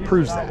conscience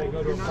proves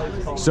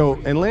that. So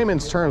in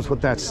layman's terms,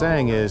 what that's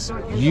saying is,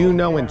 you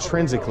know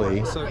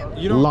intrinsically,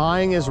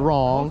 lying is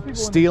wrong,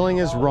 stealing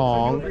is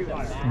wrong,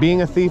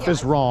 being a thief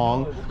is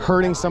wrong,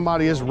 hurting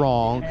somebody is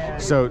wrong.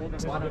 So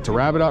to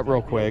wrap it up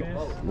real quick,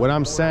 what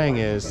I'm saying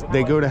is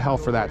they go to hell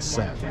for that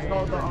sin.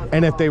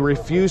 And if they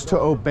refuse to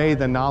obey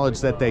the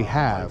knowledge that they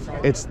have,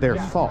 it's their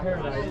fault.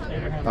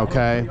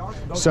 Okay?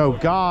 So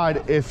God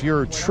if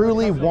you're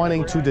truly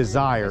wanting to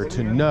desire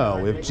to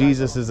know if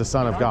Jesus is the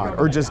Son of God,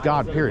 or just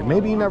God, period.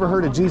 Maybe you never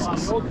heard of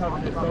Jesus.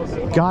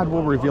 God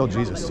will reveal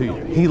Jesus to you.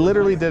 He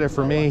literally did it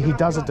for me. He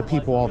does it to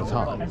people all the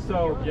time.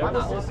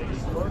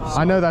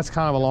 I know that's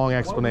kind of a long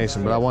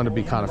explanation, but I wanted to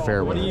be kind of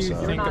fair with it. What do you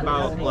think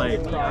about,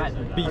 like,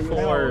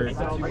 before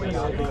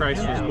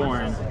Christ was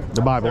born?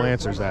 The Bible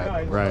answers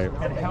that, right?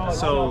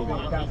 So,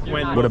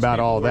 what about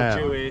all that?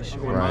 Jewish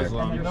or right.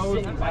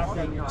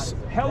 Muslims?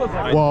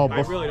 Well,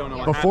 I really don't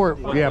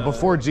know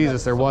before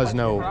Jesus, there was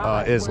no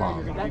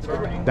Islam.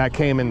 That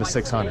came in the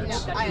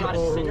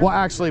 600s. Well,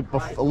 actually,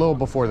 a little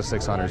before the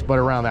 600s, but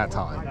around that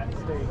time.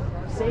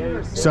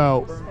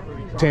 So,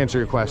 to answer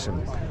your question,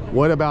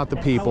 what about the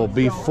people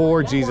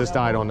before Jesus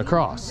died on the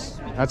cross?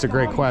 That's a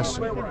great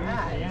question.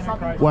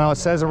 Well, it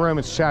says in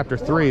Romans chapter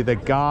 3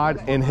 that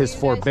God in his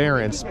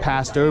forbearance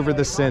passed over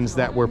the sins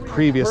that were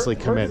previously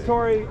committed.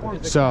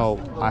 So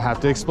I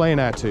have to explain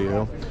that to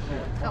you.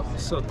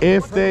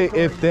 If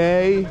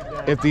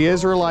the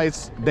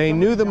Israelites, they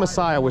knew the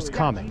Messiah was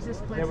coming.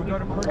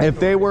 If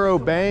they were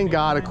obeying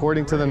God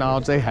according to the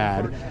knowledge they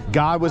had,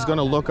 God was going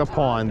to look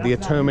upon the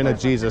atonement of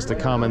Jesus to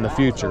come in the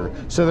future,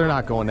 so they're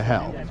not going to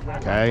hell,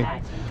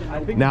 okay?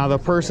 Now, the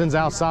persons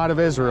outside of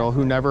Israel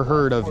who never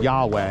heard of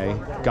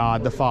Yahweh,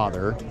 God the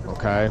Father,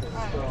 okay?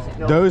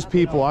 Those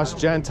people, us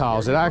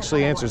Gentiles, it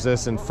actually answers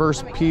this in 1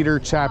 Peter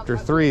chapter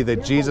 3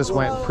 that Jesus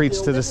went and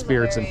preached to the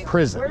spirits in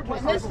prison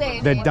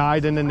that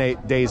died in the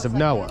days of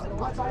Noah.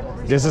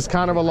 This is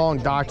kind of a long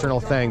doctrinal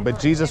thing, but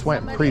Jesus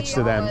went and preached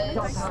to them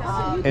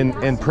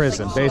in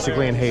prison,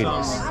 basically in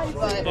Hades.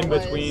 In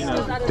between?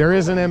 There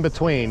is an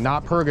in-between,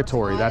 not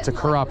purgatory. That's a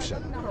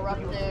corruption.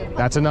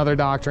 That's another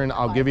doctrine.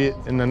 I'll give you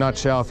in a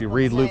nutshell. If you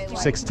read Luke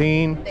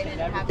 16,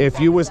 if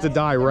you was to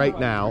die right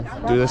now,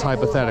 do this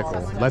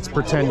hypothetical. Let's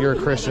pretend you're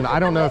a Christian. I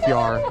don't know if you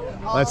are.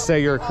 Let's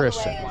say you're a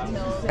Christian.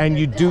 And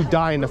you do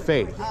die in the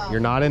faith.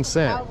 You're not in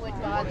sin.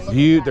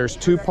 There's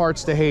two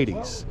parts to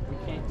Hades.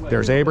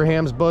 There's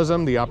Abraham's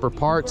bosom, the upper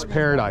part's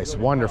paradise.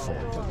 Wonderful.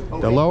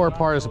 The lower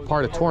part is a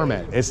part of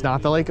torment. It's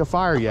not the lake of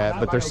fire yet,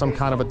 but there's some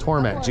kind of a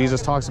torment. Jesus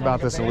talks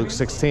about this in Luke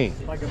 16.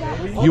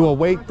 You will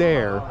wait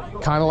there,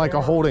 kind of like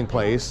a holding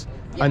place,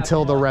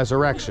 until the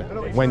resurrection,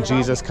 when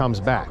Jesus comes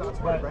back.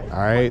 All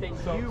right?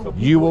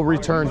 You will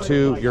return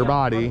to your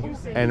body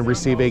and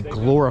receive a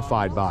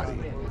glorified body.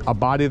 A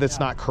body that's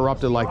not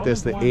corrupted like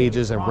this, that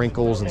ages and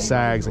wrinkles and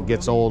sags and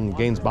gets old and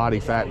gains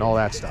body fat and all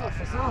that stuff.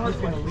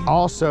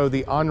 Also,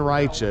 the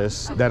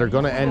unrighteous that are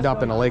going to end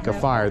up in a lake of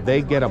fire,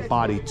 they get a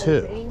body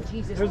too.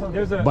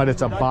 But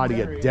it's a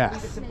body of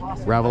death.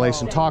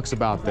 Revelation talks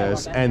about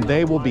this, and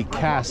they will be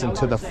cast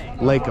into the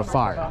lake of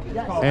fire.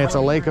 And it's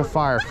a lake of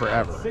fire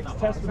forever.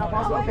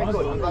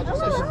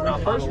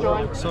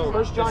 So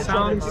it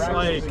sounds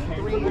like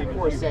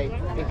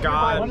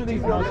God,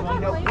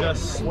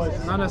 just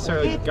not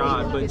necessarily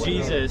God, but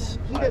Jesus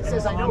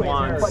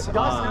wants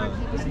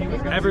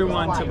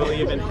everyone to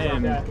believe in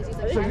him,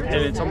 and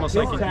it's almost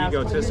like an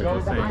egotistical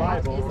thing.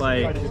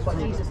 Like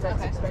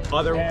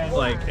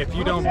if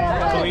you don't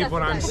believe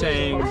what I'm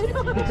saying,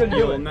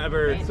 you'll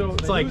never.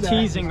 It's like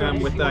teasing them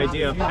with the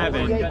idea of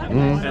heaven,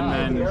 and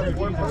then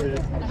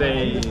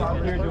they,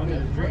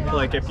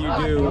 like, if you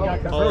do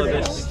all of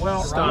this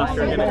stuff,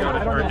 you're gonna go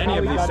to, or any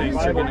of these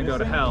things, you're gonna go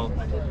to hell.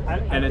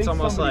 And it's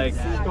almost like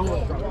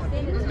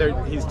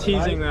he's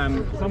teasing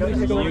them,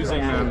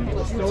 using them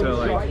to,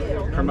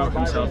 like, promote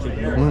himself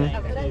even more.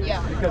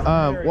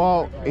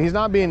 Well, he's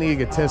not being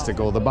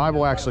egotistical. The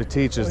Bible actually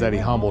teaches that he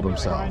humbled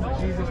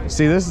himself.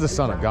 See, this is the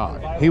Son of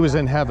God. He was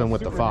in heaven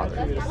with the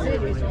Father.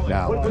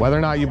 Now, whether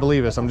or not you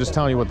believe this, I'm just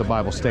telling you what the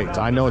Bible states.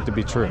 I know it to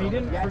be true.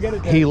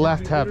 He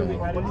left heaven,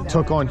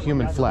 took on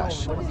human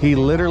flesh. He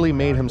literally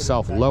made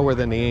himself lower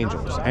than the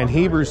angels. And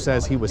Hebrews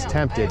says he was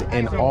tempted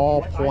in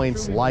all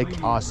points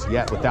like us,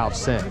 yet without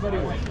sin.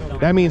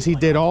 That means he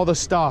did all the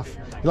stuff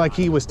like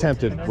he was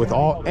tempted with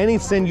any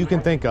sin you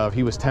can think of.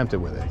 He was tempted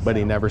with it, but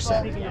he never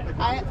sinned.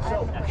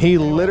 He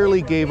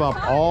literally gave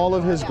up all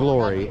of his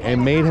glory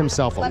and made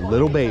himself a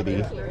little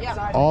baby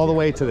all the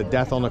way to the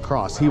death on the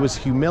cross. He was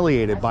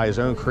humiliated by his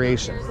own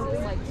creation.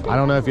 I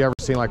don't know if you ever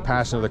seen like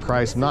Passion of the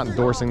Christ. I'm not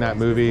endorsing that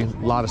movie.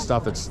 A lot of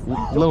stuff,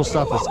 little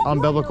stuff that's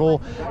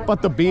unbiblical,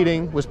 but the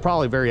beating was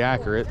probably very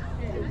accurate.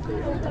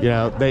 You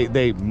know,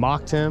 they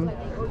mocked him,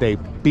 they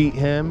beat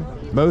him.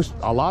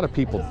 A lot of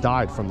people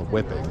died from the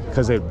whipping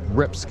because they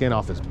ripped skin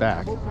off his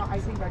back.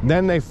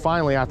 Then they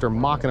finally, after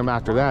mocking him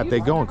after that, they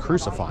go and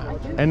crucify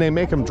him. And they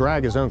make him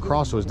drag his own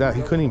cross to his death.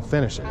 He couldn't even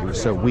finish it. He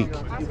was so weak.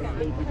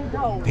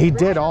 He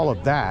did all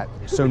of that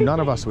so none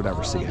of us would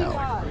ever see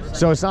hell.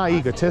 So it's not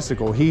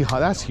egotistical.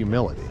 That's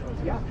humility.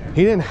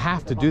 He didn't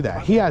have to do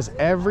that. He has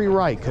every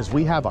right, because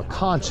we have a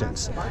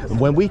conscience.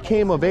 When we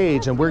came of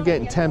age and we're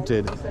getting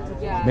tempted,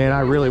 man,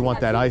 I really want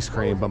that ice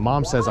cream, but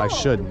mom says I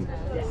shouldn't.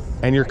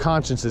 And your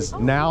conscience is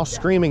now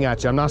screaming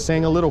at you. I'm not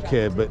saying a little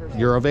kid, but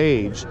you're of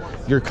age.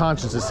 Your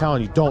conscience is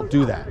telling you, don't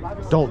do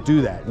that. Don't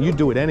do that. You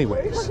do it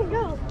anyways.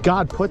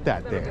 God put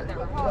that there.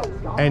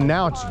 And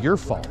now it's your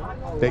fault.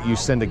 that you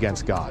sinned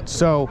against God.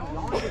 So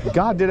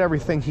God did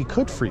everything he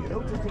could for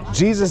you.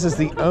 Jesus is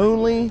the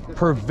only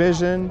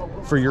provision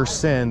for your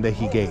sin that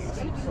he gave.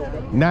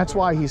 And that's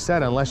why he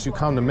said, unless you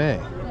come to me,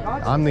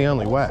 I'm the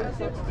only way.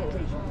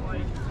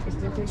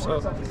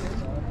 So,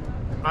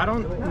 I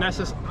don't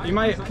necessarily. You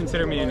might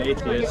consider me an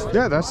atheist.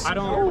 Yeah, that's. I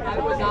don't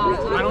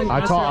necessarily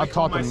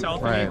call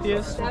myself an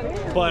atheist,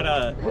 but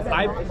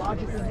I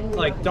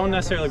don't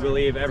necessarily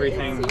believe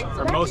everything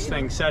or most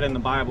things said in the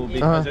Bible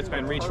because it's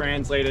been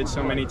retranslated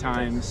so many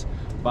times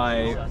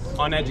by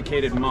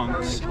uneducated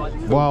monks.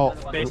 Well,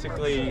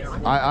 basically,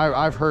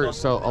 I've heard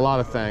a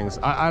lot of things.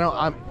 I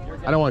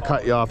don't want to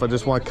cut you off. I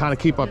just want to kind of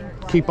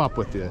keep up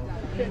with you.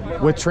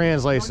 With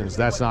translations,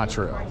 that's not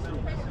true.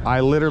 I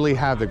literally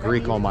have the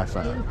Greek on my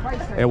phone.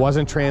 It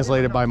wasn't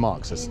translated by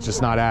monks. It's just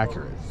not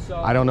accurate.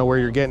 I don't know where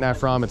you're getting that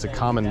from. It's a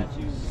common,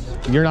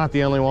 you're not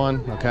the only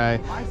one, okay?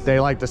 They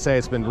like to say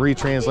it's been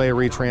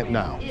retranslated,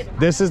 no.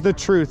 This is the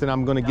truth, and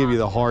I'm going to give you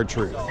the hard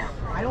truth.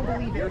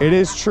 It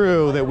is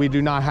true that we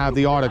do not have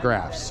the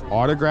autographs.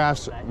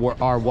 Autographs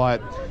are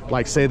what,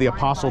 like say the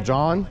Apostle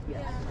John,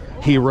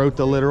 he wrote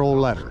the literal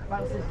letter.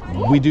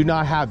 We do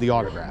not have the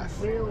autograph.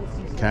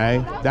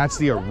 Okay, that's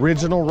the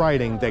original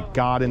writing that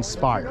God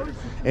inspired.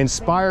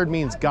 Inspired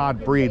means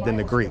God breathed in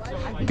the Greek.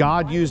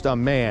 God used a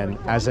man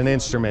as an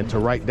instrument to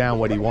write down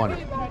what he wanted.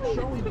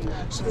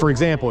 So for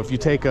example, if you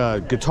take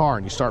a guitar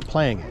and you start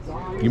playing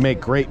it, you make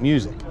great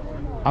music.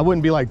 I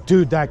wouldn't be like,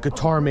 dude, that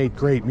guitar made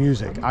great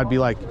music. I'd be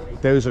like,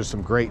 those are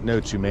some great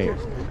notes you made.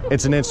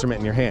 It's an instrument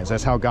in your hands.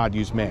 That's how God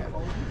used man.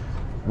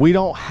 We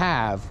don't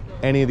have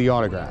any of the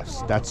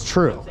autographs. That's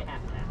true.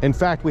 In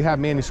fact, we have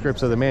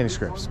manuscripts of the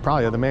manuscripts,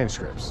 probably of the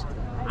manuscripts.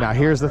 Now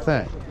here's the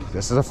thing,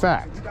 this is a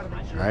fact,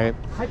 right?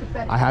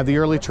 I have the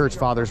early church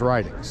fathers'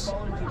 writings.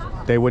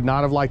 They would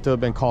not have liked to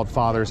have been called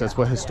fathers, that's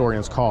what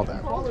historians call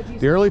them.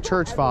 The early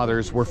church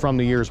fathers were from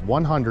the years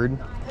 100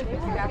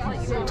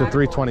 to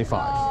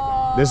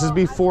 325. This is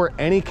before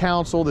any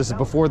council, this is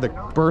before the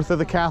birth of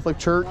the Catholic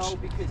Church.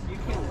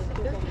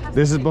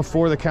 This is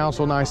before the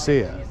Council of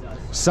Nicaea.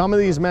 Some of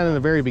these men in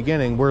the very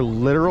beginning were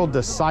literal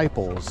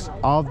disciples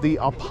of the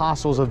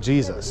apostles of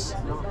Jesus.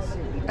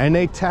 And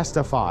they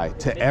testify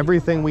to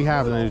everything we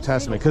have in the New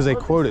Testament because they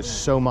quote it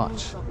so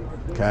much,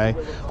 okay?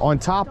 On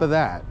top of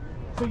that,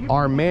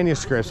 our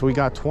manuscripts, we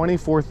got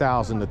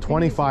 24,000 to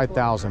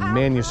 25,000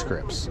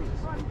 manuscripts.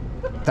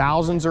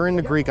 Thousands are in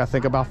the Greek, I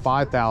think about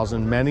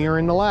 5,000. Many are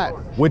in the Latin,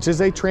 which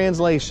is a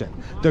translation.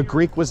 The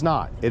Greek was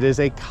not. It is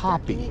a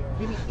copy.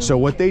 So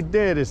what they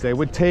did is they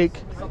would take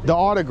the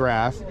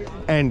autograph,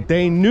 and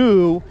they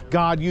knew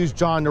God used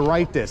John to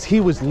write this.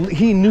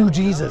 He knew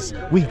Jesus.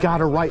 We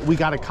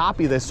gotta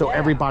copy this so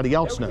everybody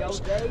else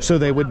knows. So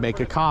they would make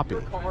a copy.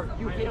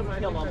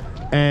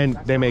 And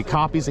they made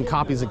copies and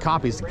copies and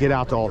copies to get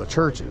out to all the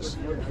churches.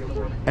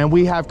 And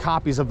we have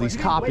copies of these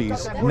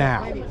copies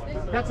now.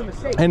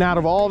 And out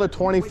of all the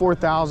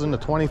 24,000 to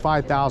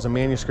 25,000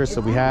 manuscripts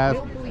that we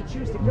have,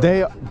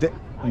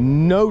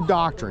 no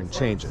doctrine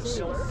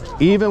changes.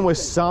 Even with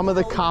some of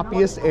the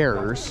copyist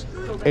errors,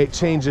 it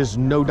changes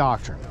no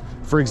doctrine.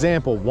 For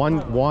example,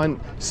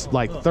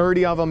 like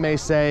 30 of them may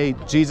say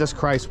Jesus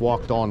Christ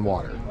walked on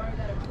water.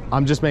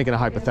 I'm just making a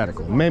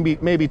hypothetical.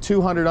 Maybe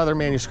 200 other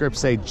manuscripts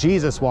say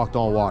Jesus walked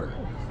on water.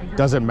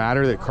 Does it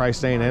matter that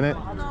Christ ain't in it?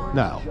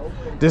 No.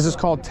 This is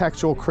called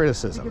textual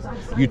criticism.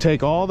 You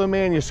take all the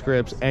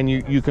manuscripts and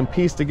you can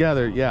piece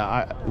together,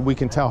 we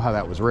can tell how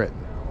that was written.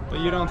 But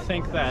you don't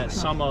think that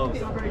some of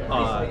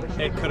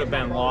it could have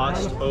been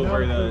lost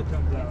over the,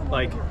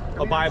 like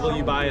a Bible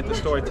you buy at the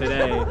store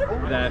today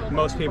that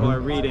most people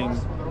are reading,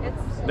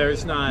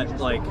 there's not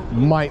like...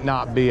 Might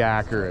not be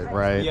accurate,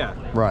 right? Yeah.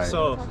 Right.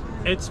 So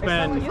it's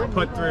been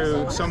put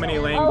through so many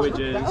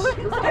languages,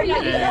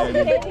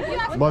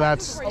 and well,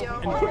 that's...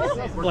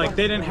 like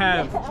they didn't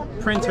have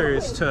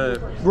printers to...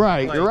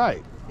 Right, like, you're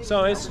right.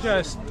 So it's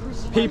just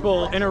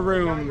people in a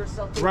room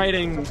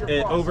writing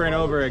it over and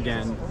over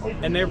again,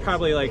 and they're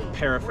probably like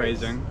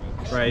paraphrasing,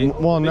 right?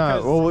 Well,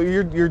 no. Well,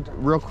 you're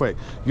real quick.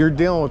 You're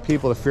dealing with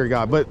people to fear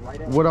God. But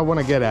what I want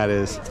to get at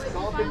is,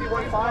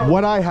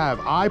 what I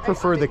have, I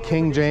prefer the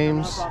King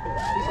James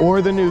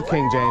or the New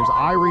King James.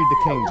 I read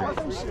the King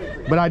James,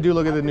 but I do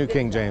look at the New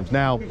King James.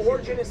 Now,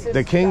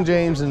 the King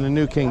James and the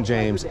New King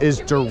James is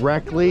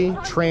directly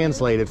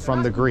translated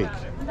from the Greek.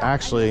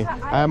 Actually,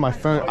 I have my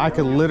phone. I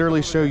could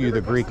literally show you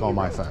the Greek on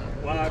my phone.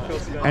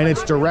 And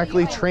it's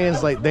directly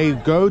translate. They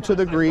go to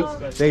the Greek,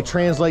 they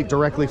translate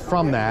directly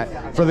from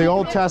that. For the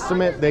Old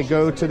Testament, they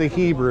go to the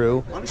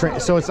Hebrew.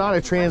 So it's not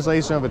a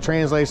translation of a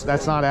translation.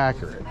 That's not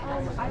accurate.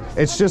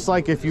 It's just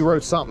like if you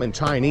wrote something in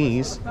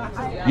Chinese,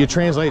 you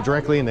translate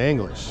directly into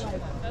English.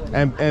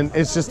 And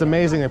it's just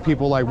amazing that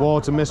people are like, well,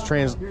 it's a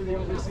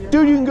mistranslation.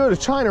 Dude, you can go to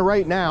China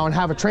right now and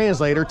have a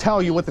translator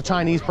tell you what the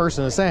Chinese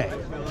person is saying.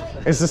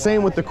 It's the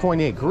same with the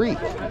Koine Greek.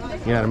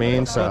 You know what I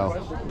mean? So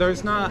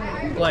there's not,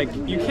 like,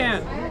 you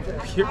can't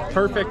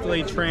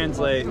perfectly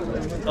translate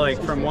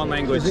like from one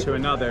language to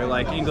another.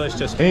 Like English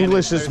just can't.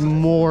 English is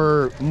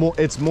more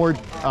it's more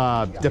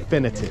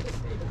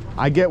definitive.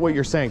 I get what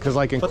you're saying, because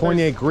like in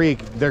Koine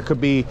Greek, there could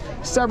be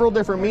several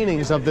different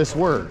meanings of this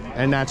word,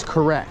 and that's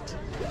correct.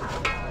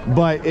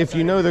 But if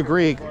you know the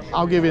Greek,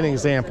 I'll give you an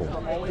example.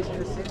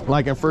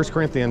 Like in 1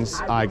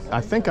 Corinthians, I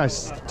think I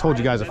told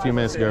you guys a few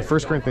minutes ago, 1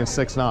 Corinthians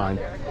 6:9,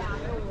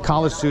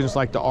 college students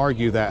like to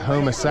argue that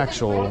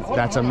homosexual,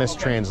 that's a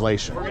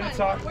mistranslation.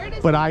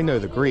 But I know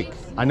the Greek.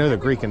 I know the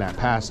Greek in that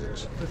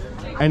passage.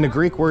 And the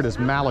Greek word is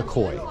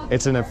malakoi.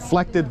 It's an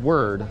inflected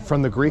word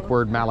from the Greek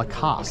word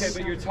malakos. Okay,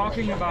 but you're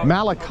talking about...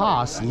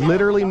 Malakos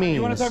literally means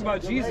you want to talk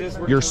about Jesus,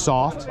 you're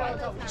soft.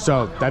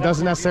 So that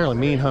doesn't necessarily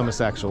mean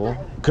homosexual.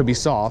 It could be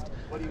soft.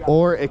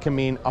 Or it can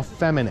mean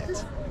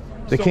effeminate.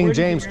 The King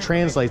James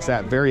translates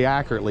that very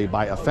accurately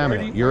by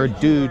effeminate. You're a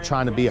dude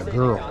trying to be a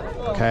girl,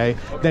 okay?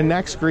 The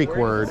next Greek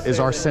word is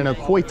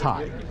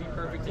arsenokoitai.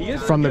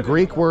 From the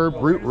Greek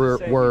root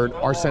word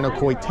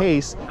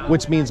arsenokoites,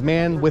 which means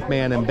man with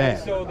man in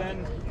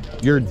bed.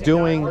 You're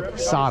doing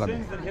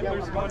sodomy.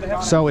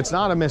 So it's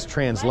not a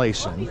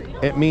mistranslation.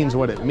 It means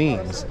what it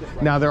means.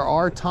 Now, there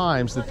are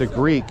times that the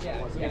Greek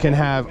can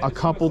have a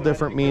couple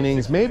different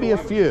meanings, maybe a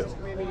few.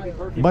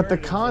 But the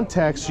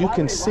context, you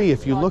can see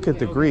if you look at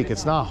the Greek,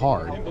 it's not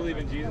hard.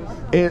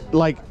 It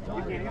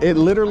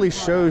literally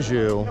shows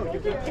you,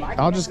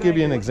 I'll just give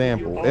you an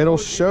example. It'll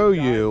show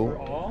you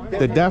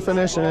the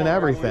definition and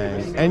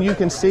everything, and you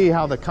can see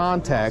how the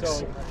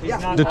context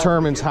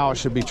determines how it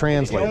should be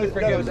translated.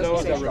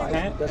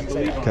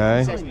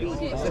 Okay?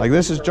 Like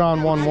this is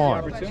John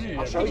 1:1.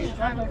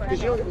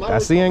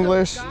 That's the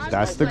English,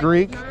 that's the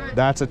Greek,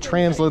 that's a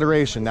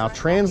transliteration. Now,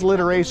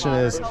 transliteration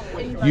is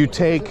you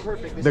take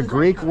the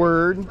Greek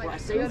word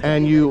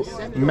and you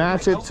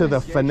match it to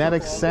the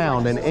phonetic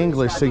sound in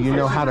English so you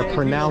know how to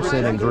pronounce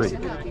it in Greek.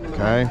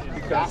 Okay?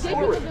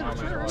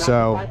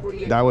 So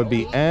that would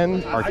be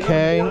N or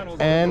K,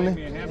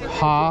 N,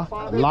 Ha,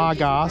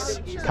 Lagos,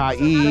 Kai,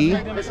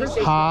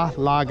 Ha,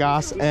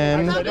 Lagos,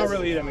 N,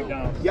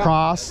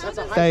 Pros,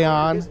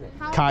 Theon,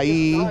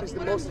 Kai,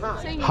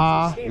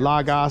 Ha,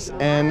 Lagos,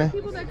 N,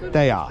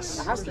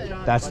 Theos.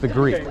 That's the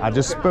Greek. I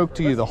just spoke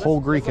to you the whole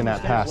Greek in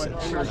that passage.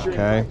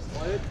 Okay.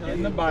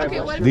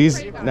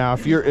 These now,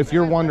 if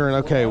you're wondering,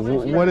 okay,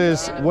 what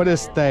is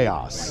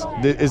Theos?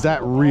 Is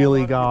that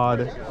really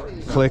God?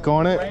 Click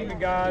on it.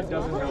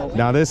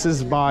 Now this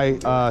is by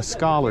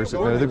scholars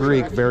that know the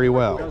Greek very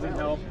well.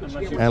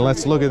 And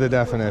let's look at the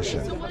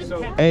definition.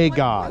 A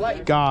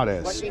god,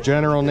 goddess,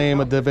 general name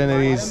of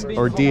divinities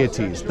or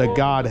deities, the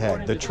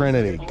Godhead, the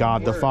Trinity,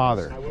 God the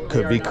Father.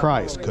 Could be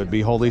Christ, could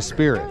be Holy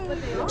Spirit.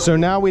 So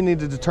now we need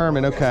to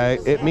determine, okay,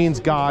 it means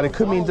God, it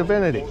could mean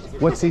divinity.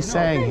 What's he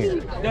saying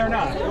here? They're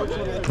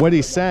not. What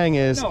he's saying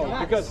is,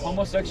 because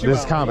homosexuality. this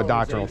is kind of a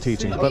doctrinal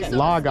teaching, but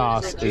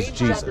Logos is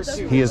Jesus.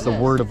 He is the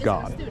Word of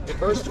God.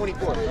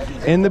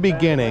 In the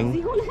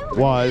beginning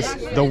was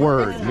the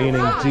Word,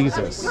 meaning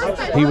Jesus.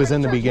 He was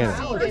in the beginning.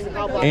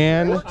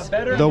 And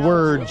the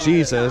Word,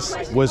 Jesus,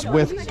 was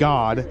with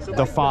God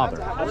the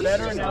Father.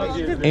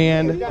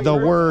 And the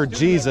Word,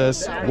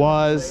 Jesus,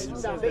 was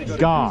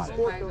God.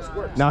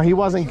 Now, he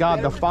wasn't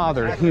God the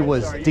Father, he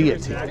was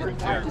deity.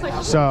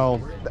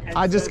 So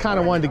I just kind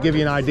of wanted to give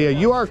you an idea.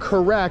 You are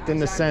correct in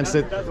the sense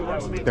that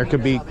there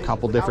could be a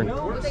couple different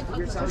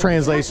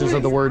translations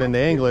of the word into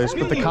English,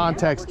 but the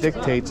context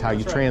dictates how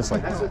you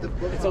translate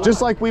it.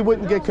 Just like you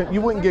wouldn't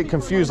get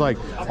confused like,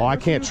 oh, I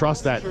can't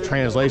trust that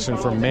translation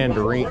from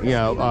Mandarin,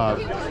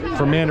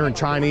 from Mandarin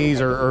Chinese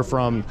or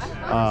from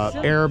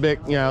Arabic.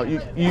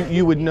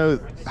 You would know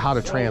how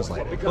to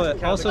translate it.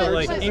 But also,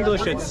 like,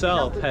 English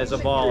itself has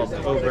evolved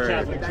over.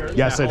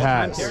 Yes, it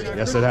has.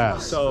 Yes, it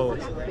has. So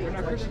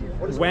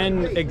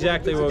when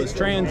exactly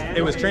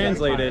it was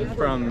translated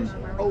from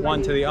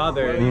one to the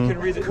other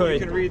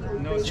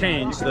could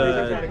change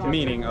the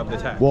meaning of the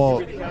text.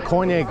 Well,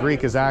 Koine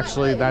Greek is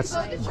actually, that's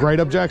a great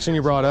objection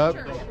you brought up.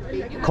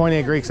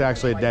 Koine Greek is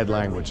actually a dead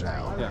language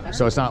now,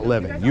 so it's not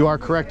living. You are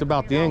correct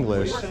about the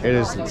English. It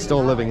is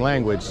still a living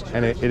language,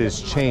 and it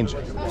is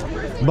changing.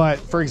 But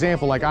for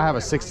example, like I have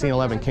a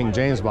 1611 King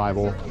James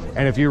Bible,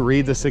 and if you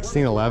read the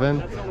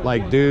 1611,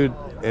 like, dude,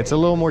 it's a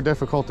little more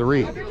difficult to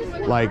read.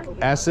 Like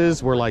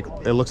S's were like,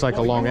 it looks like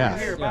a long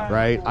F,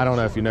 right? I don't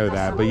know if you know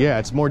that, but yeah,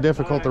 it's more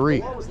difficult to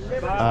read.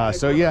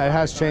 So yeah, it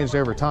has changed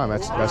over time,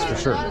 that's for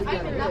sure.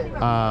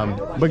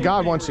 But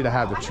God wants you to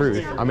have the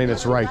truth. I mean,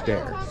 it's right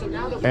there.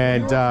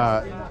 And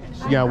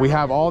we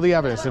have all the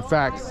evidence. In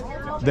fact,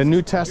 the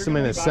New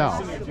Testament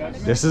itself,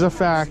 this is a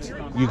fact.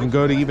 You can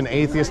go to even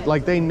atheists,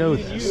 like they know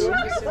this,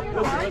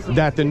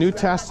 that the New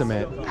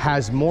Testament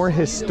has more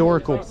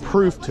historical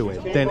proof to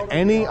it than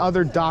any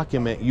other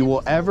document you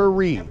will ever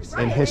read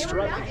in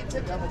history.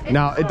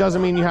 Now, it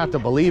doesn't mean you have to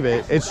believe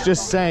it. It's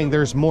just saying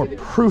there's more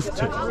proof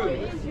to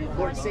it.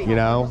 You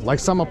know, like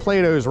some of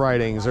Plato's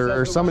writings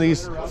or some of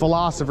these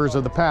philosophers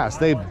of the past,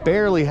 they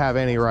barely have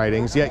any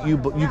writings, yet you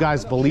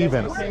guys believe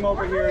in them.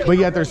 But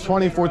yet there's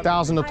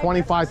 24,000 to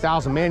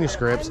 25,000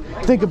 manuscripts.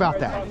 Think about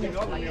that.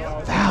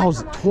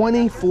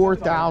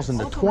 24,000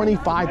 to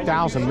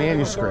 25,000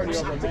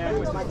 manuscripts.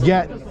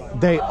 Yet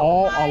they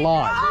all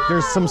align.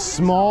 There's some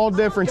small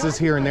differences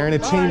here and there, and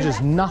it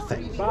changes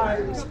nothing.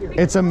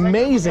 It's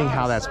amazing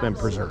how that's been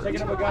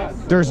preserved.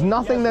 There's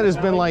nothing that has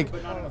been like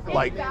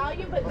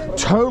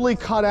totally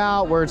cut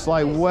out where it's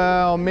like,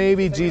 well,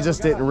 maybe Jesus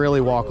didn't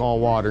really walk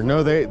on water.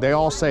 No, they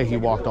all say he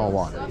walked on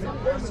water.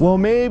 Well,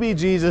 maybe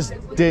Jesus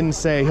didn't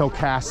say he'll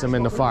cast them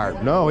in the fire.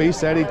 No, he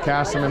said he'd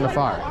cast them in the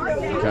fire.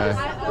 Okay.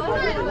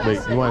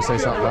 But you want to say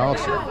something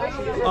else?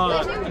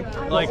 I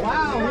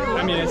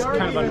mean, it's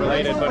kind of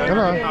unrelated, but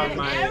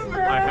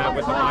I have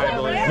with the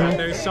Bible is that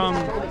there's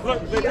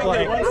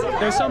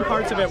some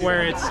parts of it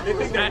where it's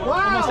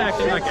almost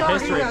acting like a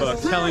history book,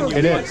 telling you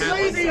what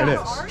happened. It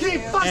is.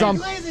 Some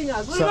might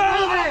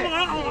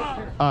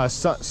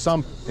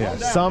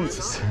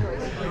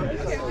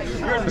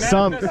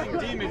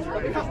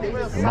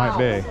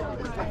be.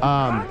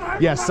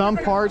 Yeah, some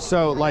parts,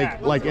 so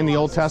like in the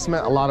Old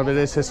Testament, a lot of it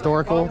is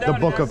historical. The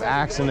book of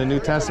Acts in the New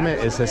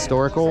Testament is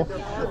historical.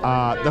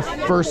 The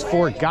first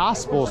 4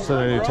 Gospels to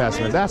the New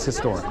Testament, that's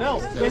historical.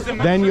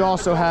 Then you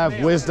also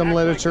have wisdom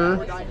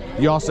literature.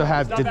 You also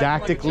have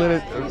didactic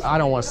literature. I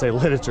don't want to say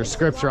literature,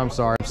 scripture, I'm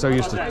sorry. I'm so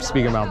used to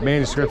speaking about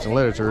manuscripts and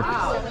literature.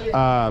 You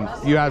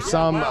have you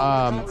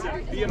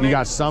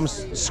got some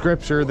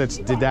scripture that's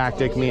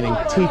didactic, meaning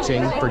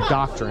teaching for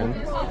doctrine.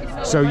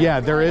 So yeah,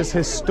 there is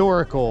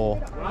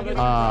historical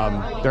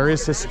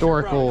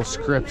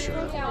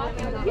scripture.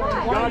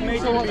 I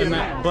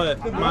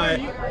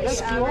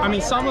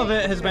mean, some of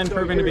it has been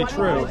proven to be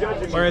true,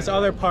 whereas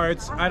other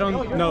parts, I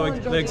don't know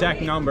the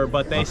exact number,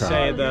 but they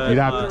say you'd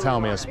have to tell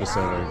me a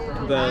specific.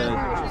 The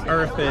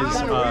Earth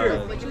is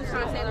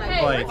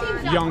like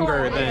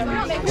younger than.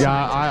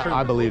 Yeah,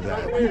 I believe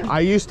that. I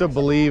used to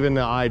believe in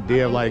the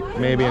idea of like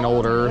maybe an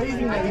old Earth.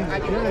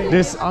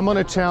 I'm going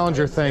to challenge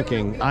your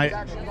thinking.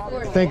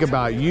 Think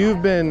about it.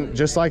 You've been,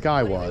 just like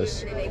I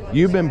was,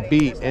 you've been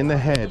beat in the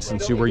head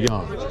since you were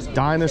young.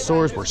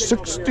 Dinosaurs were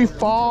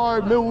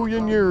 65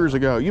 million years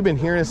ago. You've been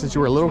hearing it since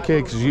you were a little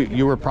kid because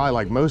you were probably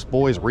like most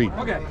boys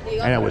reading.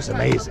 And it was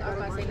amazing.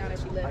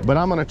 But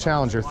I'm going to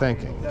challenge your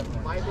thinking.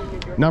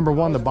 Number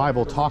one, the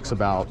Bible talks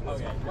about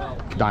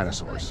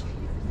dinosaurs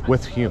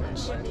with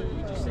humans.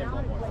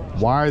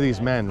 Why are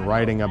these men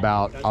writing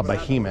about a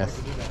behemoth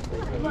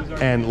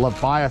and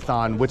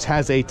Leviathan, which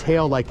has a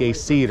tail like a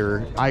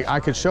cedar? I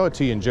could show it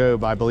to you in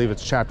Job, I believe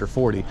it's chapter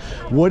 40.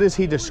 What is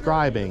he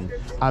describing?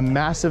 A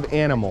massive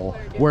animal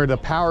where the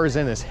power is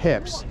in his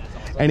hips,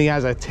 and he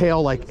has a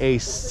tail like a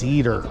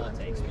cedar.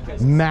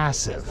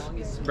 Massive.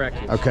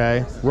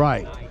 Okay,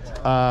 right.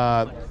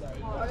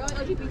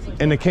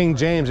 In the King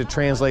James, it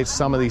translates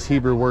some of these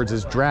Hebrew words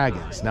as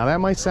dragons. Now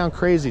that might sound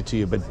crazy to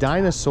you, but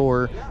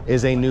dinosaur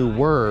is a new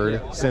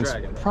word since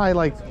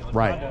probably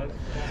right.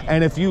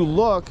 And if you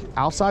look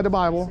outside the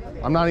Bible,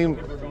 I'm not even,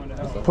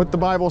 put the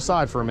Bible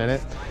aside for a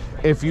minute.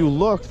 If you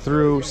look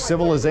through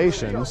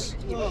civilizations,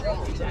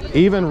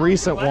 even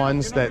recent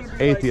ones that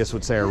atheists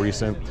would say are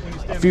recent,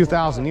 a few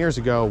thousand years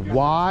ago,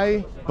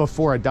 why,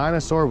 before a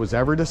dinosaur was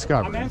ever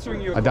discovered,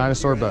 a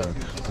dinosaur bone,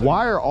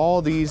 why are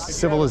all these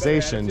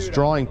civilizations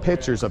drawing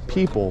pictures of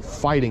people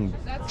fighting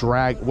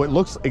what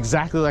looks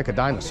exactly like a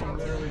dinosaur?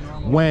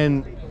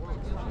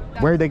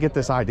 Where did they get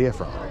this idea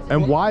from?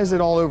 And why is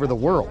it all over the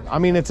world? I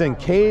mean, it's in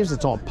caves,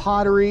 it's on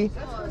pottery.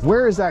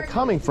 Where is that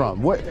coming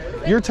from? What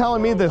you're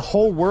telling me the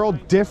whole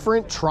world,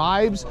 different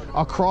tribes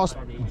across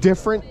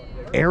different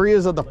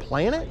areas of the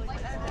planet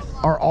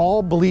are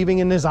all believing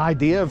in this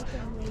idea of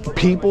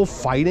people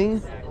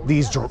fighting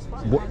these,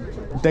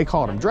 they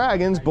call them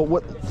dragons, but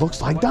what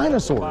looks like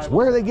dinosaurs?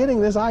 Where are they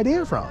getting this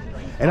idea from?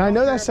 And I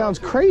know that sounds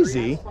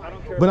crazy,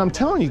 but I'm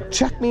telling you,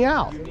 check me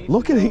out.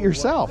 Look at it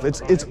yourself.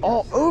 It's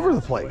all over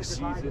the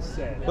place.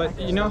 But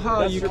you know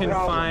how you can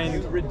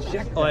find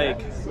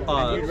like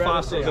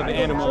fossils of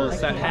animals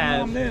that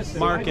have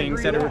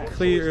markings that are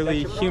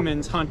clearly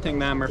humans hunting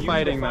them or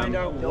fighting them?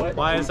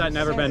 Why has that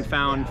never been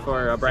found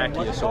for a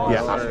brachiosaur?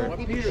 Yeah,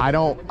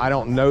 I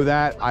don't know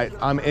that.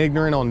 I'm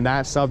ignorant on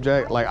that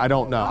subject. Like, I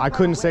don't know. I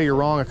couldn't say you're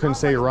wrong. I couldn't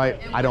say you're right.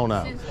 I don't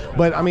know.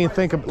 But I mean,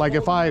 think of like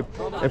if I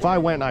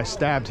went and I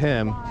stabbed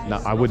him.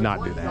 No, I would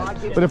not do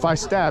that. But if I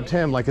stabbed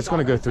him, like, it's going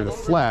to go through the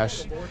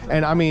flesh,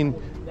 and I mean,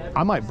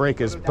 I might break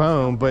his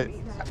bone, but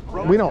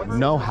we don't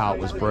know how it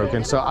was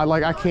broken, so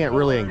I can't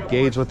really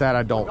engage with that.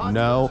 I don't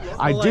know.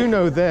 I do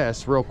know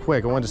this real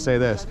quick. I wanted to say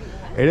this.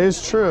 It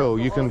is true,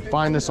 you can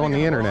find this on the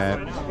internet,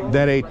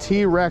 that a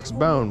T-Rex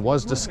bone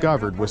was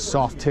discovered with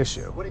soft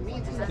tissue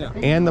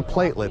and the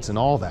platelets and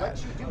all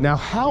that. Now,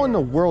 how in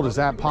the world is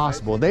that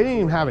possible? They didn't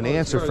even have an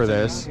answer for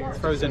this.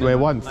 It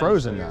wasn't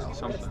frozen though,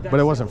 but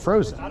it wasn't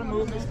frozen.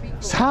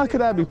 So how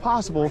could that be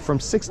possible from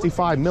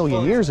 65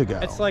 million years ago?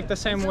 It's like the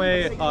same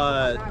way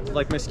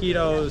like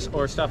mosquitoes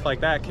or stuff like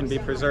that can be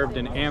preserved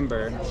in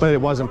amber. But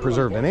it wasn't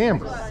preserved in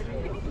amber.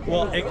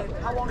 Well,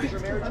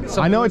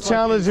 I know it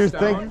challenges your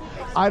thing.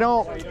 I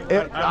don't.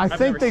 I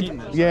think they.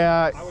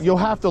 Yeah, you'll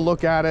have to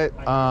look at it.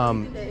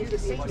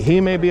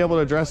 He may be able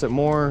to address it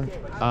more.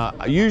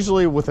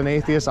 Usually with an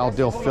atheist, I'll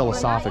deal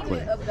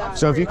philosophically.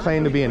 So if you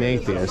claim to be an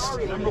atheist,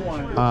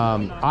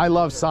 I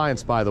love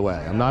science, by the way.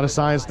 I'm not a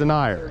science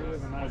denier.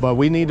 But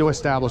we need to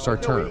establish our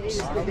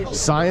terms.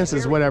 Science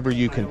is whatever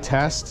you can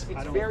test,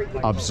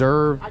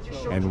 observe,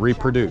 and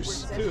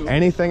reproduce.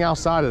 Anything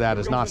outside of that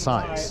is not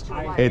science.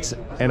 It's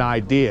an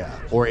idea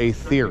or a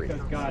theory,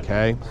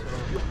 okay?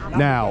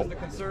 Now,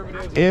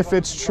 if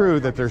it's true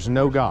that there's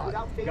no God,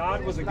 all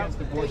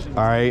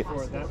right,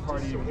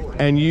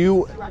 and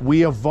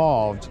we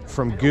evolved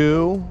from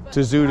goo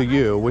to zoo to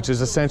you, which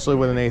is essentially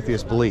what an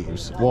atheist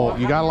believes. Well,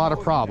 you got a lot of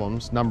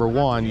problems. Number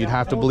one, you'd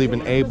have to believe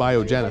in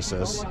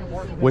abiogenesis,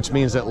 which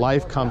means that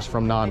life comes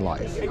from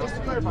non-life.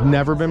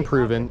 Never been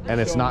proven, and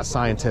it's not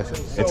scientific.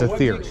 It's a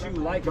theory.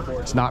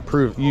 It's not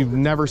proven. You've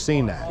never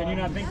seen that. Can you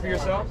not think for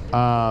yourself?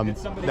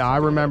 Now, I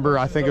remember,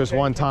 I think it was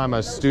one time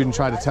a student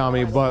tried to tell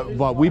me,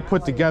 but we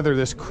put together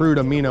this crude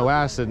amino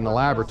acid in the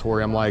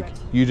laboratory. I'm like,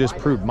 you just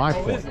proved my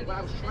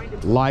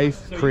point.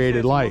 Life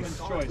created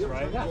life.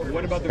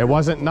 It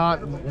wasn't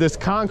this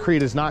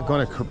concrete is not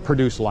going to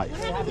produce life.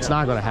 It's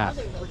not going to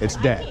happen. It's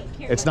dead.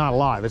 It's not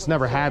alive. It's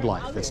never had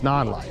life. It's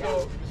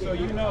non-life.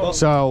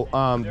 So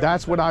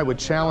that's what I would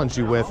challenge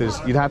you with, is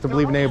you'd have to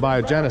believe in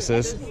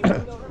abiogenesis.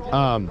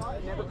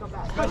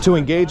 To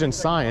engage in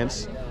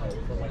science,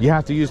 you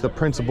have to use the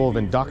principle of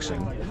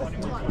induction,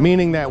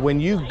 meaning that when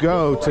you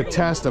go to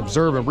test,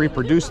 observe, and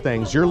reproduce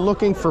things, you're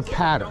looking for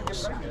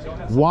patterns.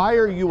 Why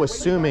are you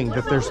assuming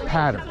that there's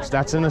patterns?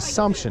 That's an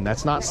assumption.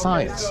 That's not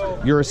science.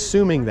 You're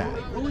assuming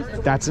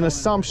that. That's an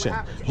assumption.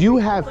 You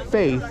have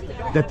faith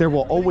that there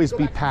will always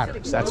be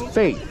patterns. That's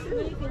faith.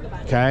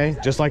 Okay?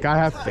 Just like I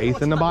have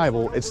faith in the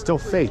Bible, it's still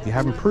faith. You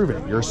haven't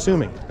proven it. You're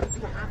assuming it.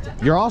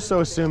 You're also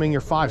assuming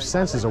your 5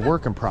 senses are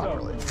working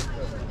properly.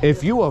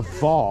 If you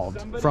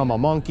evolved from a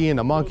monkey and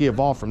a monkey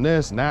evolved from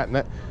this and that,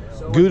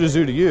 goo to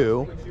zoo to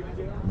you,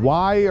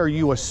 why are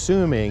you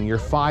assuming your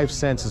 5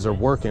 senses are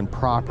working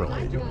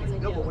properly?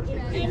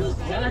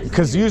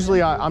 Because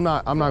usually I'm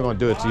not going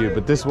to do it to you,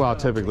 but this is what I'll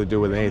typically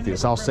do with an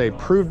atheist. I'll say,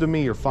 prove to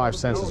me your 5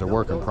 senses are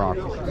working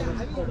properly.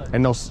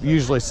 And they'll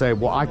usually say,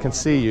 well, I can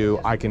see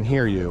you, I can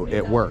hear you,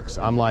 it works.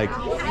 I'm like,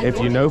 if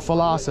you know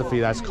philosophy,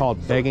 that's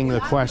called begging the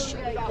question.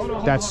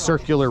 That's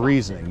circular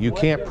reasoning. You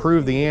can't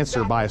prove the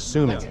answer by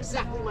assuming it.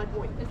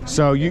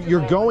 So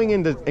you're going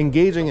into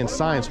engaging in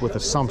science with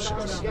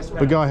assumptions.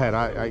 But go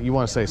ahead, you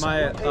want to say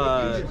something?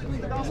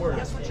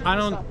 I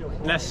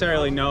don't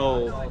necessarily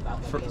know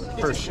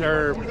for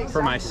sure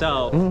for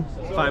myself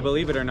if I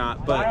believe it or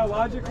not,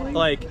 but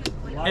like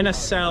in a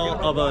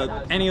cell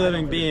of any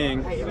living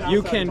being,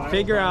 you can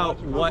figure out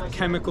what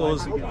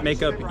chemicals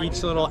make up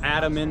each little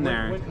atom in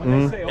there.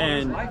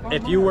 And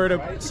if you were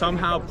to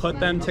somehow put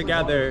them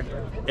together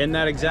in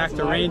that exact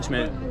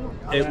arrangement,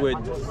 it would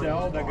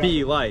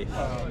be life.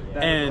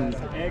 And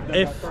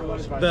if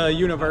the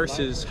universe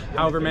is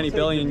however many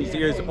billions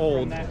years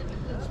old,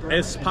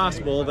 it's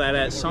possible that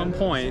at some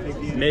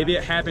point, maybe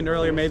it happened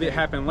earlier, maybe it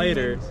happened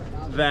later,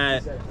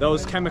 that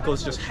those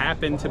chemicals just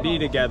happened to be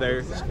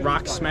together,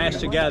 rocks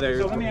smashed together,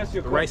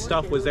 the right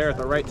stuff was there at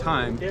the right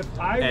time,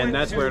 and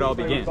that's where it all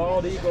began.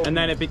 And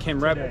then it became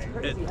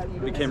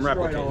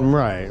replicated.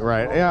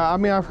 Right. Yeah, I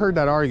mean, I've heard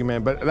that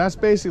argument, but that's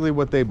basically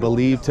what they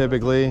believe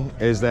typically,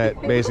 is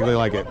that basically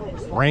like it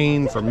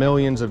rained for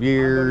millions of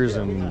years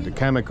and the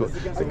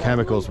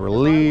chemicals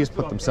released,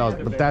 put themselves,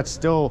 but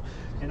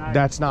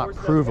that's not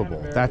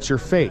provable. That's your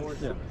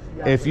faith.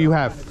 If you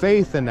have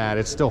faith in that,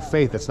 it's still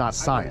faith. It's not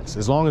science.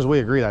 As long as we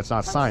agree that's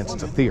not science,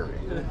 it's a theory.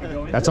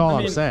 That's all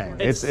I'm saying.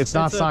 It's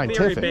not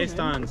scientific. Theory based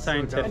on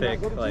scientific,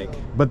 like.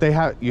 But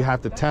you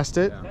have to test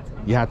it.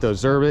 You have to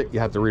observe it. You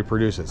have to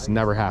reproduce it. It's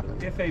never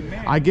happened.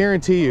 I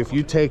guarantee you, if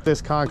you take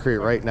this concrete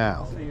right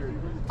now,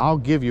 I'll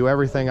give you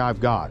everything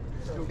I've got.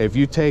 If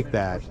you take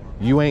that,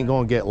 you ain't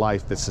going to get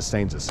life that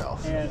sustains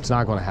itself. It's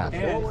not going to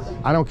happen.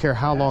 I don't care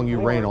how long you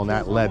rain on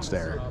that ledge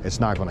there. It's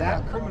not going to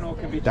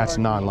happen. That's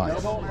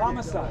non-life.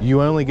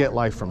 You only get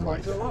life from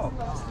life.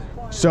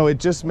 So it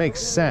just makes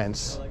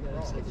sense.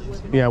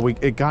 Yeah,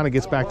 it kind of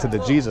gets back to the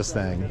Jesus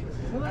thing.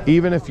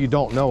 Even if you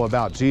don't know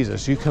about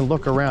Jesus, you can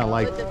look around.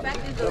 Like,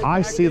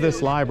 I see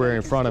this library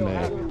in front of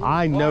me.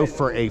 I know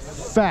for a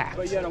fact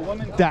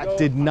that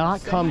did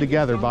not come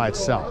together by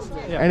itself.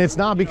 And it's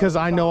not because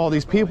I know all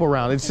these people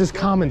around. It's just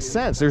common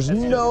sense. There's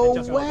no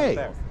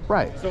way.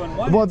 Right.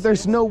 Well,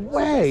 there's no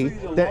way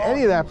that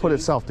any of that put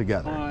itself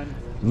together.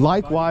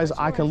 Likewise,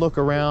 I can look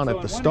around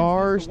at the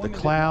stars, the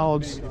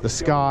clouds, the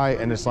sky,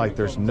 and it's like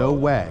there's no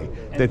way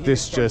that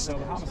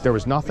there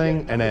was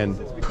nothing, and then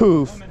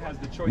poof,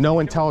 no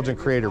intelligent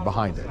creator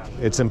behind it.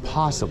 It's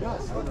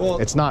impossible.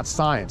 It's not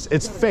science.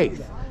 It's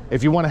faith.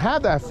 If you want to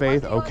have that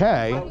faith,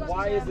 okay,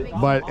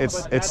 but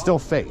it's still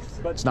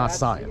faith. It's not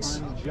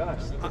science.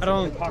 I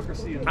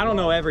don't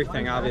know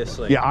everything,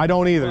 obviously. Yeah, I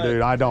don't either,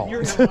 dude. I don't.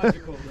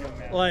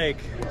 like,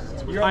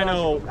 I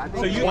know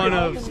one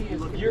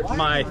of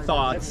my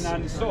thoughts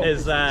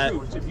is that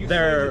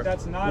there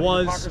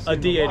was a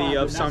deity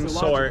of some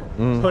sort,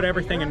 put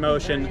everything in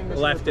motion,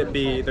 left it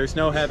be. There's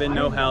no heaven,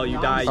 no hell,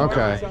 you die, you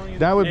die.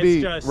 That would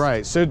be,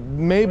 right. So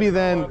maybe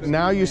then,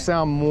 now you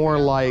sound more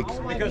like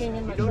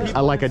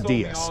a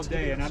deist.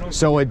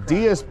 So a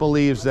deist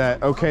believes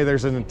that, okay,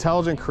 there's an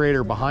intelligent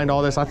creator behind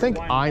all this. I think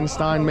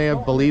Einstein may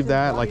have believed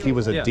that, like he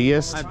was a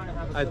deist.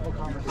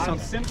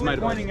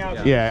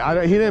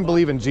 Yeah, he didn't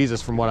believe in Jesus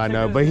from what I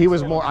know, but he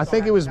was more, I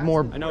think it was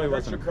more. I know he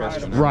wasn't a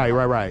Christian.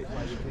 Right.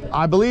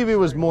 I believe he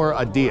was more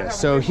a deist.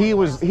 So he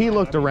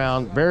looked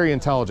around, very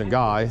intelligent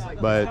guy,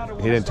 but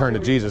he didn't turn to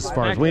Jesus as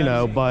far as we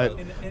know. But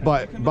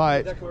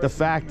the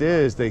fact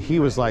is that he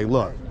was like,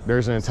 look,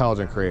 there's an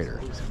intelligent creator.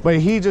 But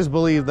he just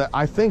believed that,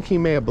 I think he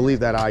may have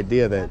believed that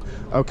idea that,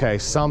 okay,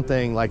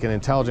 something like an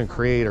intelligent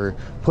creator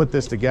put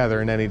this together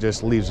and then he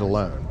just leaves it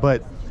alone.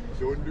 But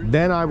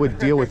then I would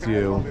deal with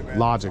you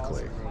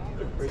logically.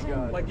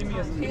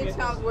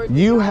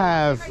 You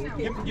have,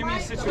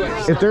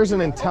 if there's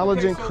an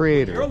intelligent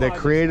creator that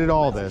created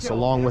all this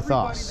along with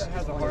us,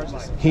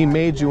 he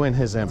made you in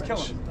his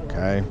image,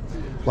 okay?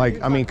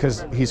 Like, I mean,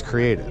 because he's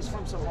creative.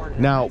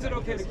 Now,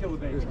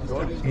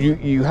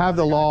 you have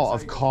the law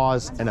of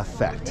cause and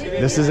effect.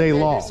 This is a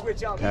law,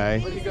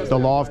 okay? The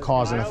law of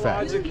cause and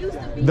effect.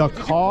 The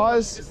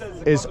cause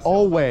is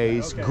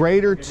always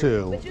greater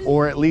to,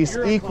 or at least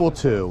equal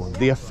to,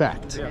 the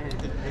effect.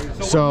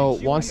 So,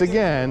 once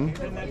again,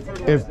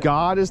 if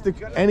God is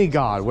any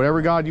God,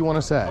 whatever God you want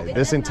to say,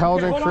 this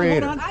intelligent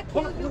creator,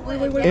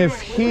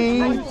 if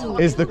he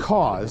is the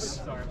cause,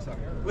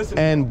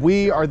 and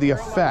we are the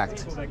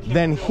effect,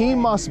 then he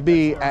must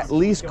be at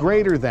least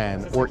greater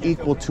than or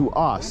equal to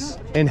us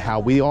in how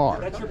we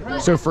are.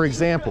 So for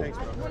example,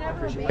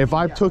 if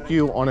I took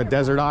you on a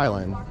desert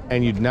island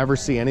and you'd never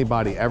see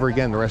anybody ever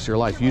again the rest of your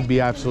life, you'd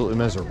be absolutely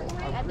miserable.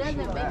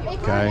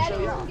 Okay?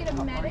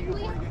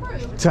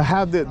 To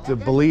have the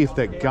belief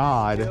that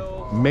God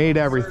made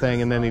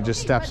everything and then he just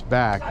steps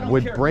back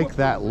would break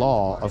that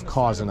law of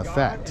cause and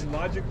effect,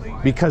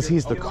 because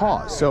he's the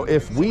cause. So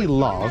if we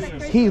love,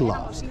 he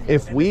loves.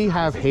 If we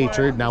have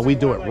hatred, now we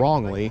do it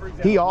wrongly,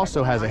 he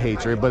also has a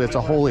hatred, but it's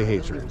a holy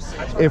hatred.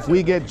 If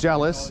we get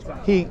jealous,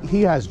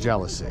 he has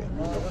jealousy.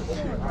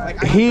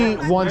 He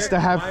wants to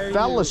have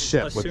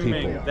fellowship with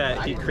people.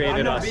 That he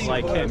created us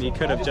like him. He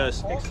could have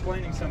just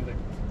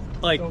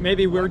like,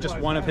 maybe we're just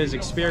one of his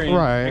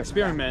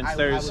experiments.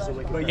 There's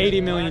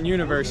 80 million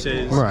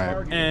universes,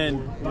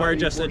 and we're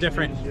just a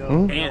different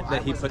ant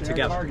that he put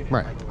together.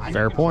 Right,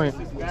 fair point.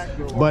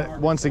 But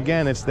once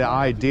again, it's the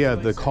idea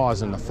of the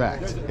cause and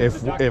effect.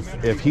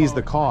 If he's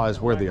the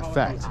cause, we're the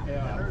effect.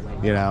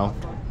 You know?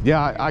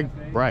 Yeah,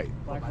 right.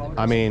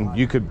 I mean,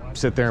 you could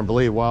sit there and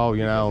believe, well,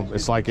 you know,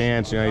 it's like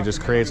ants, you know, he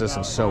just creates us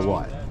and so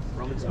what?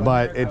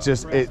 But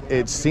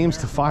it seems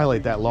to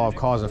violate that law of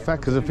cause and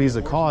effect, because if he's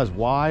the cause,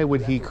 why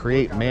would he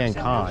create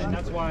mankind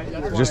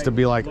just to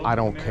be like, I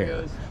don't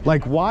care?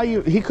 Like,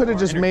 he could have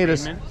just made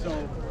us.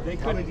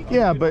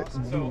 Yeah, but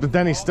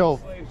then he's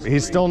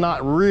still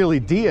not really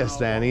deist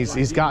then.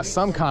 He's got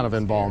some kind of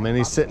involvement.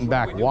 He's sitting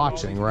back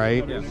watching,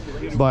 right?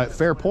 But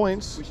fair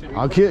points.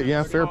 I'll kid,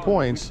 yeah, fair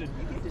points.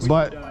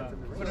 But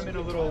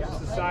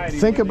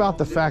think about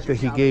the fact that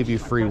he gave you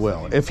free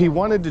will. If he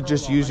wanted to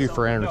just use you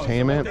for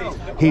entertainment,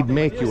 he'd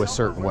make you a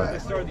certain way.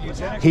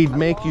 He'd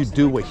make you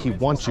do what he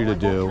wants you to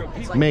do,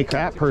 make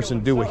that person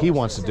do what he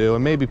wants to do,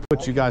 and maybe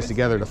put you guys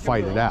together to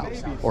fight it out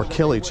or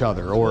kill each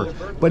other.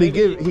 But he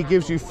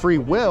gives you free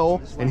will,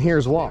 and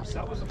here's why.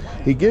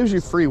 He gives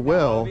you free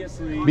will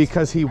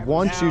because he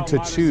wants you to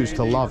choose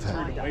to love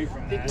him,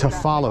 to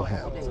follow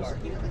him.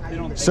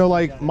 So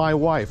like my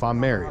wife, I'm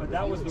married.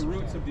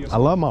 I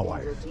love my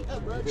wife.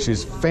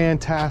 She's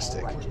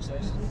fantastic.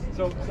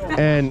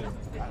 And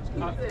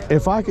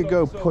if I could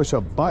go push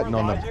a button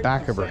on the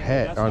back of her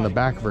head or on the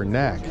back of her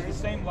neck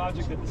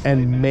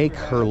and make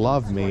her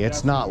love me,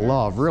 it's not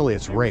love, really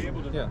it's rape.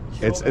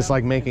 It's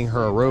like making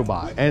her a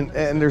robot. And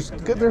there's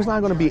not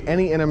going to be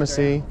any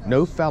intimacy,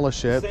 no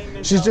fellowship.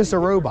 She's just a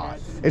robot.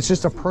 It's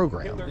just a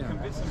program.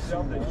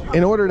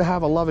 In order to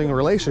have a loving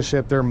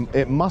relationship,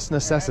 it must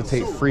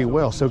necessitate free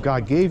will. So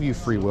God gave you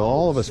free will,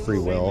 all of us free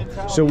will,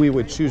 so we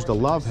would choose to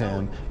love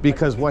him,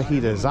 because what he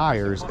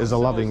desires is a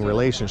loving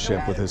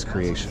relationship with his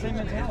creation.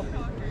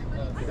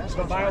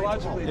 So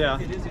biologically,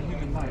 it is a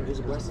human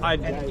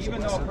life.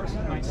 Even though a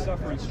person might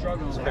suffer and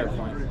struggle, it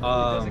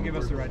doesn't give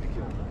us the right to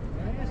kill.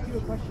 Can I ask you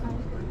a question?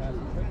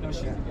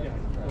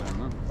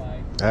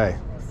 No, hey,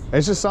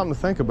 it's just something to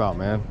think about,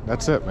 man.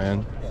 That's it,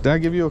 man. Did I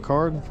give you a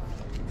card?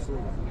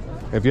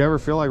 If you ever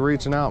feel like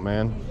reaching out,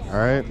 man, all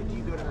right?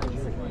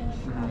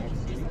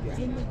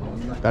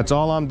 That's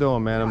all I'm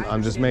doing, man.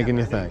 I'm just making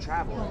you think.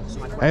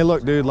 Hey,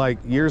 look, dude, like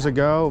years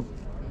ago,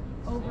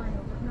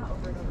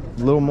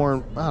 little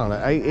more, I don't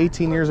know,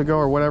 18 years ago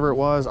or whatever it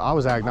was, I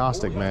was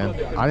agnostic, man.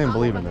 I didn't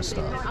believe in this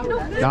stuff.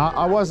 Now,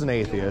 I was an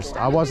atheist.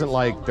 I wasn't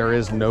like, there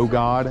is no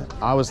God.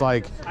 I was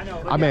like,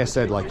 I may have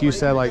said, like you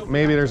said, like,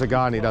 maybe there's a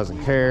God and he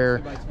doesn't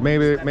care.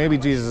 Maybe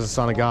Jesus is the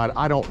Son of God.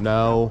 I don't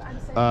know.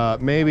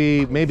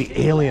 Maybe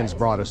aliens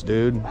brought us,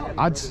 dude.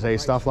 I'd say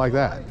stuff like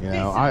that, you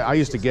know. I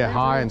used to get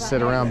high and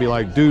sit around and be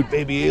like, dude,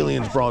 maybe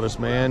aliens brought us,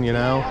 man, you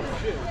know.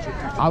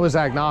 I was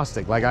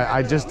agnostic. Like,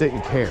 I just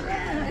didn't care.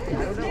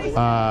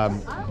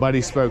 But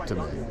he spoke to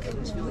me.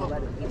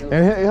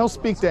 And he'll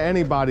speak to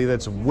anybody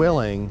that's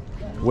willing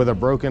with a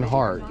broken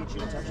heart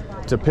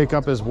to pick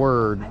up his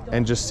word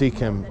and just seek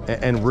him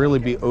and really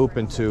be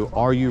open to,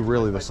 are you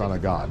really the Son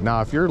of God?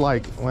 Now, if you're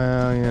like,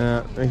 well,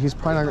 yeah, he's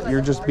probably not,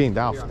 you're just being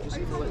doubtful.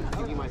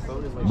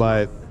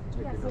 But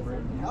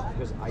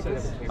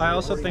I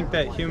also think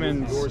that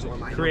humans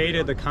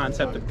created the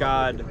concept of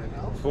God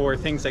for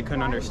things they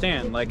couldn't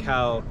understand, like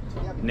how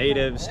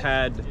natives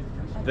had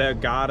the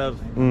god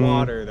of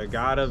water, the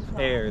god of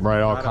air,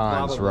 right, all kinds,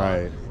 blah, blah, blah,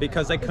 right?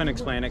 Because they couldn't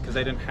explain it because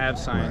they didn't have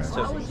science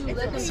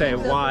to say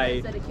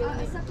why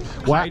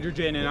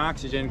hydrogen and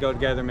oxygen go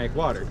together and make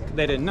water.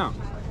 They didn't know.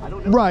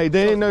 Right,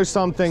 they didn't know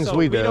some things so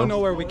we do. We don't know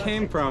where we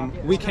came from.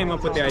 We came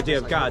up with the idea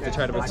of God to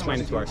try to explain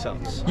it to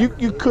ourselves.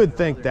 You could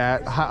think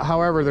that.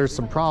 However, there's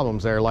some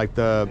problems there, like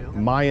the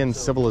Mayan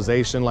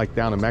civilization, like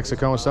down in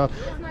Mexico and stuff.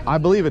 I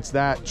believe it's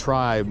that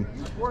tribe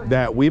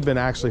that we've been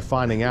actually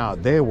finding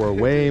out they were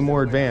way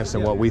more advanced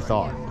than what we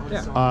thought.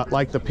 Yeah.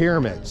 Like the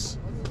pyramids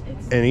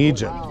in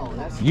Egypt.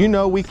 You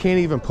know, we can't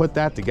even put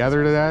that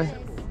together today.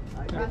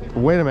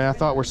 Wait a minute, I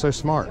thought we're so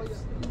smart.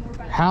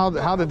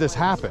 How did this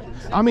happen?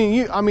 I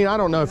mean, I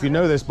don't know if you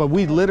know this, but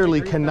we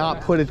literally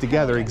cannot put it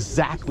together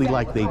exactly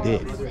like they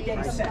did.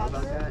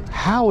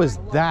 How is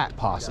that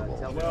possible?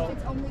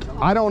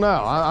 I don't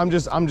know. I'm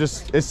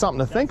just, it's something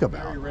to think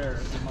about.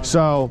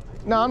 So,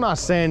 no, I'm not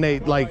saying they,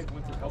 like,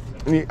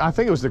 I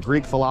think it was the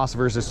Greek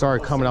philosophers that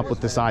started coming up with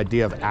this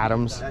idea of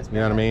atoms. You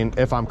know what I mean?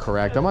 If I'm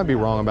correct, I might be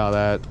wrong about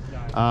that.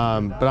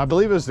 But I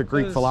believe it was the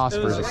Greek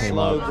philosophers that came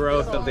up. Slow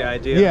growth of the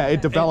idea. Yeah,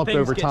 it developed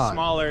over time. Get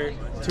smaller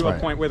to a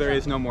point where there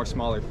is no more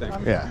smaller thing.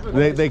 Yeah,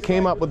 they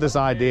came up with this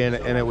idea,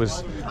 and it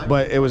was,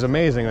 but it was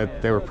amazing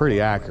that they were pretty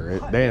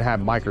accurate. They didn't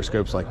have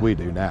microscopes like we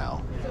do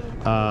now.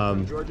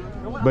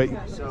 But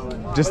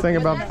just think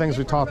about the things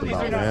we talked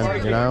about,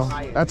 man. You know,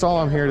 that's all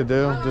I'm here to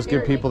do. Just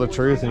give people the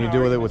truth, and you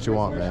do with it what you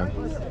want, man.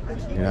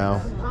 You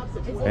know.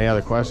 Any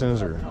other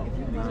questions or?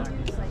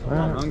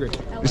 I'm hungry.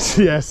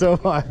 Yeah, so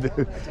am I,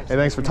 dude. Hey,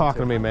 thanks for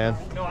talking to me, man.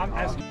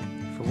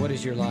 For what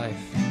is your life?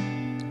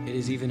 It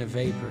is even a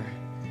vapor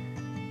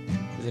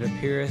that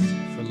appeareth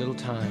for a little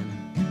time,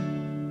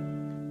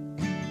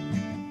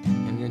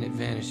 and then it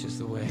vanishes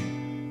away.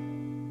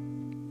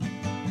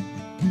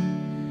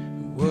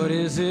 What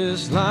is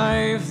this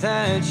life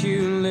that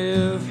you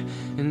live,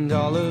 and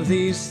all of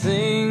these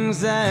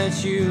things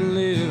that you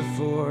live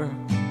for?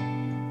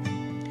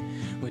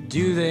 What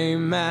do they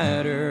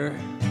matter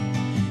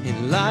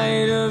in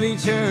light of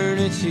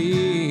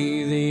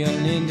eternity? The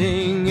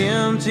unending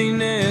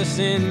emptiness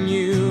in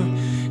you,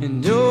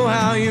 and oh,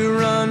 how you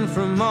run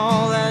from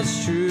all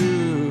that's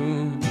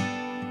true.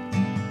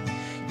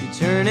 You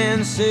turn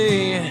and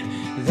say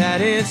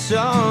that it's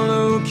all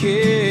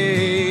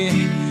okay.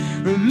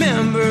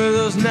 Remember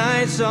those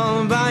nights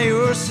all by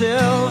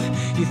yourself.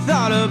 You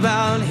thought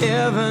about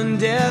heaven,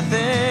 death,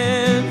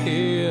 and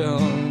hell,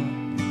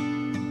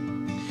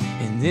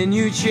 and then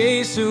you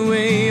chase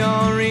away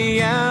all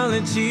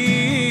reality.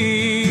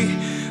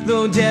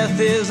 Though death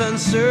is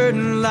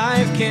uncertain,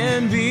 life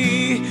can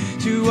be,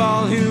 to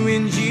all who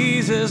in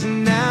Jesus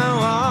now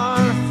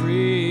are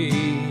free,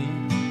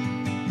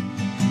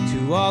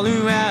 to all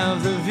who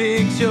have the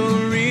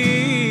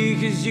victory.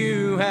 'Cause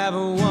you have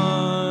a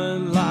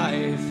one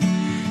life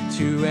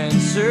to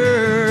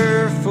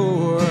answer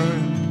for.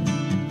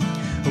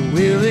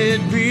 Will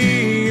it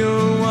be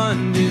your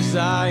one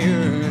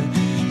desire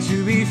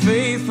to be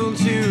faithful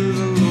to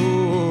the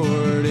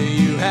Lord?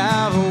 You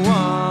have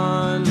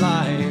one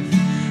life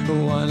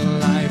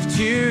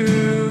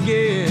to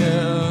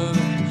give.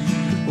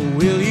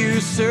 Will you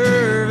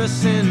serve a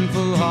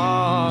sinful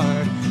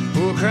heart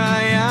or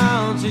cry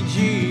out to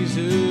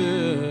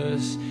Jesus?